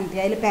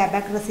അവസാനിപ്പിക്കുക. അതിൽ പേ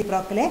ബാക്ക്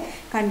റെസിപ്രോക്കൽ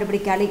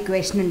കണ്ടുപിടിക്കാനുള്ള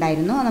ഇക്വേഷൻ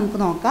ഉണ്ടായിരുന്നു,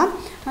 നമുക്ക് നോക്കാം.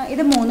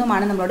 ഇത്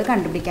 3ഉമാണ് നമ്മളോട്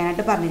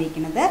കണ്ടുപിടിക്കാനായിട്ട്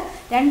പറഞ്ഞിരിക്കുന്നത്.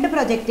 2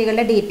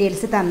 പ്രൊജക്റ്റുകളുടെ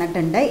ഡീറ്റെയിൽസ്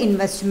തന്നിട്ടുണ്ട്,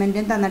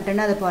 ഇൻവെസ്റ്റ്മെൻറ്റും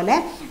തന്നിട്ടുണ്ട്, അതുപോലെ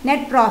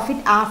net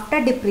profit after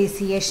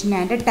depreciation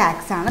and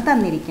tax ആണ്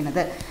തന്നിരിക്കുന്നത്.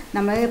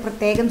 നമ്മൾ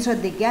പ്രത്യേകം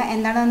ശ്രദ്ധിക്കുക,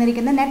 എന്താണ്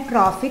തന്നിരിക്കുന്നത്? Net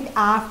profit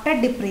after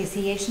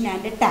depreciation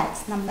and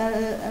tax. നമ്മൾ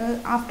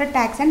ആഫ്റ്റർ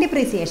ടാക്സ് ആൻഡ്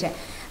ഡിപ്രീസിയേഷൻ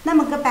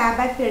നമുക്ക് പേ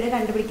ബാക്ക് പീരീഡ്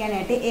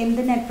കണ്ടുപിടിക്കാനായിട്ട്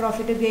എന്ത് നെറ്റ്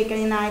പ്രോഫിറ്റ്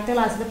ഉപയോഗിക്കണം? ഞാൻ ആദ്യത്തെ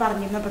ക്ലാസ്സിൽ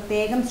പറഞ്ഞിരുന്നു,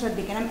 പ്രത്യേകം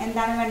ശ്രദ്ധിക്കണം.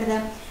 എന്താണ് വേണ്ടത്?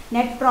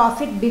 Net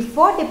profit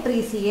before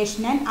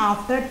depreciation and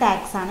after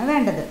tax ആണ്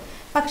വേണ്ടത്.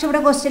 പക്ഷെ ഇവിടെ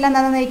ക്വസ്റ്റ്യൻ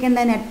എന്താണ്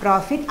തന്നിരിക്കുന്നത്? Net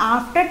profit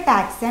after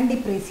tax and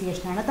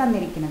depreciation ആണ്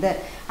തന്നിരിക്കുന്നത്.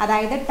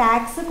 അതായത്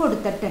ടാക്സ്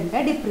കൊടുത്തിട്ടുണ്ട്,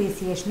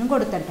 ഡിപ്രീസിയേഷനും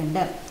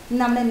കൊടുത്തിട്ടുണ്ട്.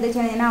 നമ്മൾ എന്ത്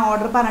ചെയ്യണം? ഞാൻ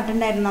ഓർഡർ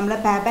പറഞ്ഞിട്ടുണ്ടായിരുന്നു, നമ്മൾ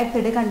പേ ബാക്ക്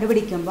പീരീഡ്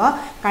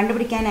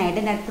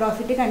കണ്ടുപിടിക്കാനായിട്ട് നെറ്റ്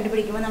പ്രോഫിറ്റ്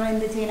കണ്ടുപിടിക്കുമ്പോൾ നമ്മൾ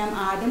എന്ത് ചെയ്യണം?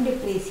 ആദ്യം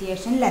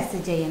ഡിപ്രീസിയേഷൻ ലെസ്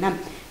ചെയ്യണം,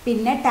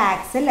 പിന്നെ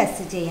ടാക്സ്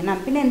ലെസ് ചെയ്യണം,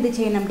 പിന്നെ എന്ത്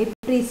ചെയ്യണം?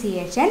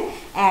 ഡിപ്രീസിയേഷൻ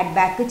ആഡ്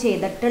ബാക്ക്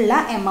ചെയ്തിട്ടുള്ള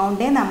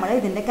എമൗണ്ടേ നമ്മൾ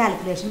ഇതിൻ്റെ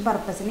കാൽക്കുലേഷൻ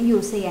പർപ്പസിന്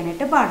യൂസ്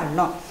ചെയ്യാനായിട്ട്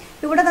പാടുള്ളൂ.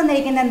 ഇവിടെ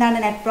തന്നിരിക്കുന്നത് എന്താണ്?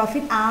 Net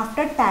profit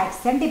after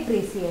tax and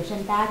depreciation.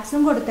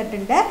 ടാക്സും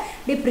കൊടുത്തിട്ടുണ്ട്,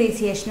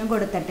 ഡിപ്രീസിയേഷനും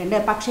കൊടുത്തിട്ടുണ്ട്.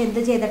 പക്ഷെ എന്ത്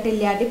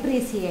ചെയ്തിട്ടില്ല?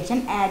 ഡിപ്രീസിയേഷൻ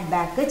ആഡ്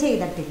ബാക്ക്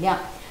ചെയ്തിട്ടില്ല.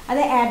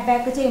 അത് ആഡ്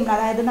ബാക്ക് ചെയ്യുമ്പോൾ,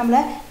 അതായത് നമ്മൾ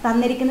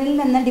തന്നിരിക്കുന്നതിൽ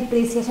നിന്ന്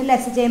ഡിപ്രീസിയേഷൻ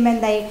ലെസ് ചെയ്യുമ്പോൾ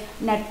എന്തായി?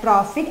 Net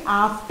profit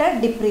after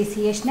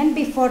depreciation and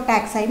before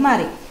tax ആയി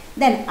മാറി.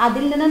 ദെൻ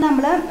അതിൽ നിന്ന്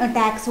നമ്മൾ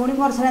ടാക്സ് കൂടി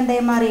കുറച്ചാൽ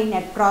എന്തായി മാറി?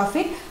 Net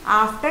profit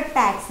after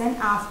tax and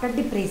after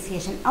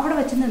depreciation. അവിടെ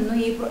വെച്ച് നിന്നു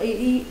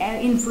ഈ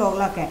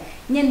ഇൻഫ്ലോകളൊക്കെ.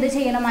 ഇനി എന്ത്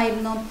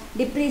ചെയ്യണമായിരുന്നു?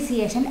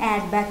 ഡിപ്രീസിയേഷൻ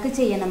ആഡ് ബാക്ക്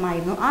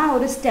ചെയ്യണമായിരുന്നു. ആ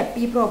ഒരു സ്റ്റെപ്പ്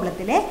ഈ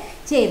പ്രോബ്ലത്തിൽ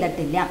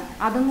ചെയ്തിട്ടില്ല.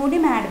 അതും കൂടി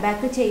ആഡ്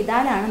ബാക്ക്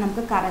ചെയ്താലാണ്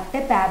നമുക്ക്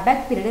കറക്റ്റ് പേ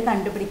ബാക്ക് പീരീഡ്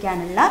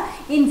കണ്ടുപിടിക്കാനുള്ള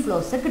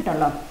ഇൻഫ്ലോസ്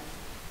കിട്ടുള്ളൂ.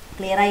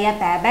 ക്ലിയർ ആയ?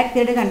 പേ ബാക്ക്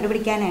പീരീഡ്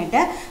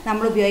കണ്ടുപിടിക്കാനായിട്ട്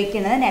നമ്മൾ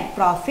ഉപയോഗിക്കുന്നത് net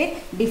profit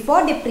before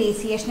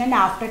depreciation and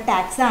after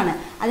tax ആണ്.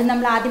 അത്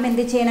നമ്മൾ ആദ്യം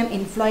എന്ത് ചെയ്യണം?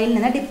 ഇൻഫ്ലോയിൽ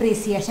നിന്ന്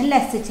ഡിപ്രീസിയേഷൻ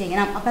ലെസ്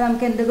ചെയ്യണം. അപ്പോൾ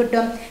നമുക്ക് എന്ത്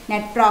കിട്ടും?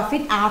 Net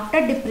profit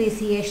after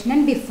depreciation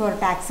and before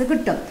tax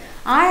കിട്ടും.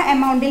 ആ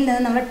എമൗണ്ടിൽ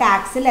നിന്ന് നമ്മൾ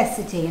ടാക്സ്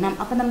ലെസ് ചെയ്യണം.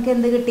 അപ്പോൾ നമുക്ക്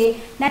എന്ത് കിട്ടി?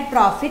 Net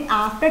profit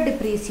after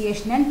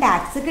depreciation and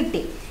tax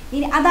കിട്ടി.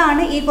 ഇനി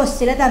അതാണ് ഈ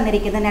ക്വസ്റ്റ്യനിൽ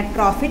തന്നിരിക്കുന്നത്, net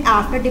profit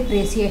after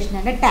depreciation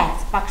and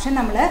tax. പക്ഷെ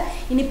നമ്മൾ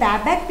ഇനി പേ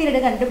ബാക്ക്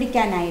പീരീഡ്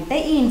കണ്ടുപിടിക്കാനായിട്ട്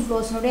ഈ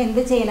ഇൻഫ്ലോസിനോട്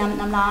എന്ത് ചെയ്യണം?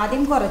 നമ്മൾ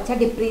ആദ്യം കുറച്ച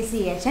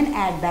ഡിപ്രീസിയേഷൻ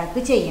ആഡ്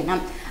ബാക്ക്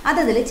ചെയ്യണം.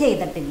 അതതിൽ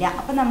ചെയ്തിട്ടില്ല.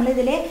 അപ്പോൾ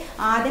നമ്മളിതിൽ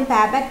ആദ്യം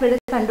പേ ബാക്ക് പീരീഡ്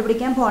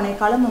കണ്ടുപിടിക്കാൻ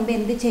പോണേക്കാളും മുമ്പ്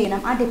എന്ത്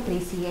ചെയ്യണം? ആ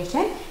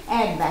ഡിപ്രീസിയേഷൻ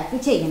ആഡ് ബാക്ക്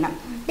ചെയ്യണം.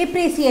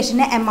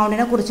 ഡിപ്രീസിയേഷൻ്റെ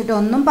എമൗണ്ടിനെ കുറിച്ചിട്ട്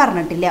ഒന്നും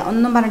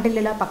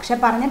പറഞ്ഞിട്ടില്ലല്ലോ. പക്ഷെ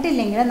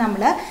പറഞ്ഞിട്ടില്ലെങ്കിൽ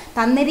നമ്മൾ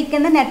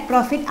തന്നിരിക്കുന്ന net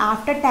profit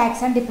after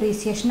tax and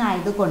depreciation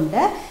ആയതുകൊണ്ട്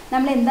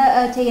നമ്മൾ എന്താ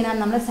ചെയ്യണം?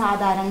 നമ്മൾ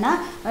സാധാരണ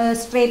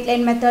സ്ട്രേറ്റ്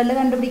ലൈൻ മെത്തേഡിൽ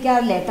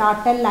കണ്ടുപിടിക്കാറില്ലേ?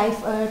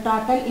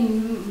 Total in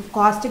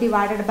cost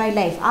divided by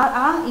life.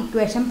 ആ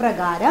ഇക്വേഷൻ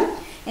പ്രകാരം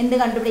എന്ത്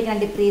കണ്ടുപിടിക്കണം?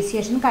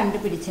 ഡിപ്രീസിയേഷൻ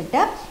കണ്ടുപിടിച്ചിട്ട്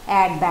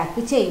ആഡ്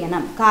ബാക്ക്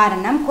ചെയ്യണം.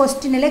 കാരണം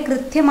ക്വസ്റ്റ്യനിൽ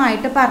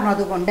കൃത്യമായിട്ട്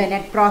പറഞ്ഞതുകൊണ്ട്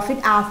net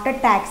profit after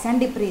tax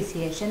and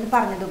depreciation എന്ന്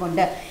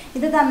പറഞ്ഞതുകൊണ്ട്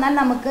ഇത് തന്നാൽ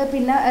നമുക്ക്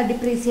പിന്നെ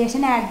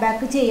ഡിപ്രീസിയേഷൻ ആഡ്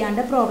ബാക്ക്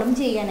ചെയ്യാണ്ട് പ്രോബ്ലം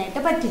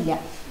ചെയ്യാനായിട്ട് പറ്റില്ല.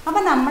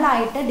 അപ്പോൾ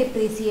നമ്മളായിട്ട്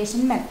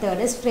depreciation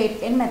method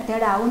straight line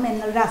method ആവും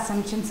എന്നുള്ള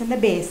അസംഷൻസിൻ്റെ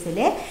ബേസിൽ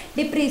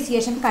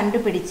ഡിപ്രീസിയേഷൻ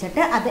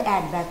കണ്ടുപിടിച്ചിട്ട് അത്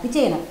ആഡ് ബാക്ക്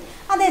ചെയ്യണം.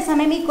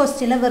 അതേസമയം ഈ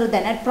ക്വസ്റ്റ്യനിൽ വെറുതെ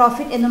നെറ്റ്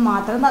പ്രോഫിറ്റ് എന്ന്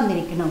മാത്രം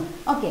തന്നിരിക്കുന്നു.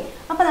 ഓക്കെ,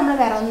 അപ്പോൾ നമ്മൾ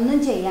വേറെ ഒന്നും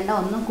ചെയ്യേണ്ട,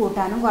 ഒന്നും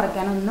കൂട്ടാനും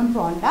കുറയ്ക്കാനും ഒന്നും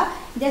പോകണ്ട,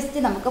 ജസ്റ്റ്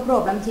നമുക്ക്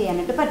പ്രോബ്ലം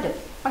ചെയ്യാനായിട്ട് പറ്റും.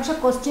 പക്ഷെ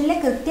ക്വസ്റ്റ്യനിൽ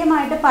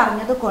കൃത്യമായിട്ട്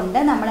പറഞ്ഞത് കൊണ്ട്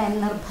നമ്മൾ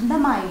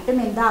നിർബന്ധമായിട്ടും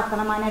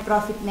എന്താക്കണം, ആ net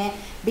പ്രോഫിറ്റിനെ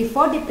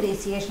before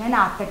depreciation and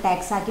after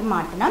tax ആക്കി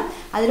മാറ്റണം.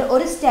 അതിൽ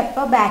ഒരു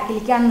സ്റ്റെപ്പ്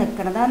ബാക്കിലേക്കാണ്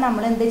നിൽക്കുന്നത്.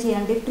 നമ്മൾ എന്ത്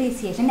ചെയ്യണം,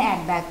 ഡിപ്രീസിയേഷൻ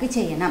ആഡ് ബാക്ക്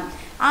ചെയ്യണം.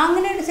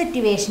 അങ്ങനെ ഒരു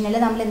സിറ്റുവേഷനിൽ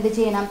നമ്മൾ എന്ത്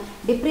ചെയ്യണം,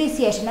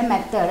 ഡിപ്രീസിയേഷൻ്റെ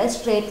മെത്തേഡ്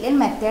സ്ട്രേറ്റ് ലൈൻ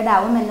മെത്തേഡ്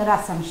ആവും എന്നൊരു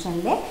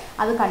അസംഷനിൽ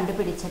അത്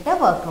കണ്ടുപിടിച്ചിട്ട്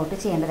വർക്കൗട്ട്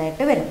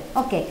ചെയ്യേണ്ടതായിട്ട് വരും.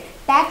 ഓക്കെ,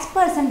 ടാക്സ്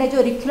പെർസെൻറ്റേജ്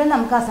ഒരിക്കലും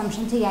നമുക്ക്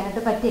അസംഷൻ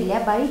ചെയ്യാനായിട്ട് പറ്റില്ല.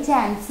 ബൈ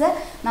ചാൻസ്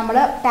നമ്മൾ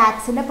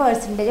ടാക്സിൻ്റെ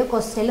പെർസെൻറ്റേജ്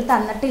ക്വസ്റ്റ്യനിൽ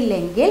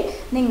തന്നിട്ടില്ലെങ്കിൽ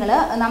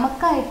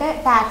നമുക്കായിട്ട്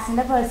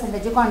ടാക്സിൻ്റെ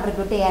പെർസെൻറ്റേജ്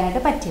കോൺട്രിബ്യൂട്ട്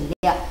ചെയ്യാനായിട്ട് പറ്റില്ല.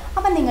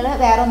 അപ്പം നിങ്ങൾ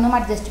വേറെ ഒന്നും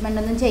അഡ്ജസ്റ്റ്മെൻ്റ്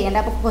ഒന്നും ചെയ്യേണ്ട.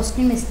 അപ്പോൾ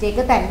ക്വസ്റ്റ്യൻ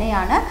മിസ്റ്റേക്ക്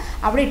തന്നെയാണ്.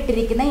 അവിടെ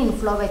ഇട്ടിരിക്കുന്ന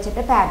ഇൻഫ്ലോ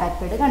വെച്ചിട്ട് പേ ബാക്ക്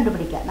പീരീഡ്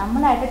കണ്ടുപിടിക്കുക.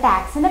 നമ്മളായിട്ട്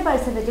ടാക്സിൻ്റെ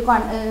പെർസെൻറ്റേജ്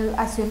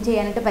അസ്യൂം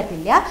ചെയ്യാനായിട്ട്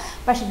പറ്റില്ല.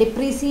 പക്ഷേ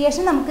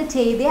ഡിപ്രീസിയേഷൻ നമുക്ക്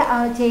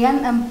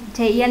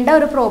ചെയ്യേണ്ട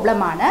ഒരു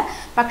പ്രോബ്ലമാണ്.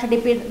 പക്ഷേ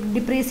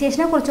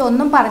ഡിപ്രീസിയേഷനെ കുറിച്ച്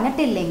ഒന്നും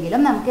പറഞ്ഞിട്ടില്ലെങ്കിലും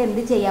നമുക്ക്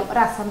എന്ത് ചെയ്യാം, ഒരു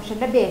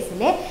അസംഷൻ്റെ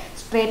ബേസിൽ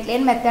സ്ട്രേറ്റ്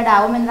ലൈൻ മെത്തേഡ്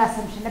ആവും എന്ന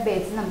അസംഷൻ്റെ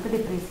ബേസിൽ നമുക്ക്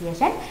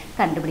ഡിപ്രീസിയേഷൻ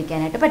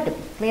കണ്ടുപിടിക്കാനായിട്ട് പറ്റും.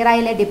 ക്ലിയർ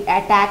ആയില്ലേ?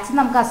 ടാക്സ്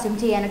നമുക്ക് അസ്യൂം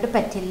ചെയ്യാനായിട്ട്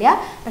പറ്റില്ല,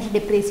 പക്ഷേ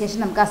ഡിപ്രീസിയേഷൻ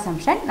നമുക്ക്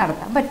അസംഷൻ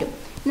നടത്താൻ പറ്റും.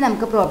 ഇനി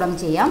നമുക്ക് പ്രോബ്ലം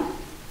ചെയ്യാം.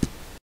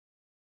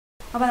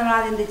 അപ്പോൾ നമ്മൾ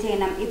ആദ്യം എന്ത്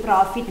ചെയ്യണം, ഈ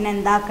പ്രോഫിറ്റിനെ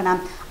എന്താക്കണം,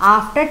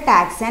 after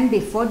tax and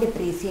before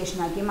depreciation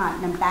ആക്കി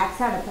മാറ്റണം.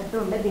 ടാക്സ്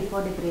അടച്ചിട്ടുണ്ട്, ബിഫോർ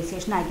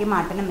ഡിപ്രീസിയേഷൻ ആക്കി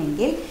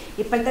മാറ്റണമെങ്കിൽ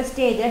ഇപ്പോഴത്തെ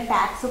സ്റ്റേജിൽ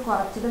ടാക്സ്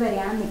കുറച്ചത്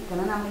വരെയാണ്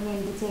നിൽക്കുന്നത്. നമ്മൾ ഇനി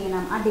എന്ത്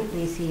ചെയ്യണം, ആ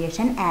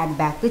ഡിപ്രീസിയേഷൻ ആഡ്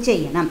ബാക്ക്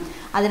ചെയ്യണം.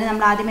 അതിന്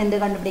നമ്മൾ ആദ്യം എന്ത്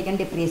കണ്ടുപിടിക്കണം,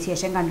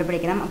 ഡിപ്രീസിയേഷൻ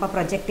കണ്ടുപിടിക്കണം. അപ്പോൾ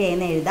പ്രൊജക്റ്റ്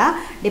ചെയ്യുന്ന എഴുതാം.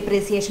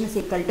 Depreciation is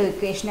equal to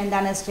equation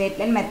എന്താണ്, സ്ട്രേറ്റ്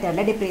ലൈൻ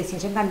മെത്തേഡിൽ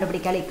ഡിപ്രീസിയേഷൻ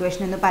കണ്ടുപിടിക്കാൻ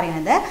ഇക്വേഷൻ എന്ന്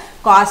പറയുന്നത്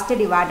കോസ്റ്റ്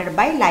ഡിവൈഡഡ്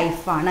ബൈ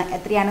ലൈഫാണ്.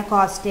 എത്രയാണ്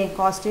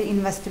കോസ്റ്റ്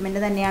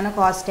ഇൻവെസ്റ്റ്മെൻറ്റ് തന്നെയാണ്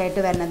കോസ്റ്റ്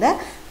ആയിട്ട് വരുന്നത്.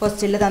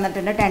 ക്വസ്റ്റ്യനിൽ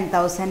തന്നിട്ടുണ്ട്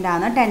 10,000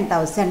 ആണ്.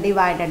 10,000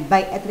 ഡിവൈഡഡ്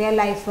ബൈ എത്രയാണ്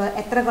ലൈഫ്,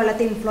 എത്ര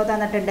കൊല്ലത്തെ ഇൻഫ്ലോ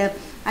തന്നിട്ടുണ്ട്,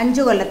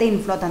 5 കൊല്ലത്തെ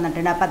ഇൻഫ്ലോ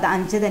തന്നിട്ടുണ്ട്. അപ്പോൾ അത്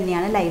 5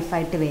 തന്നെയാണ്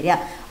ലൈഫായിട്ട് വരിക.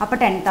 അപ്പോൾ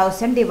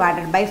 10,000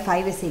 divided by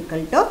 5 is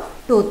equal to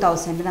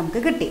 2,000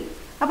 നമുക്ക് കിട്ടി.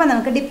 അപ്പോൾ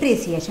നമുക്ക്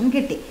ഡിപ്രീസിയേഷൻ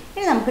കിട്ടി.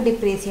 ഇനി നമുക്ക്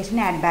ഡിപ്രീസിയേഷൻ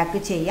ആഡ് ബാക്ക്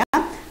ചെയ്യാം.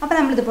 അപ്പോൾ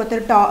നമ്മളിതുപോലത്തെ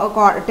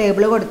ഒരു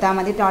ടേബിൾ കൊടുത്താൽ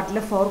മതി. ടോട്ടൽ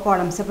 4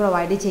 കോളംസ്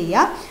പ്രൊവൈഡ്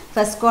ചെയ്യുക.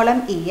 First column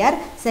year,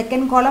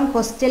 second column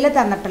ക്വസ്റ്റ്യനിൽ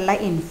തന്നിട്ടുള്ള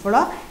ഇൻഫ്ലോ,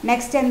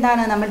 നെക്സ്റ്റ്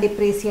എന്താണ് നമ്മൾ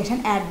ഡിപ്രീസിയേഷൻ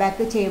ആഡ്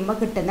ബാക്ക് ചെയ്യുമ്പോൾ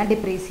കിട്ടുന്ന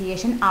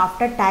ഡിപ്രീസിയേഷൻ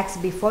ആഫ്റ്റർ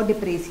ടാക്സ് ബിഫോർ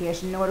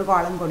ഡിപ്രീസിയേഷന് ഒരു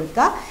കോളം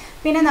കൊടുക്കുക.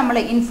 പിന്നെ നമ്മൾ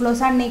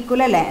ഇൻഫ്ലോസ്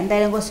അൺഈക്വൽ അല്ലേ,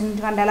 എന്തായാലും ക്വസ്റ്റ്യൻ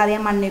കണ്ടാൽ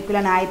അറിയാം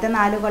അൺഈക്വലാണ്. ആദ്യത്തെ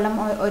 4 കൊല്ലം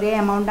ഒരേ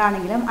എമൗണ്ട്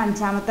ആണെങ്കിലും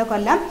 5ാമത്തെ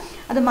കൊല്ലം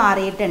അത്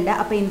മാറിയിട്ടുണ്ട്.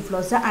 അപ്പോൾ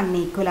ഇൻഫ്ലോസ്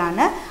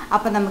അൺഈക്വലാണ്.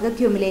 അപ്പോൾ നമുക്ക്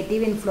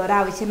ക്യൂമുലേറ്റീവ് ഇൻഫ്ലോയുടെ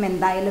ആവശ്യം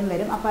എന്തായാലും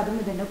വരും. അപ്പോൾ അതും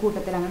ഇതിൻ്റെ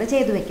കൂട്ടത്തിൽ അങ്ങോട്ട്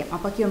ചെയ്തു വെക്കാം.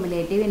 അപ്പോൾ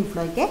ക്യൂമുലേറ്റീവ്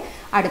ഇൻഫ്ലോയ്ക്ക്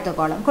അടുത്ത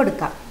കോളം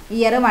കൊടുക്കാം.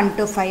 ഇയർ 1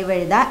 to 5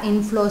 എഴുതുക.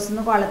 ഇൻഫ്ലോസ്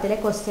എന്ന് കോളത്തിലെ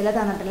ക്വസ്റ്റ്യനിൽ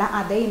തന്നിട്ടുള്ള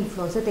അതേ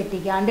ഇൻഫ്ലോസ്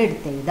തെറ്റിക്കാണ്ട്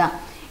എടുത്തെഴുതാം.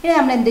 ഇനി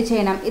നമ്മൾ എന്ത്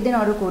ചെയ്യണം,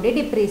 ഇതിനോട് കൂടി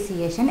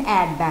ഡിപ്രീസിയേഷൻ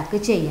ആഡ് ബാക്ക്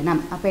ചെയ്യണം.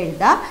 അപ്പോൾ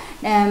എഴുതാം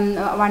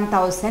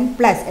 1,000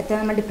 പ്ലസ് എത്ര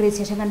നമ്മൾ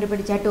ഡിപ്രീസിയേഷൻ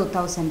കണ്ടുപിടിച്ചാൽ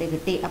 2,000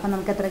 കിട്ടി. അപ്പോൾ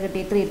നമുക്ക് എത്ര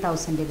കിട്ടി,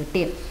 3,000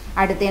 കിട്ടി.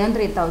 അടുത്തതിനും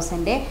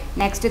 3,000,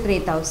 നെക്സ്റ്റ്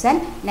 3,000,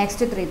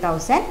 നെക്സ്റ്റ്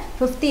 3,000.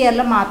 5th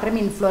ഇയറിൽ മാത്രം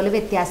ഇൻഫ്ലോയിൽ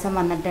വ്യത്യാസം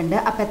വന്നിട്ടുണ്ട്.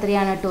 അപ്പോൾ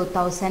എത്രയാണ്,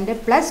 2,000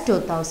 plus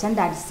 2,000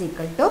 that is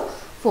equal to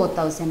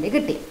 4,000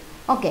 കിട്ടി.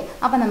 ഓക്കെ,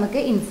 അപ്പോൾ നമുക്ക്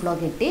ഇൻഫ്ലോ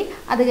കിട്ടി.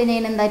 അത് കഴിഞ്ഞ്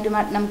എന്തായിട്ട്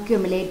നമുക്ക്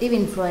ക്യുമുലേറ്റീവ്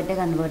ഇൻഫ്ലോ ആയിട്ട്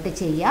കൺവേർട്ട്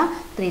ചെയ്യാം.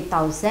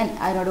 3,000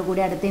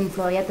 അതിനോടുകൂടി അടുത്ത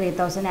ഇൻഫ്ലോ ചെയ്യുക.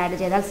 3,000 ആഡ്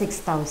ചെയ്താൽ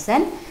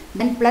 6,000,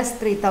 ദെൻ പ്ലസ്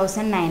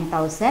 3,000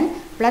 9,000,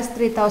 പ്ലസ്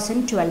 3,000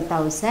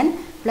 12,000,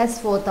 പ്ലസ്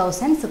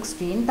 4,000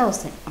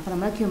 16,000. അപ്പോൾ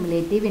നമ്മൾ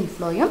ക്യുമുലേറ്റീവ്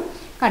ഇൻഫ്ലോയും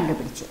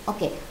കണ്ടുപിടിച്ചു.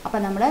 ഓക്കെ, അപ്പോൾ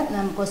നമ്മൾ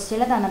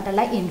ക്വസ്റ്റ്യനിൽ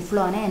തന്നിട്ടുള്ള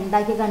ഇൻഫ്ലോനെ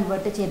എന്താക്കി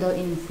കൺവേർട്ട് ചെയ്തു,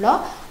 inflow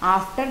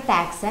after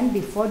tax and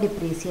before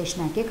depreciation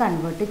ആക്കി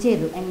കൺവേർട്ട്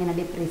ചെയ്തു. എങ്ങനെ,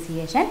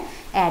 ഡിപ്രീസിയേഷൻ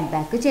ആഡ്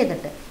ബാക്ക്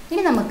ചെയ്തിട്ട്.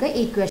 ഇനി നമുക്ക്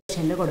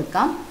ഈക്വേഷനിൽ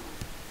കൊടുക്കാം.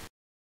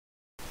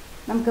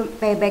 നമുക്ക്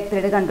പേ ബാക്ക്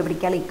പീരീഡ്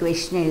കണ്ടുപിടിക്കാൻ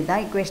ഇക്വേഷൻ എഴുതാം.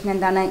 ഇക്വേഷൻ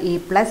എന്താണ്, E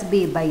plus B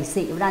by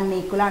C. ഇവിടെ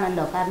അൺഈക്വൽ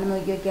ആണല്ലോ, കാരണം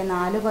നോക്കി നോക്കിയാൽ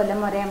 4 കൊല്ലം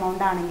ഒരേ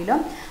എമൗണ്ട് ആണെങ്കിലും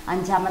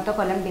 5ാമത്തെ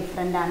കൊല്ലം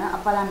ഡിഫറെൻ്റ് ആണ്.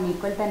 അപ്പോൾ അത്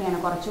അൺഈക്വൽ തന്നെയാണ്.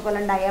 കുറച്ച്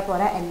കൊല്ലം ഉണ്ടായാൽ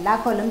പോലെ എല്ലാ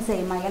കൊല്ലം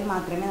സെയിം ആയാൽ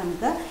മാത്രമേ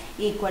നമുക്ക്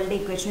ഈക്വലിൻ്റെ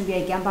ഇക്വേഷൻ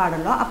ഉപയോഗിക്കാൻ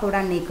പാടുള്ളൂ. അപ്പോൾ ഇവിടെ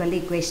അൺഈക്വലിൻ്റെ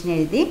ഇക്വേഷൻ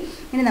എഴുതി.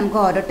 ഇനി നമുക്ക്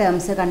ഓരോ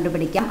ടേംസ്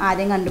കണ്ടുപിടിക്കാം.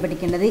 ആദ്യം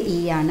കണ്ടുപിടിക്കേണ്ടത് ഇ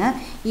ആണ്.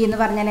 ഇ എന്ന്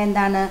പറഞ്ഞാൽ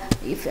എന്താണ്,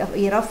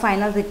 ഇയർ ഓഫ്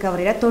ഫൈനൽ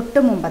റിക്കവറിയുടെ തൊട്ട്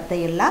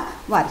മുമ്പത്തെയുള്ള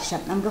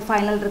വർഷം. നമുക്ക്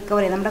ഫൈനൽ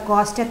റിക്കവറി നമ്മുടെ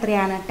കോസ്റ്റ്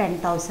എത്രയാണ്,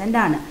 10,000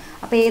 ആണ്.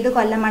 അപ്പോൾ ഏത്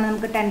കൊല്ലമാണ്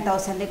നമുക്ക്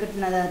 10,000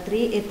 കിട്ടുന്നത്,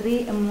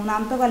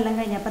 3ാമത്തെ കൊല്ലം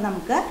കഴിഞ്ഞപ്പോൾ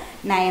നമുക്ക്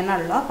 9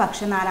 ഉള്ളൂ.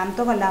 പക്ഷേ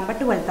 4ാമത്തെ കൊല്ലാകുമ്പോൾ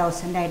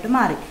 12,000 ആയിട്ട്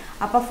മാറി.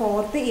 അപ്പോൾ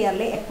 4th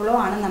ഇയറിൽ എപ്പോഴും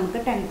ആണ് നമുക്ക്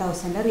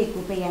 10,000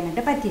 റീകൂപ്പ്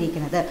ചെയ്യാനായിട്ട്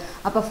പറ്റിയിരിക്കുന്നത്.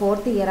 അപ്പോൾ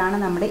 4th ഇയർ ആണ്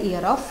നമ്മുടെ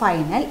ഇയർ ഓഫ്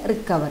ഫൈനൽ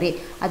റിക്കവറി.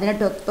 അതിന്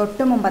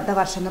തൊട്ട് മുമ്പത്തെ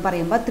വർഷം എന്ന്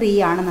പറയുമ്പോൾ 3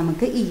 ആണ്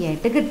നമുക്ക് ഇ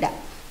ആയിട്ട് കിട്ടുക.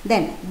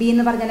 ദെൻ ബി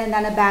എന്ന് പറഞ്ഞാൽ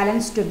എന്താണ്?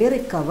 Balance to B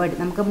recovered.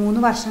 നമുക്ക് 3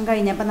 വർഷം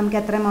കഴിഞ്ഞപ്പോൾ നമുക്ക്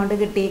എത്ര എമൗണ്ട്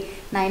കിട്ടി?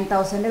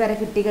 9,000 വരെ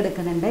കിട്ടി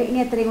കിടക്കുന്നുണ്ട്. ഇനി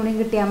എത്രയും കൂടിയും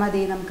കിട്ടിയാൽ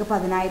മതി? നമുക്ക്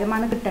 10,000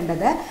 ആണ്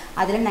കിട്ടേണ്ടത്.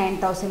 അതിൽ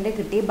 9,000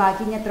 കിട്ടി.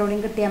 ബാക്കി ഇനി എത്ര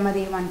കൂടിയും കിട്ടിയാൽ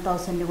മതി?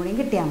 1,000 കൂടിയും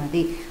കിട്ടിയാൽ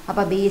മതി.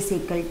 അപ്പോൾ B is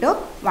equal to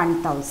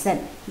 1,000.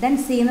 Then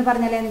C എന്ന്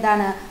പറഞ്ഞാൽ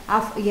എന്താണ്? ആ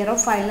year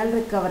of final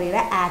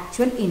റിക്കവറിയുടെ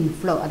actual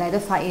inflow, അതായത്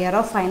year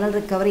of final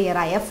recovery year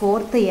ആയ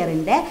 4th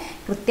ഇയറിൻ്റെ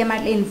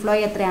കൃത്യമായിട്ടുള്ള ഇൻഫ്ലോ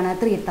എത്രയാണ്?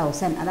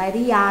 3,000. അതായത്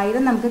ഈ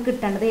 1000 നമുക്ക്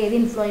കിട്ടേണ്ടത് ഏത്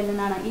ഇൻഫ്ലോയിൽ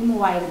നിന്നാണ്? ഈ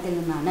 3000-ൽ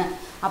നിന്നാണ്.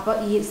 അപ്പോൾ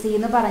ഈ സി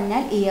എന്ന്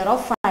പറഞ്ഞാൽ ഇയർ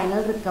ഓഫ്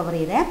ഫൈനൽ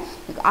റിക്കവറിയുടെ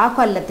ആ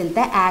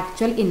കൊല്ലത്തിലത്തെ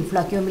ആക്ച്വൽ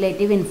ഇൻഫ്ലോ,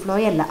 ക്യൂമുലേറ്റീവ് ഇൻഫ്ലോ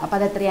അല്ല. അപ്പോൾ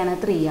അത് എത്രയാണ്?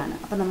 3 ആണ്.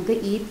 അപ്പോൾ നമുക്ക്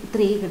ഈ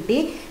 3 കിട്ടി,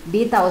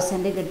 ബി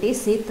 1000 കിട്ടി,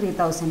 സി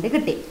 3,000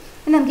 കിട്ടി.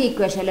 ഇനി നമുക്ക്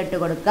ഇക്വേഷനിൽ ഇട്ട്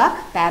കൊടുക്കുക.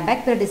 Pay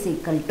back period is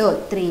equal to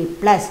 3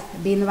 plus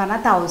B എന്ന്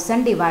പറഞ്ഞാൽ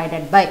 1000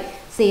 ഡിവൈഡഡ് ബൈ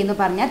സി എന്ന്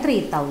പറഞ്ഞാൽ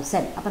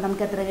 3,000. അപ്പോൾ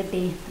നമുക്ക് എത്ര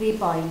കിട്ടി?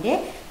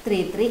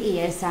 3.33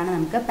 ഇയേഴ്സ് ആണ്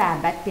നമുക്ക് പേ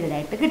ബാക്ക് പീരീഡ്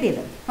ആയിട്ട്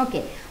കിട്ടിയത്. ഓക്കെ,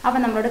 അപ്പോൾ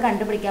നമ്മളോട്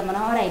കണ്ടുപിടിക്കാൻ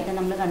പറഞ്ഞാൽ ഒരു ഐറ്റം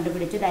നമ്മൾ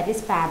കണ്ടുപിടിച്ചു, that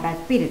is pay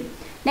back period.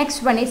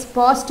 Next one is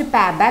post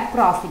pay back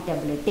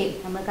profitability.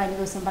 നമ്മൾ കഴിഞ്ഞ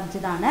ദിവസം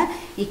പറഞ്ഞതാണ്.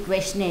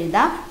 ഇക്വേഷൻ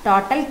എഴുതാം.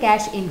 Total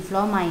cash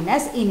inflow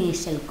minus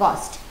initial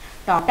cost.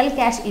 Total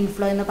cash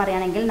inflow എന്ന്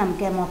പറയുകയാണെങ്കിൽ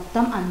നമുക്ക്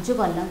മൊത്തം 5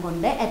 കൊല്ലം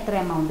കൊണ്ട് എത്ര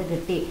എമൗണ്ട്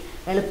കിട്ടി?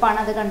 എളുപ്പമാണ്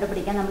അത്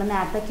കണ്ടുപിടിക്കാൻ. നമ്മൾ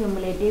നേരത്തെ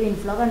ക്യൂമുലേറ്റീവ്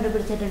ഇൻഫ്ലോ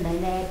കണ്ടുപിടിച്ചിട്ടുണ്ട്.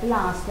 നേരത്തെ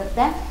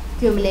ലാസ്റ്റത്തെ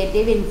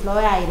ക്യൂമുലേറ്റീവ് ഇൻഫ്ലോ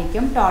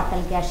ആയിരിക്കും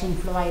ടോട്ടൽ ക്യാഷ്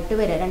ഇൻഫ്ലോ ആയിട്ട്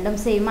വരിക. രണ്ടും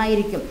സെയിം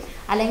ആയിരിക്കും.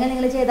 അല്ലെങ്കിൽ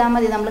നിങ്ങൾ ചെയ്താൽ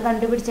മതി. നമ്മൾ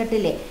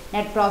കണ്ടുപിടിച്ചിട്ടില്ലേ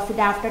net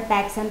profit after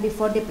tax and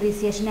before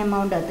depreciation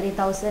amount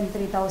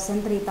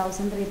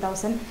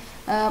 3,000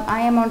 ആ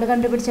എമൗണ്ട്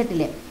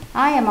കണ്ടുപിടിച്ചിട്ടില്ലേ?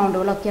 ആ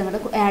എമൗണ്ടുകളൊക്കെ അങ്ങോട്ട്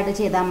ആഡ്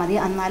ചെയ്താൽ മതി.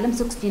 എന്നാലും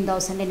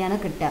 16,000 തന്നെയാണ്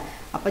കിട്ടുക.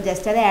 അപ്പോൾ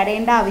ജസ്റ്റ് അത് ആഡ്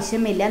ചെയ്യേണ്ട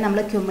ആവശ്യമില്ല. നമ്മൾ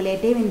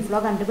ക്യൂമുലേറ്റീവ് ഇൻഫ്ലോ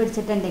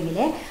കണ്ടുപിടിച്ചിട്ടുണ്ടെങ്കിൽ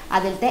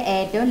അതിലത്തെ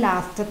ഏറ്റവും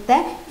ലാസ്റ്റത്തെ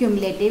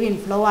ക്യൂമുലേറ്റീവ്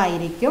ഇൻഫ്ലോ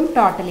ആയിരിക്കും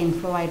ടോട്ടൽ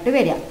ഇൻഫ്ലോ ആയിട്ട്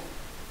വരിക.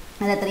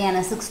 അതെത്രയാണ്?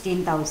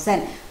 16,000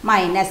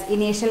 മൈനസ്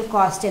ഇനീഷ്യൽ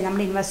കോസ്റ്റ്.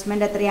 നമ്മുടെ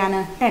ഇൻവെസ്റ്റ്മെൻറ്റ് എത്രയാണ്?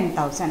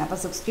 10,000. അപ്പോൾ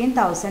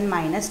 16,000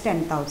 മൈനസ്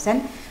 10,000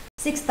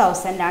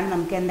 6,000 ആണ്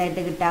നമുക്ക്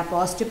എന്തായിട്ട് കിട്ടുക?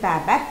 പോസ്റ്റ് പേ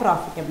ബാക്ക്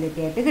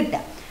പ്രോഫിറ്റബിലിറ്റി ആയിട്ട്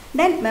കിട്ടുക.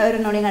 ദെൻ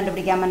ഒരെണ്ണോടി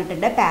കണ്ടുപിടിക്കാൻ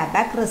പറഞ്ഞിട്ടുണ്ട്, pay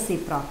back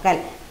reciprocal.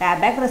 Pay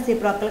back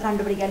reciprocal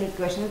കണ്ടുപിടിക്കാൻ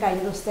ഇക്വേഷൻ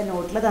കഴിഞ്ഞ ദിവസത്തെ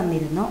നോട്ടിൽ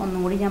തന്നിരുന്നു. ഒന്നും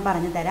കൂടി ഞാൻ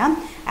പറഞ്ഞു തരാം.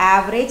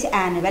 Average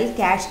annual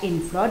cash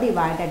inflow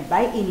divided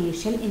by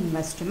initial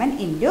investment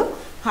into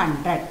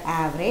 100.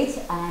 Average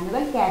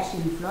annual cash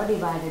inflow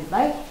divided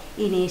by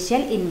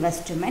initial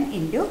investment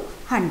into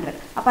 100.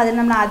 അപ്പോൾ അതിൽ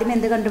നമ്മൾ ആദ്യം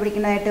എന്ത്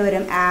കണ്ടുപിടിക്കുന്നതായിട്ട്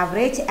വരും?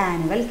 ആവറേജ്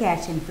ആനുവൽ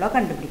ക്യാഷ് ഇൻഫ്ലോ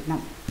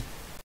കണ്ടുപിടിക്കണം.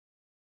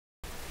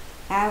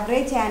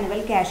 ആവറേജ്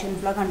ആനുവൽ ക്യാഷ്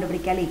ഇൻഫ്ലോ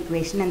കണ്ടുപിടിക്കാൻ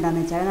ഇക്വേഷൻ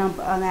എന്താണെന്ന് വെച്ചാൽ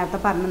നേരത്തെ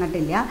പറഞ്ഞു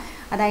തന്നിട്ടില്ല.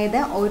 അതായത്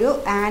ഒരു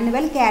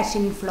ആനുവൽ ക്യാഷ്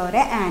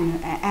ഇൻഫ്ലോയുടെ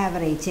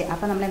ആവറേജ്.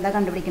 അപ്പോൾ നമ്മൾ എന്താ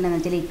കണ്ടുപിടിക്കുന്നതെന്ന്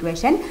വെച്ചാൽ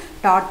ഇക്വേഷൻ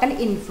ടോട്ടൽ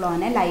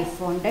ഇൻഫ്ലോനെ ലൈഫ്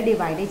കൊണ്ട്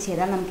ഡിവൈഡ്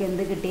ചെയ്താൽ നമുക്ക്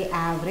എന്ത് കിട്ടി?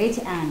 ആവറേജ്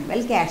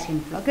ആനുവൽ ക്യാഷ്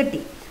ഇൻഫ്ലോ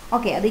കിട്ടി.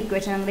 ഓക്കെ, അത്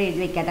ഇക്വേഷൻ നമ്മൾ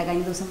എഴുതി വെക്കാട്ടെ.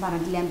 കഴിഞ്ഞ ദിവസം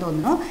പറഞ്ഞിട്ടില്ല എന്ന്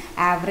തോന്നുന്നു.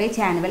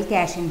 Average annual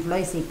cash inflow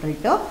is equal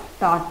to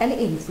total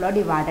inflow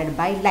divided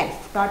by life.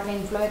 Total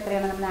inflow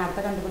എത്രയാണ്? നമ്മൾ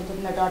നേരത്തെ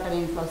കണ്ടുപിടിച്ചിട്ടുണ്ട്. Total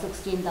inflow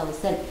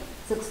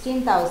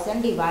 16,000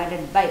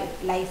 divided by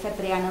life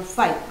എത്രയാണ്?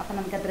 5. അപ്പോൾ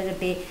നമുക്ക് എത്ര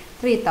കിട്ടി?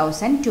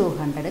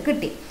 3,200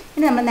 കിട്ടി.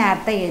 ഇനി നമ്മൾ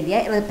നേരത്തെ എഴുതിയ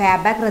പേ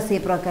ബാക്ക്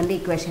റെസിപ്രോക്കലിൻ്റെ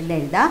ഇക്വേഷനിൽ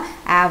എഴുതാം.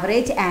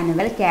 Average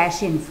annual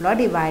cash inflow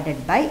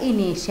divided by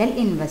initial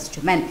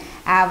investment.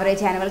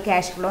 Average annual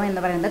cash flow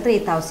എന്ന് പറയുന്നത്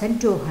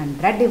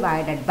 3,200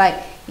 ഡിവൈഡഡ് ബൈ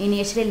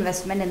ഇനീഷ്യൽ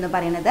ഇൻവെസ്റ്റ്മെൻറ്റ് എന്ന്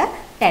പറയുന്നത്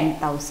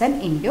 10,000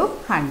 into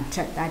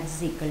 100. That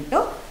is equal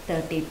to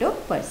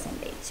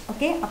 32%.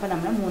 Okay, അപ്പോൾ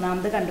നമ്മൾ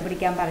മൂന്നാമത്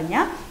കണ്ടുപിടിക്കാൻ പറഞ്ഞ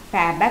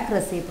പേ ബാക്ക്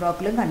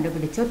റെസിപ്രോക്കലും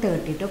കണ്ടുപിടിച്ചു,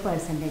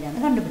 32% ആണ്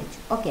കണ്ടുപിടിച്ചു.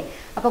 ഓക്കെ,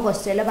 അപ്പോൾ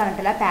ക്വസ്റ്റ്യനിൽ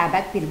പറഞ്ഞിട്ടുള്ള പേ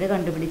ബാക്ക് പീരീഡ്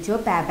കണ്ടുപിടിച്ചു,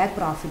 പേ ബാക്ക്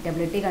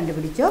പ്രോഫിറ്റബിലിറ്റി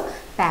കണ്ടുപിടിച്ചു,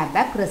 പേ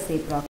ബാക്ക്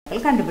റെസിപ്രോക്കൽ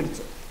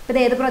കണ്ടുപിടിച്ചു. ഇപ്പോൾ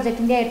ഇത് ഏത്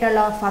പ്രൊജക്റ്റിൻ്റെ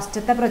ആയിട്ടുള്ളൂ?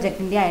 ഫസ്റ്റത്തെ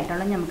പ്രൊജക്റ്റിൻ്റെ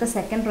ആയിട്ടുള്ളൂ. നമുക്ക്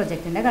സെക്കൻഡ്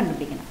പ്രൊജക്റ്റിൻ്റെ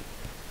കണ്ടുപിടിക്കണം.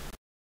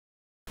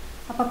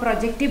 അപ്പോൾ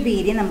പ്രൊജക്റ്റ്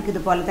ബിയിൽ നമുക്ക്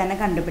ഇതുപോലെ തന്നെ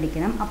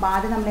കണ്ടുപിടിക്കണം. അപ്പോൾ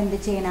ആദ്യം നമ്മൾ എന്ത്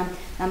ചെയ്യണം?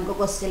 നമുക്ക്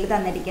ക്വസ്റ്റ്യനിൽ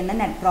തന്നിരിക്കുന്ന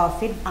net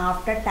profit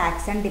after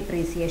tax and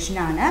depreciation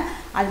ആണ്.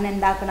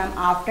 അതിനെന്താക്കണം?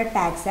 After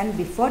tax and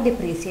before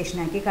depreciation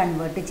ആക്കി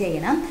കൺവേർട്ട്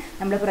ചെയ്യണം.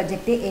 നമ്മൾ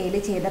പ്രൊജക്റ്റ് എയിൽ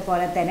ചെയ്ത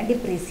പോലെ തന്നെ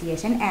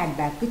ഡിപ്രീസിയേഷൻ ആഡ്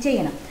ബാക്ക്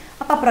ചെയ്യണം.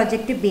 അപ്പോൾ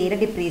പ്രൊജക്റ്റ് ബിയുടെ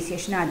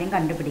ഡിപ്രീസിയേഷൻ ആദ്യം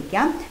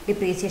കണ്ടുപിടിക്കാം.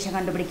 ഡിപ്രീസിയേഷൻ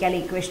കണ്ടുപിടിക്കാൻ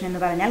ഇക്വേഷൻ എന്ന്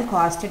പറഞ്ഞാൽ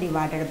കോസ്റ്റ്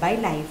ഡിവൈഡഡ് ബൈ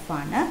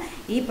ലൈഫാണ്.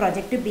 ഈ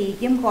പ്രൊജക്റ്റ്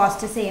ബിക്കും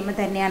കോസ്റ്റ് സെയിം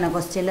തന്നെയാണ്.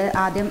 ക്വസ്റ്റ്യനിൽ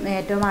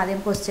ഏറ്റവും ആദ്യം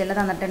ക്വസ്റ്റ്യനിൽ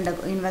തന്നിട്ടുണ്ട്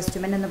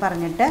ഇൻവെസ്റ്റ്മെൻറ്റ് എന്ന്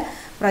പറഞ്ഞിട്ട്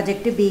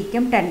പ്രൊജക്റ്റ്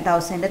ബിക്കും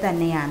 10,000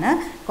 തന്നെയാണ്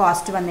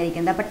കോസ്റ്റ്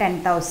വന്നിരിക്കുന്നത്. അപ്പോൾ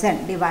 10,000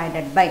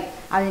 ഡിവൈഡഡ് ബൈ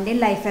അതിൻ്റെ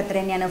ലൈഫ് എത്ര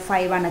തന്നെയാണ്?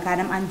 5 ആണ്.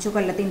 കാരണം 5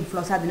 കൊല്ലത്തെ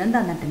ഇൻഫ്ലോസ് അതിനും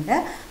തന്നിട്ടുണ്ട്.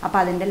 അപ്പോൾ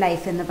അതിൻ്റെ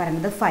ലൈഫ് എന്ന്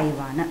പറയുന്നത് 5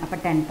 ആണ്. അപ്പോൾ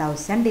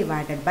 10,000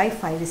 divided by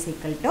 5 is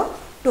equal to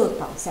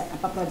 2,000.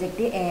 അപ്പോൾ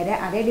പ്രൊജക്റ്റ് എയുടെ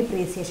അതേ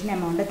ഡിപ്രീസിയേഷൻ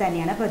എമൗണ്ട്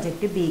തന്നെയാണ്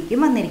പ്രൊജക്റ്റ്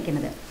ബിക്കും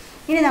വന്നിരിക്കുന്നത്.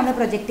 ഇനി നമ്മൾ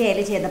പ്രൊജക്റ്റ് എയിൽ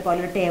ചെയ്ത പോലെ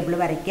ഒരു ടേബിൾ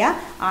വരയ്ക്കുക.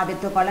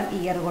 ആദ്യത്തെ കോളം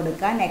ഇയർ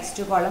കൊടുക്കുക,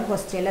 നെക്സ്റ്റ് കോളം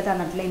ക്വസ്റ്റ്യനിൽ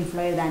തന്നിട്ടുള്ള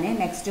ഇൻഫ്ലോ എഴുതാൻ,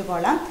 നെക്സ്റ്റ്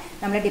കോളം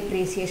നമ്മൾ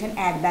ഡിപ്രീസിയേഷൻ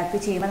ആഡ് ബാക്ക്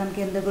ചെയ്യുമ്പോൾ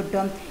നമുക്ക് എന്ത്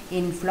കിട്ടും?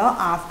 Inflow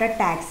after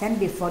tax and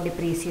before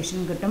depreciation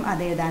കിട്ടും,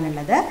 അത്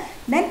എഴുതാനുള്ളത്.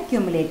 ദെൻ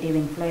ക്യൂമുലേറ്റീവ്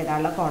ഇൻഫ്ലോ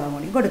എഴുതാനുള്ള കോളം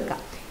കൂടി കൊടുക്കുക.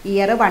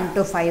 ഇയർ 1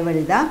 to 5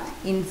 എഴുതുക.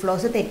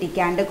 ഇൻഫ്ലോസ്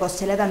തെറ്റിക്കാണ്ട്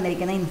ക്വസ്റ്റ്യനിൽ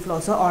തന്നിരിക്കുന്ന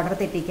ഇൻഫ്ലോസ് ഓർഡർ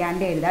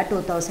തെറ്റിക്കാണ്ട് എഴുതുക.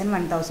 2,000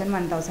 1,000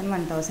 1,000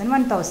 1,000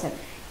 1,000.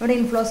 ഇവിടെ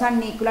ഇൻഫ്ലോസ്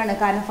അൺഈക്വൽ ആണ്.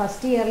 കാരണം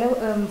ഫസ്റ്റ് ഇയറിൽ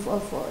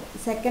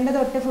സെക്കൻഡ്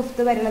തൊട്ട്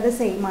ഫിഫ്ത്ത് വരെയുള്ളത്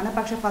സെയിം ആണ്,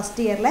 പക്ഷേ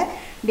ഫസ്റ്റ് ഇയറിൽ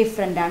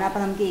ഡിഫറെൻ്റ് ആണ്.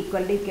 അപ്പോൾ നമുക്ക്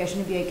ഈക്വാലിറ്റി ഇക്വേഷൻ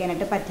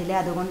ഉപയോഗിക്കാനായിട്ട് പറ്റില്ല.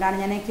 അതുകൊണ്ടാണ്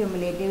ഞാൻ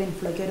ക്യൂമുലേറ്റീവ്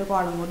ഇൻഫ്ലോയ്ക്ക് ഒരു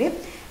കോളം കൂടി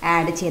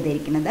ആഡ്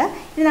ചെയ്തിരിക്കുന്നത്.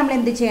 ഇനി നമ്മൾ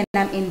എന്ത്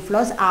ചെയ്യണം?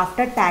 Inflows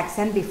after tax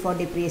and before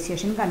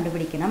depreciation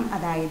കണ്ടുപിടിക്കണം.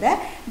 അതായത്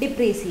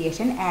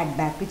ഡിപ്രീസിയേഷൻ ആഡ്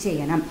ബാക്ക്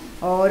ചെയ്യണം.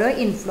 ഓരോ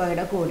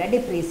ഇൻഫ്ലോയുടെ കൂടെ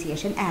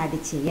ഡിപ്രീസിയേഷൻ ആഡ്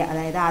ചെയ്യുക.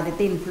 അതായത്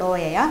ആദ്യത്തെ ഇൻഫ്ലോ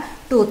ആയ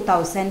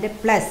 2000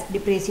 പ്ലസ്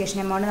ഡിപ്രീസിയേഷൻ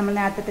എമൗണ്ട് നമ്മൾ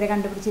നേരത്തെ എത്ര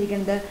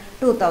കണ്ടുപിടിച്ചിരിക്കുന്നത്?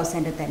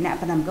 2000 തന്നെ.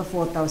 അപ്പോൾ നമുക്ക്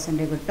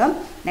 4000 കിട്ടും.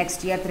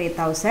 നെക്സ്റ്റ് ഇയർ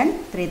 3000,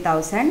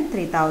 3000,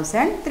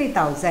 3000,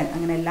 3000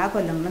 അങ്ങനെ എല്ലാ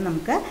കൊല്ലങ്ങളും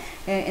നമുക്ക്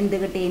എന്ത്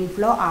കിട്ടി?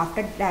 Inflow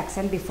after tax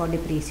and before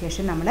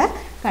depreciation നമ്മൾ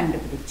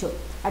കണ്ടുപിടിച്ചു.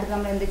 അടുത്ത്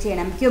നമ്മൾ എന്ത്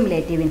ചെയ്യണം?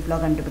 ക്യൂമുലേറ്റീവ് ഇൻഫ്ലോ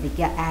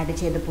കണ്ടുപിടിക്കുക. ആഡ്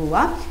ചെയ്ത്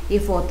പോവുക. ഈ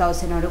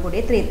 4000 കൂടി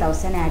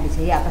 3000 ആഡ്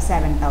ചെയ്യുക. അപ്പോൾ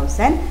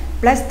 7000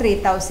 പ്ലസ്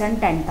 3000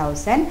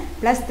 10,000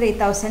 പ്ലസ്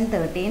 3000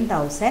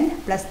 13,000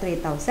 പ്ലസ്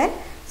 3000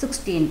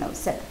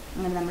 16,000.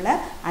 അങ്ങനെ നമ്മൾ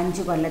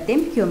 5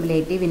 കൊല്ലത്തെയും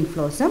ക്യൂമുലേറ്റീവ്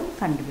ഇൻഫ്ലോസും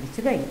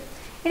കണ്ടുപിടിച്ച് കഴിഞ്ഞു.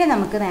 ഇനി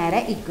നമുക്ക് നേരെ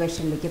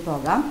ഇക്വേഷനിലേക്ക്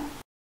പോകാം.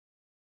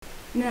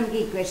 ഇനി നമുക്ക്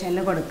ഇക്വേഷനിൽ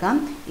കൊടുക്കാം.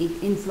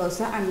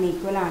 ഇൻഫ്ലോസ്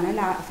അൺഈക്വൽ ആണ്.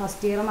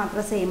 ഫസ്റ്റ് ഇയർ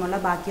മാത്രം സെയിം ഉള്ള,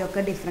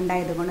 ബാക്കിയൊക്കെ ഡിഫറെൻ്റ്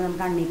ആയതുകൊണ്ട്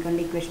നമുക്ക്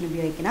അൺഈക്വലിൻ്റെ ഇക്വേഷൻ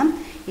ഉപയോഗിക്കണം.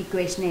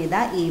 ഇക്വേഷൻ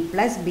എഴുതാം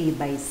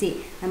E+B/C.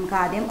 നമുക്ക്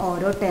ആദ്യം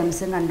ഓരോ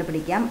ടേംസും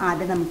കണ്ടുപിടിക്കാം.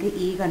 ആദ്യം നമുക്ക്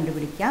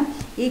കണ്ടുപിടിക്കാം.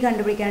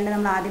 കണ്ടുപിടിക്കാനായിട്ട്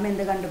നമ്മൾ ആദ്യം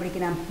എന്ത്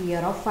കണ്ടുപിടിക്കണം?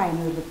 ഇയർ ഓഫ്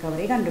ഫൈനൽ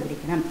റിക്കവറി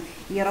കണ്ടുപിടിക്കണം.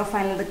 ഇയർ ഓഫ്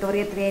ഫൈനൽ റിക്കവറി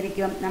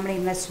എത്രയായിരിക്കും? നമ്മുടെ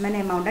ഇൻവെസ്റ്റ്മെൻറ്റ്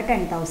എമൗണ്ട്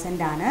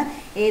 10,000 ആണ്.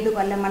 ഏത്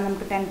കൊല്ലമാണ്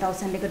നമുക്ക്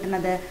 10,000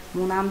 കിട്ടുന്നത്?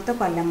 മൂന്നാമത്തെ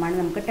കൊല്ലമാണ്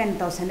നമുക്ക്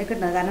 10,000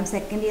 കിട്ടുന്നത്. കാരണം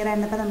സെക്കൻഡ് ഇയർ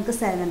ആയിരുന്നപ്പോൾ നമുക്ക്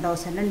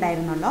 7,000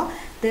 ഉണ്ടായിരുന്നുള്ളൂ.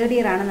 തേർഡ്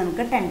ഇയർ ആണ്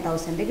നമുക്ക്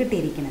 10,000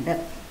 കിട്ടിയിരിക്കുന്നത്.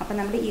 അപ്പോൾ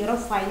നമ്മുടെ ഇയർ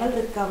ഓഫ് ഫൈനൽ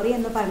റിക്കവറി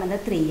എന്ന് പറയുന്നത്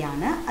 3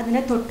 ആണ്.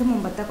 അതിൻ്റെ തൊട്ട്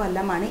മുമ്പത്തെ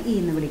കൊല്ലമാണ്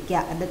എന്ന് വിളിക്കുക.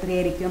 അത് 3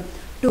 ആയിരിക്കും,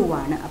 2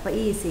 ആണ്. അപ്പോൾ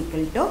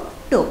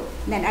E=2.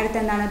 Then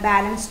അടുത്തെന്താണ്?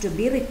 Balance to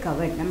B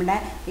recovered. നമ്മുടെ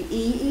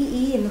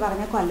ഈ എന്ന്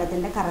പറഞ്ഞ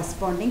കൊല്ലത്തിൻ്റെ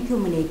കറസ്പോണ്ടിങ്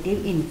ക്യൂമുലേറ്റീവ്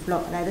ഇൻഫ്ലോ,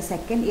 അതായത്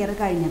സെക്കൻഡ് ഇയർ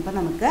കഴിഞ്ഞപ്പോൾ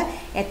നമുക്ക്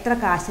എത്ര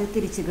കാശ്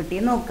തിരിച്ച്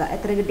കിട്ടിയെന്ന് നോക്കുക.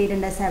 എത്ര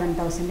കിട്ടിയിട്ടുണ്ട്?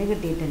 7,000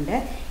 കിട്ടിയിട്ടുണ്ട്.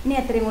 ഇനി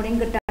എത്രയും കൂടിയും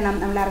കിട്ടണം.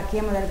 നമ്മൾ ഇറക്കിയ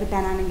മുതൽ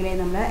കിട്ടാനാണെങ്കിൽ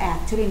നമ്മൾ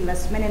ആക്ച്വൽ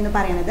ഇൻവെസ്റ്റ്മെൻറ്റ് എന്ന്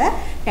പറയുന്നത്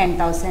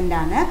 10,000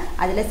 ആണ്.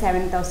 അതിൽ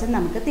 7,000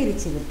 നമുക്ക്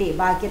തിരിച്ച് കിട്ടി.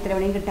 ബാക്കി എത്ര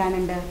കൂടിയും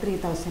കിട്ടാനുണ്ട്?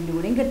 3,000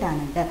 കൂടിയും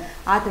കിട്ടാനുണ്ട്.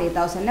 ആ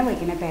 3,000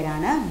 വിളിക്കുന്ന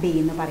പേരാണ് B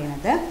എന്ന്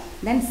പറയുന്നത്.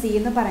 ദെൻ C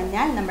എന്ന്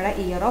പറഞ്ഞാൽ നമ്മുടെ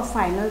year of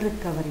final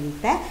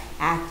റിക്കവറിയിലത്തെ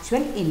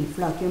actual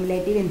inflow.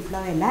 Cumulative inflow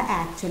അല്ല,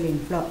 ആക്ച്വൽ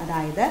ഇൻഫ്ലോ.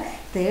 അതായത്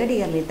തേർഡ്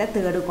ഇയറിലത്തെ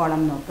തേർഡ്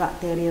കോളം നോക്കുക.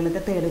 തേർഡ്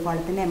ഇയറിലത്തെ തേർഡ്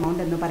കോളത്തിൻ്റെ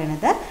എമൗണ്ട് എന്ന്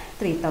പറയുന്നത്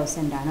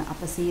 3,000 ആണ്.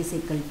 അപ്പോൾ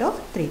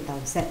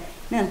C=3000.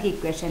 ഇനി നമുക്ക്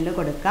ഇക്വേഷനിൽ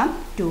കൊടുക്കാം.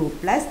 2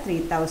 +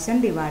 3,000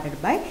 ഡിവൈഡഡ്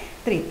ബൈ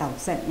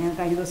 3,000. ഞാൻ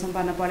കഴിഞ്ഞ ദിവസം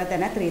പറഞ്ഞ പോലെ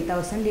തന്നെ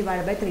 3,000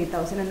 ഡിവൈഡ് ബൈ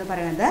 3,000 എന്ന്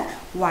പറയുന്നത്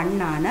 1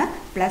 ആണ്.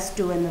 പ്ലസ്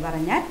 2 എന്ന്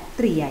പറഞ്ഞാൽ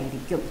 3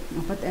 ആയിരിക്കും.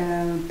 അപ്പോൾ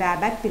പേ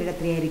ബാക്ക് പീരീഡ്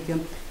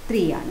എത്രയായിരിക്കും?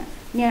 3 ആണ്.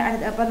 ഇനി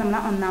അപ്പോൾ നമ്മൾ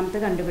ഒന്നാമത്തെ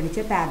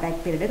കണ്ടുപിടിച്ചു, പേ ബാക്ക്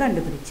പീരീഡ്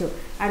കണ്ടുപിടിച്ചു.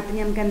 അടുത്ത്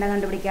നമുക്ക് എന്താ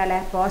കണ്ടുപിടിക്കാമല്ലേ?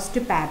 പോസ്റ്റ്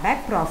പേ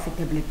ബാക്ക്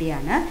പ്രോഫിറ്റബിലിറ്റി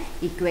ആണ്.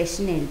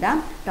 ഇക്വേഷൻ എഴുതാം.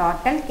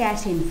 Total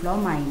cash inflow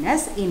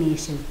minus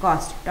initial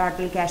cost.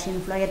 Total cash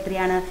inflow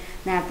എത്രയാണ്?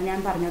 നേരത്തെ ഞാൻ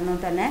പറഞ്ഞിരുന്നു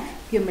തന്നെ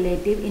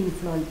ക്യൂമുലേറ്റീവ്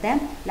ഇൻഫ്ലോയിലത്തെ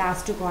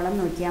ലാസ്റ്റ് കോളം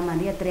നോക്കിയാൽ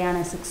മതി.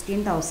 എത്രയാണ്?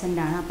 16,000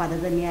 ആണ്. അപ്പോൾ അത്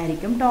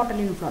തന്നെയായിരിക്കും ടോട്ടൽ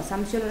ഇൻഫ്ലോ.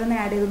 സംശയമുള്ളവരൊന്ന്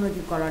ആഡ് ചെയ്ത്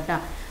നോക്കിക്കോളൂ കേട്ടോ.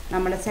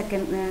 നമ്മൾ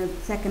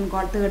സെക്കൻഡ്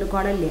കോൾ തേർഡ്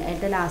കോളല്ലേ,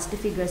 അതിൻ്റെ ലാസ്റ്റ്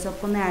ഫിഗേഴ്സ്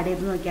ഒക്കെ ഒന്ന് ആഡ്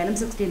ചെയ്ത് നോക്കിയാലും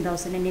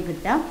 16,000 തന്നെ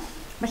കിട്ടുക.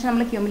 പക്ഷെ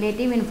നമ്മൾ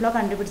ക്യൂമുലേറ്റീവ് ഇൻഫ്ലോ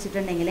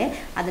കണ്ടുപിടിച്ചിട്ടുണ്ടെങ്കിൽ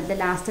അതിൻ്റെ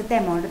ലാസ്റ്റത്തെ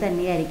എമൗണ്ട്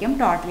തന്നെയായിരിക്കും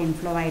ടോട്ടൽ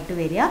ഇൻഫ്ലോ ആയിട്ട്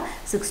വരിക.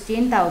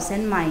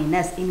 16,000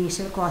 മൈനസ്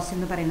ഇനീഷ്യൽ കോസ്റ്റ്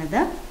എന്ന് പറയുന്നത്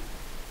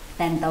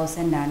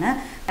 10,000 ആണ്.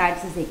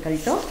 ദാറ്റ്സ് =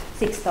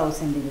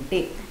 6,000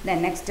 കിട്ടി. ദെൻ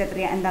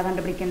നെക്സ്റ്റ് എന്താ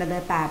കണ്ടുപിടിക്കേണ്ടത്?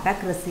 പേ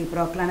ബാക്ക്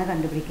റെസിപ്രോക്കലാണ്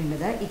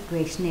കണ്ടുപിടിക്കേണ്ടത്.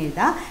 ഇക്വേഷൻ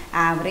എഴുതാം.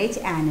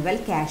 Average annual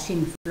cash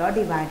inflow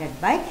divided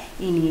by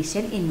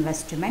initial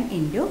investment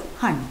into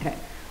 100.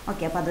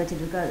 Okay, അപ്പോൾ അത്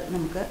വെച്ചിട്ട്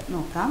നമുക്ക്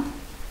നോക്കാം.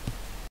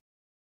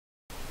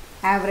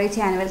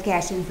 ആവറേജ് ആനുവൽ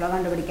ക്യാഷ് ഇൻഫ്ലോ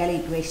കണ്ടുപിടിക്കാൻ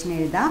ഇക്വേഷൻ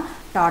എഴുതാം.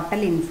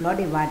 Total inflow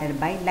divided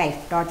by life.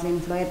 Total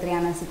inflow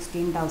എത്രയാണ്?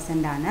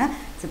 16,000 ആണ്.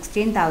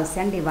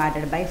 16,000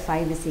 ഡിവൈഡഡ് ബൈ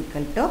 5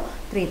 =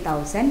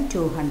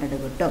 3,200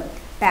 കിട്ടും.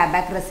 പേ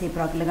ബാക്ക്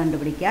റെസിപ്രോക്കൽ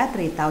കണ്ടുപിടിക്കുക.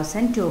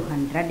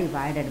 3,200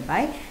 ഡിവൈഡഡ്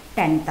ബൈ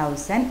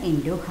 10,000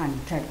 ×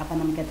 100. അപ്പോൾ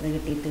നമുക്ക് എത്ര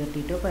കിട്ടി?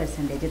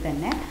 32%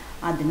 തന്നെ.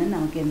 അതിന്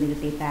നമുക്ക് എന്ത്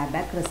കിട്ടി? പേ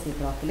ബാക്ക്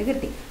റെസിപ്രോക്കൽ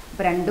കിട്ടി.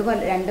 അപ്പോൾ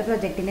രണ്ട്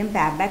പ്രൊജക്റ്റിനും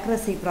പേ ബാക്ക്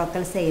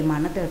റെസിപ്രോക്കൽ സെയിം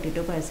ആണ്,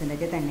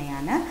 32%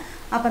 തന്നെയാണ്.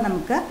 അപ്പോൾ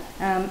നമുക്ക്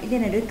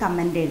ഇതിനൊരു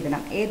കമൻറ്റ്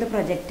എഴുതണം. ഏത്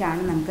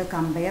പ്രൊജക്റ്റാണ് നമുക്ക്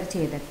കമ്പയർ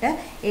ചെയ്തിട്ട്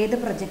ഏത്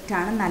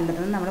പ്രൊജക്റ്റാണ്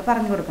നല്ലതെന്ന് നമ്മൾ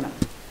പറഞ്ഞു കൊടുക്കണം.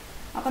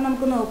 അപ്പോൾ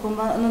നമുക്ക്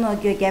നോക്കുമ്പോൾ ഒന്ന്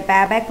നോക്കി വയ്ക്കുക. പേ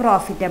ബാക്ക്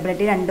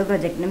പ്രോഫിറ്റബിലിറ്റി 2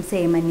 പ്രൊജക്റ്റിനും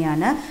സെയിം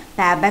തന്നെയാണ്.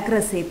 പേ ബാക്ക്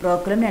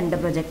റെസിപ്രോക്കലും 2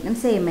 പ്രൊജക്റ്റിനും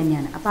സെയിം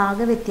തന്നെയാണ്. അപ്പോൾ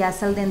ആകെ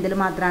വ്യത്യാസമുള്ളത് എന്തിൽ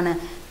മാത്രമാണ്?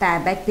 പേ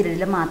ബാക്ക്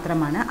പീരീഡിൽ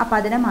മാത്രമാണ്. അപ്പോൾ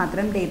അതിനെ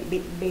മാത്രം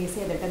ബേസ്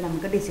ചെയ്തിട്ട്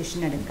നമുക്ക് ഡിസിഷൻ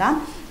എടുക്കാം.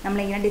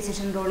 നമ്മളിങ്ങനെ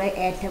ഡിസിഷൻ റൂൾ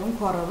ഏറ്റവും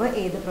കുറവ്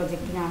ഏത്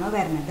പ്രൊജക്റ്റിനാണോ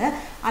വരുന്നത്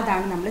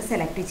അതാണ് നമ്മൾ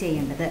സെലക്ട്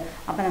ചെയ്യേണ്ടത്.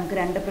 അപ്പോൾ നമുക്ക്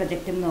 2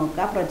 പ്രൊജക്റ്റും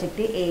നോക്കാം.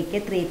 പ്രൊജക്റ്റ് എക്ക്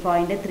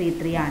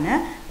 3.33 ആണ്,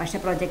 പക്ഷേ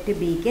പ്രൊജക്റ്റ്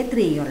ബിക്ക്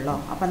 3 ഉള്ളൂ.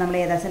 അപ്പോൾ നമ്മൾ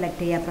ഏതാ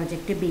സെലക്ട് ചെയ്യുക?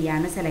 പ്രൊജക്റ്റ് ബി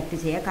ആണ് സെലക്ട്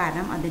ചെയ്യുക.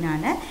 കാരണം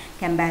അതിനാണ്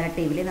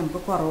കമ്പാരിറ്റീവ്ലി നമുക്ക്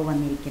കുറവ്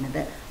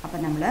വന്നിരിക്കുന്നത്. അപ്പോൾ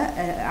നമ്മൾ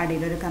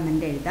അടിയിലൊരു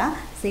കമൻറ്റ് എഴുതാം.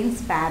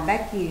 Since pay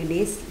back period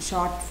is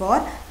short four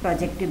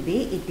project B,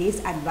 it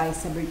is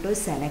advisable unable to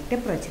select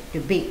project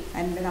B.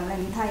 നമ്മൾ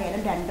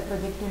എന്തായാലും രണ്ട്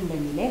പ്രൊജക്റ്റ്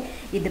ഉണ്ടെങ്കിൽ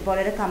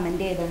ഇതുപോലൊരു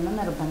കമൻറ്റ് ചെയ്തെന്ന്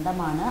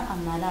നിർബന്ധമാണ്.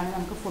 എന്നാലാണ്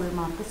നമുക്ക് ഫുൾ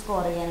മാർക്ക്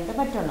സ്കോർ ചെയ്യാനായിട്ട്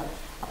പറ്റുള്ളൂ.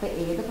 അപ്പോൾ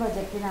ഏത്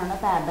പ്രൊജക്റ്റിനാണ്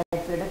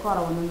പാബാക്ക് പീരീഡ്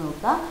കുറവെന്ന്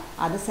നോക്കുക,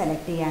 അത്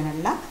സെലക്ട്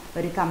ചെയ്യാനുള്ള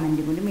ഒരു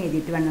കമൻറ്റ് കൂടി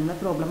എഴുതിയിട്ട് വേണം നമ്മൾ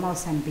problem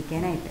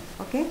അവസാനിപ്പിക്കാനായിട്ട്.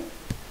 Okay.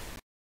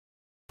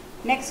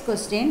 Next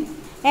question.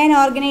 An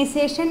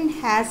organization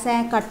has a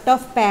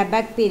cut-off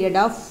payback period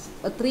of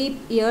 3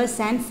 years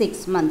and 6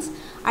 months.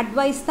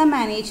 Advise the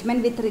management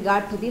with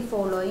regard to the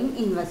following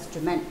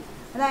investment.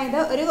 അതായത്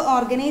ഒരു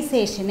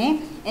ഓർഗനൈസേഷനെ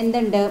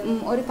എന്തുണ്ട്,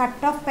 ഒരു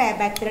cut of pay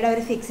back period our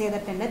fix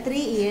ചെയ്തിട്ടുണ്ട്.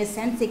 3 years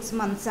and 6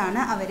 months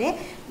ആണ് അവർ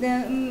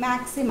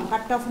maximum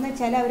cut off എന്ന്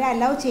വെച്ചാൽ അവർ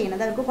allow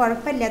ചെയ്യുന്നത്. അവർക്ക്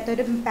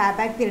കുഴപ്പമില്ലാത്തൊരു പേ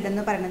ബാക്ക് പീരീഡ്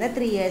എന്ന് പറയുന്നത്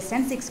 3 years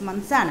and 6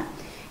 months ആണ്.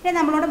 ഇനി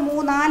നമ്മളോട്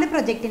 3-4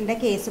 പ്രൊജക്റ്റിൻ്റെ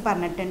കേസ്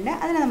പറഞ്ഞിട്ടുണ്ട്.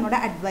 അതിന് നമ്മളോട്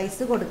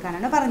അഡ്വൈസ്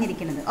കൊടുക്കാനാണ്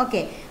പറഞ്ഞിരിക്കുന്നത്.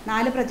 ഓക്കെ.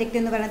 4 പ്രൊജക്റ്റ്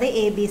എന്ന് പറയുന്നത്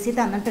ABC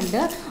തന്നിട്ടുണ്ട്,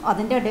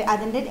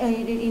 അതിൻ്റെ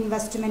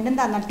ഇൻവെസ്റ്റ്മെൻറ്റും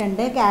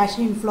തന്നിട്ടുണ്ട്, ക്യാഷ്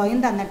ഇൻഫ്ലോയും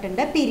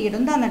തന്നിട്ടുണ്ട്,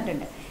 പീരീഡും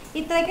തന്നിട്ടുണ്ട്.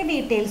 ഇത്രയൊക്കെ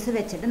ഡീറ്റെയിൽസ്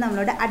വെച്ചിട്ട്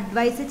നമ്മളോട്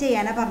അഡ്വൈസ്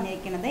ചെയ്യാനാണ്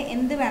പറഞ്ഞിരിക്കുന്നത്.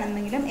 എന്ത്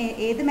വേണമെന്നെങ്കിലും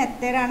ഏത്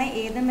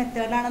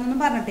മെത്തേഡാണെന്നൊന്നും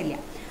പറഞ്ഞിട്ടില്ല.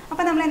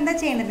 അപ്പോൾ നമ്മൾ എന്താ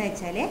ചെയ്യേണ്ടതെന്ന്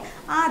വെച്ചാൽ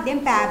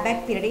ആദ്യം പേ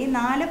ബാക്ക് പീരീഡ്, ഈ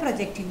 4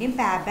 പ്രൊജക്റ്റിൻ്റെയും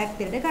പേ ബാക്ക്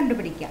പീരീഡ്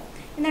കണ്ടുപിടിക്കുക.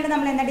 എന്നിട്ട്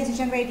നമ്മൾ എന്താ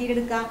ഡിസിഷൻ ക്രൈറ്റീരിയ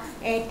എടുക്കുക,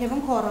 ഏറ്റവും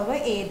കുറവ്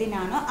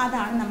ഏതിനാണോ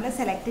അതാണ് നമ്മൾ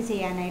സെലക്ട്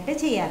ചെയ്യാനായിട്ട്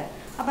ചെയ്യാറ്.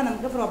 അപ്പോൾ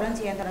നമുക്ക് പ്രോബ്ലം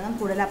ചെയ്യാൻ തുടങ്ങാം.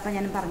 കൂടുതൽ അപ്പം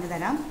ഞാൻ പറഞ്ഞു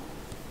തരാം.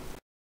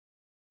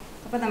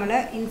 അപ്പോൾ നമ്മൾ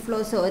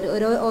ഇൻഫ്ലോസ്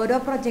ഓരോ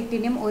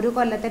പ്രൊജക്റ്റിനും ഒരു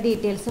കൊല്ലത്തെ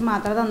ഡീറ്റെയിൽസ്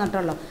മാത്രമേ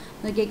തന്നിട്ടുള്ളൂ.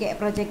 നോക്കിയൊക്കെ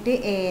പ്രൊജക്റ്റ്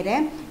എയുടെ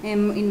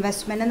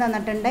ഇൻവെസ്റ്റ്മെൻറ്റും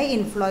തന്നിട്ടുണ്ട്,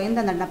 ഇൻഫ്ലോയും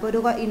തന്നിട്ടുണ്ട്. അപ്പോൾ ഒരു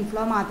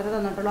ഇൻഫ്ലോ മാത്രമേ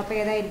തന്നിട്ടുള്ളൂ. അപ്പോൾ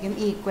ഏതായിരിക്കും,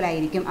 ഈക്വൽ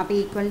ആയിരിക്കും. അപ്പോൾ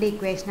ഈക്വലിൻ്റെ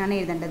ഇക്വേഷനാണ്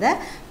എഴുതേണ്ടത്.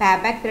 Pay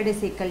back period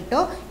is equal to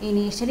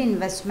initial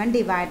investment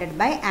divided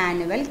by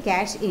annual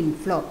cash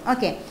inflow.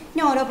 Okay.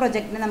 ഇനി ഓരോ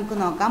പ്രൊജക്റ്റിന് നമുക്ക്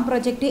നോക്കാം.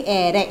 പ്രൊജക്റ്റ്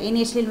എയുടെ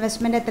ഇനീഷ്യൽ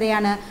ഇൻവെസ്റ്റ്മെൻറ്റ്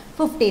എത്രയാണ്,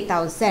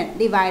 50,000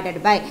 divided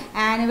by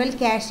annual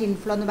cash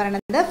inflow എന്ന്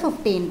പറയുന്നത്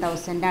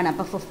 15,000 ആണ്.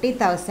 അപ്പോൾ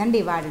 50,000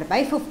 ഡിവൈഡഡ്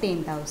ബൈ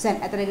 15,000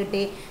 എത്ര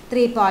കിട്ടി,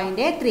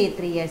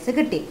 3.33 years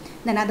കിട്ടി.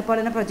 അതുപോലെ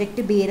തന്നെ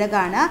പ്രൊജക്റ്റ് ബീരെ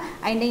കാണുക.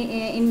 അതിൻ്റെ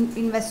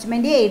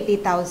ഇൻവെസ്റ്റ്മെൻറ്റ്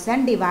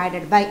 80,000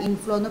 ഡിവൈഡഡ് ബൈ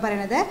ഇൻഫ്ലോ എന്ന്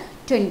പറയുന്നത്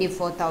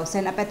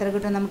 24,000. അപ്പോൾ എത്ര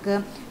കിട്ടും നമുക്ക്,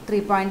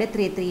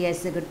 3.33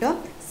 years കിട്ടും.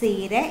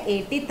 സിയുടെ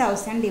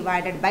 80,000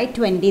 ഡിവൈഡഡ് ബൈ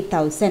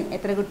 20,000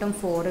 എത്ര കിട്ടും,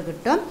 4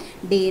 കിട്ടും.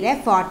 ഡിയുടെ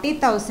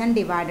 40,000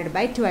 ഡിവൈഡഡ്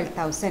ബൈ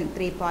 12,000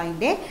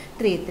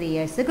 3.33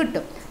 years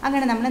കിട്ടും.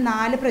 അങ്ങനെ നമ്മൾ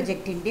 4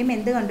 പ്രൊജക്റ്റിൻ്റെയും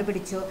എന്ത്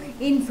കണ്ടുപിടിച്ചു,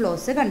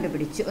 ഇൻഫ്ലോസ്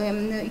കണ്ടുപിടിച്ചു,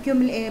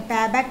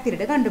 പേ ബാക്ക്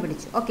പീരീഡ്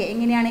കണ്ടുപിടിച്ചു. ഓക്കെ.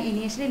 എങ്ങനെയാണ്,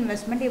 initial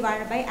investment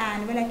divide by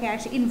annual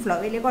cash inflow.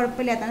 വലിയ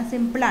കുഴപ്പമില്ലാത്തതാണ്,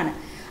 സിമ്പിളാണ്.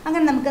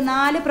 അങ്ങനെ നമുക്ക്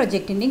 4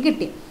 പ്രൊജക്റ്റിൻ്റെയും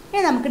കിട്ടി.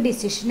 ഇനി നമുക്ക്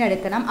ഡിസിഷൻ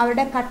എടുക്കണം.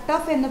 അവരുടെ കട്ട്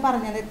ഓഫ് എന്ന്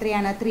പറഞ്ഞത്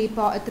എത്രയാണ്,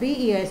 3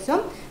 years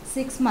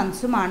 6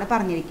 months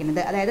പറഞ്ഞിരിക്കുന്നത്.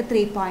 അതായത്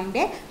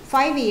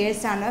 3.5 years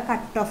ആണ്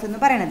കട്ട് ഓഫ് എന്ന്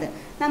പറയുന്നത്.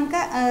 നമുക്ക്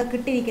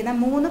കിട്ടിയിരിക്കുന്ന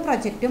 3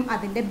 പ്രൊജക്റ്റും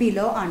അതിൻ്റെ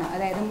ബിലോ ആണ്.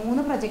 അതായത്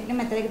 3 പ്രൊജക്റ്റിനും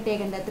എത്ര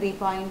കിട്ടിയിരിക്കുന്നത്,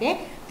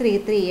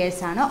 3.33 years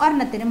ആണ്.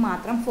 ഒരെണ്ണത്തിന്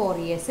മാത്രം 4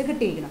 years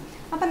കിട്ടിയിരിക്കണം.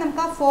 അപ്പം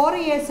നമുക്ക് ആ 4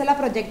 years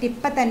പ്രൊജക്റ്റ്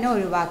ഇപ്പം തന്നെ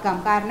ഒഴിവാക്കാം.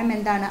 കാരണം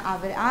എന്താണ്,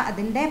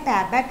 അതിൻ്റെ പേ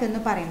ബാക്ക് എന്ന്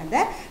പറയുന്നത്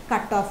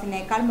കട്ട്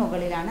ഓഫിനേക്കാൾ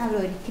മുകളിലാണ്. അവർ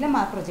ഒരിക്കലും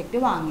ആ പ്രൊജക്റ്റ്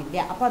വാങ്ങില്ല.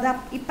 അപ്പോൾ അത്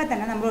ഇപ്പം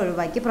തന്നെ നമ്മൾ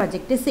ഒഴിവാക്കി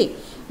പ്രൊജക്റ്റ് സി.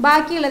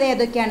 ബാക്കിയുള്ളത്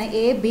ഏതൊക്കെയാണ്,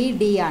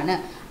 ABD ആണ്.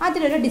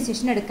 അതിലൊരു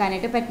ഡിസിഷൻ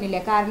എടുക്കാനായിട്ട് പറ്റുന്നില്ല.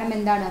 കാരണം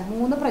എന്താണ്,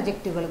 3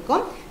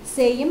 പ്രൊജക്റ്റുകൾക്കും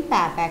സെയിം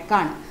പേ ബാക്ക്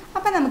ആണ്.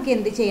 അപ്പോൾ നമുക്ക്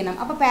എന്ത് ചെയ്യണം,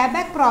 അപ്പോൾ പേ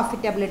ബാക്ക്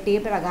പ്രോഫിറ്റബിലിറ്റി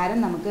പ്രകാരം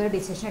നമുക്ക്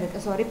ഡിസിഷൻ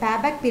പേ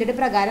ബാക്ക് പീരീഡ്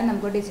പ്രകാരം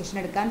നമുക്ക് ഡിസിഷൻ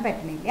എടുക്കാൻ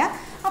പറ്റുന്നില്ല.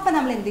 അപ്പോൾ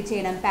നമ്മൾ എന്ത്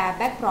ചെയ്യണം, പേ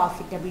ബാക്ക്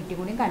പ്രോഫിറ്റബിലിറ്റി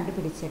കൂടി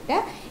കണ്ടുപിടിച്ചിട്ട്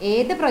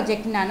ഏത്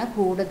പ്രൊജക്റ്റിനാണ്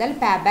കൂടുതൽ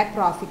pay back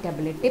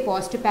profitability,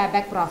 post pay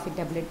back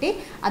profitability,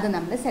 അത്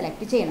നമ്മൾ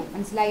സെലക്ട് ചെയ്യണം.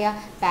 മനസ്സിലായ?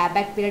 പേ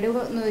ബാക്ക് പീരീഡ്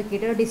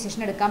നോക്കിയിട്ട്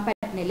ഡിസിഷൻ എടുക്കാൻ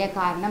പറ്റുന്നില്ല.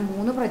 കാരണം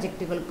 3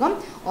 പ്രൊജക്റ്റുകൾക്കും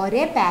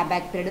ഒരേ പേ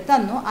ബാക്ക് പീരീഡ്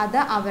തന്നു. അത്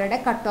അവരുടെ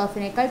കട്ട്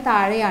ഓഫിനേക്കാൾ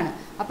താഴെയാണ്.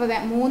 അപ്പോൾ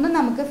 3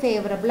 നമുക്ക്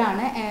ഫേവറബിൾ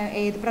ആണ്.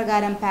 ഏത്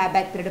പ്രകാരം, പേ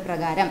ബാക്ക് പീരീഡ്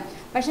പ്രകാരം.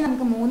 പക്ഷേ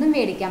നമുക്ക് 3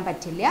 മേടിക്കാൻ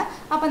പറ്റില്ല.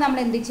 അപ്പോൾ നമ്മൾ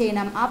എന്ത്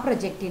ചെയ്യണം, ആ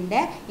പ്രൊജക്റ്റിൻ്റെ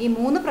ഈ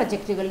 3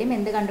 പ്രൊജക്റ്റുകളിലും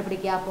എന്ത്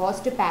കണ്ടുപിടിക്കുക,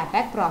 പോസ്റ്റ് പേ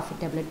ബാക്ക്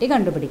പ്രോഫിറ്റബിലിറ്റി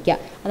കണ്ടുപിടിക്കുക.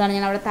 അതാണ്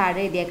ഞാൻ അവിടെ താഴെ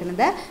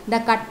എഴുതിയേക്കുന്നത്. The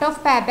cut of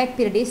pay back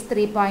period is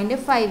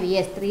 3.5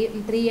 years.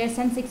 3 years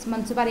and 6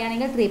 months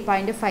പറയുകയാണെങ്കിൽ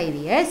 3.5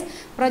 years.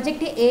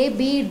 Project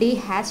ABD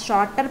has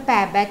shorter pay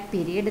back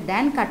period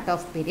than cut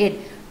off period.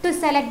 To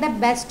select the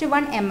best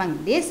one among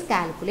these,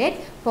 calculate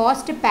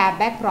post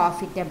payback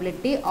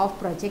profitability of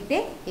project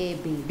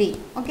ABD.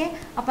 Okay.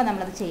 അപ്പോൾ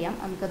നമ്മളത് ചെയ്യാം.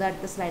 നമുക്കത്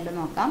അടുത്ത സ്ലൈഡിൽ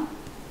നോക്കാം.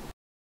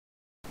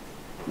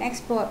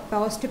 Next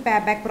post pay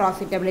back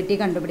profitability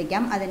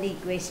കണ്ടുപിടിക്കാം. അതിൻ്റെ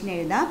equation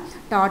എഴുതാം.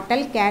 Total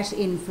cash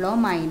inflow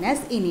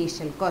minus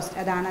initial cost.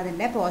 അതാണ്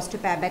അതിൻ്റെ പോസ്റ്റ്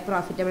പേ ബാക്ക്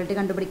പ്രോഫിറ്റബിലിറ്റി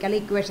കണ്ടുപിടിക്കാനുള്ള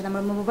ഇക്വേഷൻ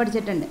നമ്മൾ മുമ്പ്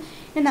പഠിച്ചിട്ടുണ്ട്.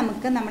 ഇനി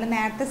നമ്മൾ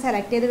നേരത്തെ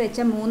സെലക്ട് ചെയ്ത് വെച്ച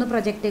 3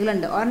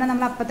 പ്രൊജക്റ്റുകളുണ്ട്. ഒരെണ്ണം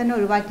നമ്മൾ അപ്പം തന്നെ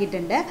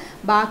ഒഴിവാക്കിയിട്ടുണ്ട്.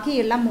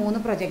 ബാക്കിയുള്ള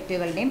 3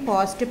 പ്രൊജക്റ്റുകളുടെയും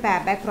പോസ്റ്റ് പേ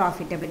ബാക്ക്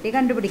പ്രോഫിറ്റബിലിറ്റി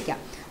കണ്ടുപിടിക്കാം.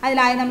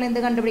 അതിലായി നമ്മൾ എന്ത്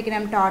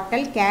കണ്ടുപിടിക്കണം,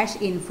 ടോട്ടൽ ക്യാഷ്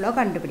ഇൻഫ്ലോ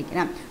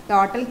കണ്ടുപിടിക്കണം.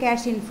 ടോട്ടൽ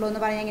ക്യാഷ് ഇൻഫ്ലോ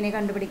എന്ന് പറഞ്ഞാൽ എങ്ങനെ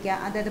കണ്ടുപിടിക്കുക,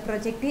 അതായത്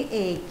പ്രൊജക്റ്റ്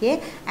എക്ക്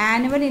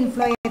ആനുവൽ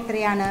ഇൻഫ്ലോ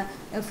എത്രയാണ്,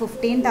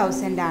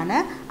 15,000 ആണ്.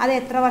 അത്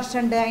എത്ര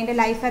വർഷമുണ്ട്, അതിൻ്റെ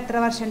ലൈഫ് എത്ര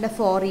വർഷമുണ്ട്,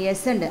 4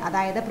 years ഉണ്ട്.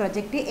 അതായത്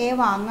പ്രൊജക്റ്റ് എ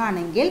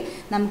വാങ്ങുകയാണെങ്കിൽ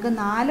നമുക്ക്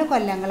 4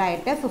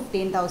 കൊല്ലങ്ങളായിട്ട്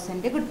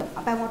 15,000 കിട്ടും.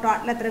 അപ്പോൾ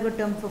ടോട്ടൽ എത്ര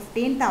കിട്ടും,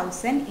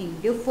 15,000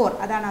 × 4.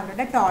 അതാണ്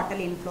അവരുടെ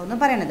ടോട്ടൽ ഇൻഫ്ലോ എന്ന്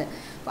പറയുന്നത്.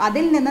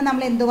 അതിൽ നിന്ന്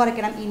നമ്മൾ എന്ത്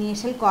കുറയ്ക്കണം?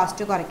 ഇനീഷ്യൽ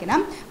കോസ്റ്റ് കുറയ്ക്കണം.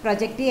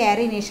 പ്രൊജക്റ്റ്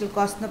എയുടെ ഇനീഷ്യൽ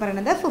കോസ്റ്റ് എന്ന്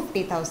പറയുന്നത്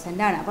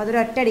 50,000 ആണ്. അപ്പോൾ അതൊരു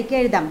ഒറ്റയടിക്ക്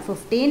എഴുതാം.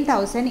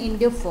 15,000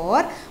 ×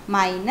 4 -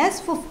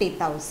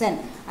 50,000.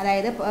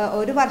 അതായത്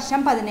ഒരു വർഷം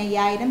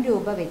 15,000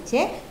 രൂപ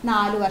വെച്ച്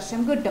 4 വർഷം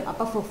കിട്ടും.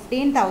 അപ്പോൾ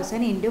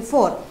 15,000 ×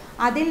 4.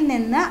 അതിൽ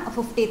നിന്ന്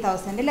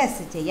 50,000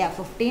 ലെസ് ചെയ്യുക.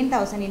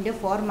 15,000 ×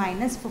 4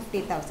 -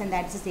 50,000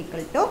 ദാറ്റ്സ് ഈസ്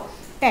ഈക്വൽ ടു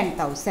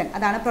 10,000.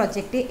 അതാണ്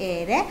പ്രൊജക്റ്റ്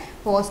എയുടെ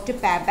post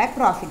pay back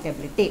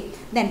profitability.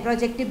 Then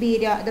project B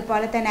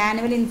അതുപോലെ തന്നെ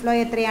ആനുവൽ ഇൻഫ്ലോ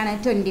എത്രയാണ്?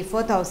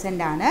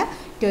 24,000 ആണ്.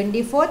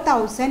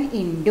 24,000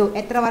 ഇൻറ്റു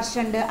എത്ര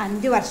വർഷമുണ്ട്?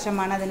 5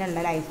 വർഷമാണ് അതിനുള്ള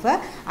ലൈഫ്.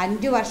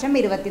 5 വർഷം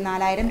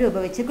 24,000 രൂപ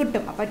വെച്ച്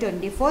കിട്ടും. അപ്പോൾ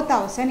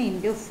 24,000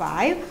 ×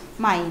 5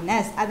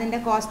 മൈനസ് അതിൻ്റെ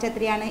കോസ്റ്റ്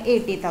എത്രയാണ്?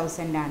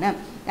 80,000 ആണ്.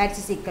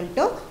 ദാറ്റ്സ് ഈസ് ഈക്വൽ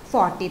ടു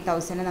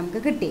 40,000 നമുക്ക്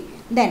കിട്ടി.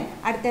 ദെൻ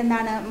അടുത്ത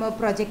എന്താണ്?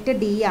 പ്രൊജക്റ്റ്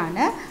ഡി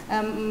ആണ്.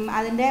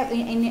 അതിൻ്റെ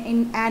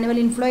ആനുവൽ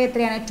ഇൻഫ്ലോ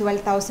എത്രയാണ്?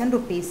 12,000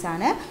 റുപ്പീസ്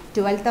ആണ്.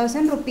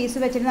 12,000 റുപ്പീസ്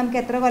വെച്ചിട്ട് നമുക്ക്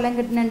എത്ര കൊല്ലം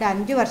കിട്ടുന്നുണ്ട്?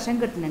 5 വർഷം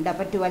കിട്ടുന്നുണ്ട്.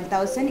 അപ്പോൾ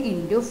 12,000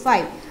 ×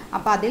 5.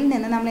 അപ്പോൾ അതിൽ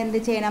നിന്ന് നമ്മൾ എന്ത്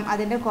ചെയ്യണം?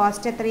 അതിൻ്റെ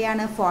കോസ്റ്റ്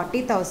എത്രയാണ്?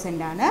 40,000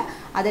 ആണ്.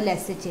 അത്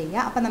ലെസ്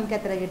ചെയ്യുക. അപ്പോൾ നമുക്ക്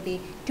എത്ര കിട്ടി?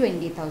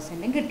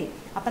 20,000 കിട്ടി.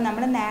 അപ്പോൾ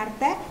നമ്മൾ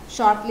നേരത്തെ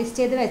ഷോർട്ട്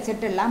ലിസ്റ്റ് ചെയ്ത്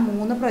വെച്ചിട്ടുള്ള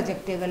 3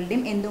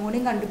 പ്രൊജക്റ്റുകളുടെയും എന്തും കൂടി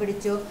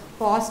കണ്ടുപിടിച്ചു?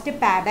 പോസ്റ്റ്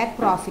പേ ബാക്ക്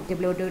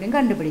പ്രോഫിറ്റബിലിറ്റിയും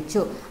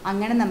കണ്ടുപിടിച്ചു.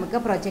 അങ്ങനെ നമുക്ക്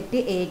പ്രൊജക്റ്റ്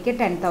എക്ക്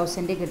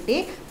 10,000 കിട്ടി,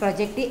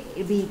 പ്രൊജക്റ്റ്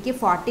ബിക്ക്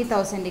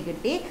 40,000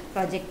 കിട്ടി,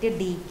 പ്രൊജക്റ്റ്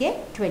ഡിക്ക്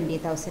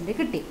 20,000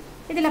 കിട്ടി.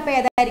 ഇതിലപ്പോൾ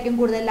ഏതായിരിക്കും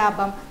കൂടുതൽ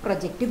ലാഭം?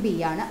 പ്രൊജക്റ്റ് ബി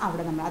ആണ്.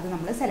 അവിടെ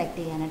നമ്മൾ സെലക്ട്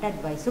ചെയ്യാനായിട്ട്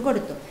അഡ്വൈസ്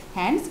കൊടുത്തു.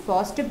 Hence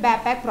post pay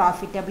back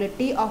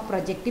profitability of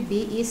project B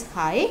is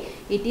high.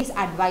 It is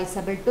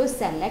advisable to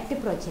select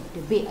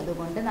project B.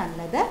 അതുകൊണ്ട്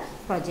നല്ലത്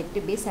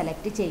പ്രൊജക്റ്റ് ബി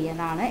സെലക്ട്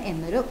ചെയ്യാനാണ്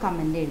എന്നൊരു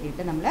കമൻറ്റ്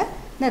എഴുതിയിട്ട് നമ്മൾ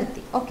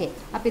നിർത്തി. ഓക്കെ,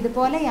 അപ്പോൾ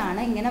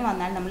ഇതുപോലെയാണ് ഇങ്ങനെ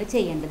വന്നാൽ നമ്മൾ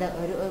ചെയ്യേണ്ടത്.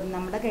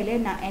 നമ്മുടെ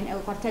കയ്യിൽ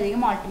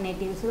കുറച്ചധികം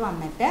ഓൾട്ടർനേറ്റീവ്സ്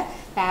വന്നിട്ട്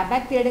പേ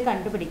ബാക്ക് പീരീഡ്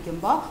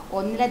കണ്ടുപിടിക്കുമ്പോൾ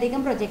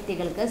ഒന്നിലധികം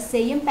പ്രൊജക്റ്റുകൾക്ക്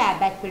സെയിം പേ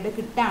ബാക്ക് പീരീഡ്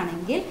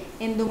കിട്ടുകയാണെങ്കിൽ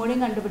എന്തും കൂടി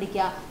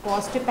കണ്ടുപിടിക്കുക?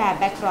 പോസ്റ്റ് പേ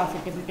ബാക്ക്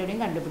പ്രോഫിറ്റബിലിറ്റിയും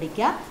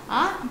കണ്ടുപിടിക്കുക.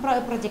 ആ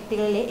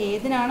പ്രൊജക്റ്റുകളിൽ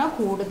ഏതിനാണോ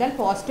കൂടുതൽ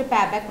പോസ്റ്റ്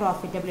പേ ബാക്ക്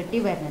പ്രോഫിറ്റബിലിറ്റി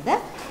വരുന്നത്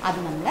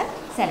അത് നമ്മൾ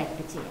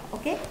സെലക്ട് ചെയ്യുക.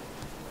 Okay,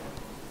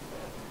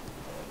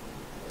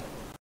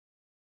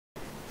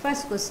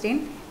 first question,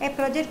 a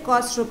project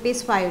costs rupees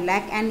 5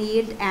 lakh and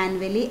yield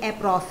annually a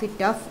profit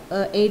of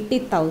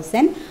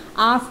 80,000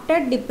 after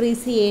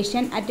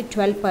depreciation at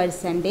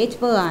 12%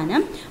 per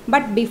annum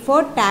but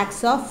before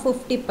tax of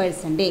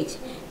 50%.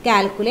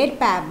 Calculate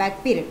payback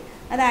period.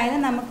 അതായത്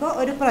നമുക്ക്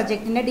ഒരു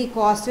പ്രൊജക്റ്റിൻ്റെ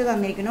cost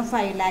തന്നിരിക്കുന്നു,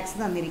 5 lakhs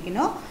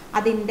തന്നിരിക്കുന്നു.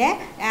 അതിൻ്റെ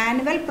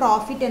ആനുവൽ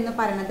പ്രോഫിറ്റ് എന്ന്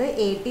പറയുന്നത്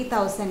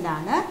 80,000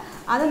 ആണ്.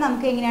 അത്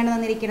നമുക്ക് എങ്ങനെയാണ്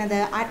തന്നിരിക്കുന്നത്?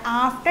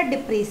 ആഫ്റ്റർ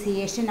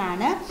ഡിപ്രീസിയേഷൻ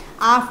ആണ്.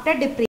 After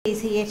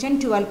depreciation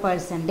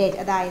 12%.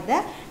 അതായത്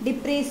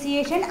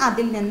ഡിപ്രീസിയേഷൻ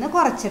അതിൽ നിന്ന്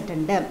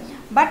കുറച്ചിട്ടുണ്ട്.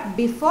 But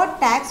before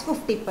tax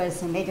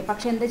 50%.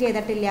 പക്ഷെ എന്ത്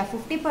ചെയ്തിട്ടില്ല?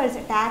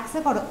 50% ടാക്സ്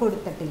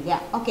കൊടുത്തിട്ടില്ല.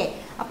 ഓക്കെ,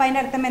 അപ്പോൾ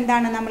അതിൻ്റെ അർത്ഥം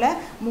എന്താണ്? നമ്മൾ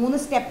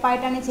 3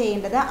 സ്റ്റെപ്പായിട്ടാണ്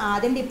ചെയ്യേണ്ടത്.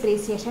 ആദ്യം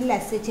ഡിപ്രീസിയേഷൻ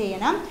ലെസ്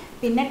ചെയ്യണം,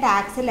 പിന്നെ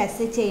ടാക്സ്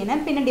ലെസ് ചെയ്യണം,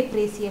 പിന്നെ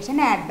ഡിപ്രീസിയേഷൻ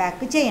ആഡ്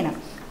ബാക്ക് ചെയ്യണം.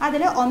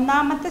 അതിൽ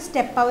ഒന്നാമത്തെ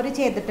സ്റ്റെപ്പ് അവർ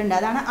ചെയ്തിട്ടുണ്ട്.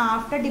 അതാണ്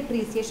ആഫ്റ്റർ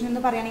ഡിപ്രീസിയേഷൻ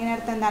എന്ന് പറയുകയാണെങ്കിൽ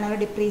അർത്ഥം എന്താണ്?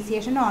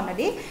 ഡിപ്രീസിയേഷൻ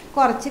ഓൾറെഡി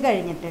കുറച്ച്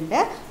കഴിഞ്ഞിട്ടുണ്ട്,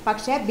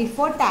 പക്ഷേ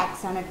ബിഫോർ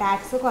ടാക്സ് ആണ്,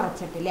 ടാക്സ്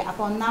കുറച്ചിട്ടില്ല.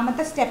 അപ്പോൾ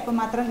ഒന്നാമത്തെ സ്റ്റെപ്പ്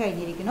മാത്രം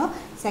കഴിഞ്ഞിരിക്കുന്നു,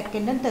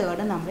 സെക്കൻഡും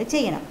തേർഡും നമ്മൾ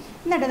ചെയ്യണം.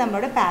 എന്നിട്ട്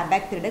നമ്മളോട് പേ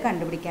ബാക്ക് പീരീഡ്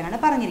കണ്ടുപിടിക്കാനാണ്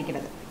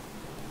പറഞ്ഞിരിക്കുന്നത്.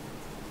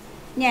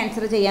 ഇനി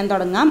ആൻസർ ചെയ്യാൻ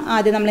തുടങ്ങാം.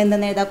 ആദ്യം നമ്മൾ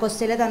എന്തെന്ന് എഴുതാം?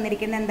 ക്വസ്റ്റ്യനിൽ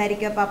തന്നിരിക്കുന്നത്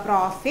എന്തായിരിക്കും? അപ്പോൾ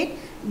പ്രോഫിറ്റ്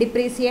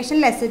ഡിപ്രീസിയേഷൻ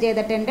ലെസ്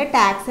ചെയ്തിട്ടുണ്ട്,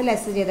 ടാക്സ്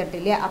ലെസ്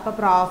ചെയ്തിട്ടില്ല. അപ്പോൾ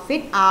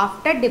profit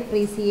after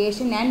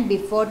depreciation and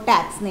before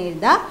tax എന്ന്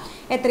എഴുതാം.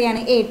 എത്രയാണ്?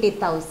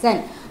 80,000.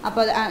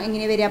 അപ്പോൾ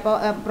ഇങ്ങനെ വരിക. അപ്പോൾ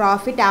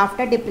profit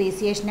after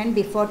depreciation and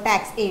before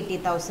tax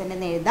 80,000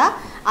 എന്ന് എഴുതാം.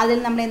 അതിൽ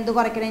നമ്മൾ എന്ത്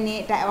കുറയ്ക്കണം? ഇനി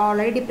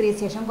ഓൾറെഡി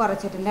ഡിപ്രീസിയേഷൻ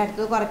കുറച്ചിട്ടുണ്ട്,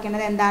 അടുത്തത്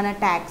കുറയ്ക്കേണ്ടത് എന്താണ്?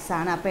 ടാക്സ്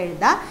ആണ്. അപ്പോൾ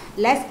എഴുതാം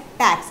ലെസ്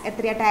ടാക്സ്.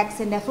 എത്രയാണ്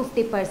ടാക്സിൻ്റെ?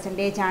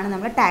 50% ആണ്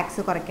നമ്മൾ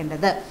ടാക്സ്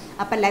കുറയ്ക്കേണ്ടത്.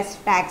 അപ്പോൾ ലെസ്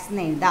ടാക്സ്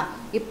എന്ന് എഴുതാം.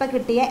 ഇപ്പോൾ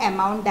കിട്ടിയ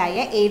എമൗണ്ടായ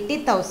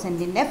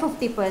 80,000ൻ്റെ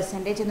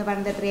 50% എന്ന്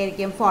പറയുന്നത്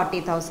എത്രയായിരിക്കും?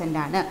 40,000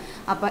 ആണ്.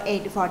 അപ്പോൾ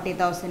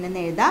 40,000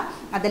 എന്ന് എഴുതാം.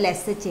 അത്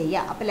ലെസ്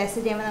ചെയ്യുക. അപ്പോൾ ലെസ്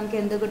ചെയ്യുമ്പോൾ നമുക്ക്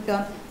എന്ത്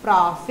കിട്ടും?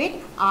 Profit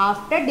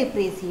after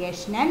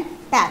depreciation and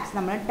tax.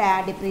 നമ്മൾ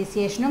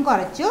ഡിപ്രീസിയേഷനും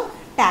കുറച്ചു,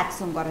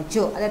 ടാക്സും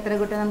കുറച്ചു. അത് എത്ര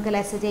കിട്ടും നമുക്ക്?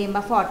 ലെസ്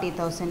ചെയ്യുമ്പോൾ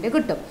 40,000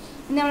 കിട്ടും.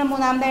 ഇനി നമ്മൾ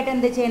മൂന്നാമതായിട്ട്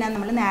എന്ത് ചെയ്യണം?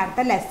 നമ്മൾ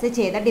നേരത്തെ ലെസ്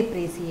ചെയ്ത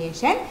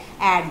ഡിപ്രീസിയേഷൻ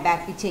ആഡ്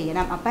ബാക്ക്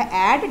ചെയ്യണം. അപ്പോൾ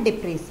ആഡ്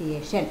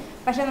ഡിപ്രീസിയേഷൻ.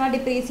 പക്ഷേ നമ്മൾ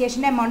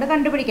ഡിപ്രീസിയേഷൻ്റെ എമൗണ്ട്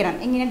കണ്ടുപിടിക്കണം.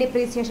 എങ്ങനെ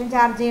ഡിപ്രീസിയേഷൻ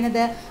ചാർജ്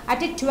ചെയ്യുന്നത്?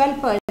 At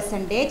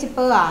 12%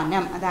 per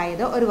annum.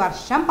 അതായത് ഒരു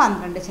വർഷം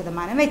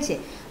 12% വെച്ച്.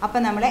 അപ്പോൾ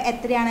നമ്മൾ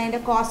എത്രയാണ് അതിൻ്റെ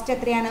കോസ്റ്റ്?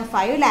 എത്രയാണ്?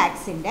 5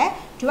 lakhsൻ്റെ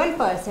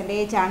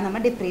 12% ആണ്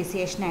നമ്മൾ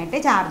ഡിപ്രീസിയേഷനായിട്ട്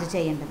ചാർജ്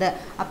ചെയ്യേണ്ടത്.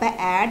 അപ്പോൾ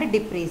add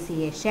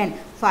depreciation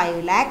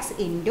 5 lakhs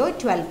into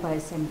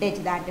 12%.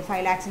 That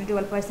 5 lakhsൻ്റെ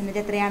 12%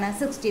 എത്രയാണ്?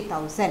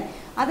 60,000.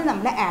 അത്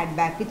നമ്മൾ ആഡ്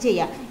ബാക്ക്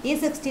ചെയ്യാം. ഈ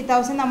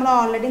 60,000 നമ്മൾ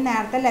ഓൾറെഡി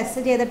നേരത്തെ ലെസ്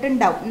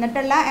ചെയ്തിട്ടുണ്ടാവും.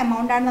 എന്നിട്ടുള്ള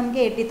എമൗണ്ടാണ്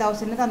നമുക്ക്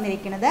 80,000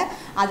 തന്നിരിക്കുന്നത്.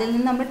 അതിൽ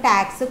നിന്ന് നമ്മൾ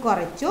ടാക്സ്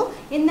കുറച്ചു.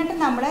 എന്നിട്ട്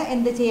നമ്മൾ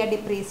എന്ത് ചെയ്യുക?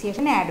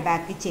 ഡിപ്രീസിയേഷൻ ആഡ്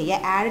ബാക്ക് ചെയ്യുക.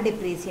 ആഡ്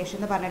ഡിപ്രീസിയേഷൻ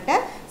എന്ന് പറഞ്ഞിട്ട്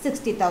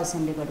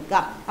 60,000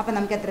 കൊടുക്കുക. അപ്പോൾ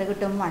നമുക്ക് എത്ര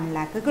കിട്ടും? 1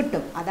 lakh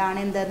കിട്ടും. അതാണ്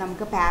എന്ത്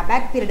നമുക്ക് പേ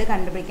ബാക്ക് പീരീഡ്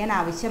കണ്ടുപിടിക്കാൻ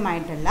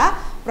ആവശ്യമായിട്ടുള്ള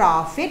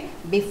profit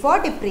before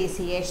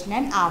depreciation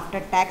and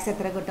after tax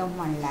എത്ര കിട്ടും?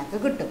 1 lakh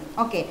കിട്ടും.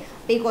 ഓക്കെ,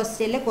 അപ്പോൾ ഈ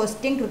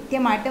ക്വസ്റ്റ്യൻ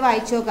കൃത്യമായിട്ട്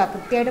വായിച്ചു നോക്കുക.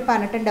 കൃത്യമായിട്ട്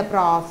പറഞ്ഞിട്ടുണ്ട്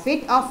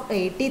പ്രോഫിറ്റ് ഓഫ്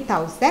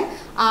 80,000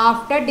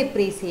 ആഫ്റ്റർ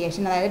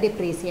ഡിപ്രീസിയേഷൻ, അതായത്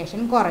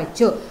ഡിപ്രീസിയേഷൻ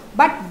കുറച്ചു,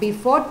 ബട്ട്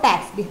ബിഫോർ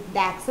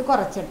ടാക്സ്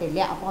കുറച്ചിട്ടില്ല.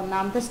 അപ്പോൾ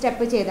ഒന്നാമത്തെ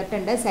സ്റ്റെപ്പ്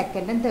ചെയ്തിട്ടുണ്ട്,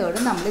 സെക്കൻഡും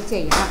തേർഡും നമ്മൾ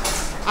ചെയ്യണം.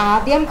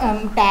 ആദ്യം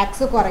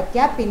ടാക്സ്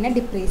കുറയ്ക്കുക, പിന്നെ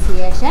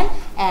ഡിപ്രീസിയേഷൻ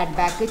ആഡ്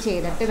ബാക്ക്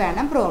ചെയ്തിട്ട്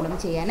വേണം പ്രോബ്ലം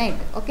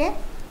ചെയ്യാനായിട്ട്. ഓക്കെ,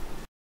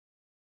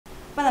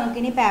 അപ്പോൾ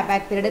നമുക്കിനി പേ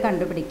ബാക്ക് പീരീഡ്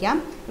കണ്ടുപിടിക്കാം.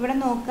 ഇവിടെ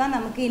നോക്കുക,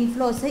 നമുക്ക്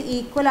ഇൻഫ്ലോസ്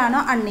ഈക്വൽ ആണോ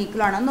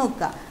അൺഈക്വൽ ആണോ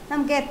നോക്കുക.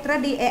 നമുക്ക് എത്ര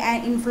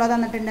ഇൻഫ്ലോ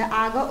തന്നിട്ടുണ്ട്?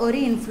 ആകെ ഒരു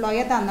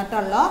ഇൻഫ്ലോയെ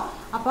തന്നിട്ടുള്ളൂ.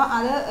 അപ്പോൾ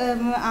അത്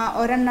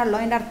ഒരെണ്ണമുള്ളൂ.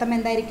 അതിൻ്റെ അർത്ഥം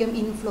എന്തായിരിക്കും?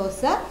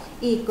 ഇൻഫ്ലോസ്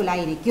ഈക്വൽ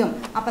ആയിരിക്കും.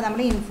 അപ്പോൾ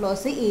നമ്മൾ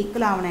ഇൻഫ്ലോസ്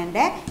ഈക്വൽ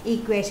ആവണതിൻ്റെ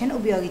ഈക്വേഷൻ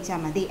ഉപയോഗിച്ചാൽ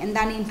മതി.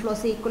 എന്താണ്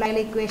ഇൻഫ്ലോസ് ഈക്വൽ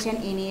ആയുള്ള equation?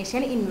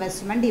 Initial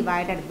investment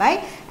divided by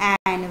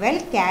annual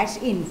cash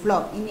inflow.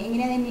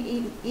 ഇങ്ങനെ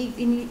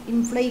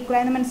ഇൻഫ്ലോ ഈക്വൽ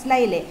ആയെന്ന്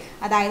മനസ്സിലായില്ലേ?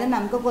 അതായത്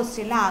നമുക്ക്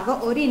ക്വസ്റ്റ്യനിൽ ആകെ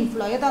ഒരു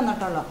ഇൻഫ്ലോയെ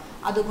തന്നിട്ടുള്ളൂ,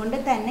 അതുകൊണ്ട്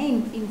തന്നെ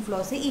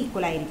ഇൻഫ്ലോസ്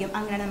ഈക്വൽ ആയിരിക്കും.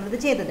 അങ്ങനെയാണ് നമ്മളിത്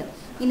ചെയ്തത്.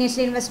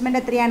 ഇനീഷ്യൽ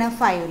ഇൻവെസ്റ്റ്മെൻറ്റ് എത്രയാണ്?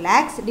 5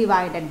 lakhs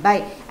divided by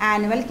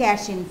annual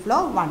cash inflow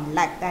 1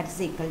 lakh. That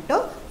is equal to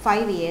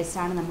 5 years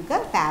ആണ് നമുക്ക്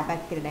പേ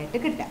ബാക്ക് പീരീഡ് ആയിട്ട്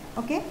കിട്ടുക.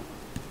 ഓക്കെ,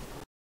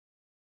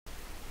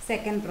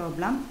 സെക്കൻഡ്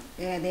പ്രോബ്ലം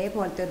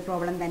ഇതേപോലത്തെ ഒരു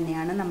പ്രോബ്ലം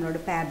തന്നെയാണ്. നമ്മളോട്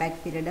pay back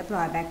period,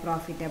 pay back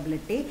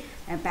profitability,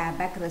 pay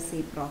back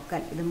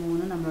reciprocal, ഇത്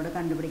മൂന്നും നമ്മളോട്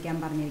കണ്ടുപിടിക്കാൻ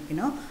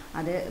പറഞ്ഞിരിക്കുന്നു.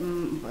 അത്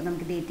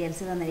നമുക്ക്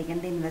ഡീറ്റെയിൽസ്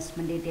തന്നിരിക്കുന്നത്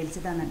ഇൻവെസ്റ്റ്മെൻറ്റ്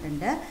ഡീറ്റെയിൽസ്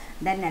തന്നിട്ടുണ്ട്.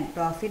 Then net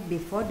profit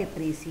before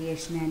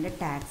depreciation and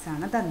tax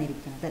ആണ്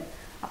തന്നിരിക്കുന്നത്.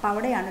 അപ്പോൾ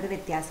അവിടെയാണ് ഒരു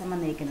വ്യത്യാസം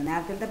വന്നിരിക്കുന്നത്.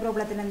 നേരത്തെ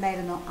പ്രോബ്ലത്തിൽ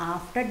എന്തായിരുന്നു?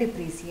 ആഫ്റ്റർ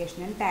ഡിപ്രീസിയേഷൻ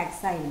ആൻഡ്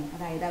ടാക്സ് ആയിരുന്നു.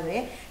 അതായത് അവർ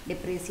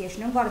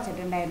ഡിപ്രീസിയേഷനും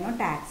കുറച്ചിട്ടുണ്ടായിരുന്നു,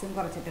 ടാക്സും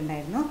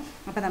കുറച്ചിട്ടുണ്ടായിരുന്നു.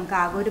 അപ്പോൾ നമുക്ക്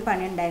ആകെ ഒരു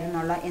പണി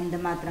ഉണ്ടായിരുന്നുള്ളൂ,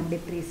 എന്തുമാത്രം?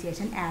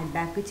 ഡിപ്രീസിയേഷൻ ആഡ്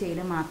ബാക്ക് ചെയ്യൽ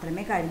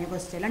മാത്രമേ കഴിഞ്ഞ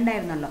ക്വസ്റ്റ്യനിൽ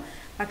ഉണ്ടായിരുന്നുള്ളൂ.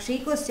 പക്ഷേ ഈ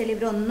ക്വസ്റ്റ്യനിൽ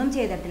ഇവരൊന്നും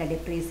ചെയ്തിട്ടില്ല,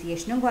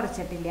 ഡിപ്രീസിയേഷനും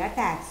കുറച്ചിട്ടില്ല,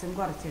 ടാക്സും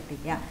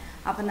കുറച്ചിട്ടില്ല.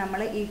 അപ്പോൾ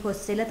നമ്മൾ ഈ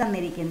ക്വസ്റ്റ്യനിൽ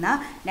തന്നിരിക്കുന്ന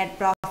net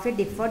profit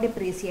before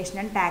depreciation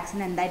and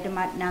ടാക്സിന് എന്തായിട്ട്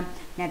മാറ്റണം?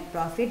 Net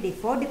profit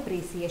before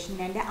depreciation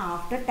and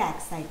after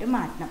tax ആയിട്ട്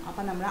മാറ്റണം.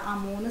 അപ്പോൾ നമ്മൾ ആ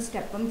 3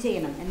 സ്റ്റെപ്പും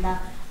ചെയ്യണം. എന്താ?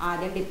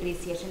 ആദ്യം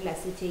ഡിപ്രീസിയേഷൻ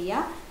ലെസ്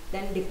ചെയ്യുക,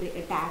 ദെൻ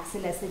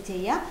ടാക്സ് ലെസ്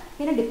ചെയ്യുക,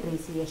 പിന്നെ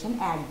ഡിപ്രീസിയേഷൻ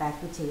ആഡ്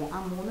ബാക്ക് ചെയ്യുക. ആ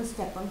 3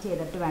 സ്റ്റെപ്പും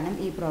ചെയ്തിട്ട് വേണം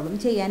ഈ പ്രോബ്ലം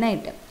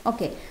ചെയ്യാനായിട്ട്.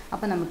 ഓക്കെ,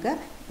 അപ്പോൾ നമുക്ക്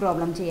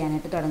പ്രോബ്ലം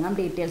ചെയ്യാനായിട്ട് തുടങ്ങാം.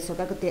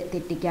 ഡീറ്റെയിൽസൊക്കെ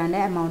തെറ്റിക്കാണ്ട്,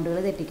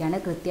 എമൗണ്ടുകൾ തെറ്റിക്കാണ്ട്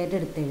കൃത്യമായിട്ട്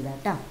എടുത്തെഴുതാം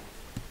കേട്ടോ.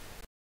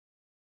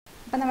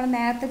 അപ്പോൾ നമ്മൾ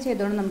നേരത്തെ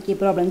ചെയ്തുകൊണ്ട് നമുക്ക് ഈ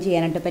പ്രോബ്ലം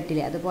ചെയ്യാനായിട്ട്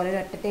പറ്റില്ല. അതുപോലെ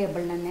ഒറ്റ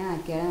ടേബിളിൽ തന്നെ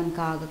ആക്കിയാൽ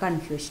നമുക്ക് ആകെ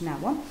കൺഫ്യൂഷൻ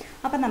ആവും.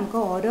 അപ്പോൾ നമുക്ക്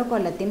ഓരോ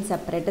കൊല്ലത്തെയും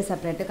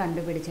സെപ്പറേറ്റ്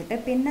കണ്ടുപിടിച്ചിട്ട്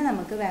പിന്നെ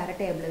നമുക്ക് വേറെ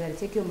ടേബിൾ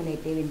വരച്ച്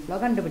ക്യൂമുലേറ്റീവ് ഇൻഫ്ലോ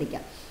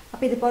കണ്ടുപിടിക്കാം.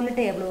 അപ്പോൾ ഇതുപോലെ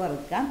ടേബിൾ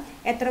വരയ്ക്കാം.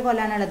 എത്ര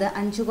കൊല്ലമാണുള്ളത്?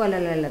 5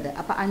 കൊല്ലമുള്ളത്.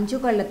 അപ്പോൾ 5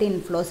 കൊല്ലത്തെ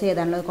ഇൻഫ്ലോസ്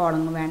എഴുതാനുള്ള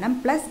കോളം വേണം,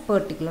 പ്ലസ്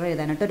പെർട്ടിക്കുലർ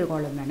എഴുതാനായിട്ട് ഒരു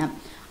കോളം വേണം.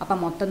 അപ്പോൾ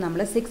മൊത്തം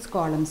നമ്മൾ 6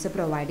 columns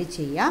പ്രൊവൈഡ്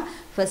ചെയ്യുക.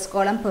 First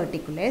column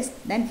particulars,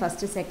 then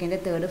first, second,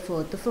 third,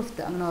 fourth,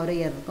 fifth, അങ്ങനെ ഓരോ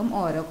ഇയർക്കും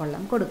ഓരോ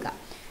കൊല്ലം കൊടുക്കുക.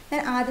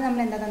 ആദ്യം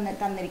നമ്മൾ എന്താ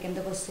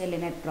തന്നിരിക്കുന്നത്? ക്വസ്റ്റ്യനിൽ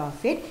net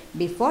profit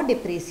before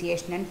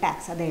depreciation and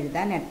tax അത്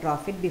എഴുതുക. Net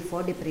profit before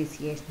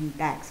depreciation and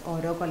tax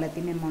ഓരോ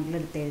കൊല്ലത്തിൻ്റെ എമൗണ്ടിൽ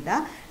എടുത്ത്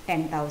എഴുതുക.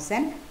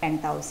 10,000,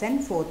 10,000,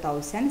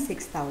 4,000,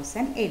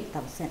 6,000,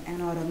 8,000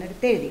 അങ്ങനെ ഓരോന്നും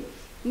എടുത്ത് എഴുതി.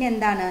 ഇനി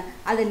എന്താണ്?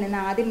 അതിൽ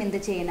നിന്ന് ആദ്യം എന്ത്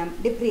ചെയ്യണം?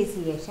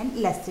 ഡിപ്രീസിയേഷൻ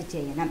ലെസ്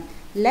ചെയ്യണം.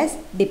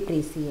 ലെസ്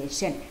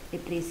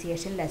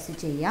ഡിപ്രീസിയേഷൻ ലെസ്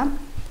ചെയ്യാം.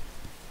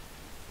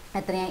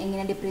 എത്രയാണ്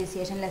എങ്ങനെ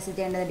ഡിപ്രീസിയേഷൻ ലെസ്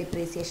ചെയ്യേണ്ടത്?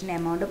 ഡിപ്രീസിയേഷൻ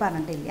എമൗണ്ട്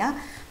പറഞ്ഞിട്ടില്ല,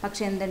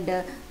 പക്ഷെ എന്തുണ്ട്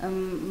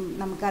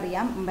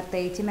നമുക്കറിയാം.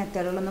 പ്രത്യേകിച്ച്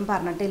മെത്തേഡുകളൊന്നും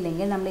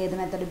പറഞ്ഞിട്ടില്ലെങ്കിൽ നമ്മൾ ഏത്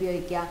മെത്തേഡ്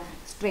ഉപയോഗിക്കുക?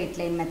 സ്ട്രേറ്റ്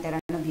ലൈൻ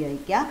മെത്തേഡാണ്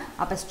ഉപയോഗിക്കുക.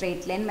 അപ്പോൾ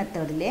സ്ട്രേറ്റ് ലൈൻ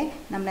മെത്തേഡിൽ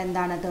നമ്മൾ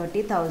എന്താണ്?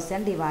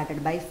 30,000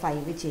 ഡിവൈഡഡ് ബൈ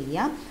 5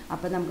 ചെയ്യുക.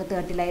 അപ്പോൾ നമുക്ക്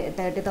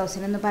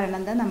 30,000 എന്ന്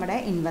പറയുന്നത് നമ്മുടെ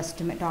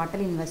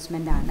ടോട്ടൽ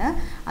ഇൻവെസ്റ്റ്മെൻ്റ് ആണ്.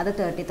 അത്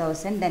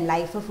 30,000. ദെൻ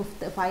ലൈഫ്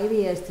 5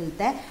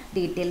 yearsത്തെ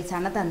ഡീറ്റെയിൽസ്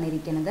ആണ്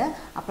തന്നിരിക്കുന്നത്.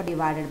 അപ്പോൾ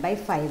ഡിവൈഡഡ് ബൈ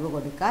 5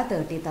 കൊടുക്കുക.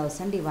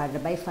 30,000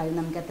 ഡിവൈഡഡ് ബൈ 5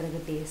 നമുക്ക് എത്ര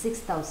കിട്ടി?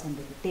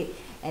 6,000 കിട്ടി.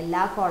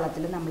 എല്ലാ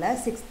കോളത്തിലും നമ്മൾ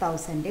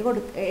 6,000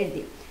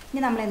 എഴുതി.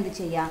 ഇനി നമ്മൾ എന്ത്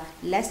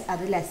ചെയ്യുക?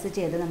 അത് ലെസ്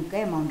ചെയ്ത് നമുക്ക്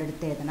എമൗണ്ട്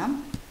എടുത്ത് എഴുതണം.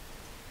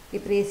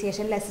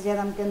 ഡിപ്രീസിയേഷൻ ലെസ് ചെയ്ത്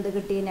നമുക്ക് എന്ത്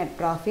കിട്ടി? Net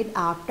profit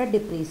after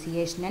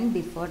depreciation and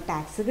before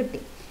tax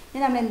കിട്ടി.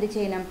 ഇനി നമ്മൾ എന്ത്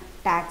ചെയ്യണം?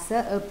 ടാക്സ്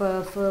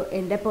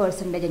എൻ്റെ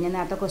പേഴ്സൻറ്റേജ് ഞാൻ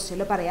നേരത്തെ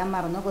ക്വസ്റ്റ്യനിൽ പറയാൻ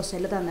മറന്നു.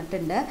 ക്വസ്റ്റ്യനിൽ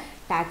തന്നിട്ടുണ്ട്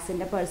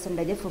ടാക്സിൻ്റെ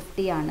പെർസെൻറ്റേജ്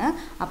 50 ആണ്.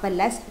 അപ്പോൾ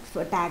ലെസ്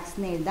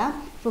ടാക്സിന് എഴുതാം,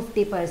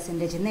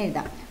 50% എന്ന്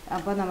എഴുതാം.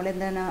 അപ്പോൾ നമ്മൾ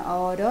എന്താണ്?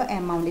 ഓരോ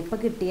എമൗണ്ട് ഇപ്പോൾ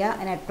കിട്ടിയ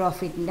നെറ്റ്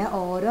പ്രോഫിറ്റിൻ്റെ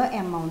ഓരോ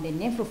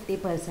എമൗണ്ടിൻ്റെ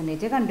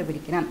 50%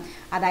 കണ്ടുപിടിക്കണം.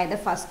 അതായത്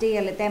ഫസ്റ്റ്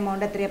ഇയറിലത്തെ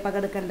എമൗണ്ട് എത്രയപ്പോൾ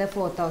എടുക്കേണ്ടത്?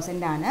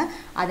 4,000 ആണ്.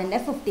 അതിൻ്റെ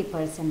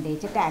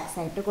 50% ടാക്സ്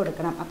ആയിട്ട്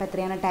കൊടുക്കണം. അപ്പോൾ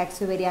എത്രയാണ്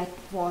ടാക്സ് വരിക?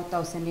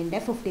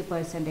 4,000ൻ്റെ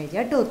 50%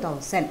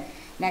 2,000.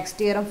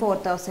 നെക്സ്റ്റ് ഇയറും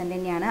 4000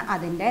 തന്നെയാണ്.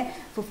 അതിൻ്റെ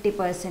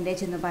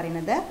 50% എന്ന്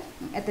പറയുന്നത്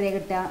എത്രയാണ്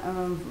കിട്ടുക?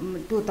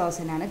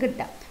 2000 ആണ്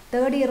കിട്ടുക.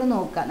 തേർഡ് ഇയർ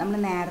നോക്കുക, നമ്മൾ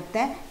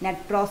നേരത്തെ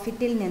നെറ്റ്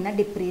പ്രോഫിറ്റിൽ നിന്ന്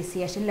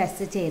ഡിപ്രീസിയേഷൻ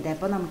ലെസ് ചെയ്ത്,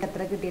 അപ്പോൾ നമുക്ക്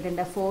എത്ര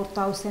കിട്ടിയിട്ടുണ്ട്?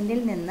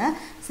 4000 നിന്ന്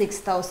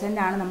 6000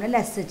 ആണ് നമ്മൾ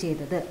ലെസ്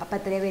ചെയ്തത്. അപ്പോൾ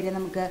എത്രയാണ് വരിക?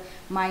 നമുക്ക്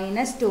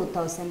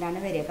 -2000 ആണ്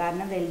വരിക.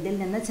 കാരണം വലുതിൽ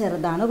നിന്ന്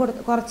ചെറുതാണ്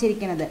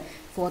കുറച്ചിരിക്കുന്നത്.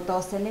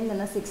 4000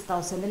 നിന്ന്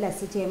 6000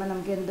 ലെസ് ചെയ്യുമ്പോൾ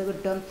നമുക്ക് എന്ത്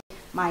കിട്ടും?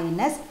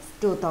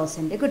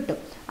 -2000 കിട്ടും.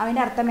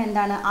 അതിൻ്റെ അർത്ഥം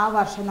എന്താണ്? ആ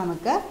വർഷം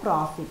നമുക്ക്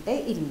പ്രോഫിറ്റ്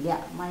ഇല്ല.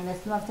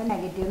 മൈനസ് എന്ന് പറഞ്ഞാൽ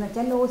നെഗറ്റീവ് എന്ന്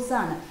വെച്ചാൽ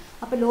ലോസാണ്.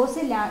 അപ്പോൾ ലോസ്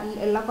ഇല്ല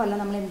ഉള്ള കൊല്ലം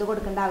നമ്മൾ എന്ത്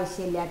കൊടുക്കേണ്ട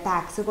ആവശ്യമില്ല?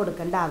 ടാക്സ്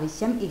കൊടുക്കേണ്ട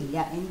ആവശ്യം ഇല്ല.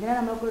 എന്തിനാണ്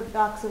നമ്മൾ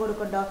ടാക്സ്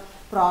കൊടുക്കണ്ടോ?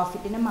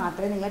 പ്രോഫിറ്റിന്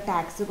മാത്രമേ നിങ്ങൾ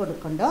ടാക്സ്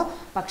കൊടുക്കണ്ടോ.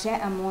 പക്ഷേ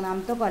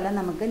മൂന്നാമത്തെ കൊല്ലം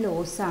നമുക്ക്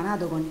ലോസാണ്,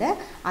 അതുകൊണ്ട്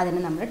അതിന്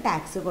നമ്മൾ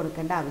ടാക്സ്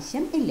കൊടുക്കേണ്ട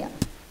ആവശ്യം ഇല്ല.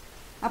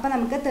 അപ്പോൾ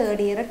നമുക്ക്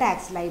തേർഡ് ഇയർ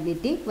ടാക്സ്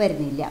ലയബിലിറ്റി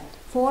വരുന്നില്ല.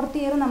 ഫോർത്ത്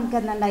ഇയർ നമുക്ക്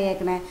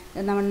എന്തുണ്ടായേക്കണേ?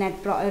 നമ്മൾ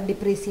നെറ്റ്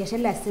ഡിപ്രീസിയേഷൻ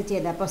ലെസ്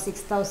ചെയ്ത്, അപ്പോൾ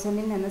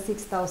 6000 നിന്ന്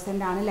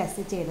 6000 ആണ്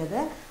ലെസ് ചെയ്തത്.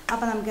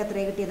 അപ്പോൾ നമുക്ക്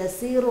എത്രയാണ് കിട്ടിയത്?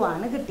 0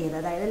 ആണ് കിട്ടിയത്.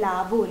 അതായത്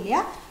ലാഭവും ഇല്ല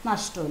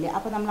നഷ്ടവും ഇല്ല.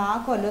 അപ്പോൾ നമ്മൾ ആ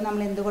കൊല്ലം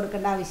നമ്മൾ എന്ത്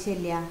കൊടുക്കേണ്ട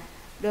ആവശ്യമില്ല?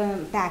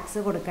 ടാക്സ്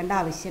കൊടുക്കേണ്ട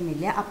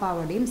ആവശ്യമില്ല. അപ്പോൾ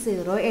അവിടെയും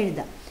 0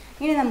 എഴുതാം.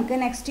 ഇനി നമുക്ക്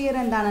നെക്സ്റ്റ് ഇയർ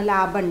എന്താണ്?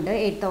 ലാഭമുണ്ട്.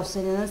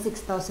 8000 നിന്ന്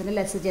 6000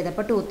 ലെസ്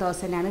ചെയ്തപ്പോൾ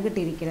 2000 ആണ്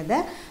കിട്ടിയിരിക്കുന്നത്.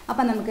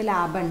 അപ്പോൾ നമുക്ക്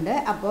ലാഭമുണ്ട്.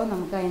 അപ്പോൾ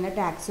നമുക്ക് അതിന്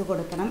ടാക്സ്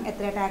കൊടുക്കണം.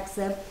 എത്ര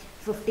ടാക്സ്?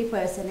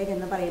 50%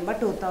 എന്ന് പറയുമ്പോൾ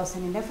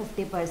 2000-ൻ്റെ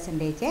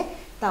 50%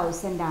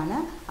 1000 ആണ്.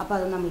 അപ്പോൾ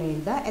അത് നമ്മൾ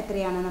എഴുതുക.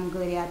 എത്രയാണ് നമുക്ക്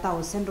വരിക?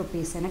 1000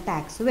 റുപ്പീസിന്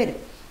ടാക്സ് വരും.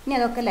 ഇനി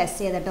അതൊക്കെ ലെസ്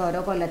ചെയ്തിട്ട് ഓരോ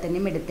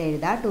കൊല്ലത്തിൻ്റെയും എടുത്ത്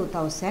എഴുതുക.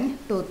 2000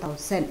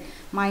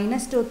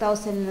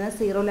 -2000 നിന്ന്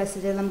 0 ലെസ്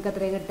ചെയ്ത് നമുക്ക്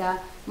എത്ര കിട്ടുക?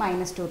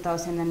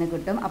 -2000 തന്നെ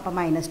കിട്ടും. അപ്പോൾ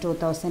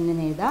 -2000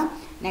 എഴുതാം.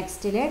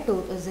 നെക്സ്റ്റിൽ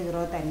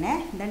 0 തന്നെ.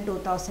 ദെൻ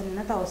 2000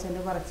 നിന്ന്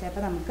 1000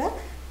 കുറച്ചപ്പോൾ നമുക്ക്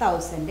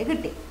 1000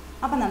 കിട്ടി.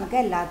 അപ്പോൾ നമുക്ക്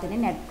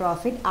എല്ലാത്തിനും നെറ്റ്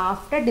പ്രോഫിറ്റ്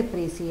ആഫ്റ്റർ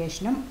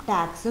ഡിപ്രീസിയേഷനും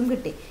ടാക്സും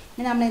കിട്ടി.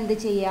 ഇനി നമ്മൾ എന്ത്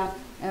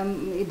ചെയ്യുക?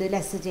 ഇത്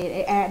ലെസ്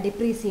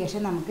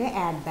ഡിപ്രീസിയേഷൻ നമുക്ക്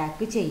ആഡ്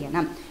ബാക്ക്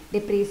ചെയ്യണം.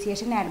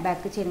 ഡിപ്രീസിയേഷൻ ആഡ്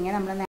ബാക്ക് ചെയ്യണമെങ്കിൽ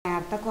നമ്മൾ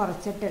നേരത്തെ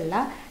കുറച്ചിട്ടുള്ള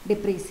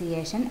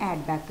ഡിപ്രീസിയേഷൻ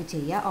ആഡ് ബാക്ക്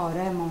ചെയ്യുക.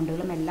 ഓരോ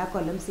എമൗണ്ടുകളും എല്ലാ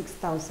കൊല്ലം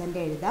 6000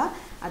 എഴുതുക.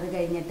 അത്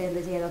കഴിഞ്ഞിട്ട്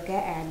എന്ത് ചെയ്തൊക്കെ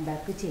ആഡ്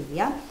ബാക്ക്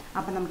ചെയ്യുക.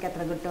 അപ്പോൾ നമുക്ക്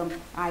എത്ര കിട്ടും?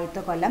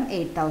 ആദ്യത്തെ കൊല്ലം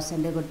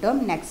 8000 കിട്ടും.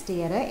 നെക്സ്റ്റ്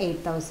ഇയർ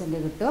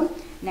 8000 കിട്ടും.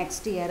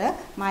 നെക്സ്റ്റ് ഇയർ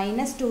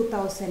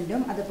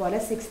 -2000 അതുപോലെ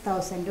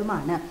 6000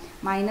 ആണ്.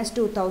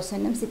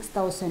 -2000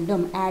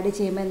 6000 ആഡ്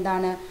ചെയ്യുമ്പോൾ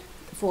എന്താണ്?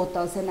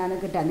 4000 ആണ്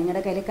കിട്ടുക.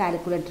 നിങ്ങളുടെ കയ്യിൽ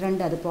കാൽക്കുലേറ്റർ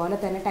ഉണ്ട്, അതുപോലെ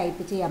തന്നെ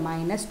ടൈപ്പ് ചെയ്യുക.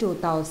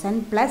 -2000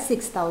 +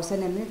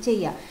 6000 എന്ന്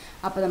ചെയ്യുക.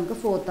 അപ്പോൾ നമുക്ക്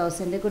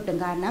 4000 കിട്ടും.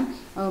 കാരണം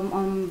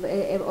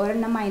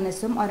ഒരെണ്ണം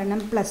മൈനസും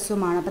ഒരെണ്ണം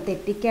പ്ലസ്സുമാണ്. അപ്പോൾ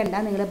തെറ്റിക്കേണ്ട.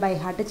 നിങ്ങൾ ബൈ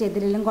ഹാർട്ട്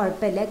ചെയ്തില്ലെങ്കിലും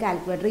കുഴപ്പമില്ല,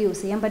 കാൽക്കുലേറ്റർ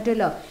യൂസ് ചെയ്യാൻ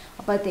പറ്റുമല്ലോ.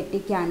 അപ്പോൾ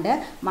തെറ്റിക്കാണ്ട്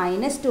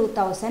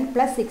 -2000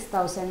 +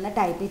 6000 എന്ന്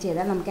ടൈപ്പ്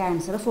ചെയ്താൽ നമുക്ക്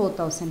ആൻസർ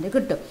 4000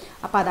 കിട്ടും.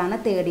 അപ്പോൾ അതാണ്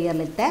തേർഡ്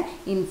ഇയറിലത്തെ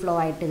ഇൻഫ്ലോ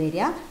ആയിട്ട്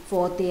വരിക.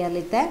 ഫോർത്ത്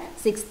ഇയറിലത്തെ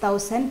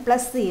 6000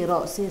 + 0,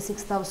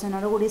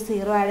 6000 കൂടി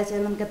 0 ആഡ്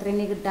ചെയ്താൽ നമുക്ക് എത്ര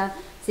തന്നെ കിട്ടുക?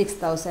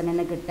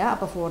 6000 കിട്ടുക.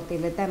 അപ്പോൾ ഫോർത്ത്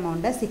ഇയറിലത്തെ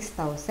എമൗണ്ട്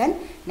 6000,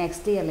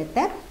 നെക്സ്റ്റ്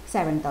ഇയറിലത്തെ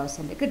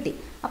 7000 കിട്ടി.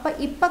 അപ്പോൾ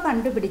ഇപ്പോൾ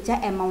കണ്ടുപിടിച്ച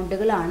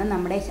എമൗണ്ടുകളാണ്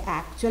നമ്മുടെ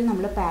ആക്ച്വൽ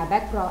നമ്മൾ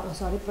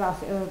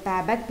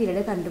പേബാക്ക്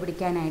പീരീഡ്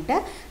കണ്ടുപിടിക്കാനായിട്ട്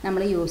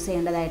നമ്മൾ യൂസ്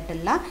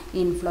ചെയ്യേണ്ടതായിട്ടുള്ള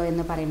ഇൻഫ്ലോ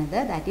എന്ന് പറയുന്നത്.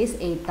 That is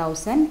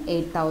 8000,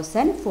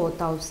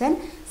 4000,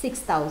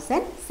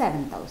 6000,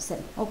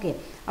 7000. ഓക്കെ.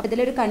 അപ്പോൾ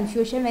ഇതിലൊരു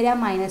കൺഫ്യൂഷൻ വരിക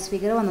മൈനസ്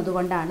ഫിഗർ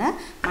വന്നതുകൊണ്ടാണ്.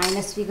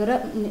 മൈനസ് ഫിഗർ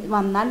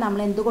വന്നാൽ നമ്മൾ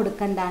എന്ത്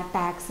കൊടുക്കണ്ട?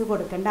 ടാക്സ്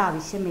കൊടുക്കേണ്ട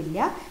ആവശ്യമില്ല.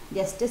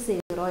 ജസ്റ്റ്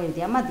 0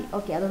 എഴുതിയാൽ മതി.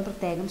 ഓക്കെ. അതൊന്ന്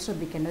പ്രത്യേകം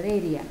ശ്രദ്ധിക്കേണ്ട ഒരു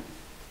ഏരിയയാണ്.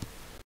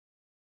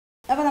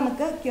 അപ്പോൾ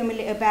നമുക്ക്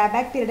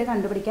പേബാക്ക് പീരീഡ്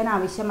കണ്ടുപിടിക്കാൻ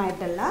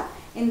ആവശ്യമായിട്ടുള്ള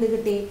എന്ത്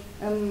കിട്ടി?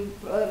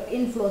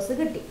 ഇൻഫ്ലോസ്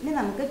കിട്ടി. ഇനി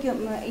നമുക്ക്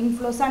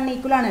ഇൻഫ്ലോസ്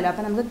അൺഈക്വൽ ആണല്ലോ.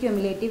 അപ്പോൾ നമുക്ക്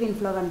ക്യുമുലേറ്റീവ്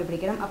ഇൻഫ്ലോ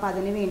കണ്ടുപിടിക്കണം. അപ്പോൾ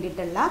അതിന്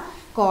വേണ്ടിയിട്ടുള്ള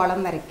കോളം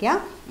വരയ്ക്കുക.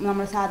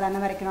 നമ്മൾ സാധാരണ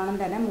വരയ്ക്കണമെന്നും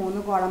തന്നെ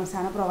 3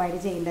 കോളംസാണ് പ്രൊവൈഡ്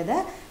ചെയ്യേണ്ടത്.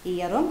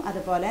 ഇയറും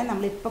അതുപോലെ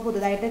നമ്മളിപ്പോൾ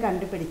പുതുതായിട്ട്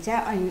കണ്ടുപിടിച്ച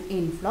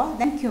ഇൻഫ്ലോ,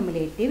 ദെൻ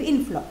ക്യുമുലേറ്റീവ്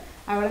ഇൻഫ്ലോ.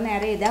 അവിടെ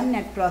നേരെ എഴുതാം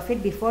net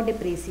profit before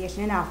depreciation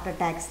and after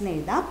tax എന്ന്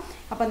എഴുതാം.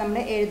 അപ്പോൾ നമ്മൾ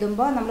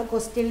എഴുതുമ്പോൾ നമ്മൾ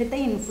ക്വസ്റ്റ്യനിലത്തെ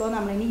ഇൻഫ്ലോ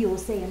നമ്മളിനി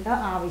യൂസ് ചെയ്യേണ്ട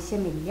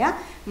ആവശ്യമില്ല.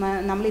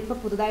 നമ്മളിപ്പോൾ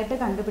പുതുതായിട്ട്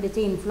കണ്ടുപിടിച്ച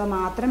ഇൻഫ്ലോ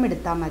മാത്രം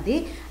എടുത്താൽ മതി.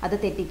 അത്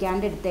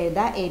തെറ്റിക്കാണ്ട് എടുത്ത്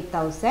എഴുതുക.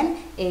 8000,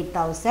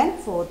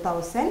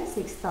 4000,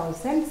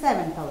 6000,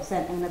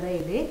 7000 എന്നത്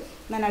എഴുതി.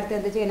 ഞാൻ അടുത്ത്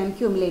എന്ത് ചെയ്യണം?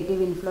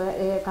 ക്യുമുലേറ്റീവ് ഇൻഫ്ലോ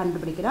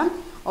കണ്ടുപിടിക്കണം.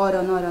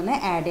 ഓരോന്ന്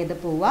ആഡ് ചെയ്ത്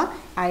പോവുക.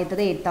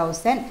 ആദ്യത്തത്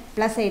 8000 +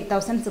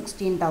 8000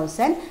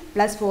 16,000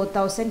 +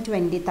 4000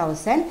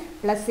 20,000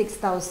 +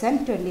 6000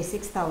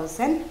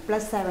 26,000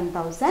 +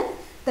 7000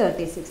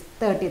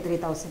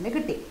 33,000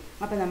 കിട്ടി.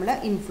 അപ്പോൾ നമ്മൾ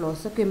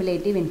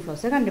ക്യുമുലേറ്റീവ്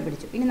ഇൻഫ്ലോസ്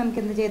കണ്ടുപിടിച്ചു. ഇനി നമുക്ക്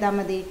എന്ത് ചെയ്താൽ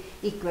മതി?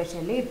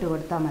 ഇക്വേഷനിൽ ഇട്ട്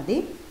കൊടുത്താൽ മതി.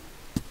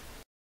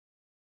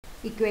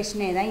 ഇക്വേഷൻ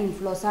എഴുതാം.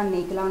 ഇൻഫ്ലോസ്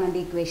അൺഈക്വൽ ആണെൻ്റെ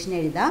ഇക്വേഷൻ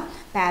എഴുതാം.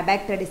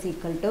 Payback period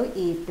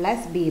 = E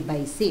 +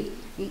 B/C.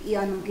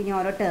 നമുക്ക് ഇനി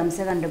ഓരോ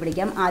ടേംസ്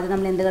കണ്ടുപിടിക്കാം. ആദ്യം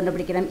നമ്മൾ എന്ത്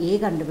കണ്ടുപിടിക്കണം? എ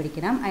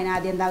കണ്ടുപിടിക്കണം.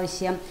 അതിനാദ്യം എന്താ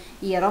ആവശ്യം?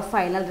 ഇയർ ഓഫ്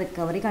ഫൈനൽ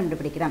റിക്കവറി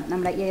കണ്ടുപിടിക്കണം.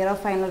 നമ്മുടെ ഇയർ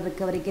ഓഫ് ഫൈനൽ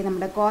റിക്കവറിക്ക്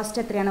നമ്മുടെ കോസ്റ്റ്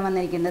എത്രയാണ്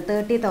വന്നിരിക്കുന്നത്?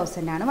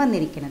 30,000 ആണ്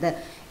വന്നിരിക്കുന്നത്.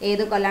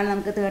 ഏത് കൊല്ലാണ്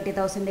നമുക്ക്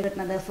 30,000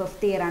 കിട്ടുന്നത്?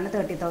 5th ഇയർ ആണ്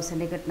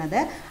 30,000 കിട്ടുന്നത്.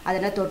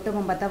 അതിൻ്റെ തൊട്ട്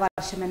മുമ്പത്തെ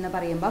വർഷം എന്ന്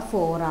പറയുമ്പോൾ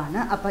 4 ആണ്.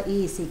 അപ്പോൾ E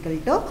 =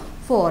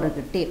 4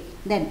 കിട്ടി.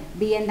 ദെൻ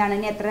ബി എന്താണ്?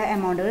 ഇനി എത്ര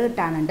എമൗണ്ട്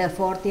കിട്ടാനുണ്ട്?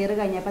 4th ഇയർ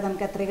കഴിഞ്ഞപ്പോൾ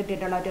നമുക്ക് എത്ര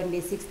കിട്ടിയിട്ടുള്ളൂ?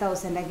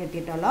 26,000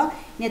 കിട്ടിയിട്ടുള്ളൂ.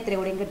 ഇനി എത്ര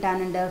കൂടിയും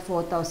കിട്ടാനുണ്ട്?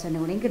 4,000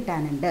 കൂടിയും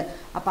കിട്ടാനുണ്ട്.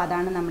 അപ്പോൾ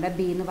അതാണ് നമ്മുടെ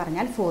ബി എന്ന്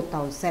പറഞ്ഞാൽ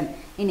 4,000.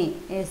 ഇനി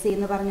സി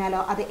എന്ന് പറഞ്ഞാലോ,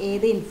 അത്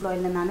ഏത്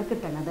ഇൻഫ്ലോയിൽ നിന്നാണ്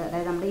കിട്ടുന്നത്?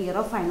 അതായത് നമ്മുടെ year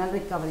of final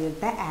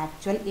റിക്കവറിയുടെ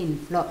actual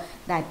inflow,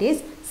 that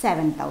is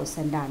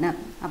 7,000 ആണ്.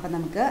 അപ്പോൾ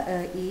നമുക്ക്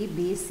ഇ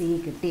ബി സി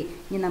കിട്ടി.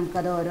 ഇനി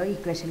നമുക്കത് ഓരോ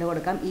ഇക്വേഷനിൽ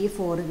കൊടുക്കാം. ഇ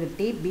 4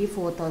 കിട്ടി, ബി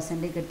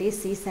 4,000 കിട്ടി,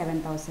 സി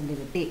 7,000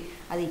 കിട്ടി.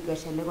 അത്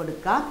ഇക്വേഷനിൽ കൊടുക്കുക.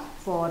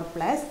 4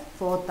 +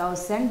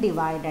 4,000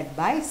 /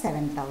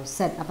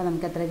 7,000. അപ്പോൾ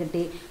നമുക്ക് എത്ര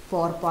കിട്ടി?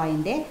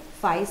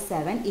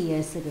 4.57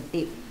 ഇയേഴ്സ്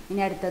കിട്ടി.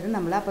 ഇനി അടുത്തത്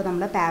നമ്മൾ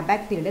പേ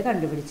ബാക്ക് പീരീഡ്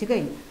കണ്ടുപിടിച്ച്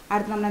കഴിഞ്ഞു.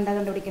 അടുത്ത് നമ്മൾ എന്താ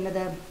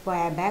കണ്ടുപിടിക്കേണ്ടത്?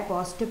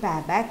 പോസ്റ്റ് പേ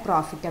ബാക്ക്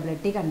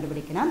പ്രോഫിറ്റബിലിറ്റി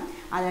കണ്ടുപിടിക്കണം.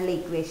 അതിനുള്ള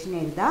ഇക്വേഷൻ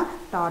എഴുതുക.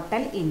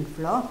 Total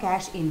inflow,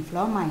 cash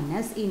inflow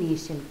minus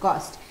initial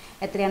cost.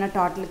 എത്രയാണ്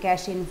ടോട്ടൽ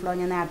ക്യാഷ് ഇൻഫ്ലോ?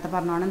 ഞാൻ നേരത്തെ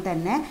പറഞ്ഞോണം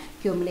തന്നെ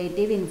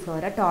ക്യൂമുലേറ്റീവ്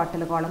ഇൻഫ്ലോയുടെ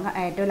ടോട്ടൽ കോളം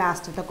ഏറ്റവും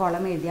ലാസ്റ്റത്തെ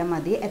കോളം എഴുതിയാൽ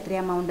മതി. എത്ര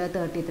എമൗണ്ട്?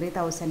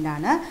 33,000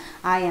 ആണ്.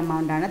 ആ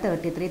എമൗണ്ട് ആണ്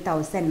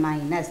 33,000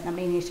 മൈനസ്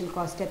നമ്മുടെ ഇനീഷ്യൽ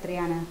കോസ്റ്റ്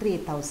എത്രയാണ്?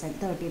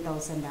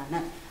 30,000 ആണ്.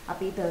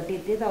 അപ്പോൾ ഈ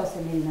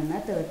 33,000ൽ നിന്ന്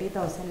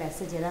 30,000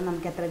 ലെസ് ചെയ്താൽ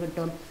നമുക്ക് എത്ര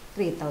കിട്ടും?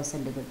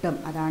 3,000 കിട്ടും.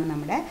 അതാണ്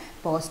നമ്മുടെ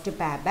പോസ്റ്റ്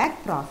പേ ബാക്ക്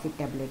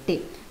പ്രോഫിറ്റബിലിറ്റി.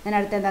 ഞാൻ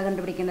അടുത്ത് എന്താ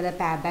കണ്ടുപിടിക്കേണ്ടത്?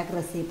 പേ ബാക്ക്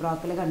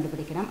റെസിപ്രോക്കൽ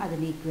കണ്ടുപിടിക്കണം.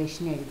 അതിൻ്റെ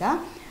ഇക്വേഷൻ എഴുതാം.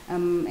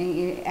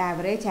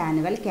 Average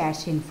annual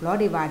cash inflow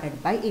 /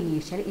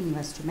 initial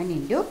investment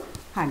into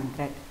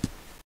 100.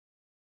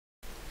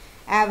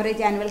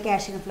 Average annual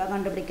cash inflow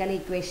കണ്ടുപിടിക്കാൻ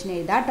ഇക്വേഷൻ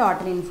എഴുതുക.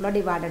 Total inflow /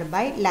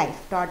 life.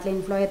 Total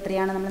inflow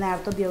എത്രയാണ്? നമ്മൾ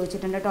നേരത്തെ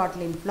ഉപയോഗിച്ചിട്ടുണ്ട്.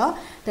 ടോട്ടൽ ഇൻഫ്ലോ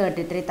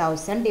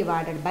 33,000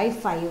 /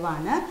 5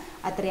 ആണ്.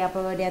 അത്രയും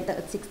അപ്പോൾ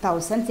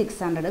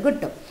 6,600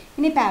 കിട്ടും.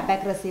 ഇനി പേ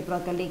ബാക്ക്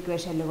റെസിപ്രോക്കലിൻ്റെ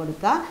ഇക്വേഷനിൽ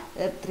കൊടുക്കുക.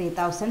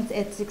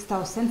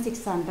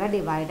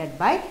 6,600 /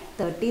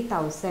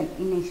 30,000.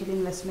 ഇനീഷ്യൽ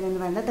ഇൻവെസ്റ്റ്മെൻറ്റ്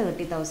എന്ന് പറയുന്നത്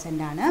 30,000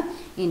 ആണ്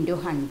ഇൻറ്റു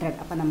 100.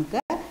 അപ്പോൾ നമുക്ക്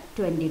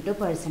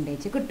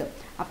 22% കിട്ടും.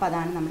 അപ്പോൾ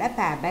അതാണ് നമ്മുടെ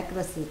പേ ബാക്ക്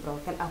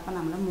റെസിപ്രോക്കൽ. അപ്പോൾ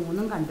നമ്മൾ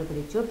മൂന്നും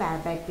കണ്ടുപിടിച്ചു. പേ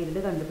ബാക്ക്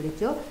പീരീഡ്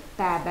കണ്ടുപിടിച്ചു,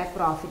 പേ ബാക്ക്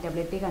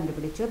പ്രോഫിറ്റബിലിറ്റി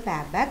കണ്ടുപിടിച്ചു, പേ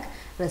ബാക്ക്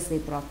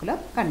റെസിപ്രോക്കലും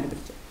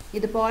കണ്ടുപിടിച്ചു.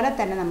 ഇതുപോലെ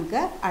തന്നെ നമുക്ക്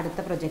അടുത്ത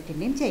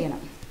പ്രൊജക്റ്റിൻ്റെയും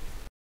ചെയ്യണം.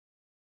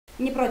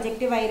 ഇനി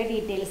പ്രൊജക്റ്റ് വൈയുടെ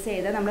ഡീറ്റെയിൽസ്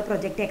ചെയ്ത് നമ്മൾ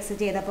പ്രൊജക്റ്റ് എക്സ്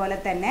ചെയ്ത പോലെ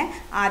തന്നെ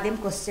ആദ്യം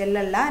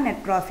ക്വസ്റ്റ്യനിലുള്ള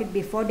നെറ്റ് പ്രോഫിറ്റ്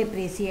ബിഫോർ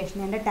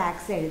ഡിപ്രീസിയേഷൻ്റെ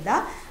ടാക്സ് എഴുതുക.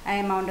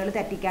 എമൗണ്ടുകൾ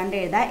തെറ്റിക്കാണ്ട്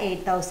എഴുതുക.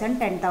 8,000,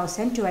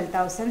 10,000,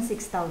 12,000,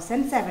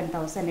 6,000,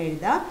 7,000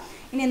 എഴുതുക.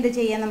 ഇനി എന്ത്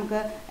ചെയ്യാം? നമുക്ക്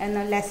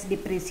ലെസ്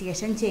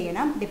ഡിപ്രീസിയേഷൻ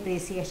ചെയ്യണം.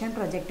 ഡിപ്രീസിയേഷൻ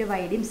പ്രൊജക്റ്റ്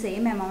വൈഡിയും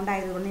സെയിം എമൗണ്ട്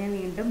ആയതുകൊണ്ട് ഞാൻ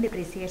വീണ്ടും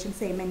ഡിപ്രീസിയേഷൻ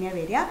സെയിം തന്നെയാണ്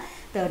വരിക.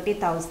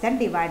 30,000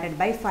 /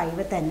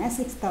 5 തന്നെ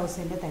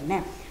 6,000 തന്നെ.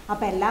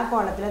 അപ്പോൾ എല്ലാ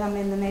കോളത്തിലും നമ്മൾ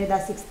എന്തെന്ന് എഴുതുക?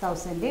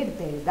 6,000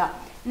 എടുത്ത് എഴുതുക.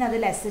 ഇനി അത്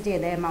ലെസ്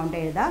ചെയ്ത എമൗണ്ട്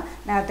എഴുതുക.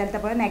 നേരത്തെ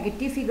പോലെ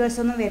നെഗറ്റീവ് ഫിഗേഴ്സ്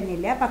ഒന്നും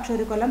വരുന്നില്ല, പക്ഷെ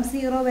ഒരു കൊല്ലം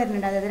 0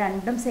 വരുന്നുണ്ട്. അതായത്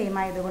രണ്ടും സെയിം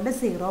ആയതുകൊണ്ട്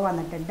 0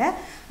 വന്നിട്ടുണ്ട്.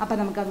 അപ്പോൾ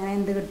നമുക്ക് അങ്ങനെ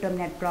എന്ത് കിട്ടും?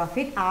 Net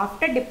profit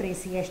after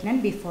depreciation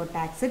and before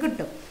tax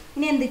കിട്ടും.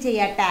 ഇനി എന്ത്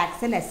ചെയ്യുക?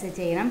 ടാക്സ് ലെസ്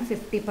ചെയ്യണം.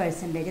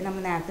 50%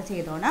 നമ്മൾ നേരത്തെ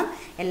ചെയ്തോണം.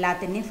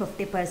 എല്ലാത്തിൻ്റെയും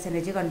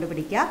 50%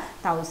 കണ്ടുപിടിക്കുക.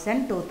 1,000,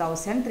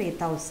 2,000,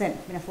 3,000.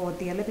 പിന്നെ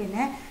 4th ഇയറിൽ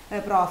പിന്നെ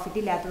പ്രോഫിറ്റ്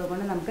ഇല്ലാത്തത്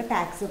കൊണ്ട് നമുക്ക്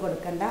ടാക്സ്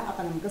കൊടുക്കണ്ട.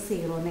 അപ്പോൾ നമുക്ക്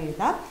 0 എന്ന്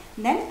എഴുതാം.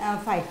 ദെൻ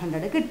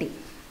 500 കിട്ടി.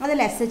 അത്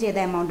ലെസ് ചെയ്ത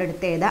എമൗണ്ട്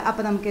എടുത്ത് എഴുതുക.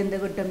 അപ്പോൾ നമുക്ക് എന്ത്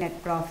കിട്ടും? Net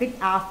profit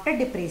after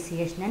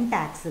depreciation and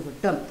tax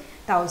കിട്ടും.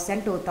 1,000,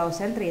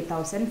 2,000,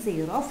 3,000,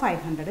 0,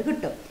 500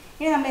 കിട്ടും.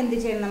 ഇനി നമ്മൾ എന്ത്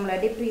ചെയ്യണം? നമ്മൾ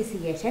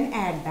ഡിപ്രീസിയേഷൻ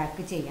ആഡ്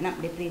ബാക്ക് ചെയ്യണം.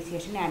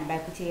 ഡിപ്രീസിയേഷൻ ആഡ്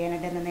ബാക്ക്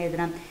ചെയ്യാനായിട്ട് എന്തെന്ന്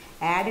എഴുതണം?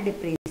 ആഡ്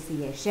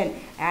ഡിപ്രീസിയേഷൻ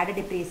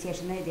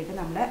എന്ന് എഴുതിയിട്ട്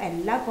നമ്മൾ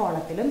എല്ലാ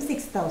കോളത്തിലും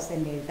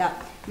 6,000 എഴുതുക.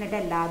 എന്നിട്ട്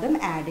എല്ലാതും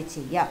ആഡ്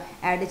ചെയ്യുക.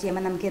 ആഡ്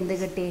ചെയ്യുമ്പോൾ നമുക്ക് എന്ത്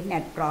കിട്ടി?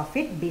 Net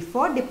profit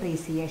before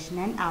depreciation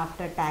and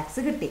after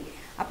tax കിട്ടി.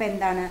 അപ്പോൾ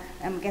എന്താണ്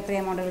നമുക്ക് എത്ര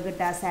എമൗണ്ടുകൾ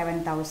കിട്ടുക?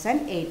 7,000,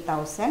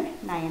 8,000,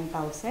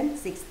 9,000,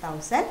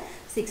 6,000,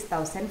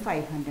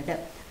 6,500.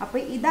 അപ്പോൾ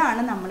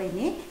ഇതാണ്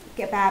നമ്മളിനി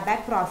പേ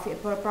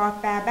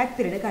ബാക്ക്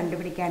പീരീഡ്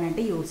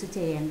കണ്ടുപിടിക്കാനായിട്ട് യൂസ്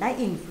ചെയ്യേണ്ട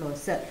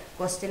ഇൻഫ്ലോസ്.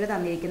 ക്വസ്റ്റ്യനിൽ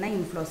തന്നിരിക്കുന്ന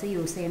ഇൻഫ്ലോസ്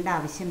യൂസ് ചെയ്യേണ്ട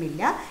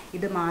ആവശ്യമില്ല.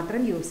 ഇത്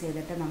മാത്രം യൂസ്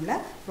ചെയ്തിട്ട് നമ്മൾ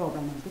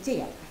പ്രോബ്ലം നമുക്ക്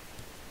ചെയ്യാം.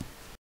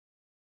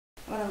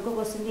 അപ്പോൾ നമുക്ക്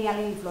ക്വസ്റ്റ്യൻ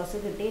ചെയ്യാനുള്ള ഇൻഫ്ലോസ്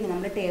കിട്ടി. ഇനി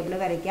നമ്മൾ ടേബിൾ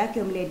വരയ്ക്കുക.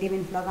 ക്യൂമുലേറ്റീവ്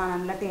ഇൻഫ്ലോ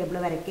കാണാനുള്ള ടേബിൾ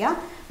വരയ്ക്കുക.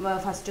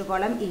 First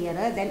column year,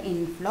 then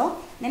inflow,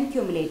 then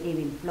cumulative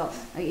inflow.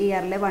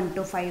 ഇയറിൽ 1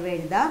 to 5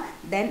 എഴുതുക.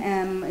 ദെൻ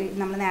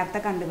നമ്മൾ നേരത്തെ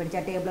കണ്ടുപിടിച്ച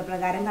ടേബിൾ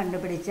പ്രകാരം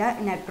കണ്ടുപിടിച്ച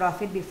net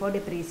profit before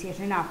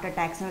depreciation after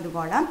ടാക്സിന് ഒരു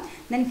column,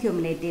 then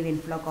cumulative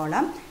inflow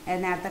column.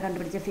 നേരത്തെ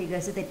കണ്ടുപിടിച്ച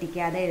ഫിഗേഴ്സ്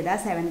തെറ്റിക്കാതെ എഴുതുക.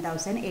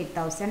 7,000,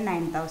 8,000,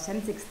 9,000,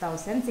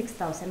 6,000,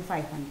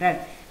 6,500.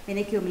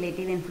 പിന്നെ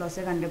ക്യൂമുലേറ്റീവ് ഇൻഫ്ലോസ്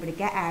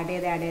കണ്ടുപിടിക്കുക. ആഡ്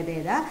ചെയ്ത്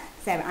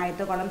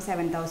ആദ്യത്തെ കോളം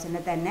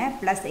 7,000 തന്നെ,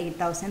 പ്ലസ്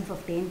 8,000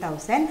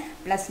 15,000,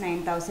 പ്ലസ്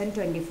 9,000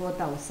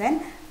 24,000,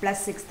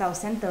 പ്ലസ്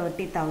 6,000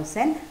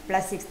 30,000,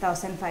 പ്ലസ്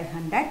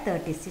 6,500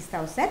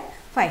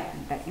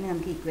 36,500. ഇനി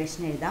നമുക്ക്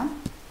ഇക്വേഷൻ എഴുതാം.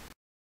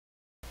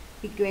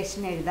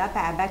 ഇക്വേഷൻ എഴുതുക.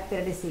 payback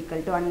period is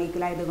equal to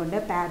unequal ആയതുകൊണ്ട്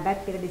payback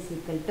period is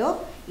equal to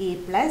E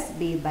plus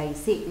B by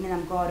C. ഇനി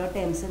നമുക്ക് ഓരോ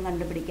ടേംസും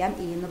കണ്ടുപിടിക്കാം.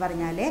 E എന്ന്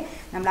പറഞ്ഞാൽ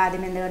നമ്മൾ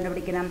ആദ്യം എന്ത്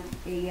കണ്ടുപിടിക്കണം?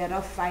 ഇയർ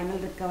ഓഫ് ഫൈനൽ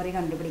റിക്കവറി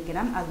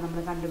കണ്ടുപിടിക്കണം. അത് നമ്മൾ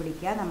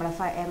കണ്ടുപിടിക്കുക. നമ്മുടെ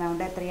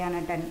എമൗണ്ട് എത്രയാണ്?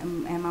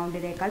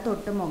 എമൗണ്ടിനേക്കാൾ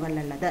തൊട്ട്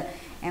മുകളിലുള്ളത്.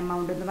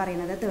 എമൗണ്ട് എന്ന്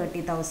പറയുന്നത്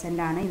 30,000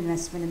 ആണ്.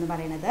 ഇൻവെസ്റ്റ്മെൻറ്റ് എന്ന്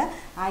പറയുന്നത്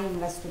ആ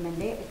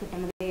ഇൻവെസ്റ്റ്മെൻറ്റ്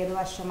കിട്ടുന്നത് ഏത്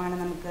വർഷമാണ്?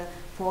 നമുക്ക്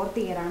 4th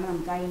ഇയർ ആണ്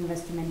നമുക്ക് ആ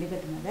ഇൻവെസ്റ്റ്മെൻറ്റ്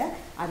കിട്ടുന്നത്.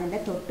 അതിൻ്റെ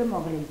തൊട്ട്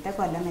മുകളിലത്തെ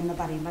കൊല്ലം എന്ന്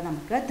പറയുമ്പോൾ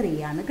നമുക്ക് 3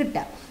 ആണ്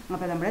കിട്ടുക.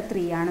 അപ്പോൾ നമ്മുടെ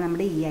 3 ആണ്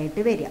നമ്മുടെ E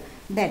ആയിട്ട് വരിക.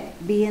 ദെൻ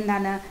ബി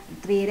എന്താണ്?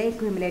 3യുടെ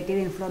ക്യുമുലേറ്റീവ്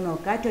ഇൻഫ്ലോ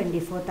നോക്കുക,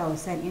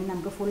 24,000. ഇനി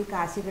നമുക്ക് ഫുൾ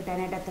കാശ്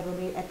കിട്ടാനായിട്ട്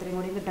എത്രയും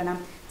കൂടി കിട്ടണം?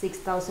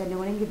 6,000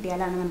 കൂടി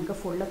കിട്ടിയാലാണ് നമുക്ക്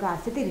ഫുള്ള്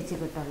കാശ് തിരിച്ച്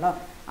കിട്ടുള്ളൂ.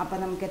 അപ്പോൾ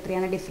നമുക്ക്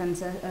എത്രയാണ്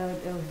ഡിഫറൻസ്?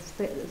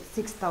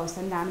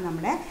 6,000 ആണ്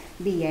നമ്മുടെ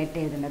ബി ആയിട്ട്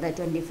എഴുതുന്നത്.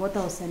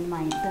 24,000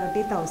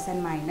 30,000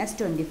 മൈനസ്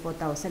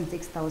 24,000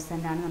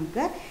 6,000 ആണ്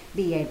നമുക്ക്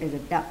ബി ആയിട്ട്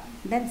കിട്ടുക.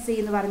 ദെൻ സി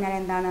എന്ന് പറഞ്ഞാൽ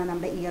എന്താണ്?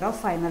 നമ്മുടെ year of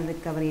final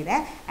റിക്കവറിയുടെ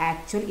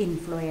actual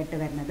inflow ആയിട്ട്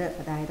വരുന്നത്.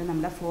 അതായത്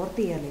നമ്മുടെ 4th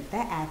ഇയറിലത്തെ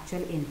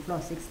ആക്ച്വൽ ഇൻഫ്ലോ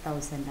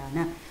 6,000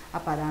 ആണ്.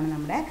 അപ്പോൾ അതാണ്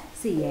നമ്മുടെ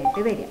സി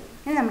ആയിട്ട് വരിക.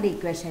 ഇനി നമ്മുടെ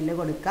ഇക്വേഷനിൽ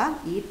കൊടുക്കുക.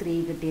 ഈ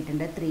 3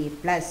 കിട്ടിയിട്ടുണ്ട്. 3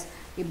 പ്ലസ്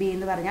ഈ ബി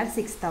എന്ന് പറഞ്ഞാൽ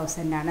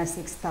 6,000 ആണ്.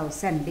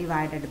 6,000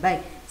 ഡിവൈഡഡ് ബൈ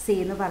സി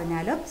എന്ന്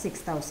പറഞ്ഞാലും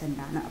 6,000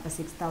 ആണ്. അപ്പോൾ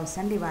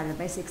 6,000 ഡിവൈഡഡ്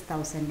ബൈ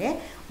 6,000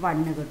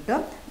 1 കിട്ടും.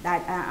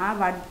 ആ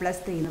 1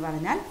 പ്ലസ് 3 എന്ന്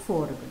പറഞ്ഞാൽ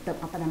 4 കിട്ടും.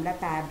 അപ്പോൾ നമ്മുടെ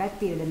payback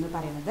പീരീഡ് എന്ന്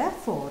പറയുന്നത്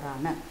 4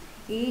 ആണ്.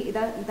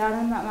 ഇതാണ്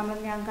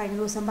ഞാൻ കഴിഞ്ഞ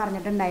ദിവസം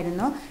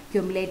പറഞ്ഞിട്ടുണ്ടായിരുന്നു.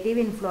 ക്യുമുലേറ്റീവ്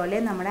ഇൻഫ്ലോയിൽ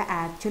നമ്മുടെ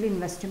ആക്ച്വൽ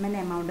ഇൻവെസ്റ്റ്മെൻറ്റ്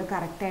എമൗണ്ട്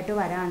കറക്റ്റായിട്ട്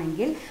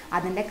വരാണെങ്കിൽ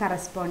അതിൻ്റെ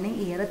കറസ്പോണ്ടിങ്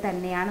ഇയർ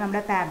തന്നെയാണ്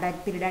നമ്മുടെ payback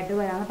പീരീഡ് ആയിട്ട്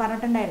വരാമെന്ന്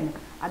പറഞ്ഞിട്ടുണ്ടായിരുന്നു.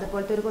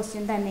 അതുപോലത്തെ ഒരു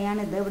ക്വസ്റ്റ്യൻ തന്നെയാണ്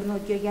ഇത്. ഇവിടെ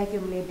നോക്കി നോക്കിയാൽ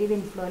ക്യുമുലേറ്റീവ്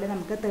ഇൻഫ്ലോയിൽ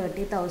നമുക്ക്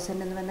 30,000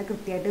 എന്ന് പറഞ്ഞ്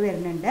കൃത്യമായിട്ട്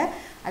വരുന്നുണ്ട്.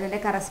 അതിൻ്റെ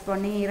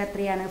കറസ്പോണ്ടിങ് ഇയർ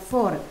എത്രയാണ്?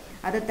 4.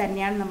 അത്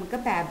തന്നെയാണ് നമുക്ക്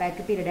payback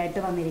പീരീഡ്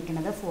ആയിട്ട്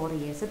വന്നിരിക്കുന്നത്. 4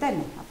 ഇയേഴ്സ്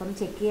തന്നെ. അപ്പം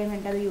ചെക്ക് ചെയ്യാൻ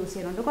വേണ്ടി അത് യൂസ്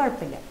ചെയ്യുന്നതുകൊണ്ട്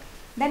കുഴപ്പമില്ല.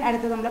 ദെൻ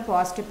അടുത്ത് നമ്മൾ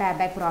പോസ്റ്റ്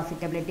payback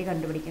പ്രോഫിറ്റബിലിറ്റി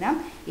കണ്ടുപിടിക്കണം.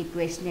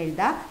 ഇക്വേഷൻ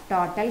എഴുതുക.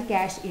 Total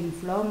cash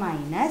inflow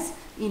minus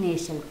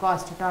initial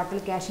cost. Total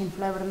cash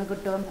inflow എവിടെ നിന്ന്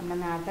കിട്ടും? നമ്മൾ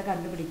നേരത്തെ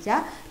കണ്ടുപിടിച്ച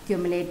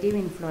ക്യുമുലേറ്റീവ്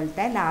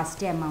ഇൻഫ്ലോയിലത്തെ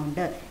ലാസ്റ്റ്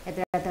എമൗണ്ട്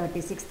എത്ര?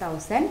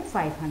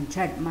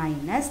 36,500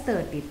 മൈനസ്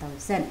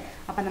 30,000.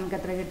 അപ്പോൾ നമുക്ക്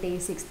എത്ര കിട്ടി?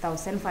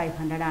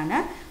 6,500 ആണ്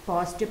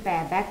പോസ്റ്റ്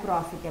payback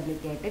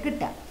പ്രോഫിറ്റബിലിറ്റി ആയിട്ട്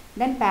കിട്ടുക.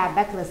 ദെൻ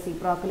payback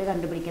റെസിപ്രോക്കൽ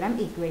കണ്ടുപിടിക്കണം.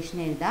 ഇക്വേഷൻ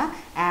എഴുതുക.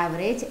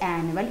 Average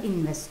annual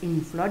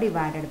inflow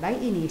divided by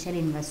initial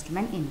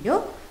investment into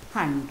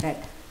 100.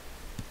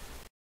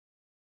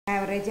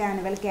 Average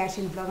annual cash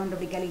inflow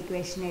കണ്ടുപിടിക്കാൻ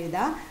ഇക്വേഷൻ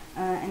എഴുതുക.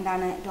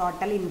 എന്താണ്?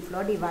 ടോട്ടൽ ഇൻഫ്ലോ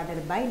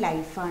ഡിവൈഡഡ് ബൈ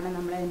ലൈഫാണ്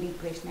നമ്മൾ അതിൻ്റെ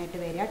ഇക്വേഷനായിട്ട്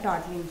വരിക.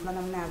 ടോട്ടൽ ഇൻഫ്ലോ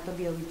നമ്മൾ നേരത്തെ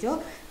ഉപയോഗിച്ചു.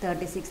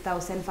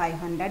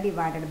 36,500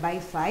 ഡിവൈഡഡ് ബൈ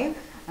 5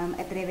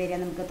 എത്ര വരിക?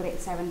 നമുക്ക്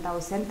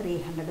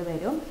 7,300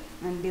 വരും.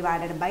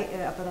 ഡിവൈഡഡ് ബൈ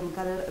അപ്പോൾ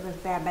നമുക്കത്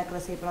payback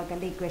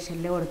റെസിപ്രോക്കലിൻ്റെ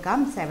ഇക്വേഷനിൽ കൊടുക്കാം.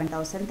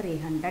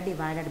 7,300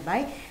 ഡിവൈഡഡ് ബൈ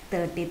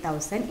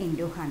 30,000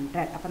 ഇൻറ്റു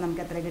 100. അപ്പോൾ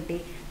നമുക്ക് എത്ര കിട്ടി?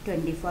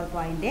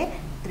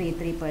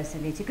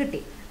 24.33%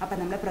 കിട്ടി. അപ്പോൾ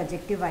നമ്മൾ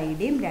പ്രൊജക്റ്റ്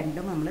വൈഡിയും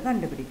രണ്ടും നമ്മൾ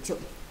കണ്ടുപിടിച്ചു.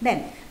 ദെൻ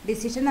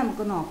ഡിസിഷൻ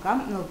നമുക്ക് നോക്കാം.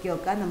 നോക്കാം.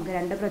 നമുക്ക്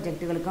 2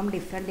 പ്രൊജക്റ്റുകൾക്കും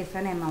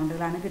ഡിഫറെൻറ്റ്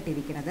എമൗണ്ടുകളാണ്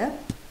കിട്ടിയിരിക്കുന്നത്.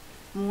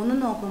 3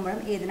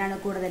 നോക്കുമ്പോഴും ഏതിനാണ്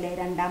കൂടുതൽ?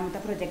 രണ്ടാമത്തെ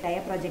പ്രൊജക്റ്റായ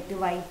പ്രൊജക്റ്റ്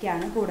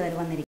വൈക്കാണ് കൂടുതൽ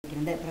വന്നിരിക്കുന്നത്.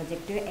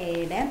 പ്രൊജക്റ്റ്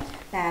എയുടെ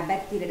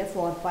payback പീരീഡ്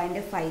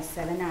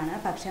 4.57 ആണ്.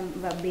 പക്ഷേ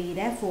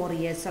ബിയുടെ 4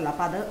 ഇയേഴ്സ് ഉള്ളു.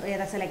 അപ്പോൾ അത്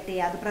ഏതാ സെലക്ട്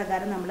ചെയ്യുക? അത്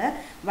പ്രകാരം നമ്മൾ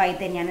വൈ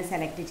തന്നെയാണ്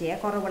സെലക്ട് ചെയ്യുക.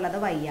 കുറവുള്ളത്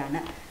വൈ ആണ്.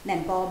 ദെൻ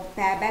ഇപ്പോൾ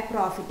payback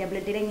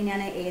പ്രോഫിറ്റബിലിറ്റിയിൽ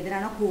എങ്ങനെയാണ്?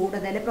 ഏതിനാണോ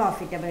കൂടുതൽ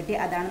പ്രോഫിറ്റബിലിറ്റി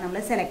അതാണ് നമ്മൾ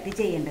സെലക്ട്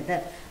ചെയ്യേണ്ടത്.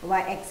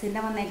 എക്സിൻ്റെ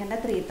വന്നേക്കേണ്ട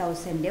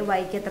 3,000,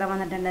 വൈക്ക് എത്ര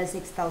വന്നിട്ടുണ്ട്?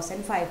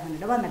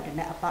 6,500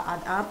 വന്നിട്ടുണ്ട്. അപ്പോൾ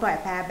ആ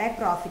payback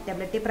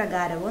പ്രോഫിറ്റബിലിറ്റി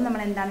പ്രകാരവും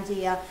നമ്മൾ എന്താണ് ചെയ്യുക?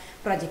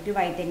 പ്രൊജക്റ്റ്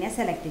വൈ തന്നെ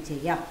സെലക്ട്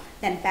ചെയ്യാം.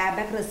 ദെൻ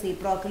payback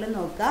റെസിപ്രോക്കൽ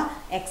നോക്കുക.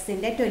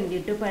 എക്സിൻ്റെ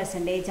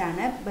 22%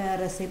 ആണ്.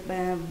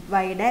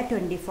 വൈയുടെ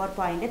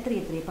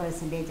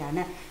 24.33%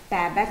 ആണ്.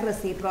 payback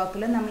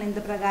റെസിപ്രോക്കൽ നമ്മൾ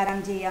എന്ത് പ്രകാരം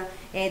ചെയ്യുക?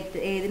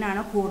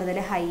 ഏതിനാണോ കൂടുതൽ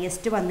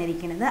ഹയസ്റ്റ്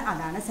വന്നിരിക്കുന്നത്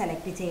അതാണ്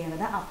സെലക്ട്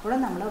ചെയ്യുന്നത്. അപ്പോഴും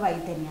നമ്മൾ വൈ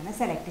തന്നെയാണ്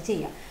സെലക്ട്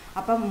ചെയ്യുക.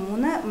 അപ്പം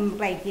 3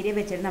 ക്രൈറ്റീരിയ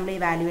വെച്ചിട്ട് നമ്മൾ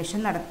ഇവാലുവേഷൻ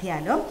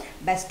നടത്തിയാലും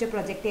ബെസ്റ്റ്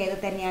പ്രൊജക്റ്റ് ഏത്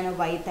തന്നെയാണ്?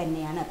 വൈ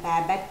തന്നെയാണ്.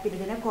 payback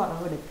പീരീഡിനെ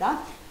കുറവെടുക്കുക.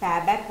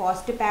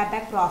 Post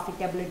payback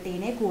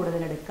പ്രോഫിറ്റബിലിറ്റീനെ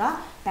കൂടുതലെടുക്കുക.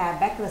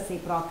 payback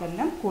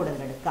റെസിപ്രോക്കലിനും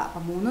കൂടുതലെടുക്കുക.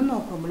 അപ്പോൾ 3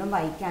 നോക്കുമ്പോഴും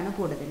വൈക്കാണ്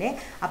കൂടുതൽ.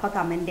 അപ്പോൾ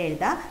കമൻറ്റ്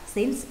എഴുതുക.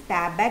 Since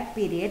payback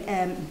period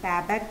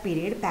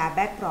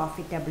payback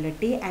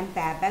profitability and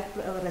payback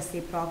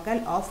reciprocal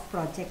of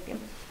project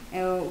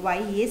Y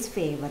is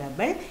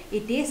favorable,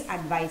 it is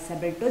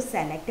advisable to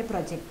select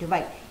project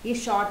Y. ഈ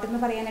ഷോർട്ട് എന്ന്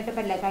പറയാനായിട്ട്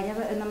പറ്റില്ല. കഴിഞ്ഞ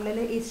നമ്മളിൽ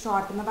ഈ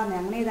ഷോർട്ട് എന്ന് പറഞ്ഞാൽ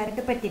അങ്ങനെ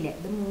എഴുതാനായിട്ട് പറ്റില്ല.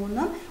 ഇത്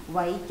 3ഉം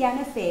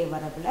വൈക്കാണ്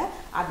ഫേവറബിൾ.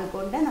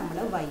 അതുകൊണ്ട് നമ്മൾ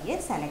വൈയെ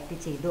സെലക്ട്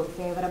ചെയ്തു.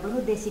 ഫേവറബിൾ എന്ന്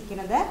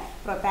ഉദ്ദേശിക്കുന്നത്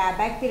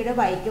payback പീരീഡ്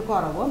വൈക്ക്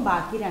കുറവും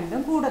ബാക്കി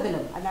 2ഉം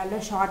കൂടുതലും. അല്ലാണ്ട്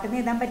ഷോർട്ടെന്ന്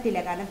എഴുതാൻ പറ്റില്ല.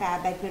 കാരണം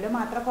payback പീരീഡ്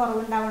മാത്രം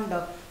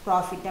കുറവുണ്ടാവുന്നുണ്ടോ?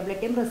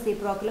 പ്രോഫിറ്റബിലിറ്റിയും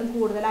റെസിപ്രോക്കലും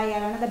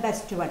കൂടുതലായാലാണ് ദ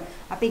ബെസ്റ്റ് വൺ.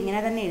 അപ്പോൾ ഇങ്ങനെ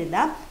തന്നെ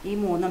എഴുതാം. ഈ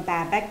 3ഉം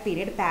payback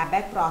period,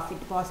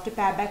 post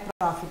payback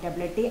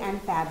profitability and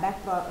payback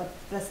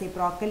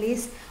reciprocal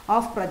is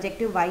of project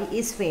Y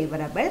is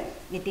favorable.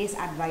 It is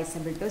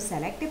advisable to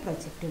select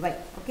project Y.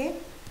 Okay.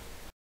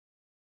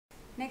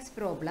 Next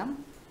problem.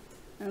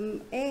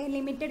 A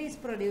limited is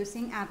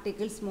producing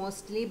articles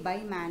mostly by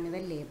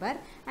manual labor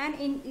and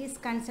is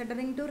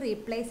considering to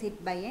replace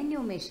it by a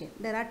new machine.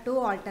 There are two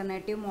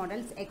alternative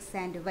models X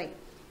and Y.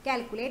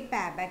 Calculate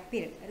payback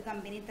period. ഒരു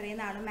company ഇത്രയും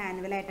നാളും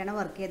മാനുവലായിട്ടാണ്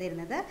work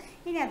ചെയ്തിരുന്നത്.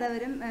 ഇനി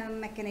അതവർ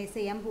mechanise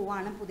ചെയ്യാൻ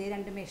പോവാണ്.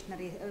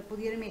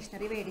 പുതിയൊരു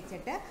machinery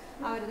മേടിച്ചിട്ട്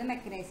അവരത്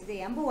മെക്കനൈസ്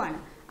ചെയ്യാൻ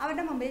പോവാണ്.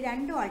 അവരുടെ മുമ്പിൽ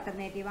രണ്ട്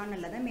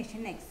ആൾട്ടർനേറ്റീവാണുള്ളത്,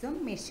 മെഷീൻ എക്സും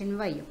മെഷീൻ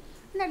വൈയും.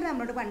 എന്നിട്ട്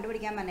നമ്മളോട്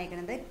കണ്ടുപിടിക്കാൻ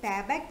പറഞ്ഞിരിക്കുന്നത്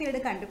പേബാക്ക് പീരീഡ്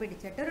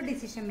കണ്ടുപിടിച്ചിട്ട് ഒരു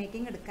ഡിസിഷൻ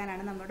മേക്കിംഗ്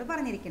എടുക്കാനാണ് നമ്മളോട്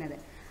പറഞ്ഞിരിക്കുന്നത്.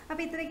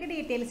 അപ്പോൾ ഇത്രയ്ക്ക്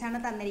ഡീറ്റെയിൽസ് ആണ്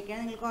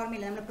തന്നിരിക്കുന്നത്. നിങ്ങൾക്ക്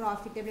ഓർമ്മയില്ല നമ്മൾ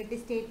പ്രോഫിറ്റബിലിറ്റി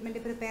സ്റ്റേറ്റ്മെൻറ്റ്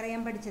പ്രിപ്പയർ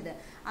ചെയ്യാൻ പഠിച്ചത്.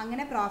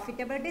 അങ്ങനെ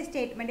പ്രോഫിറ്റബിലിറ്റി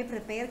സ്റ്റേറ്റ്മെൻറ്റ്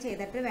പ്രിപ്പയർ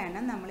ചെയ്തിട്ട്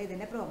വേണം നമ്മൾ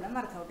ഇതിൻ്റെ പ്രോബ്ലം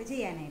വർക്കൗട്ട്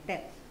ചെയ്യാനായിട്ട്.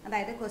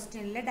 അതായത്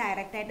ക്വസ്റ്റ്യനിൽ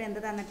ഡയറക്റ്റായിട്ട് എന്ത്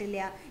തന്നിട്ടില്ല,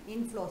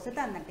 ഇൻഫ്ലോസ്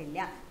തന്നിട്ടില്ല.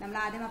 നമ്മൾ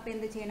ആദ്യം അപ്പോൾ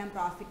എന്ത് ചെയ്യണം,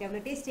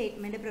 പ്രോഫിറ്റബിലിറ്റി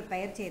സ്റ്റേറ്റ്മെൻറ്റ്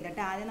പ്രിപ്പയർ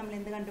ചെയ്തിട്ട് ആദ്യം നമ്മൾ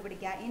എന്ത്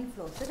കണ്ടുപിടിക്കുക,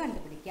 ഇൻഫ്ലോസ്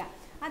കണ്ടുപിടിക്കുക.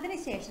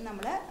 അതിനുശേഷം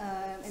നമ്മൾ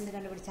എന്ത്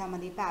കണ്ടുപിടിച്ചാൽ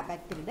മതി,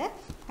 പേബാക്ക് പീരീഡ്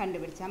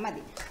കണ്ടുപിടിച്ചാൽ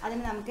മതി.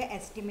 അതിന് നമുക്ക്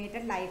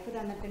എസ്റ്റിമേറ്റഡ് ലൈഫ്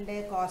തന്നിട്ടുണ്ട്,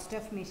 കോസ്റ്റ്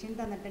ഓഫ് മെഷീൻ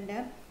തന്നിട്ടുണ്ട്,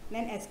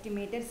 then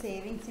estimated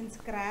savings in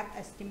scrap,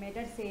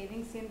 estimated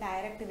savings in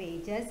direct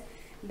wages,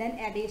 then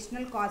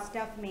additional cost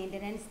of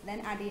maintenance, then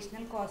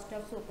additional cost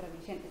of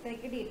supervision.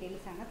 ഇത്രയ്ക്ക്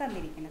ഡീറ്റെയിൽസ് ആണ്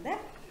തന്നിരിക്കുന്നത്.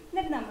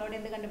 എന്നിട്ട് നമ്മളോട്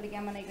എന്ത്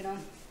കണ്ടുപിടിക്കാൻ പറഞ്ഞിരിക്കണം,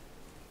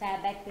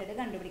 പേബാക്ക് പീരീഡ്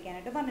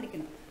കണ്ടുപിടിക്കാനായിട്ട്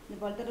പറഞ്ഞിരിക്കണം.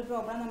 ഇതുപോലത്തെ ഒരു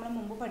പ്രോബ്ലം നമ്മൾ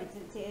മുമ്പ്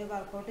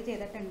വർക്കൗട്ട്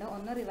ചെയ്തിട്ടുണ്ട്.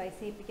 ഒന്ന് റിവൈസ്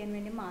ചെയ്യിപ്പിക്കാൻ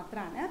വേണ്ടി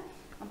മാത്രമാണ്.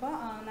 അപ്പോൾ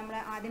നമ്മൾ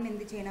ആദ്യം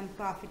എന്ത് ചെയ്യണം,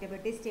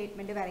 പ്രോഫിറ്റബിലിറ്റി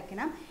സ്റ്റേറ്റ്മെൻറ്റ്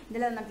വരയ്ക്കണം.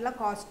 ഇതിൽ തന്നിട്ടുള്ള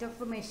കോസ്റ്റ്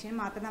ഓഫ് മെഷീൻ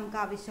മാത്രം നമുക്ക്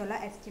ആവശ്യമുള്ള,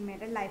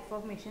 എസ്റ്റിമേറ്റഡ് ലൈഫ്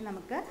ഓഫ് മെഷീൻ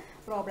നമുക്ക്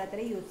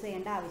പ്രോബ്ലത്തിൽ യൂസ്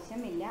ചെയ്യേണ്ട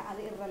ആവശ്യമില്ല.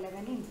 അത്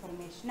ഇറലവൻറ്റ്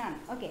ഇൻഫർമേഷനാണ്.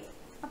 ഓക്കെ,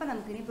 അപ്പോൾ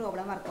നമുക്കിനി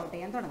പ്രോബ്ലം വർക്കൗട്ട്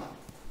ചെയ്യാൻ തുടങ്ങാം.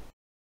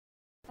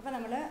 അപ്പോൾ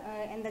നമ്മൾ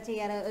എന്താ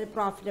ചെയ്യാറ്, ഒരു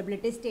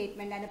പ്രോഫിറ്റബിലിറ്റി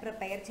സ്റ്റേറ്റ്മെൻറ്റാണ്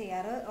പ്രിപ്പയർ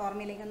ചെയ്യാറ്.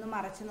 ഓർമ്മയിലേക്ക് ഒന്ന്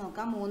മറച്ച്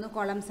നോക്കാം. 3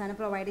 കോളംസാണ്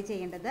പ്രൊവൈഡ്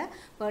ചെയ്യേണ്ടത്,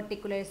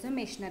 പെർട്ടിക്കുലേഴ്സും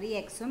മെഷീനറി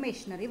എക്സും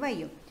മെഷീനറി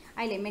വൈയും.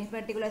 അതിലെ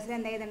പെർട്ടിക്കുലേഴ്സിൽ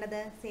എന്താ എഴുതേണ്ടത്,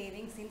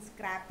 സേവിങ്സ് ഇൻ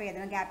സ്ക്രാപ്പ്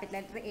എഴുതണം. ക്യാപിറ്റൽ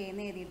ലെറ്റർ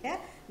എന്ന് എഴുതിയിട്ട്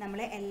നമ്മൾ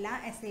എല്ലാ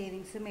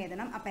സേവിങ്സും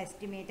എഴുതണം. അപ്പോൾ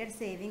എസ്റ്റിമേറ്റഡ്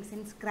സേവിങ്സ്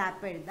ഇൻ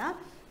സ്ക്രാപ്പ് എഴുതാം.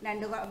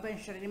 2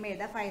 മെഷീനറിയും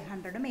എഴുതാം,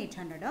 500ഉം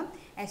 800ഉം.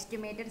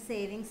 Estimated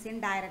savings in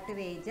direct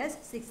wages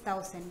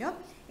 6000ഉം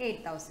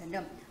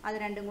 8000ഉം. അത്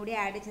രണ്ടും കൂടി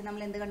ആഡ് ചെയ്ത്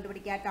നമ്മൾ എന്ത്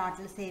കണ്ടുപിടിക്കുക,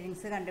 ടോട്ടൽ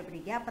സേവിങ്സ്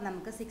കണ്ടുപിടിക്കുക. അപ്പോൾ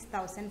നമുക്ക്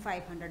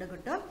 6500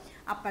 കിട്ടും,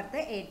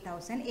 അപ്പുറത്ത്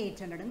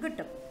 8800ഉം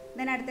കിട്ടും.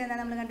 ദെൻ അടുത്ത് എന്താ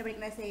നമ്മൾ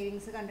കണ്ടുപിടിക്കുന്നത്,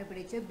 സേവിങ്സ്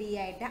കണ്ടുപിടിച്ചു. ബി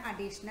ആയിട്ട്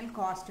അഡീഷണൽ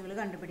കോസ്റ്റുകൾ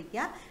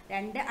കണ്ടുപിടിക്കുക.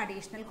 2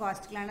 അഡീഷണൽ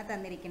കോസ്റ്റുകളാണ്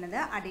തന്നിരിക്കുന്നത്,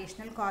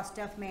 additional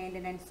cost of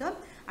മെയിൻ്റനൻസും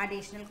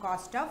additional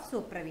cost of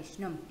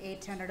സൂപ്പർവിഷനും.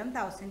 800ഉം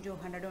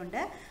 1200ഉം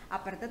ഉണ്ട്,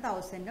 അപ്പുറത്ത്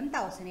 1000ഉം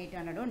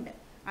 1800ഉം ഉണ്ട്.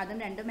 അതും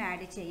രണ്ടും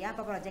ആഡ് ചെയ്യുക.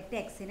 അപ്പോൾ പ്രൊജക്റ്റ്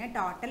എക്സിന്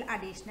ടോട്ടൽ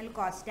അഡീഷണൽ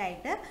കോസ്റ്റ്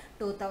ആയിട്ട്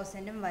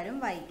 2000ഉം വരും,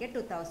 വൈക്ക്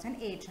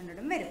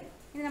 2800ഉം വരും.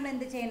 ഇനി നമ്മൾ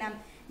എന്ത് ചെയ്യണം,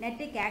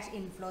 നെറ്റ് ക്യാഷ്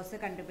ഇൻഫ്ലോസ്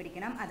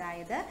കണ്ടുപിടിക്കണം.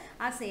 അതായത്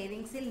ആ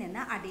സേവിങ്സിൽ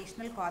നിന്ന്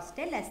അഡീഷണൽ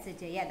കോസ്റ്റ് ലെസ്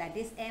ചെയ്യുക, that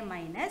is A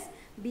minus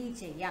B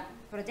ചെയ്യാം.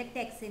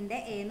 പ്രൊജക്റ്റ് എക്സിൻ്റെ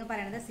എ എന്ന്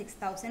പറയുന്നത്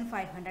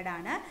 6500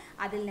 ആണ്.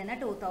 അതിൽ നിന്ന്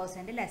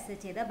 2000 ലെസ്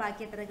ചെയ്ത്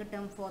ബാക്കി എത്ര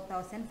കിട്ടും,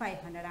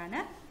 4500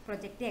 ആണ്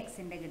പ്രൊജക്റ്റ്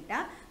എക്സിൻ്റെ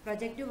കിട്ടുക.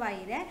 പ്രൊജക്റ്റ്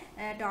വൈയുടെ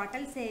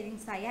ടോട്ടൽ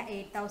സേവിങ്സ് ആയ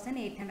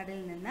 8800ൽ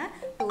നിന്ന്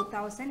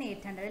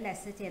 2800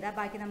 ലെസ് ചെയ്താൽ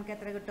ബാക്കി നമുക്ക്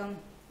എത്ര കിട്ടും,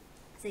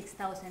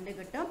 6000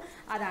 കിട്ടും.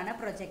 അതാണ്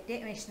പ്രൊജക്റ്റ്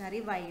മെഷീനറി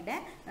വൈയുടെ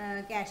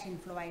ക്യാഷ്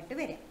ഇൻഫ്ലോ ആയിട്ട്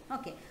വരിക.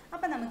 ഓക്കെ,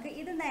 അപ്പോൾ നമുക്ക്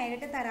ഇത്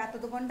നേരിട്ട്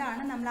തരാത്തത്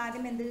കൊണ്ടാണ് നമ്മൾ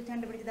ആദ്യം എന്ത്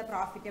കണ്ടുപിടിച്ചത്,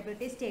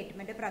 പ്രോഫിറ്റബിലിറ്റി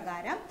സ്റ്റേറ്റ്മെൻറ്റ്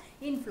പ്രകാരം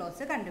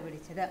ഇൻഫ്ലോസ്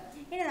കണ്ടുപിടിച്ചത്.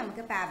 ഇനി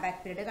നമുക്ക് പേബാക്ക്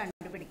പീരീഡ്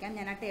കണ്ടുപിടിക്കാം.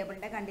 ഞാൻ ആ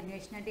ടേബിളിൻ്റെ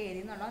കണ്ടിന്യൂഷനായിട്ട്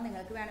എഴുതുന്നുള്ളൂ.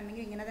 നിങ്ങൾക്ക്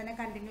വേണമെങ്കിൽ ഇങ്ങനെ തന്നെ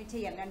കണ്ടിന്യൂ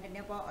ചെയ്യാം,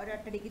 രണ്ടിൻ്റെ ഇപ്പോൾ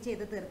ഒരൊറ്റടിക്ക്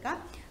ചെയ്ത് തീർക്കാം.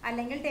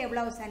 അല്ലെങ്കിൽ ടേബിൾ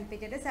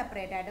അവസാനിപ്പിച്ചിട്ട്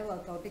സെപ്പറേറ്റ് ആയിട്ട്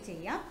വർക്കൗട്ട്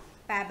ചെയ്യാം.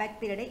 പേബാക്ക്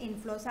പീരീഡ്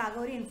ഇൻഫ്ലോസ് ആകെ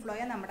ഒരു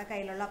ഇൻഫ്ലോയാണ് നമ്മുടെ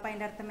കയ്യിലുള്ള. അപ്പോൾ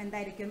അതിൻ്റെ അർത്ഥം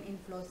എന്തായിരിക്കും,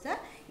 ഇൻഫ്ലോസ്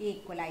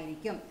ഈക്വൽ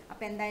ആയിരിക്കും.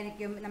 അപ്പോൾ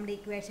എന്തായിരിക്കും നമ്മുടെ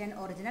equation,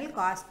 original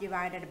cost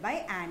divided by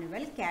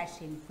annual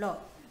cash inflow.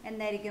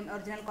 എന്തായിരിക്കും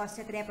ഒറിജിനൽ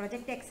കോസ്റ്റ് എത്രയാണ്,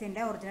 പ്രൊജക്റ്റ്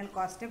എക്സിൻ്റെ ഒറിജിനൽ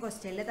കോസ്റ്റ്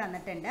ക്വസ്റ്റ്യനിൽ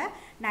തന്നിട്ടുണ്ട്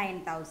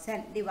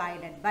 9000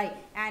 ഡിവൈഡഡ് ബൈ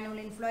ആനുവൽ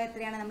ഇൻഫ്ലോ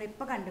എത്രയാണ്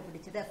നമ്മളിപ്പോൾ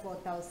കണ്ടുപിടിച്ചത്,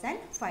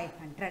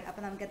 4500.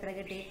 അപ്പോൾ നമുക്ക് എത്ര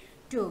കിട്ടി,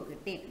 2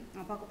 കിട്ടി.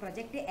 അപ്പോൾ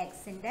പ്രൊജക്റ്റ്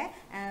എക്സിൻ്റെ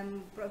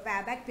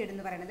പേബാക്ക് പീരീഡ്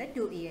എന്ന് പറയുന്നത്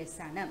 2 years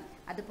ആണ്.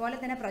 അതുപോലെ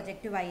തന്നെ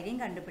പ്രൊജക്റ്റ് വൈയും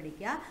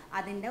കണ്ടുപിടിക്കുക.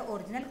 അതിൻ്റെ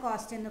ഒറിജിനൽ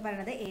കോസ്റ്റ് എന്ന്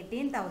പറയുന്നത്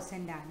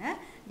 18000 ആണ്,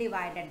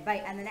 ഡിവൈഡഡ് ബൈ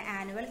അതിൻ്റെ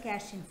ആനുവൽ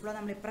ക്യാഷ് ഇൻഫ്ലോ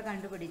നമ്മളിപ്പോൾ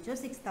കണ്ടുപിടിച്ചു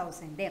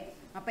 6000.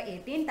 അപ്പോൾ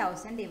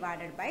 18000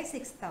 divided by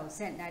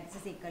 6000 that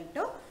is equal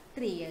to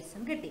 3 years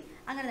കിട്ടി.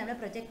 അങ്ങനെ നമ്മൾ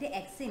പ്രൊജക്റ്റ്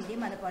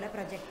എക്സിൻ്റെയും അതുപോലെ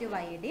പ്രൊജക്റ്റ്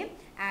വൈയുടെയും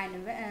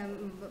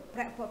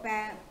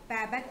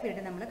പേബാക്ക്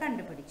പീരീഡ് നമ്മൾ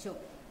കണ്ടുപിടിച്ചു.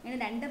 ഇനി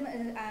 2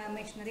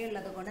 മെഷീനറി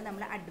ഉള്ളത് കൊണ്ട്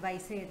നമ്മൾ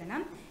അഡ്വൈസ്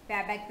എഴുതണം.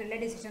 പേബാക്ക് പീരീഡിലെ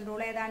ഡിസിഷൻ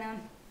റൂൾ ഏതാണ്,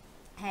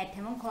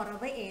 ഏറ്റവും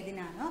കുറവ്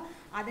ഏതിനാണോ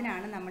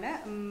അതിനാണ് നമ്മൾ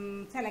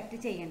സെലക്ട്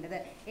ചെയ്യേണ്ടത്.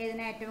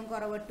 ഏതിനാണ് ഏറ്റവും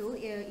കുറവ്, 2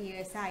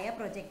 years ആയ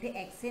പ്രൊജക്റ്റ്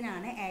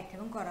എക്സിനാണ്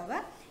ഏറ്റവും കുറവ്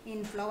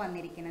ഇൻഫ്ലോ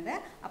വന്നിരിക്കുന്നത്.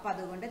 അപ്പോൾ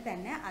അതുകൊണ്ട്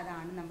തന്നെ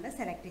അതാണ് നമ്മൾ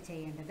സെലക്ട്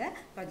ചെയ്യേണ്ടത്,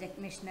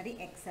 പ്രൊജക്റ്റ് മെഷീനറി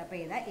എക്സ്. അപ്പോൾ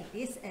ചെയ്താൽ it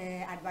is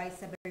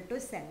advisable to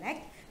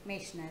select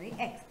machinery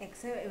X.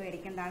 X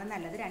മേടിക്കേണ്ടതാണ്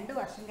നല്ലത്. 2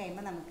 വർഷം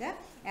കഴിയുമ്പോൾ നമുക്ക്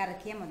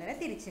ഇറക്കിയ മുതൽ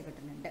തിരിച്ച്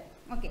കിട്ടുന്നുണ്ട്.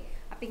 ഓക്കെ,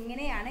 അപ്പോൾ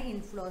ഇങ്ങനെയാണ്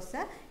ഇൻഫ്ലോസ്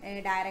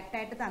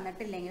ഡയറക്റ്റായിട്ട്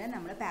തന്നിട്ടില്ലെങ്കിൽ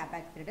നമ്മൾ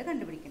പേബാക്ക് പീരീഡ്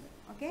കണ്ടുപിടിക്കുന്നത്.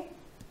 ഓക്കെ,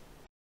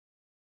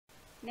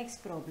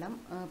 നെക്സ്റ്റ് പ്രോബ്ലം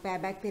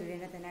പേബാക്ക്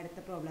പീരീഡിൻ്റെ തന്നെ അടുത്ത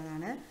പ്രോബ്ലം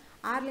ആണ്.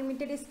 R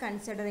limited is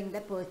considering the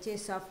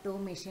purchase of 2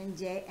 machine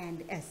J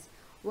and S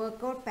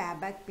workout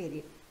payback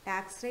period,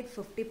 tax rate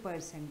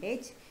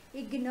 50%,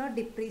 ignore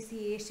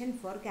depreciation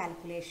four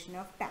calculation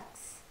of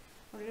tax.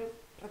 ഒരു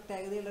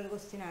പ്രത്യേകതയുള്ളൊരു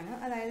question ആണ്.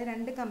 അതായത്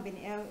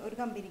ഒരു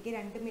കമ്പനിക്ക്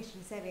 2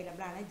 മെഷീൻസ്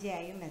അവൈലബിൾ ആണ്,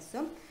 ജെയും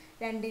എസും.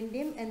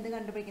 രണ്ടിൻ്റെയും എന്ത്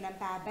കണ്ടുപിടിക്കണം?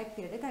 പേബാക്ക്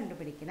പീരീഡ്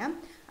കണ്ടുപിടിക്കണം.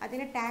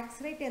 അതിന്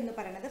ടാക്സ് റേറ്റ് എന്ന്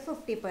പറയുന്നത്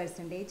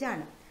 50%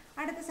 ആണ്.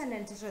 അടുത്ത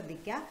സെൻറ്റൻസ്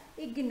ശ്രദ്ധിക്കുക.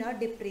 Ignore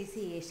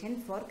depreciation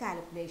four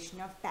calculation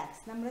of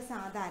tax. നമ്മൾ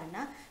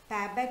സാധാരണ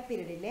പേബാക്ക്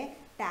പീരീഡിലെ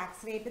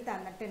ടാക്സ് റേറ്റ്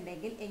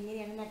തന്നിട്ടുണ്ടെങ്കിൽ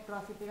എങ്ങനെയാണ് നെറ്റ്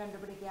പ്രോഫിറ്റ്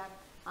കണ്ടുപിടിക്കുക?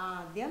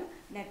 ആദ്യം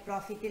നെറ്റ്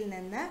പ്രോഫിറ്റിൽ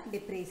നിന്ന്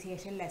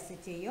ഡിപ്രീസിയേഷൻ ലെസ്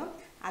ചെയ്യും,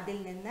 അതിൽ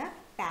നിന്ന്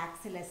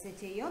ടാക്സ് ലെസ്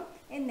ചെയ്യും,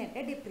 എന്നിട്ട്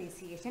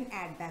ഡിപ്രീസിയേഷൻ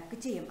ആഡ് ബാക്ക്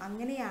ചെയ്യും.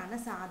 അങ്ങനെയാണ്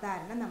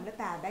സാധാരണ നമ്മൾ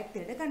പേബാക്ക്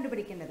പീരീഡ്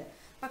കണ്ടുപിടിക്കേണ്ടത്.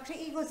 പക്ഷേ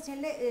ഈ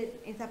ക്വസ്റ്റ്യനിൽ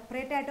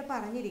സെപ്പറേറ്റ് ആയിട്ട്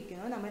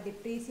പറഞ്ഞിരിക്കുന്നു, നമ്മൾ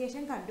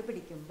ഡിപ്രീസിയേഷൻ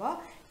കണ്ടുപിടിക്കുമ്പോൾ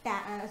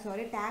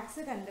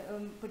ടാക്സ്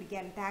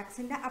പിടിക്കാൻ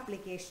ടാക്സിൻ്റെ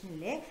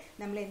അപ്ലിക്കേഷനിൽ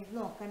നമ്മൾ എന്ത്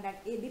നോക്കേണ്ട?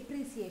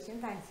 ഡിപ്രീസിയേഷൻ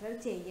കൺസിഡർ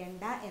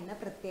ചെയ്യേണ്ട എന്ന്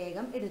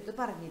പ്രത്യേകം എടുത്തു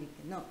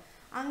പറഞ്ഞിരിക്കുന്നു.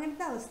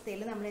 അങ്ങനത്തെ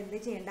അവസ്ഥയിൽ നമ്മൾ എന്ത്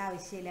ചെയ്യേണ്ട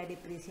ആവശ്യമില്ല?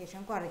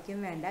 ഡിപ്രീസിയേഷൻ കുറയ്ക്കും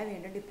വേണ്ട,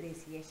 വീണ്ടും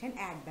ഡിപ്രീസിയേഷൻ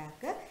ആഡ്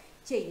ബാക്ക്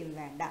ചെയ്യും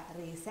വേണ്ട.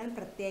 റീസൺ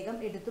പ്രത്യേകം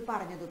എടുത്തു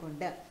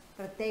പറഞ്ഞതുകൊണ്ട്.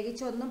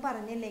 പ്രത്യേകിച്ചൊന്നും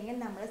പറഞ്ഞില്ലെങ്കിൽ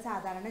നമ്മൾ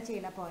സാധാരണ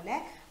ചെയ്യുന്ന പോലെ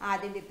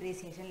ആദ്യം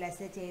ഡിപ്രീസിയേഷൻ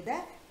ലെസ് ചെയ്ത്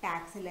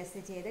ടാക്സ് ലെസ്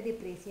ചെയ്ത്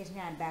ഡിപ്രീസിയേഷൻ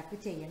ആഡ് ബാക്ക്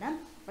ചെയ്യണം.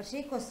 പക്ഷേ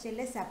ഈ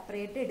ക്വസ്റ്റ്യനിൽ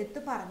സെപ്പറേറ്റ് എടുത്തു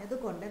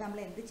പറഞ്ഞതുകൊണ്ട്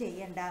നമ്മൾ എന്ത്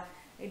ചെയ്യേണ്ട?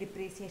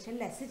 ഡിപ്രീസിയേഷൻ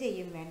ലെസ്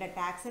ചെയ്യും വേണ്ട.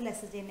 ടാക്സ്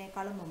ലെസ്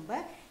ചെയ്യുന്നതിനേക്കാളും മുമ്പ്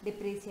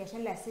ഡിപ്രീസിയേഷൻ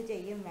ലെസ്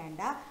ചെയ്യും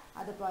വേണ്ട.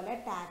 അതുപോലെ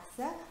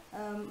ടാക്സ്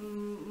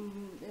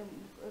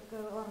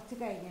കുറച്ച്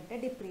കഴിഞ്ഞിട്ട്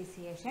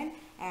ഡിപ്രീസിയേഷൻ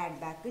ആഡ്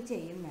ബാക്ക്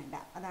ചെയ്യും വേണ്ട.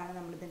 അതാണ്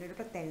നമ്മളിതിൻ്റെ ഒരു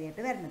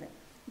പ്രത്യേകതയായിട്ട് വരുന്നത്.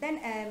 ദെൻ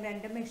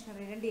 2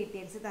 മെഷീനറിയുടെയും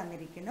ഡീറ്റെയിൽസ്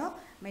തന്നിരിക്കുന്നു.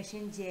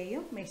 മെഷീൻ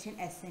ജെയും മെഷീൻ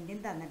എസിൻ്റെയും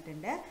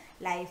തന്നിട്ടുണ്ട്.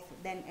 Life,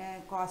 then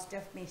cost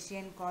of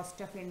machine,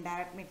 cost of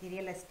indirect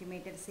material,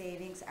 estimated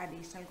savings,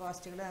 additional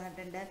കോസ്റ്റുകൾ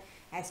തന്നിട്ടുണ്ട്.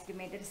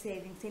 Estimated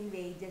savings in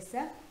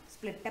wages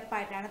split-up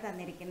ആയിട്ടാണ്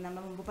തന്നിരിക്കുന്നത്.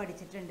 നമ്മൾ മുമ്പ്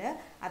പഠിച്ചിട്ടുണ്ട്.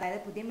 അതായത്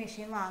പുതിയ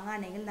മെഷീൻ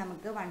വാങ്ങുകയാണെങ്കിൽ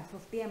നമുക്ക്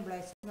 150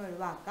 എംപ്ലോയീസിന്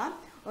ഒഴിവാക്കാം.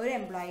 ഒരു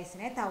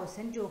എംപ്ലോയീസിനെ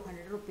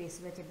 1200 റുപ്പീസ്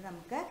വെച്ചിട്ട്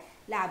നമുക്ക്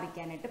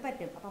ലാഭിക്കാനായിട്ട്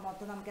പറ്റും. അപ്പോൾ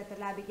മൊത്തം നമുക്ക് എത്ര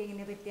ലാഭിക്കാൻ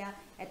എങ്ങനെ പറ്റുക?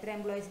 എത്ര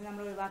എംപ്ലോയീസിന്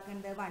നമ്മൾ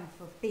ഒഴിവാക്കേണ്ടത്?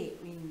 150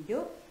 ഇൻറ്റു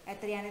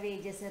എത്രയാണ്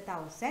വേജസ്?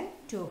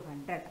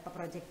 1200. അപ്പോൾ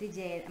പ്രൊജക്റ്റ്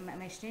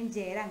മെഷീൻ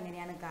ജെയിൽ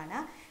അങ്ങനെയാണ്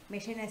കാണുക.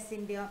 മെഷീൻ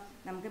എസിൻ്റെയോ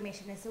നമുക്ക്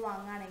മെഷീൻ എസ്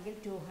വാങ്ങുകയാണെങ്കിൽ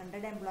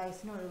 200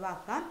 എംപ്ലോയീസിന്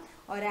ഒഴിവാക്കാം.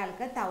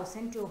 ഒരാൾക്ക്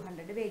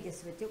 1200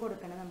 വേജസ് വെച്ച്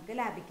കൊടുക്കണം, നമുക്ക്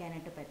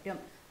ലാഭിക്കാനായിട്ട് പറ്റും.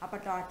 അപ്പോൾ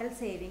ടോട്ടൽ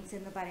സേവിങ്സ്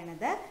എന്ന്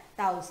പറയുന്നത്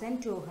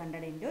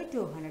 1200 ഇൻറ്റു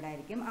 200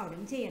 ആയിരിക്കും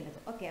അവിടെയും ചെയ്യേണ്ടത്.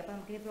 ഓക്കെ, അപ്പോൾ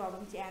നമുക്കിനി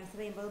പ്രോബ്ലം ആൻസർ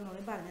ചെയ്യുമ്പോൾ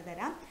ഒന്നുകൂടി പറഞ്ഞു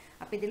തരാം.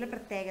 അപ്പോൾ ഇതിലുള്ള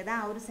പ്രത്യേകത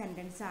ആ ഒരു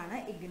സെൻറ്റൻസ് ആണ്.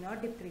 Ignore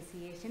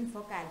depreciation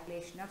four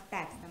calculation of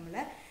tax. നമ്മൾ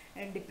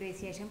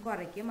ഡിപ്രീസിയേഷൻ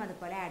കുറയ്ക്കും,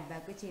 അതുപോലെ ആഡ്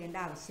ബാക്ക് ചെയ്യേണ്ട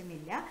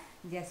ആവശ്യമില്ല.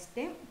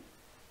 ജസ്റ്റ്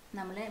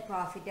നമ്മൾ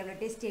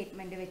പ്രോഫിറ്റബിലിറ്റി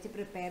സ്റ്റേറ്റ്മെൻറ്റ് വെച്ച്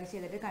പ്രിപ്പയർ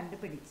ചെയ്തിട്ട്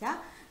കണ്ടുപിടിച്ച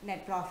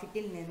നെറ്റ്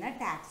പ്രോഫിറ്റിൽ നിന്ന്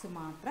ടാക്സ്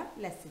മാത്രം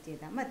ലെസ്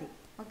ചെയ്താൽ മതി.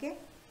 ഓക്കെ,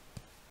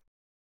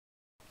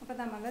 അപ്പോൾ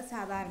നമ്മൾ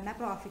സാധാരണ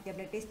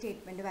പ്രോഫിറ്റബിലിറ്റി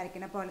സ്റ്റേറ്റ്മെൻറ്റ്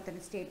വരയ്ക്കുന്ന പോലെ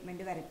തന്നെ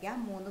സ്റ്റേറ്റ്മെൻറ്റ് വരയ്ക്കുക.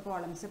 3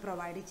 കോളംസ്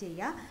പ്രൊവൈഡ്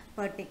ചെയ്യുക.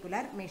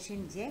 Particular,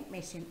 machine J,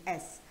 machine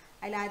S.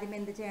 അതിലാദ്യം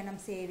എന്ത് ചെയ്യണം?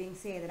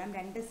 സേവിങ്സ് എഴുതണം.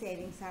 2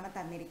 സേവിങ്സ് ആണ്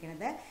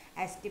തന്നിരിക്കുന്നത്.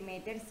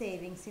 എസ്റ്റിമേറ്റഡ്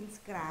സേവിങ്സ് ഇൻ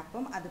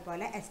സ്ക്രാപ്പും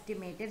അതുപോലെ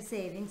എസ്റ്റിമേറ്റഡ്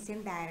സേവിങ്സ് ഇൻ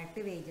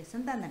ഡയറക്റ്റ്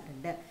വേജസും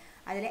തന്നിട്ടുണ്ട്.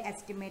 അതിൽ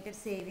എസ്റ്റിമേറ്റഡ്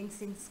സേവിങ്സ്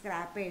ഇൻ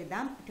സ്ക്രാപ്പ്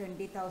എഴുതാം.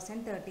 20,000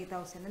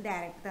 30,000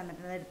 ഡയറക്റ്റ്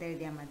തന്നിട്ടുള്ളത് എടുത്ത്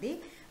എഴുതിയാൽ മതി.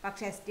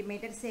 പക്ഷേ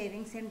estimated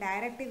savings in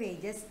direct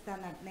wages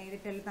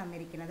നേരിട്ടുള്ള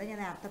തന്നിരിക്കുന്നത് ഞാൻ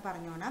നേരത്തെ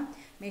പറഞ്ഞോണം.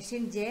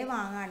 മെഷീൻ ജെ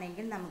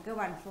വാങ്ങുകയാണെങ്കിൽ നമുക്ക്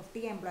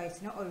 150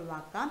 എംപ്ലോയീസിന്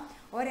ഒഴിവാക്കാം.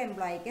 ഒരു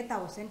എംപ്ലോയിക്ക്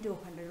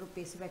 1200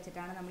 റുപ്പീസ്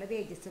വെച്ചിട്ടാണ് നമ്മൾ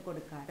വേജസ്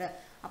കൊടുക്കാറ്.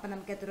 അപ്പോൾ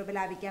നമുക്ക് എത്ര രൂപ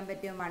ലാഭിക്കാൻ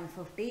പറ്റും?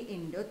 150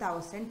 into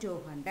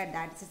 1200,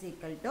 that's is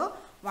equal to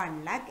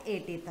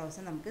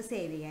 1,80,000 നമുക്ക്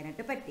സേവ്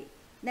ചെയ്യാനായിട്ട് പറ്റി.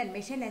 ദെൻ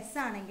മെഷീൻ എസ്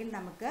ആണെങ്കിൽ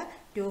നമുക്ക്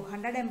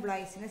 200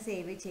 എംപ്ലോയീസിന്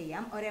സേവ്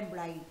ചെയ്യാം. ഒരു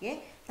എംപ്ലോയിക്ക്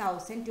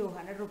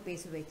 1200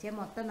 റുപ്പീസ് വെച്ച്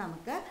മൊത്തം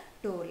നമുക്ക്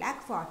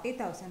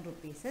 2,40,000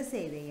 റുപ്പീസ്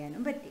സേവ്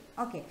ചെയ്യാനും പറ്റി.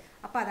 ഓക്കെ,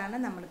 അപ്പോൾ അതാണ്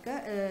നമ്മൾക്ക്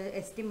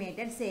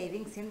estimated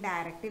savings in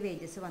direct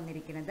wages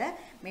വന്നിരിക്കുന്നത്.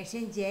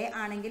 മെഷീൻ ജെ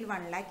ആണെങ്കിൽ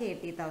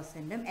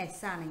 1,80,000,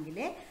 എസ് ആണെങ്കിൽ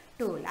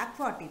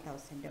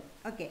 2,40,000.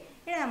 ഓക്കെ,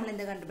 ഇനി നമ്മൾ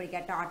എന്ത്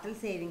കണ്ടുപിടിക്കുക? ടോട്ടൽ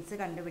സേവിങ്സ്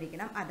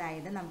കണ്ടുപിടിക്കണം.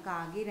 അതായത് നമുക്ക്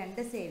ആകെ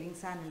 2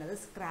 സേവിങ്സ് ആണുള്ളത്,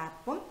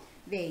 സ്ക്രാപ്പും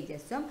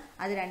വേജസും.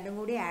 അത് രണ്ടും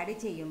കൂടി ആഡ്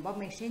ചെയ്യുമ്പോൾ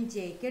മെഷീൻ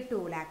ജെക്ക്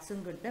 2 lakhs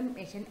കിട്ടും,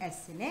 മെഷീൻ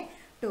എസിന്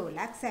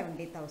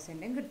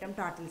 2,70,000 കിട്ടും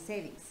ടോട്ടൽ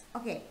സേവിങ്സ്.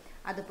 ഓക്കെ,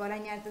 അതുപോലെ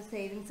ഞാൻ അടുത്ത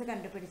സേവിങ്സ്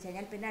കണ്ടുപിടിച്ച്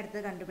കഴിഞ്ഞാൽ പിന്നെ അടുത്ത്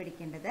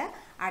കണ്ടുപിടിക്കേണ്ടത്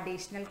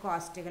അഡീഷണൽ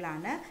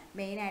കോസ്റ്റുകളാണ്.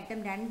 മെയിനായിട്ടും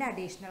 2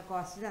 അഡീഷണൽ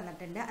കോസ്റ്റ്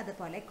തന്നിട്ടുണ്ട്.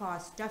 അതുപോലെ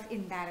കോസ്റ്റ് ഓഫ്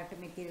ഇൻഡയറക്റ്റ്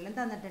മെറ്റീരിയലും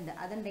തന്നിട്ടുണ്ട്.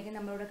 അതുണ്ടെങ്കിൽ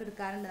നമ്മളിവിടെ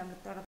എടുക്കാറുണ്ട്. നമ്മൾ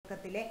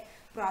തുടക്കത്തിലെ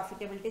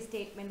പ്രോഫിറ്റബിലിറ്റി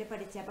സ്റ്റേറ്റ്മെൻറ്റ്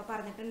പഠിച്ചപ്പോൾ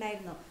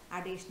പറഞ്ഞിട്ടുണ്ടായിരുന്നു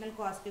അഡീഷണൽ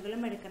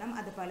കോസ്റ്റുകളും എടുക്കണം,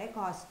 അതുപോലെ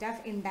കോസ്റ്റ്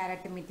ഓഫ്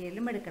ഇൻഡയറക്റ്റ്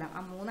മെറ്റീരിയലും എടുക്കണം.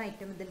 ആ 3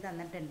 ഐറ്റം ഇതിൽ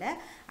തന്നിട്ടുണ്ട്.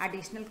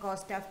 Additional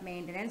cost of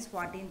maintenance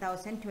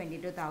 14,000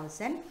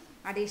 22,000,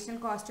 additional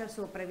cost of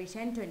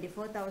supervision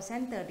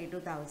 24,000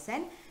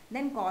 32,000,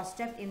 then cost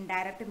of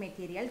indirect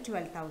material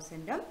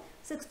 12,000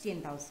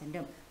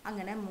 16,000.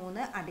 അങ്ങനെ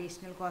 3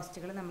 അഡീഷണൽ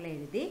കോസ്റ്റുകൾ നമ്മൾ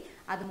എഴുതി.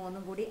 അത്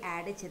 3 കൂടി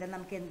ആഡ് ചെയ്താൽ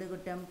നമുക്ക് എന്ത്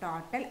കിട്ടും?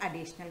 ടോട്ടൽ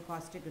അഡീഷണൽ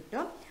കോസ്റ്റ്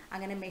കിട്ടും.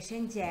 അങ്ങനെ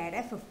മെഷീൻ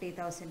ജെയുടെ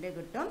 50,000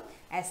 കിട്ടും,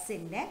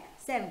 എസിൻ്റെ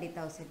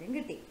 70,000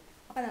 കിട്ടി.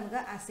 അപ്പോൾ നമുക്ക്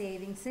ആ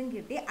സേവിങ്സും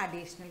കിട്ടി,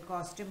 അഡീഷണൽ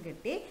കോസ്റ്റും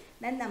കിട്ടി.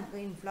 ദെൻ നമുക്ക്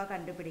ഇൻഫ്ലോ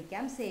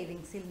കണ്ടുപിടിക്കാം.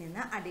 സേവിങ്സിൽ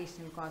നിന്ന്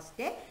അഡീഷണൽ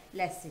കോസ്റ്റ്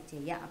ലെസ്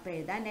ചെയ്യാം. അപ്പോൾ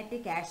എഴുതാം നെറ്റ്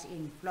ക്യാഷ്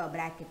ഇൻഫ്ലോ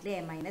ബ്രാക്കറ്റിൽ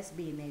A -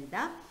 B എന്ന്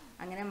എഴുതാം.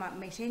 അങ്ങനെ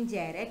മെഷീൻ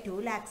ജെയറെ 2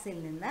 lakhsൽ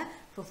നിന്ന്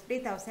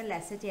 50,000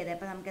 ലെസ്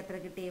ചെയ്തപ്പോൾ നമുക്ക് എത്ര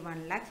കിട്ടി?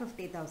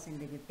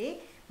 1,50,000 കിട്ടി.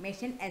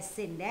 മെഷീൻ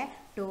എസിൻ്റെ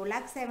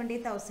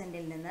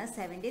 2,70,000ൽ നിന്ന്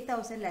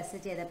 70,000 ലെസ്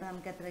ചെയ്തപ്പോൾ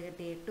നമുക്ക് എത്ര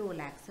കിട്ടി? 2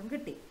 lakhs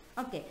കിട്ടി.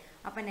 ഓക്കെ,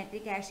 അപ്പോൾ നെറ്റ്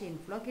ക്യാഷ്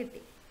ഇൻഫ്ലോ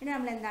കിട്ടി. ഇനി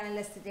നമ്മൾ എന്താണ്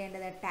ലെസ്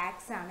ചെയ്യേണ്ടത്?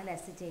 ടാക്സ് ആണ്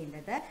ലെസ്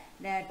ചെയ്യേണ്ടത്.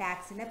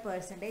 ടാക്സിൻ്റെ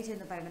പെർസെൻറ്റേജ്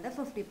എന്ന് പറയുന്നത്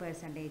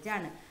 50%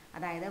 ആണ്.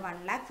 അതായത്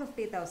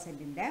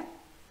 1,50,000ൻ്റെ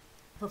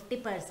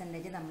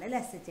 50% നമ്മൾ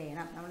ലെസ്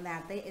ചെയ്യണം. നമ്മൾ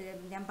നേരത്തെ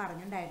ഞാൻ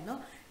പറഞ്ഞിട്ടുണ്ടായിരുന്നു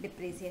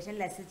ഡിപ്രീസിയേഷൻ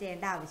ലെസ്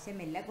ചെയ്യേണ്ട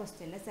ആവശ്യമില്ല,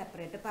 ക്വസ്റ്റ്യനിൽ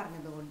സെപ്പറേറ്റ്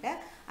പറഞ്ഞതുകൊണ്ട്.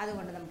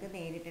 അതുകൊണ്ട് നമുക്ക്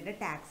നേരിട്ടിട്ട്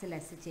ടാക്സ്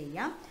ലെസ്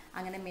ചെയ്യാം.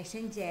 അങ്ങനെ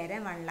മെഷീൻ ജെയറെ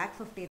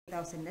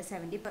 1,50,000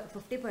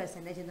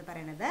 50% എന്ന്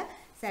പറയുന്നത്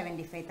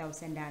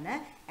 75,000 ആണ്.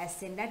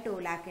 എസിൻ്റെ 2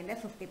 lakhൻ്റെ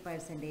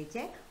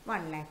 50%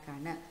 1 lakh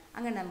ആണ്.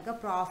 അങ്ങനെ നമുക്ക്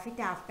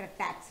പ്രോഫിറ്റ് ആഫ്റ്റർ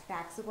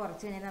ടാക്സ്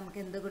കുറച്ച് കഴിഞ്ഞാൽ നമുക്ക്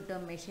എന്ത്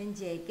കിട്ടും? മെഷീൻ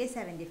ജെയ്ക്ക്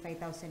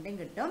 75,000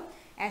 കിട്ടും,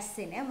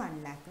 എസിന് 1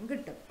 lakh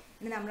കിട്ടും.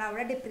 ഇനി നമ്മൾ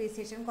അവിടെ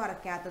ഡിപ്രീസിയേഷൻ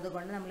കുറയ്ക്കാത്തത്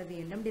കൊണ്ട് നമ്മൾ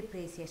വീണ്ടും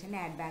ഡിപ്രീസിയേഷൻ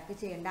ആഡ് ബാക്ക്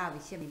ചെയ്യേണ്ട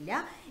ആവശ്യമില്ല.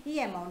 ഈ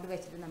എമൗണ്ട്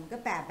വെച്ചിട്ട് നമുക്ക്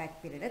പേ ബാക്ക്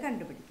പീരീഡ്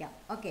കണ്ടുപിടിക്കാം.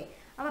 ഓക്കെ,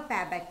 അപ്പോൾ പേ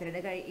ബാക്ക്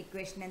പീരീഡ്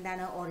ഇക്വേഷൻ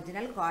എന്താണ്?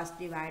 Original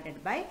cost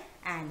divided by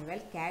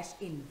annual cash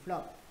inflow.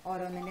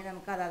 ഓരോന്നിൻ്റെ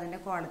നമുക്ക്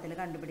അതിൻ്റെ കോളത്തിൽ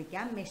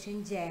കണ്ടുപിടിക്കാം. Machine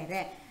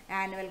ജെയറെ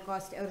annual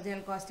cost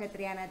original cost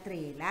എത്രയാണ്?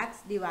 3 lakhs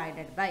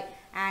divided by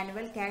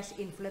annual cash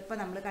inflow ഇപ്പോൾ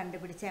നമ്മൾ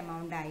കണ്ടുപിടിച്ച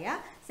എമൗണ്ട് ആയ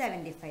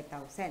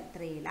 75,000.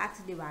 3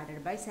 lakhs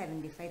ഡിവൈഡഡ് ബൈ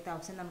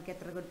 75,000 നമുക്ക്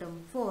എത്ര കിട്ടും?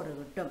 4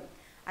 കിട്ടും.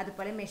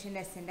 അതുപോലെ മെഷീൻ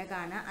എസിൻ്റെ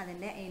കാണാം,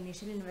 അതിൻ്റെ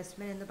ഇനീഷ്യൽ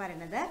ഇൻവെസ്റ്റ്മെൻറ്റ് എന്ന്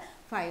പറയുന്നത്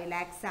 5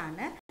 lakhs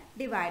ആണ്,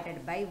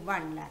 ഡിവൈഡഡ് ബൈ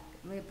 1 lakh.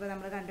 ഇപ്പോൾ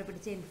നമ്മൾ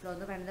കണ്ടുപിടിച്ച ഇൻഫ്ലോ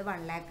എന്ന് പറയുന്നത്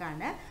 1 lakh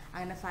ആണ്.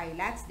 അങ്ങനെ 5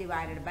 lakhs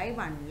ഡിവൈഡഡ് ബൈ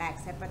 1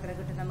 lakhs അപ്പോൾ എത്ര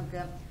കിട്ടും?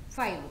 നമുക്ക്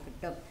 5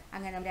 കിട്ടും.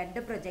 അങ്ങനെ നമ്മൾ രണ്ട്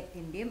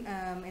പ്രൊജക്റ്റിൻ്റെയും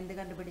എന്ത്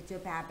കണ്ടുപിടിച്ചു?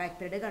 പേ ബാക്ക്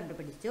പീരീഡ്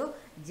കണ്ടുപിടിച്ചു.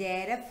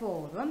 ജെയറെ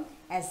 4ഉം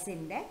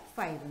എസിൻ്റെ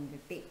 5ഉം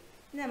കിട്ടി.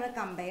 ഇനി നമ്മൾ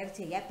കമ്പയർ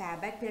ചെയ്യുക. പേ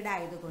ബാക്ക് പീരീഡ്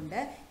ആയതുകൊണ്ട്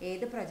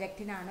ഏത്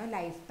പ്രൊജക്റ്റിനാണോ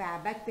ലൈഫ് പേ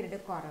ബാക്ക് പീരീഡ്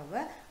കുറവ്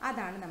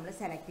അതാണ് നമ്മൾ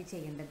സെലക്ട്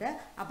ചെയ്യേണ്ടത്.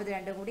 അപ്പോൾ ഇത്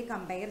രണ്ടും കൂടി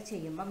കമ്പയർ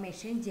ചെയ്യുമ്പോൾ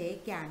മെഷീൻ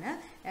ജെയ്ക്കാണ്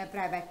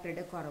പേ ബാക്ക്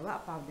പീരീഡ് കുറവ്.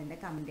 അപ്പോൾ അതിൻ്റെ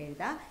കമൻറ്റ്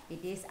എഴുതാം.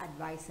 It is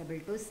advisable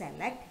to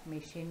select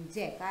machine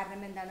J.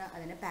 കാരണം എന്താണ്?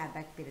 അതിന് പേ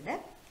ബാക്ക് പീരീഡ്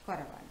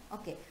കുറവാണ്.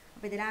 ഓക്കെ,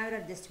 അപ്പോൾ ഇതിനാണ് ഒരു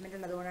അഡ്ജസ്റ്റ്മെൻറ്റ്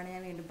ഉള്ളതുകൊണ്ടാണ്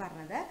ഞാൻ വീണ്ടും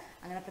പറഞ്ഞത്.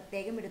 അങ്ങനെ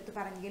പ്രത്യേകം എടുത്ത്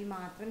പറഞ്ഞെങ്കിൽ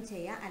മാത്രം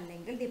ചെയ്യുക,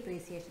 അല്ലെങ്കിൽ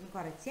ഡിപ്രീസിയേഷൻ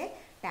കുറച്ച്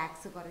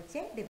ടാക്സ്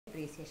കുറച്ച്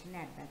ഡിപ്രീസിയേഷൻ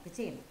ആഡ് ബാക്ക്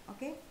ചെയ്യണം.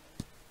 Okay,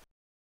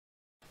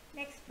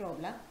 next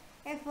problem.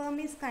 A firm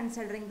is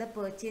considering the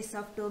purchase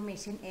of two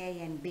machines A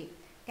and B.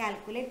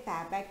 Calculate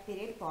payback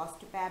period,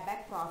 post payback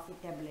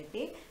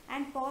profitability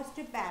and post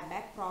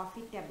payback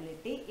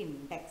profitability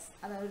index.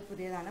 അതൊരു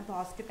പുതിയതാണ്.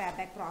 Post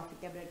payback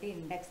profitability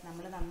index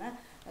നമ്മൾ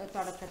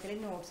തുടക്കത്തിൽ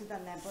notes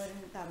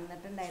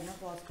തന്നിട്ടുണ്ടായിരുന്നു.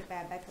 Post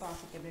payback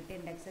profitability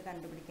index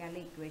കണ്ടുപിടിക്കാനുള്ള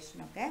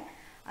ഇക്വേഷനൊക്കെ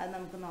അത്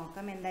നമുക്ക്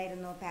നോക്കാം.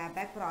 എന്തായിരുന്നു?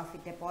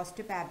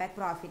 Post payback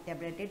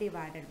profitability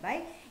divided by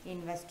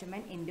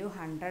investment into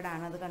 100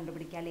 ആണ്. അത്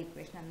കണ്ടുപിടിക്കാനുള്ള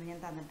ഇക്വേഷൻ അന്ന് ഞാൻ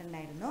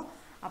തന്നിട്ടുണ്ടായിരുന്നു.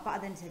 അപ്പോൾ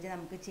അതനുസരിച്ച്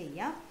നമുക്ക്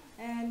ചെയ്യാം.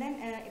 ദെൻ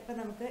ഇപ്പോൾ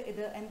നമുക്ക്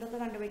ഇത് എന്തൊക്കെ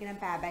കണ്ടുപിടിക്കണം?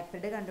 പേ ബാക്ക്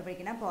പീരീഡ്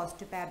കണ്ടുപിടിക്കണം,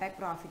 post payback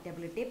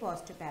profitability,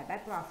 post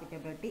payback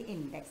profitability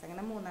index,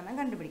 അങ്ങനെ 3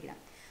 കണ്ടുപിടിക്കണം.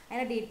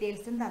 അതിൻ്റെ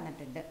ഡീറ്റെയിൽസും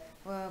തന്നിട്ടുണ്ട്.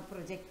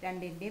 പ്രൊജക്റ്റ്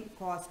രണ്ടിൻ്റെയും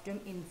കോസ്റ്റും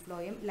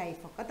ഇൻഫ്ലോയും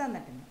ലൈഫൊക്കെ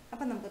തന്നിട്ടുണ്ട്.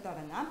 അപ്പോൾ നമുക്ക്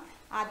തുടങ്ങാം.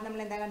 ആദ്യം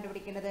നമ്മൾ എന്താ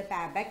കണ്ടുപിടിക്കേണ്ടത്?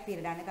 പേ ബാക്ക്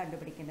പീരീഡാണ്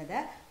കണ്ടുപിടിക്കേണ്ടത്.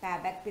 പേ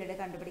ബാക്ക് പീരീഡ്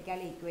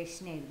കണ്ടുപിടിക്കാനുള്ള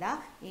ഇക്വേഷൻ എഴുതാം.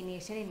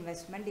 Initial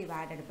investment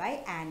divided by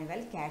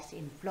annual cash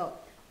inflow.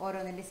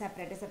 ഓരോന്നിൻ്റെ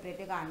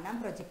separate കാണണം.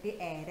 പ്രൊജക്റ്റ്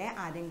എയുടെ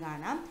ആദ്യം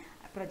കാണാം.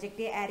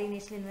 പ്രൊജക്റ്റ് എയർ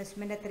ഇനീഷ്യൽ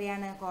ഇൻവെസ്റ്റ്മെൻറ്റ്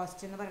എത്രയാണ്?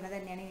 കോസ്റ്റ് എന്ന് പറയുന്നത്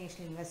തന്നെയാണ്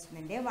initial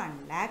investment 1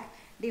 lakh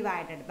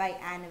divided by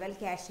annual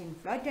cash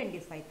inflow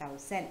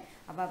 25,000.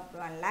 അപ്പോൾ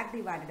 1 lakh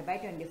divided by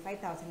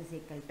 25,000 is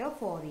equal to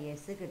 4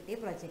 years കിട്ടി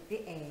പ്രൊജക്റ്റ്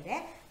എയുടെ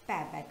pay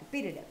back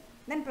period.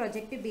 Then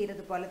project B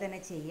ഇതുപോലെ തന്നെ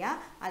ചെയ്യുക.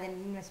 അതിൻ്റെ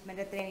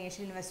ഇൻവെസ്റ്റ്മെൻറ്റ് എത്ര?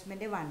 Initial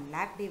investment 1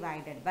 lakh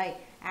divided by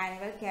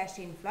annual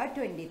cash inflow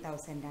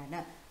 20,000 ആണ്.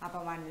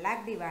 അപ്പോൾ 1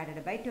 lakh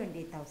ഡിവൈഡഡ് ബൈ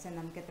 20,000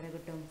 നമുക്ക് എത്ര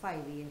കിട്ടും?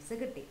 5 years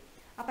കിട്ടി.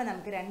 അപ്പോൾ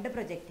നമുക്ക് രണ്ട്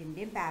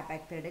പ്രൊജക്റ്റിൻ്റെയും പേ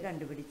ബാക്ക് പീരീഡ്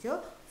കണ്ടുപിടിച്ചു,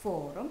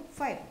 4ഉം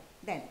 5ഉം.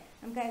 ദെൻ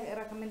നമുക്ക്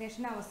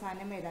റെക്കമെൻഡേഷൻ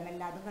അവസാനം എഴുതാം.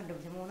 എല്ലാതും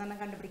കണ്ടുപിടിച്ചു. 3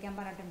 കണ്ടുപിടിക്കാൻ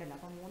പറഞ്ഞിട്ടുണ്ടല്ലോ.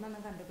 അപ്പോൾ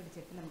 3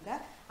 കണ്ടുപിടിച്ചിട്ട് നമുക്ക്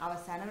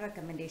അവസാനം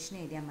റെക്കമെൻഡേഷൻ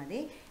എഴുതിയാൽ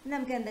മതി. ഇനി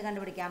നമുക്ക് എന്ത്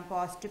കണ്ടുപിടിക്കാം?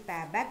 പോസ്റ്റ്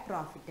payback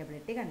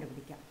profitability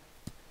കണ്ടുപിടിക്കാം.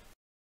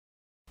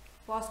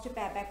 പോസ്റ്റ്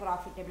payback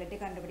profitability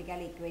കണ്ടുപിടിക്കാൻ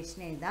ഇക്വേഷൻ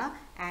എഴുതാം.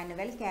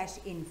 Annual cash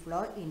inflow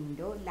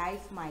into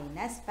life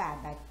minus pay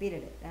back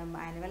period.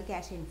 Annual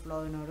cash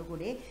ഇൻഫ്ലോയിനോട്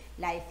കൂടി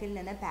ലൈഫിൽ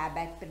നിന്ന് പേ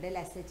ബാക്ക് പീരീഡ്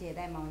ലെസ് ചെയ്ത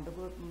എമൗണ്ട്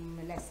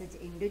ലെസ്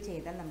ഇൻറ്റു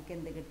ചെയ്താൽ നമുക്ക്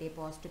എന്ത് കിട്ടി?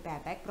 പോസ്റ്റ്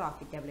payback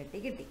profitability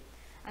കിട്ടി.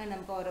 അങ്ങനെ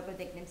നമുക്ക് ഓരോ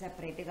പ്രൊജക്റ്റിനും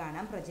സെപ്പറേറ്റ്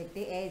കാണാം.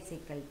 Project A is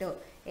equal to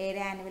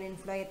എയുടെ ആനുവൽ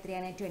ഇൻഫ്ലോ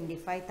എത്രയാണ്?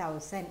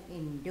 25,000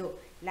 ഇൻറ്റു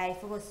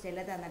ലൈഫ്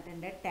ക്വസ്റ്റ്യനിൽ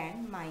തന്നിട്ടുണ്ട് 10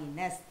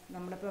 മൈനസ്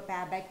നമ്മളിപ്പോൾ പേ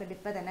ബാക്ക് പീരീഡ്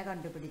ഇപ്പോൾ തന്നെ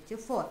കണ്ടുപിടിച്ചു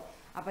 4.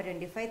 അപ്പോൾ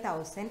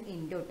 25,000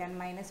 ഇൻറ്റു 10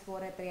 മൈനസ്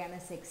 4 എത്രയാണ്?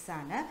 6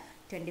 ആണ്.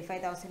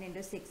 25,000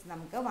 ഇൻറ്റു 6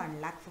 നമുക്ക്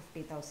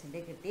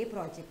 1,50,000 കിട്ടി.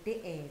 പ്രോജക്റ്റ്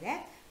എയുടെ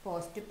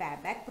പോസ്റ്റ്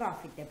payback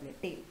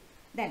profitability.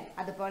 ദെൻ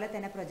അതുപോലെ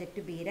തന്നെ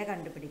പ്രൊജക്റ്റ് ബിയുടെ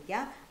കണ്ടുപിടിക്കുക.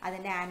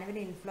 അതിൻ്റെ ആനുവൽ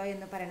ഇൻഫ്ലോ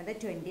എന്ന് പറയുന്നത്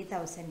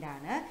 20,000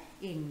 ആണ്.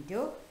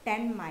 Into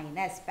 10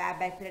 minus pay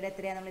back period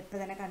എത്രയാണ് നമ്മൾ ഇപ്പോൾ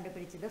തന്നെ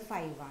കണ്ടുപിടിച്ചത്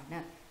 5 ആണ്.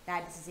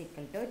 That is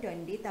equal to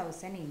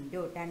 20,000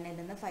 into 10ൽ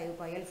നിന്ന് 5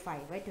 പോയാൽ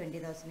 5,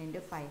 20,000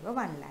 ഇൻറ്റു 5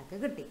 1 lakh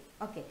കിട്ടി.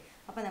 ഓക്കെ,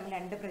 അപ്പോൾ നമ്മൾ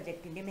രണ്ട്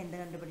പ്രൊജക്റ്റിൻ്റെയും എന്ത്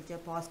കണ്ടുപിടിച്ചു?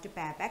 പോസ്റ്റ്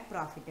പേ ബാക്ക്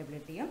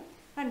പ്രോഫിറ്റബിലിറ്റിയും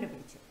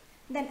കണ്ടുപിടിച്ചു.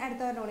 ദെൻ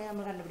അടുത്ത ഒരെണ്ണം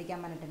നമ്മൾ കണ്ടുപിടിക്കാൻ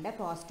പറഞ്ഞിട്ടുണ്ട്,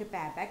 post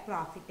pay back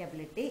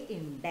profitability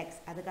index.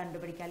 അത്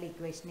കണ്ടുപിടിക്കാനുള്ള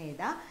ഇക്വേഷൻ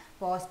എഴുതാം.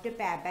 Post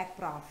pay back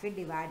profit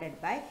divided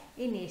by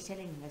initial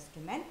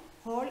investment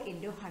whole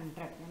into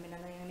 100.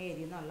 നമ്മൾ ഇങ്ങനെ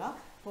എഴുതിയെന്നുള്ളൂ,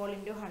 ഹോൾ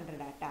ഇൻറ്റു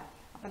 100 ആട്ടാ.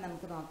 അപ്പം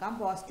നമുക്ക് നോക്കാം.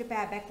 Post pay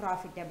back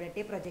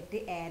profitability project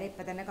ഏറെ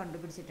ഇപ്പം തന്നെ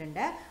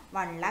കണ്ടുപിടിച്ചിട്ടുണ്ട്.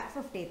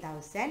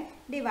 1,50,000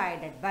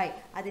 ഡിവൈഡഡ് ബൈ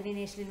അതിൻ്റെ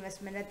ഇനീഷ്യൽ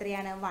ഇൻവെസ്റ്റ്മെൻറ്റ്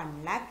എത്രയാണ്? 1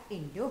 lakh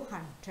ഇൻറ്റു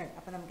 100.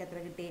 അപ്പോൾ നമുക്ക് എത്ര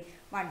കിട്ടി?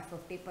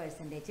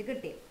 150%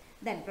 കിട്ടി.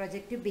 ദെൻ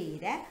പ്രൊജക്റ്റ്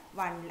ബിയുടെ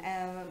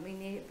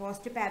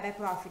പോസ്റ്റ് പേ ബാക്ക്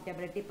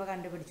പ്രോഫിറ്റബിലിറ്റി ഇപ്പോൾ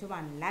കണ്ടുപിടിച്ചു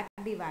 1 lakh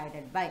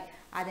ഡിവൈഡഡ് ബൈ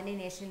അതിൻ്റെ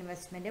ഇനീഷ്യൽ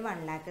ഇൻവെസ്റ്റ്മെൻറ്റ്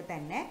 1 lakh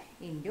തന്നെ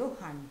ഇൻറ്റു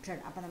 100.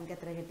 അപ്പോൾ നമുക്ക്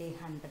എത്ര കിട്ടി?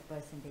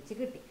 100%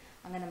 കിട്ടി.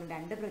 അങ്ങനെ നമ്മൾ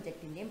രണ്ട്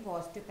പ്രൊജക്റ്റിൻ്റെയും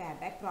പോസ്റ്റ് പേ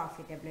ബാക്ക്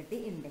പ്രോഫിറ്റബിലിറ്റി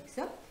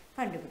ഇൻഡെക്സും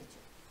കണ്ടുപിടിച്ചു.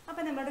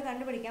 അപ്പോൾ നമ്മളോട്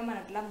കണ്ടുപിടിക്കാൻ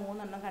പറഞ്ഞിട്ടുള്ള 3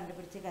 എണ്ണം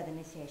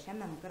കണ്ടുപിടിച്ചതിന് ശേഷം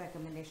നമുക്ക്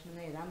റെക്കമെൻഡേഷൻ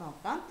ഒന്ന് എഴുതാൻ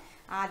നോക്കാം.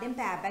 ആദ്യം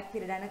പേ ബാക്ക്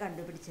പീരീഡാണ്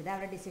കണ്ടുപിടിച്ചത്.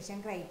 അവിടെ ഡിസിഷൻ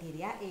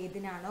ക്രൈറ്റീരിയ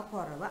ഏതിനാണോ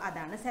കുറവ്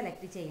അതാണ്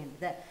സെലക്ട്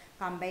ചെയ്യേണ്ടത്.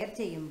 കമ്പയർ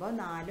ചെയ്യുമ്പോൾ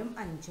 4ഉം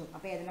 5ഉം.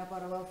 അപ്പോൾ ഏതിനാണ്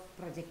കുറവ്?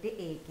 പ്രൊജക്റ്റ്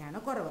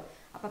എക്കാണ് കുറവ്.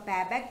 അപ്പോൾ പേ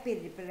ബാക്ക്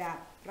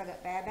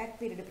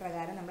പീരീഡ്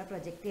പ്രകാരം നമ്മൾ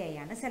പ്രൊജക്റ്റ് എ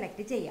ആണ്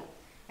സെലക്ട് ചെയ്യുക.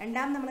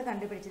 രണ്ടാമത് നമ്മൾ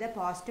കണ്ടുപിടിച്ചത്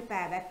പോസ്റ്റ്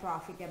പേ ബാക്ക്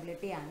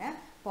പ്രോഫിറ്റബിലിറ്റി ആണ്.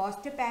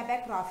 പോസ്റ്റ് പേ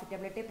ബാക്ക്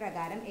പ്രോഫിറ്റബിലിറ്റി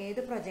പ്രകാരം ഏത്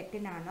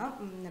പ്രൊജക്റ്റിനാണോ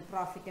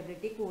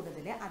പ്രോഫിറ്റബിലിറ്റി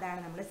കൂടുതൽ അതാണ്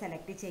നമ്മൾ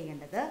സെലക്ട്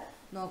ചെയ്യേണ്ടത്.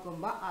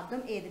 നോക്കുമ്പോൾ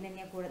അതും ഏതിന്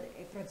തന്നെയാണ് കൂടുതൽ?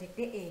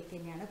 പ്രൊജക്റ്റ് എക്ക്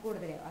തന്നെയാണ്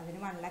കൂടുതൽ. അതിന്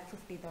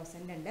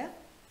 1,50,000 ഉണ്ട്,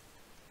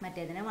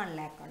 മറ്റേതിന് 1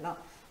 lakh ഉള്ളൂ.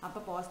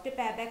 അപ്പോൾ post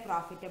pay back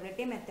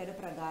profitability method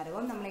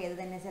പ്രകാരവും നമ്മൾ ഏത്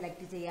തന്നെ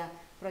സെലക്ട് ചെയ്യുക?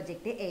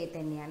 പ്രൊജക്റ്റ് എ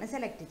തന്നെയാണ്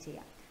സെലക്ട്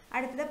ചെയ്യുക.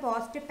 അടുത്തത്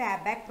post pay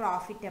back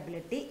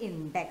profitability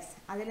index.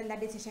 അതിലെന്താ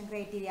ഡിസിഷൻ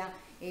ക്രൈറ്റീരിയ?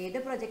 ഏത്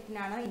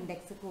പ്രൊജക്റ്റിനാണോ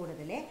ഇൻഡെക്സ്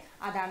കൂടുതൽ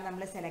അതാണ്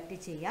നമ്മൾ സെലക്ട്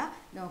ചെയ്യുക.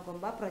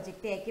 നോക്കുമ്പോൾ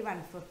പ്രൊജക്റ്റ് എക്ക്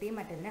 150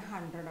 മറ്റേതിന്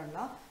 100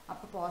 ഉള്ളൂ.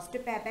 അപ്പോൾ post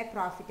pay back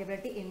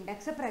profitability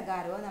index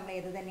പ്രകാരവും നമ്മൾ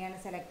ഏത് തന്നെയാണ്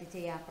സെലക്ട്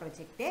ചെയ്യുക?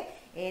 പ്രൊജക്റ്റ്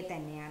എ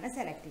തന്നെയാണ്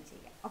സെലക്ട്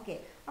ചെയ്യുക. ഓക്കെ,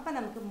 അപ്പോൾ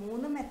നമുക്ക്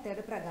 3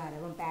 മെത്തേഡ്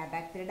പ്രകാരവും പേ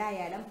ബാക്ക് പീരീഡ്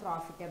ആയാലും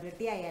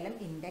പ്രോഫിറ്റബിലിറ്റി ആയാലും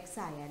ഇൻഡെക്സ്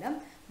ആയാലും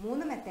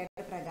 3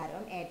 മെത്തേഡ്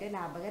പ്രകാരവും ഏറ്റവും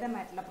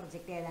ലാഭകരമായിട്ടുള്ള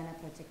പ്രൊജക്റ്റ് ഏതാണ്?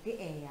 പ്രൊജക്റ്റ്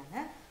എ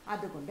ആണ്.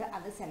 അതുകൊണ്ട്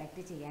അത്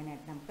സെലക്ട്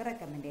ചെയ്യാനായിട്ട് നമുക്ക്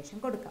റെക്കമെൻഡേഷൻ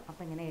കൊടുക്കാം.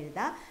 അപ്പോൾ ഇങ്ങനെ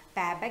എഴുതാം.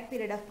 Pay back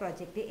period of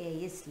project A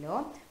is law,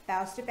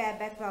 post pay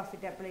back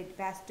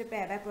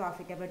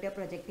profitability of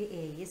project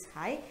A is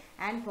high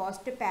and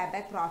post pay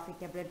back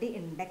profitability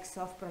index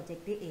of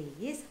project A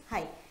is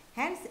high.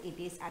 Hence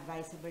it is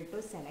advisable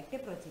to select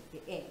project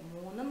A.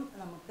 3ഉം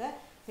നമുക്ക്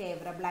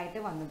favourable ആയിട്ട്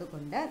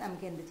വന്നതുകൊണ്ട്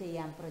നമുക്ക് എന്ത്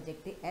ചെയ്യാം?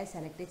 Project A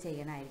select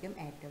ചെയ്യണമായിരിക്കും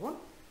ഏറ്റവും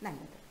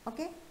നല്ലത്.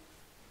 Okay,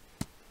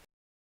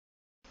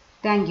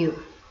 thank you.